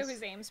sad, so Jesus.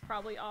 his aim's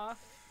probably off.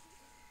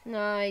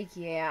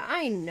 Yeah,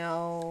 I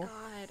know.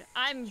 God,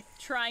 I'm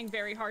trying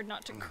very hard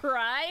not to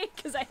cry,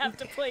 because I have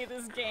to play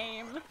this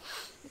game.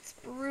 It's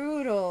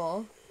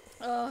brutal.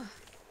 Ugh.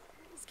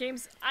 This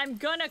game's... I'm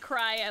gonna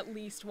cry at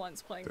least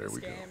once playing this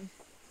game.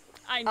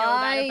 I know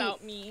that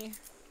about me.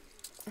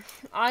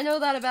 I know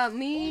that about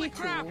me,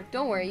 too.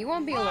 Don't worry, you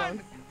won't be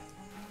alone.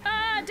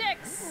 Ah,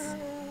 dicks!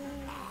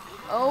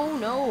 Oh,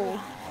 no.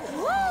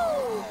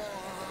 Woo!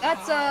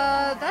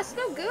 That's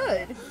no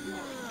good.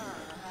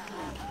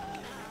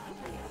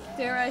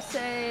 Dare I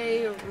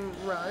say,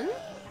 run?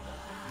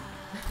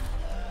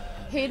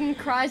 Hayden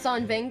cries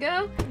on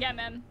bingo? Yeah,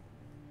 man.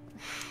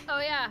 Oh,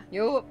 yeah.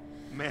 Yo.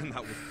 Man,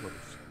 that was close.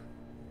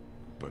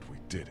 But we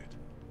did it.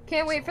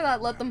 Can't wait for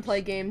that let them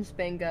play games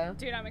bingo.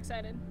 Dude, I'm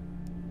excited.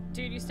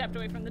 Dude, you stepped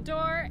away from the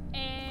door,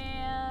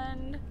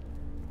 and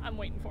I'm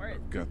waiting for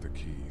it. Got the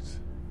keys.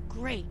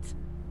 Great.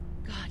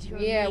 God, you're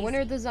Yeah, amazing. when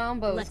are the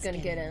zombos Let's gonna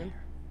get in?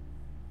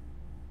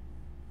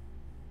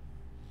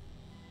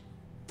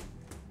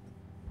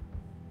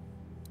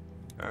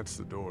 That's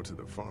the door to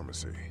the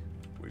pharmacy.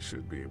 We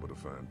should be able to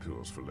find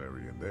pills for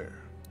Larry in there.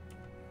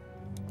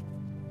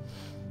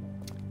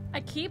 I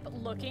keep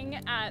looking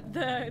at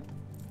the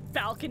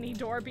balcony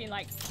door being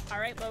like,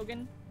 alright,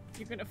 Logan,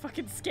 you're gonna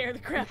fucking scare the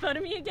crap out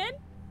of me again?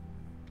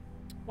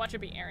 Watch it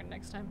be Aaron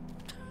next time.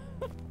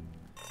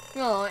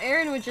 Oh,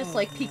 Aaron would just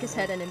like peek his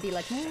head in and be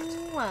like,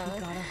 mwah.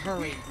 Gotta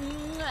hurry.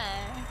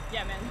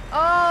 Yeah, man.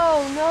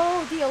 Oh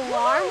no, the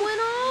alarm went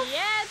off?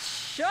 Yeah, it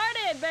sure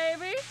did,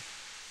 baby.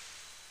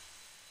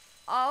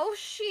 Oh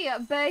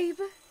shit, babe.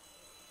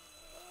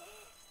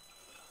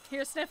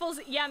 Here, Sniffles.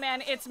 Yeah,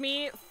 man, it's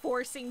me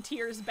forcing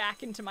tears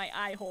back into my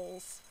eye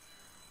holes.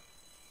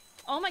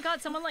 Oh my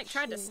god, someone like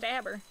tried to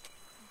stab her.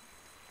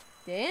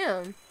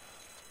 Damn.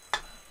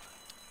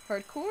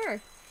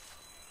 Hardcore.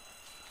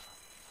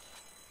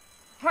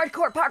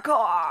 Hardcore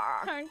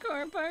parkour!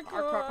 Hardcore parkour.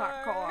 Hardcore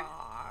parkour.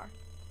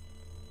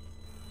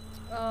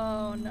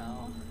 Oh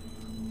no.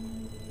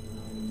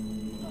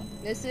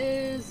 This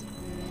is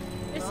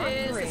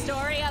the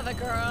story of a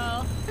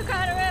girl who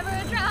cried a river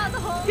and drowned the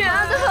whole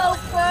Drowned the world.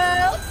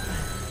 whole world!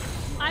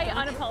 I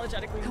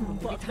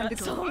unapologetically love that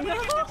song.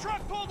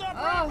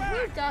 Oh,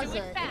 who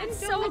doesn't? It's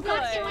so good.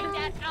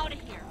 Out of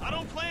here. I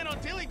don't plan on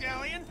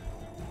dilly-dallying.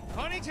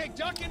 Honey, take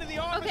Duck into the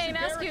office. Okay, and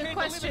ask you a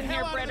question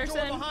here,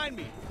 Bretterson.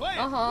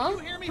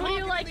 Who do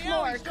you like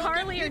more,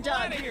 Carly or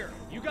Doug?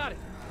 You got it.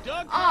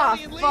 Doug, Ah,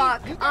 Carly, and Lee.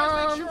 fuck. You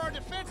guys make sure our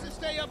defenses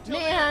stay up till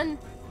Man.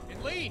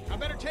 And Lee, I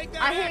better take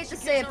that. I hate to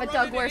say it, but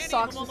Doug wears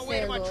socks and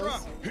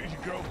sandals. Here you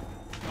go.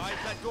 Guys,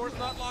 that door's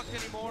not locked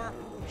anymore.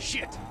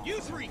 Shit. You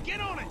three, get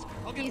on it.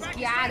 I'll get He's back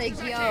gotta as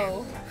fast as I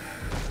go.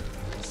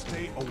 can.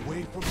 Stay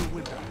away from the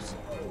windows.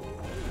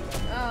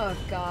 Oh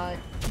god.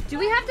 Do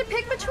we have to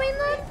pick between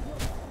them?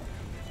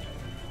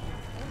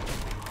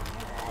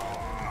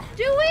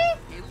 Do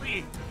we? Hey,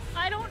 Lee.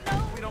 I don't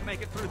know. We don't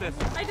make it through this.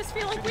 I just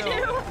feel like we do. I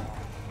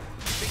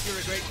think you're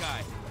a great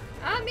guy.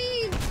 I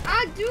mean,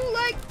 I do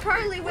like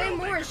Carly way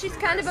more. She's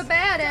kind of a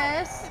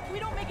badass. If we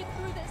don't make it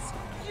through this,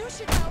 you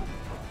should know.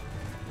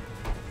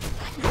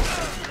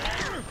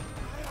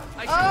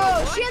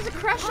 Oh, she has a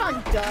crush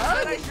on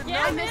Doug?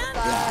 Yeah, I missed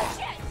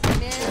that.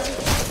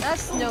 Man,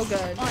 that's no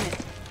good.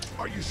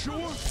 Are you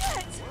sure?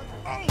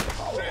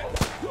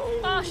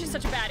 Oh, she's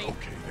such a baddie.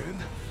 Okay, then.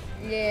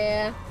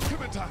 Yeah.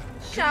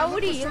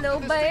 Shouty, little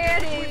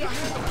baddie.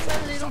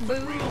 A little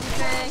booty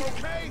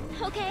thing.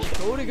 Okay.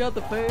 Cody got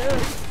the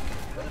pass.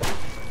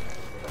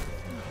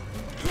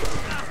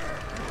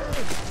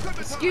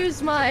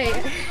 Excuse my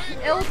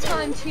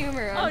ill-timed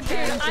humor. Oh, I'm dude,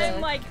 trying to...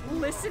 I'm like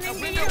listening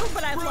to you,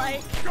 but I'm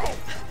like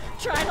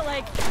trying to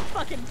like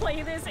fucking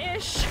play this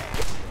ish.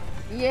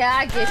 Yeah,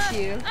 I get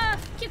you.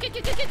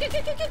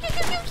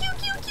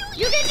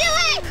 You can do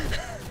it!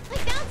 I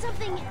found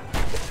something.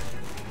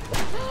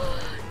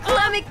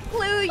 Let me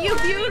clue, you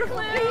beautiful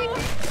baby.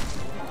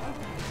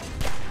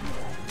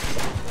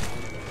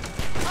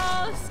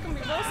 Oh, this is gonna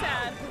be real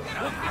sad.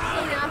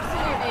 An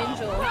absolute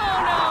angel. Oh no.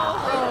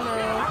 Oh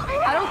no.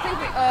 I don't think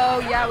we. Oh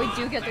yeah, we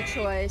do get the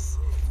choice.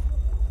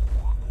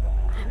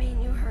 I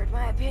mean, you heard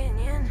my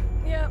opinion.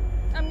 Yep,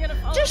 I'm gonna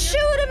follow Just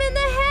your... shoot him in the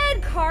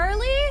head,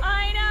 Carly.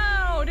 I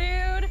know,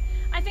 dude.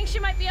 I think she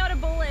might be out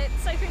of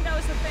bullets. I think that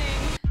was the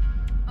thing.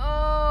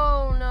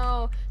 Oh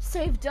no.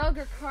 Save Doug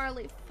or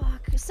Carly.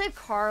 Fuck. Save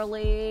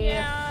Carly.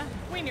 Yeah,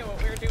 we knew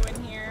what we were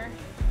doing here.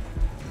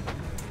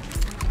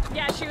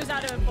 Yeah, she was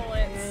out of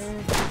bullets.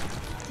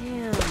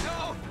 Damn.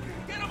 No!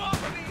 Get him off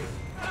of me!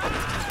 I'm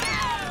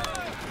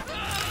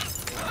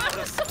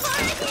Doug.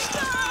 sorry,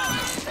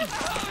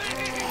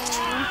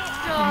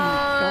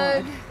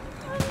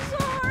 I'm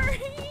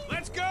sorry.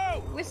 Let's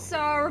go! We're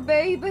sorry,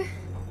 baby.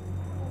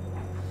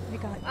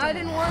 I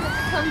didn't want it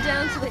to come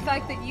down to the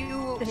fact that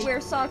you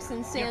wear socks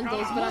and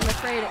sandals, but I'm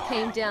afraid it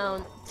came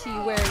down to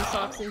you wearing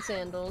socks and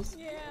sandals.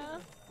 Yeah.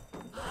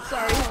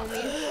 Sorry,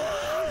 homie.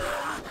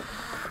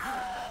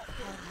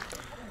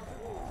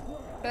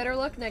 Better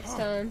luck next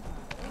time.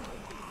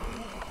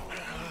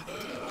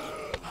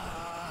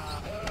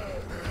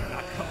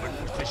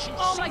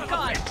 Oh my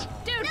god.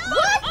 Dude,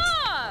 What? fuck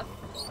off!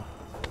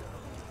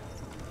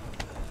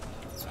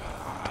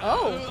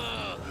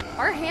 Oh.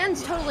 Our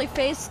hands totally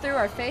phased through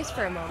our face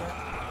for a moment.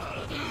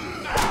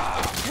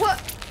 What?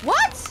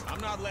 What?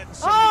 I'm not letting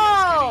somebody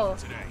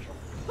else get eaten today.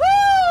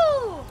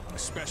 Woo!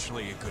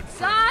 Especially a good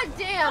friend. God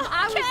damn,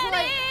 I was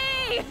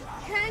Kenny! like...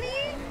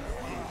 Kenny?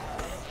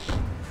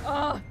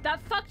 Oh,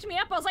 that fucked me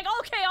up. I was like,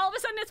 okay, all of a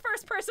sudden it's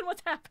first person.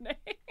 What's happening?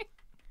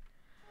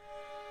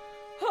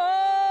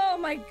 Oh! Oh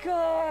my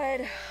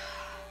god.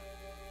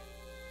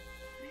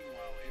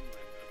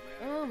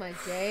 Oh my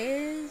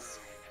days.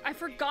 I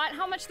forgot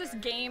how much this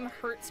game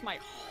hurts my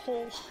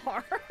whole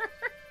heart.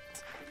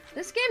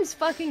 This game's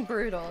fucking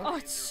brutal. Oh,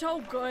 it's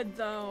so good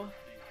though.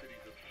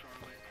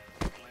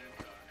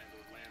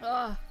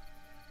 Ugh.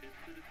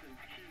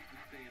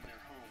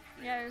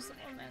 Yeah, there's a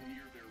woman.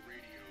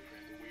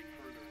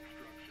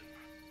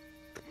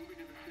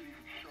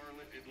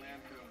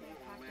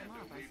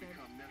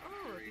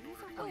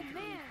 Oh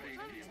man,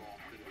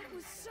 that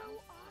was so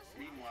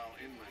awesome.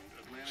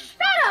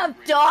 Shut up,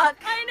 Doc!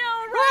 I know,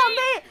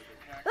 right?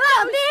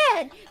 Oh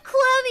man,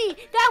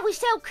 Chloe, that was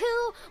so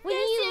cool when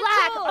you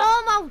like cool.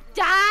 almost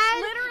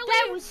died. Literally.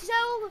 That was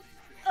so.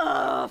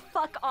 Ugh,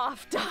 fuck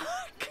off,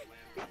 Doc.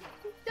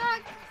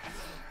 Doc!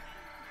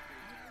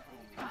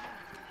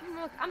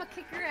 I'm gonna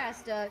kick your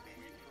ass, Doc.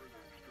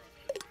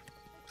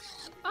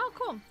 Oh,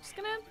 cool. Just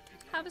gonna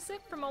have a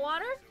sip from my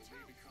water.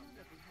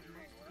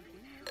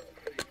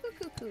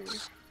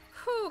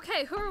 Whew,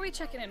 okay, who are we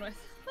checking in with?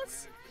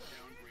 Let's.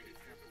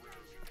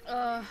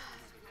 Hi,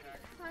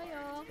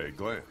 y'all. Hey,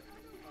 Glenn.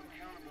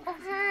 Oh,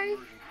 hey.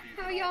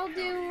 How y'all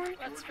doing?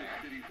 That's fair.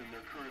 Cities and their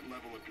current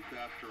level of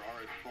disaster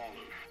are as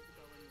follows.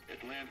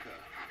 Atlanta,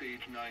 stage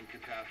 9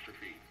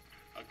 catastrophe.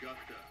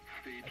 Augusta,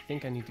 stage I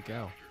think I need to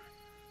go.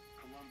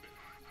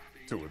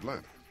 To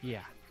Atlanta?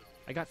 Yeah,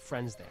 I got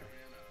friends there.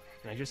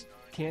 And I just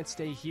can't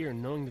stay here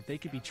knowing that they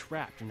could be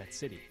trapped in that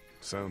city.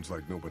 Sounds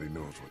like nobody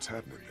knows what's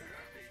happening there.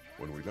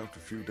 When we left a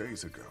few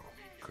days ago,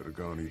 could have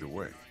gone either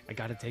way. I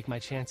gotta take my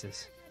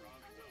chances.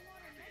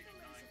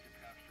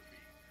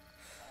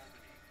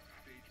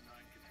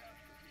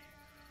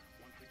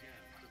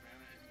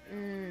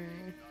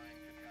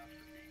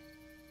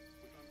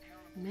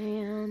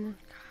 Man.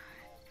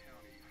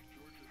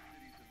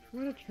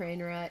 What a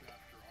train wreck.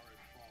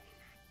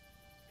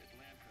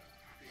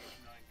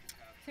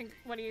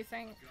 What do you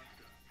think?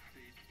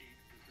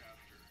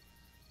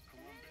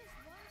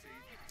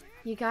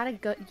 You gotta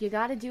go. You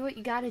gotta do what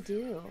you gotta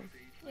do.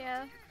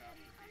 Yeah.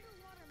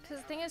 Because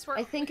the thing is,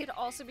 we could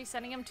also be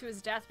sending him to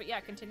his death, but yeah,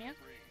 continue.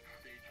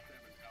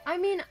 I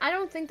mean, I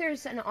don't think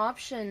there's an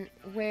option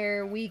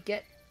where we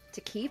get to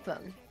keep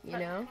him, you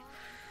know?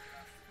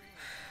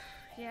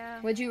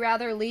 Yeah. Would you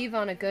rather leave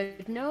on a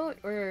good note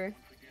or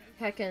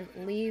heckin'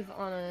 leave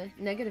on a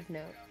negative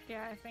note?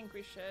 Yeah, I think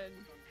we should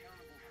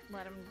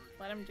let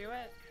him do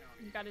it.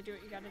 You gotta do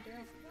what you gotta do.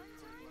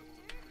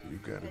 You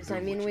gotta Because do I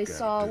mean, what we you gotta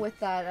saw do. with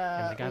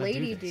that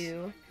lady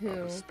do do I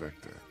who.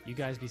 respect that. You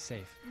guys be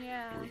safe.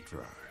 Yeah. We'll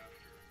try.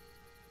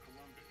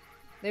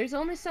 There's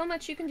only so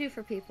much you can do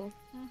for people.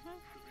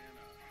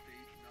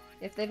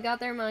 If they've got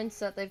their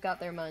mindset, they've got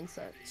their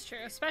mindset. It's true,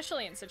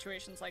 especially in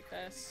situations like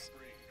this.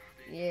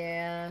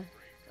 Yeah,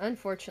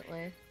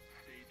 unfortunately.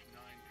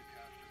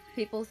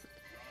 People,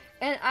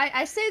 and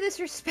I say this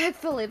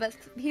respectfully, but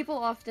people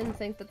often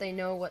think that they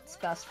know what's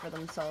best for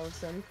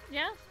themselves, and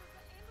yeah,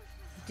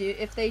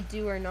 if they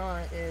do or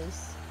not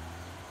is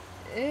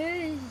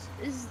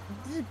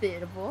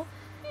debatable.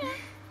 Yeah.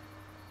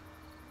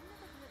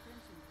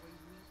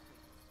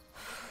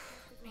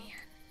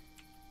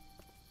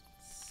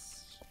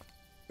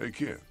 Hey,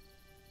 kid.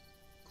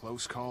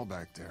 Close call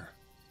back there.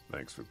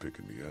 Thanks for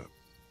picking me up.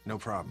 No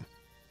problem.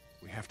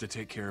 We have to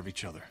take care of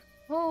each other.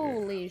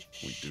 Holy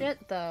shit,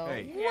 though.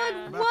 Hey, what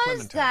about was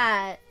Clementine.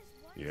 that?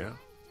 Yeah?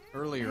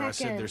 Earlier I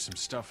said Heckin'. there's some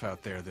stuff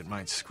out there that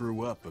might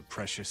screw up a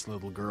precious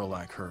little girl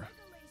like her.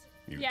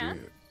 You Yeah.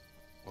 did.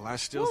 Well, I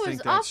still What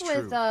think was that's up true.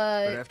 with,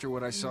 but after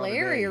what I saw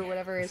Larry today, or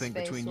whatever I his think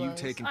face between you was?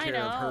 taking I care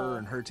of her know.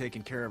 and her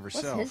taking care of What's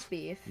herself, his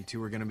beef? you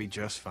two are gonna be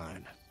just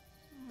fine.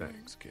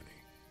 Thanks, Kenny.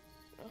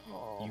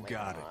 Oh, You my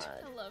got it.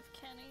 God. I love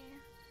Kenny.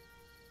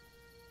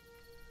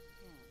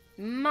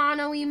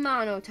 Mano y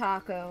mano,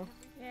 Taco.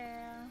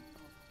 Yeah.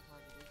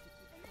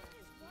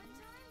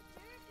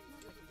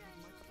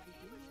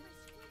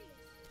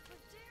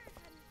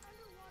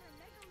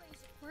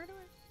 Where do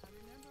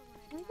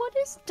What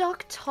is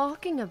Duck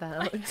talking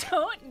about? I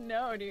don't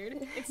know,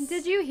 dude.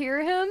 Did you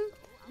hear him?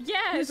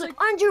 Yeah, He's it's like,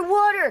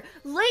 underwater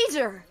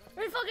laser.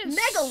 fucking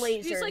Mega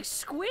laser. He's like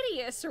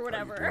Squidius or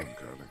whatever.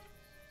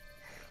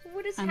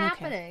 What is I'm okay.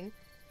 happening?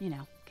 You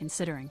know,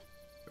 considering.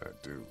 I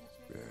do,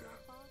 yeah.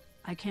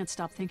 I can't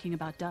stop thinking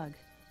about Doug.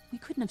 We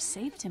couldn't have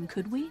saved him,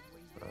 could we?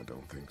 I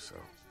don't think so.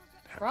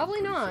 Happened Probably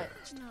pretty not.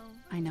 fast. No.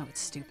 I know it's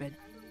stupid.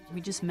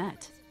 We just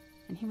met.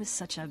 And he was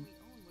such a...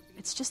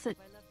 It's just that...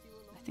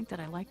 I think that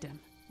I liked him.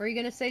 Were you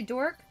gonna say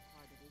dork?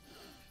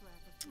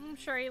 I'm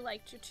sure he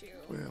liked you too.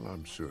 Well,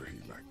 I'm sure he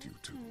liked you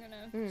too. I'm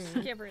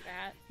gonna give her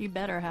that. You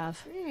better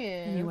have.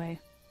 Yeah. Anyway,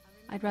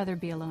 I'd rather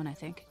be alone, I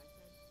think.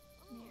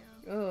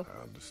 Ugh.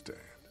 I understand.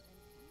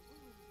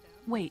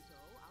 Wait,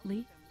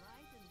 Lee?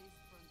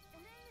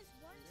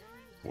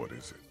 What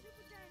is it?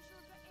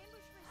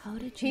 How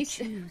did you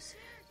choose?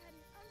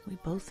 We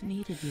both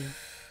needed you.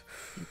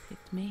 You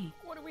picked me.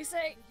 What do we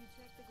say?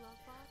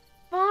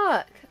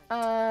 Fuck.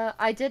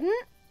 I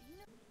didn't?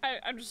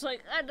 I'm just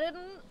like, I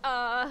didn't,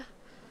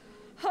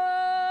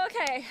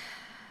 okay.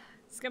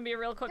 gonna be a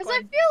real quick Because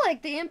one. I feel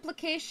like the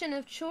implication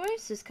of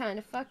choice is kind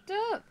of fucked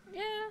up.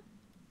 Yeah.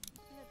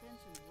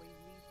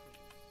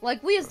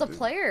 Like, we as the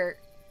player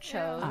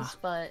chose,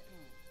 but...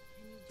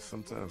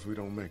 Sometimes we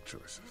don't make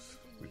choices.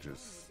 We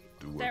just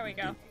do what There we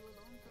go. do.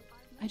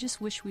 I just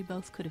wish we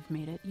both could have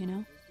made it, you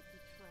know?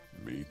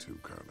 Me too,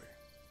 Carly.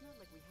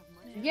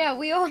 Yeah,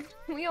 we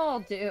all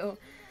do.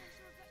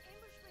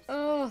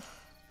 Oh.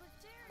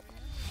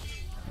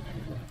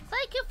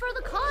 Thank you for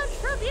the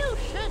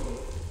contribution.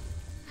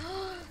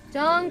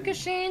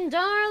 Donkashane,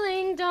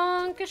 darling,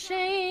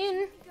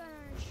 Donkashane.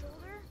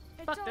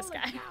 Fuck this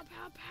guy.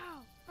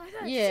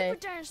 Yeah,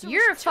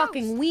 you're a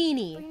fucking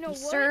weenie,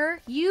 sir.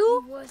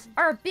 You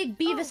are a big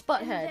Beavis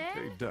butthead.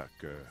 Hey, Duck,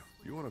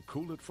 you want to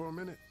cool it for a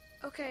minute?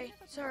 Okay,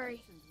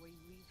 sorry.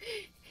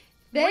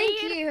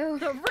 Thank you.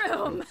 The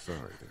room.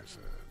 Sorry, there's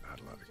not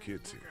a lot of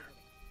kids here.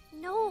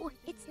 No,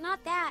 it's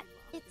not that.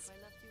 It's...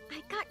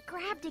 I got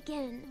grabbed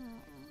again.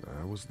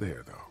 I was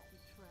there,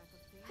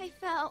 though. I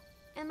fell,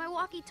 and my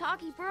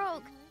walkie-talkie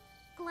broke.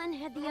 Glenn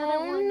had the other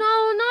Oh one.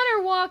 no, not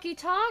our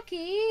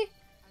walkie-talkie.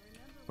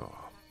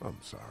 Oh, I'm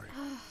sorry.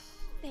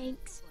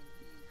 Thanks.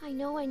 I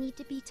know I need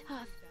to be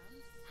tough.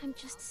 I'm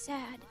just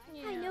sad.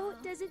 I know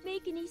it doesn't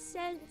make any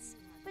sense,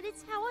 but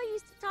it's how I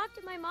used to talk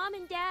to my mom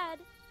and dad.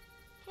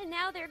 And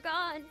now they're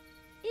gone.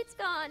 It's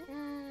gone.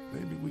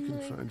 Maybe we can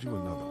find you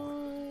another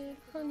one.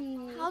 Honey.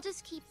 I'll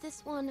just keep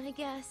this one, I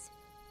guess.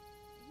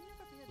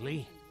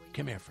 Lee,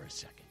 come here for a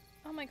second.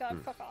 Oh my god,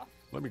 fuck off.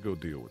 Let me go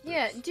deal with this.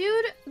 Yeah,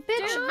 dude,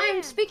 bitch,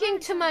 I'm speaking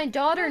to my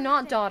daughter,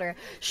 not daughter.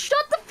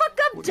 Shut the fuck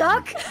up,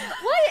 Duck!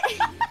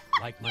 What?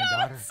 Like my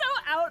daughter? So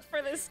out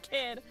for this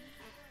kid.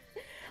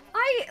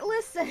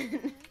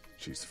 Listen.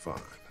 She's fine.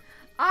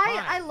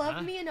 I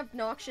love me an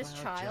obnoxious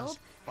child.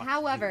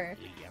 However,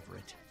 Lee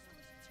Everett.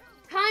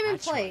 time and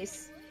That's right.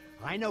 place.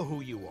 I know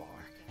who you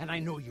are, and I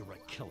know you're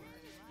a killer.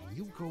 And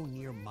you go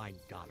near my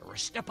daughter or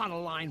step on a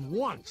line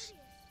once,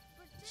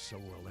 and so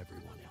will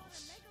everyone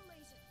else.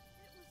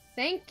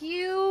 Thank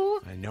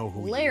you, I know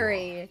who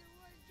Larry. you are.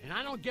 And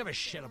I don't give a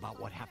shit about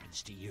what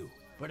happens to you.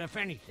 But if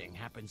anything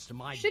happens to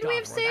my Should daughter we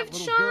have or saved that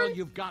little girl Sean?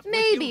 you've got with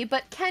Maybe, you,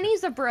 but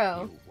Kenny's a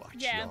bro. watch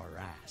Yeah. your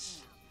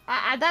ass.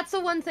 That's the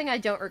one thing I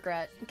don't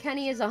regret.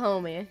 Kenny is a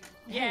homie.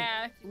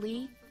 Yeah.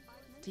 Lee,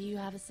 do you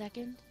have a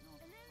second?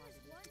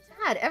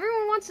 God,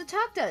 everyone wants to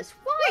talk to us.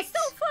 What? We're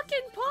so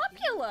fucking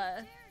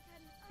popular.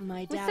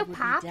 My We're dad so would be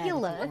dead if it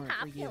popular. weren't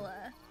for you.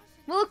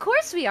 Well, of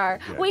course we are.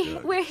 Yeah,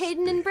 We're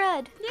Hayden and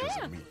Bread.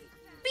 Yeah.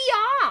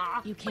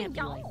 Yeah. You can't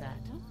be like that.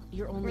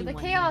 You're only We're the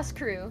one Chaos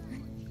Crew.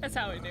 That's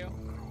how we do.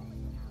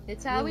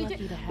 It's how We're we do.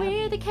 lucky to have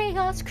We're you. the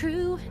Chaos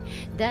Crew.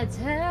 That's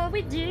how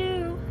we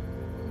do.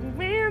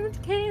 We're the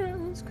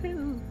Chaos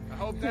Crew. I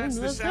hope that's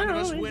the sound of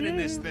us how we winning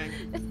do. this thing.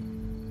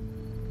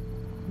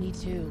 Me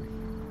too.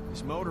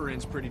 This motor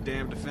inn's pretty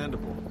damn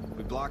defendable.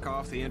 We block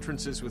off the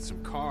entrances with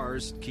some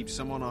cars, keep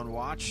someone on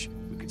watch.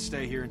 We could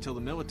stay here until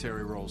the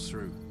military rolls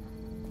through.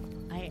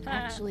 I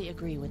actually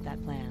agree with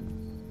that plan.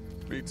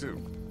 Me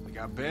too. We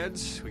got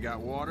beds, we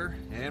got water,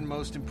 and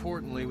most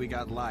importantly, we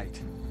got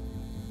light.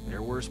 There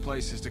are worse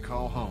places to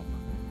call home.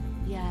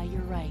 Yeah,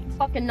 you're right.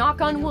 Fucking knock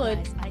on You know,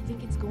 wood. guys, I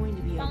think it's going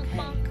to be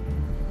okay.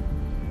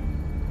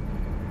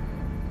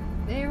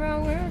 There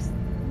are worse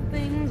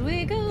things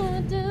we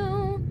could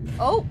do.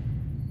 Oh!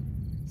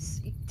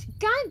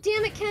 God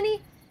damn it, Kenny!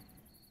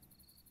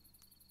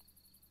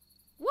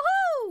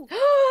 Woohoo!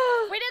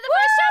 We did the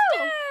first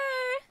chapter!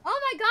 Oh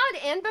my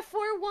god, and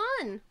before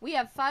 1. We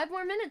have 5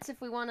 more minutes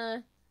if we want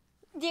to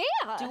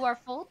do our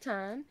full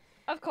time.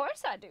 Of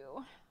course I do.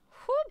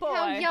 Whoo boy.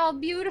 How y'all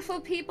beautiful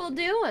people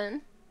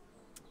doing?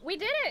 We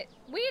did it.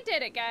 We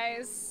did it,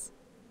 guys.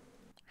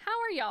 How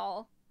are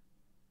y'all?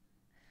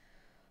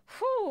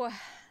 Whew.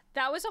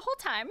 That was a whole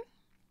time.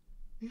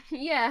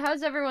 Yeah,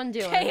 how's everyone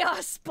doing?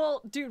 Chaos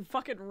bolt. Dude,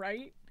 fucking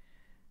right.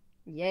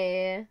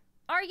 Yeah.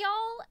 Are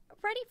y'all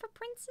ready for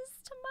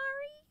Princess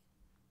Tamari?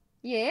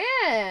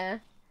 Yeah.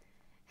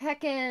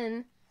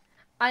 Heckin'.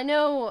 I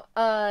know,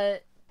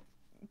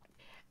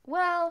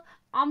 well,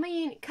 I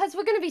mean, because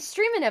we're going to be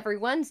streaming every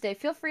Wednesday,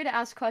 feel free to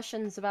ask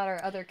questions about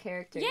our other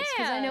characters.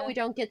 Because I know Yeah. we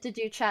don't get to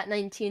do chat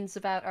 19s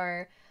about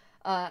our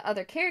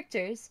other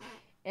characters.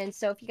 And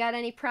so if you got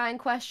any prying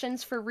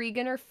questions for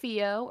Regan or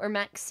Theo or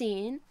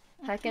Maxine,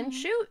 heckin'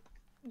 shoot.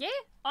 Yeah,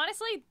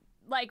 honestly,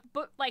 like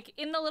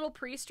in the little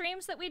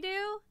pre-streams that we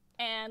do,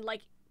 and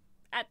like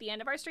at the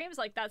end of our streams,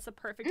 like that's the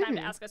perfect time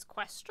to ask us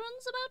questions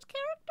about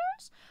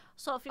characters.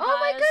 So if you guys... Oh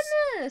my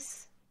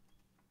goodness!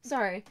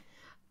 Sorry.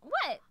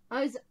 What?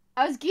 I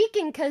was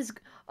geeking because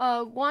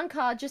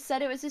Juanca just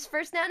said it was his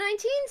first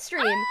Nat19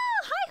 stream. Oh,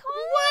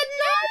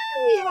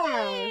 hi Juan! What?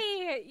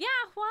 Yay! Yeah,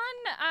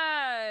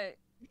 Juan.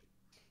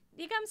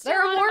 He comes to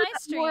There a are lot more of my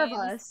streams. more of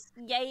us.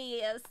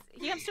 Yes,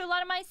 he comes to a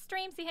lot of my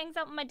streams. He hangs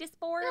out with my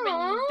Discord,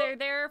 Aw. and they're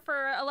there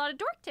for a lot of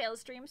Dork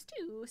Tales streams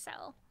too. So.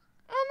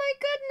 Oh my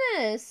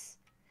goodness!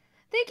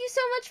 Thank you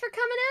so much for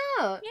coming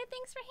out. Yeah,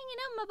 thanks for hanging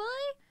out, my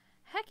boy.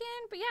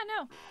 Heckin', but yeah,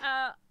 no.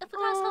 If we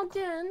got some...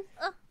 Dan.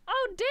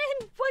 Oh,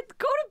 Dan, what?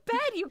 Go to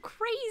bed, you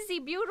crazy,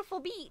 beautiful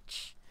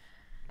beach.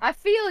 I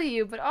feel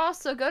you, but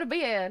also go to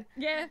bed.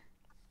 Yeah.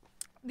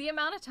 The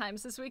amount of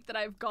times this week that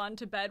I've gone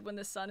to bed when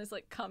the sun is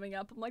like coming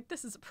up, I'm like,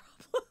 this is a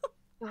problem.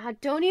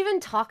 God, don't even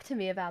talk to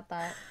me about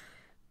that.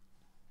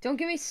 Don't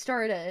get me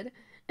started.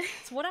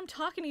 It's what I'm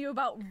talking to you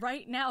about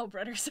right now,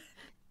 Bretterson.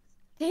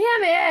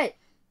 Damn it!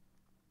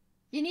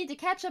 You need to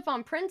catch up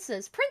on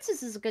Princes.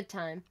 Princes is a good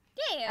time.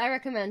 Yeah. I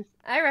recommend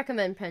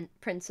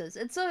Princes.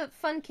 It's a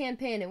fun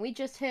campaign, and we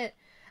just hit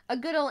a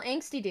good old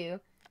angsty do.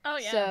 Oh,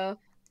 yeah. So,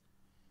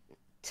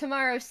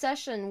 tomorrow's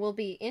session will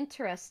be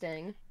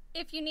interesting.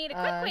 If you need a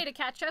quick way to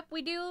catch up,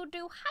 we do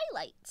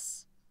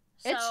highlights.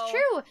 It's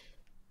true.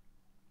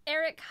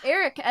 Eric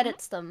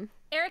edits them.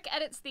 Eric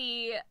edits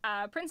the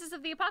Princess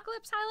of the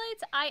Apocalypse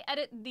highlights. I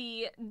edit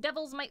the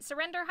Devils Might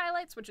Surrender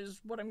highlights, which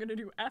is what I'm going to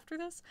do after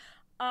this.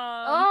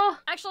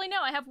 Actually,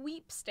 no, I have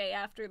Weeps Day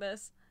after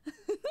this.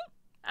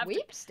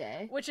 Weeps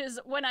Day? Which is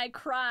when I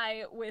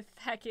cry with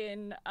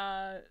heckin'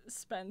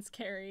 Spence,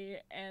 Carrie,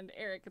 and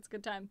Eric. It's a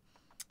good time.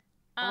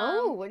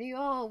 What are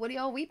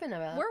y'all weeping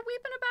about? We're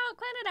weeping about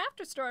Planet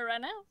After Story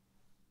right now.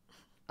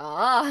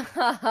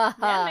 Ah,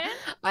 yeah, man.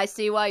 I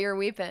see why you're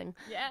weeping.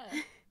 Yeah.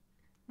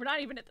 We're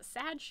not even at the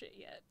sad shit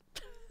yet.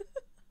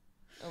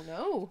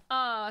 Oh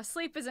no.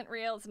 Sleep isn't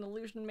real. It's an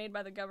illusion made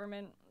by the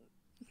government.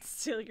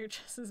 Steal your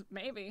justice,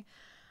 maybe.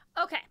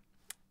 Okay.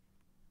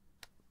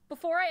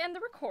 Before I end the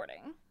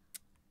recording,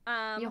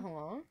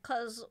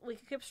 because we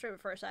could keep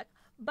straight for a sec,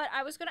 but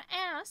I was gonna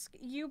ask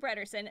you,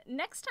 Bretterson,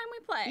 next time we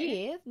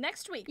play,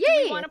 next week, do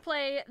we want to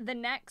play the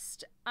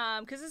next,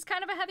 because it's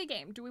kind of a heavy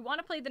game, do we want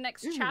to play the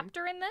next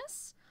chapter in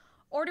this?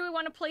 Or do we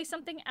want to play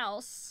something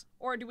else?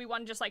 Or do we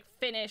want to just, like,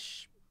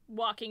 finish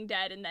Walking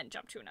Dead and then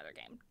jump to another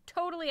game?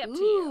 Totally up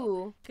to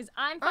you. Because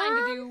I'm fine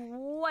to do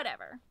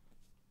whatever.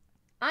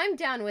 I'm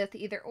down with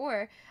either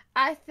or.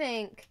 I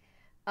think,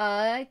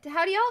 how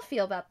do y'all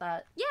feel about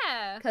that?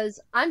 Yeah.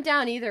 Because I'm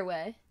down either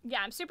way.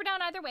 Yeah, I'm super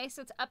down either way,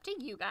 so it's up to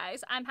you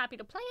guys. I'm happy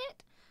to play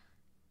it.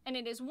 And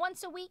it is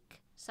once a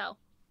week, so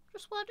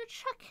just wanted to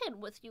check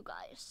in with you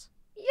guys.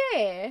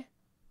 Yeah.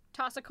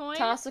 Toss a coin?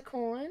 Toss a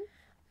coin.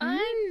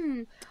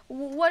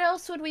 What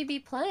else would we be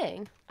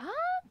playing?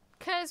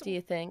 Because... Do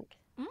you think?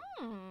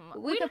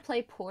 We could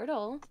play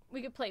Portal.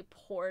 We could play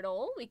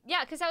Portal.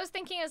 Yeah, because I was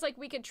thinking as, like,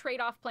 we could trade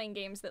off playing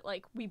games that,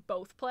 like, we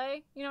both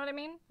play. You know what I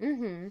mean?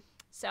 Mm-hmm.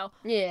 So.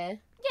 Yeah.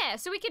 Yeah,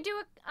 so we could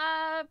do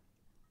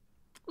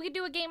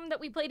a game that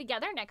we play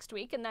together next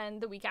week, and then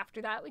the week after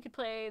that we could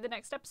play the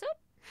next episode.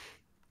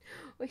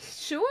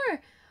 Sure.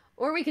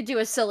 Or we could do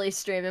a silly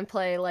stream and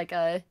play, like,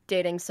 a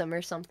dating sim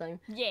or something.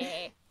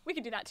 Yeah, we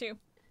could do that, too.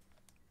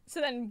 So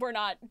then we're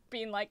not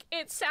being like,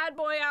 it's sad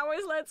boy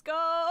hours, let's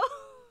go!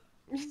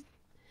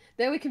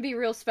 Then we can be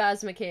real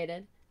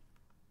spasmicated.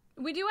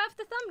 We do have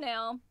the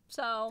thumbnail,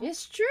 so...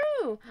 It's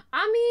true!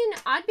 I mean,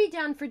 I'd be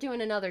down for doing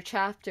another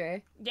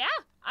chapter. Yeah,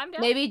 I'm down.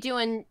 Maybe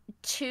doing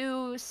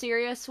 2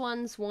 serious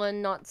ones,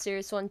 1 not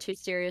serious one, 2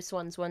 serious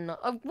ones, 1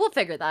 not... we'll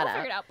figure that out.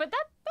 We'll figure it out, but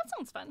that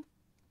sounds fun.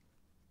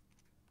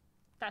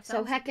 That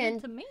sounds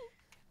good to me.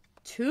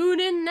 Tune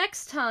in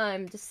next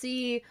time to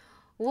see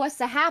what's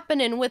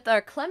happening with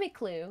our Clemmy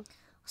Clue.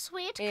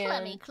 Sweet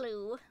Clemmy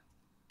Clue.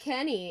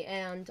 Kenny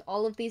and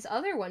all of these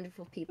other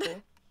wonderful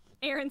people.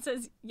 Aaron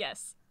says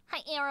yes. Hi,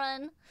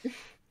 Aaron.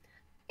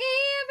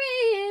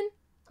 Aaron!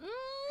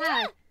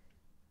 Hi.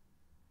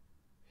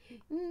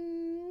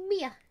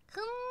 Mia.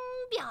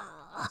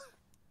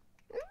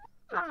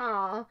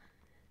 Aww.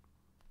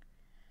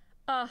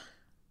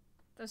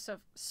 That's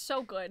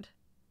so good.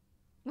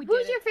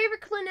 Who's your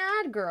favorite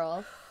Clannad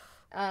girl?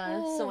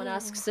 Someone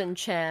asks in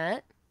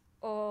chat.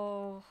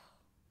 Oh,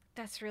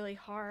 that's really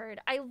hard.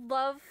 I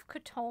love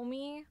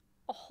Kotomi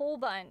a whole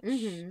bunch.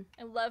 I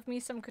love me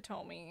some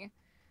Kotomi.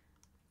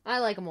 I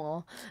like them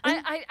all.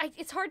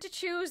 It's hard to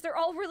choose. They're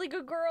all really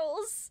good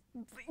girls.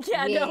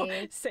 Yeah, no.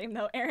 Same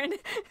though, Aaron.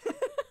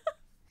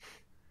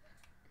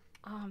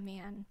 Oh,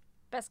 man.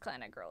 Best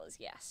Clannad girl is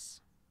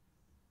yes.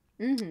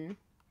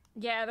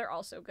 Yeah, they're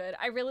all so good.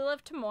 I really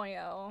love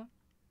Tomoyo.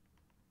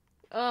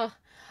 I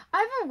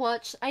haven't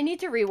watched... I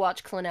need to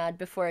rewatch Clannad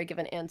before I give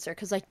an answer,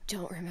 because I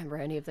don't remember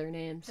any of their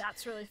names.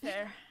 That's really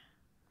fair.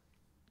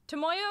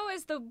 Tomoyo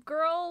is the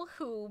girl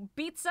who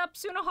beats up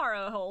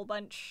Tsunohara a whole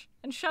bunch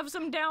and shoves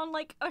him down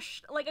like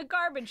a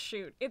garbage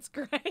chute. It's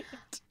great.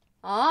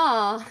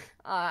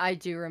 I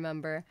do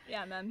remember.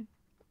 Yeah, man.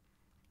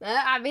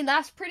 I mean,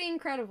 that's pretty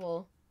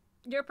incredible.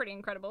 You're pretty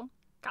incredible.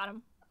 Got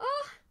him.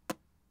 Oh,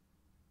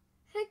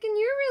 heckin'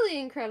 you're really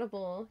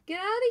incredible. Get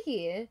out of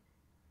here.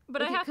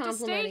 But I have to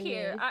stay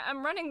here.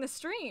 I'm running the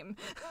stream.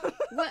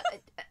 What?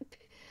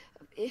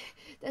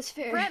 That's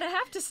fair. Brett, I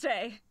have to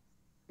stay.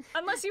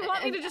 Unless you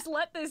want me to just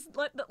let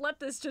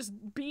this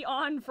just be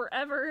on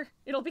forever.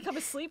 It'll become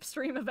a sleep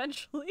stream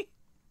eventually.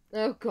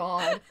 Oh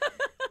god.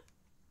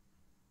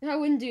 I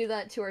wouldn't do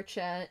that to our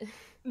chat.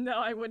 No,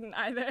 I wouldn't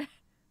either.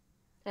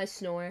 I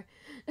snore.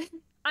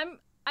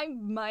 I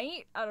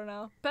might. I don't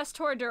know. Best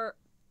Toradora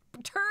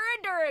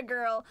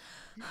girl.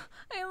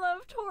 I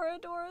love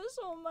Toradora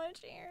so much,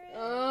 Aaron.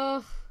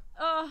 Oh,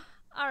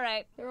 all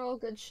right. They're all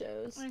good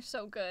shows. They're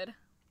so good.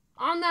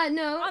 On that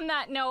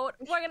note,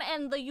 we're gonna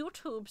end the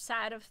YouTube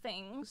side of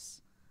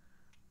things.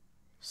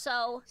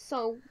 So.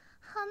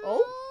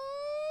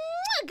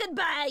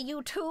 Goodbye,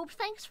 YouTube.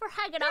 Thanks for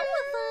hanging out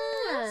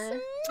with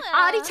us.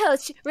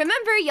 Adios.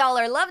 Remember, y'all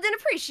are loved and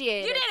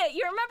appreciated. You did it.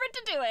 You remembered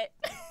to do it.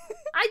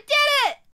 I did it.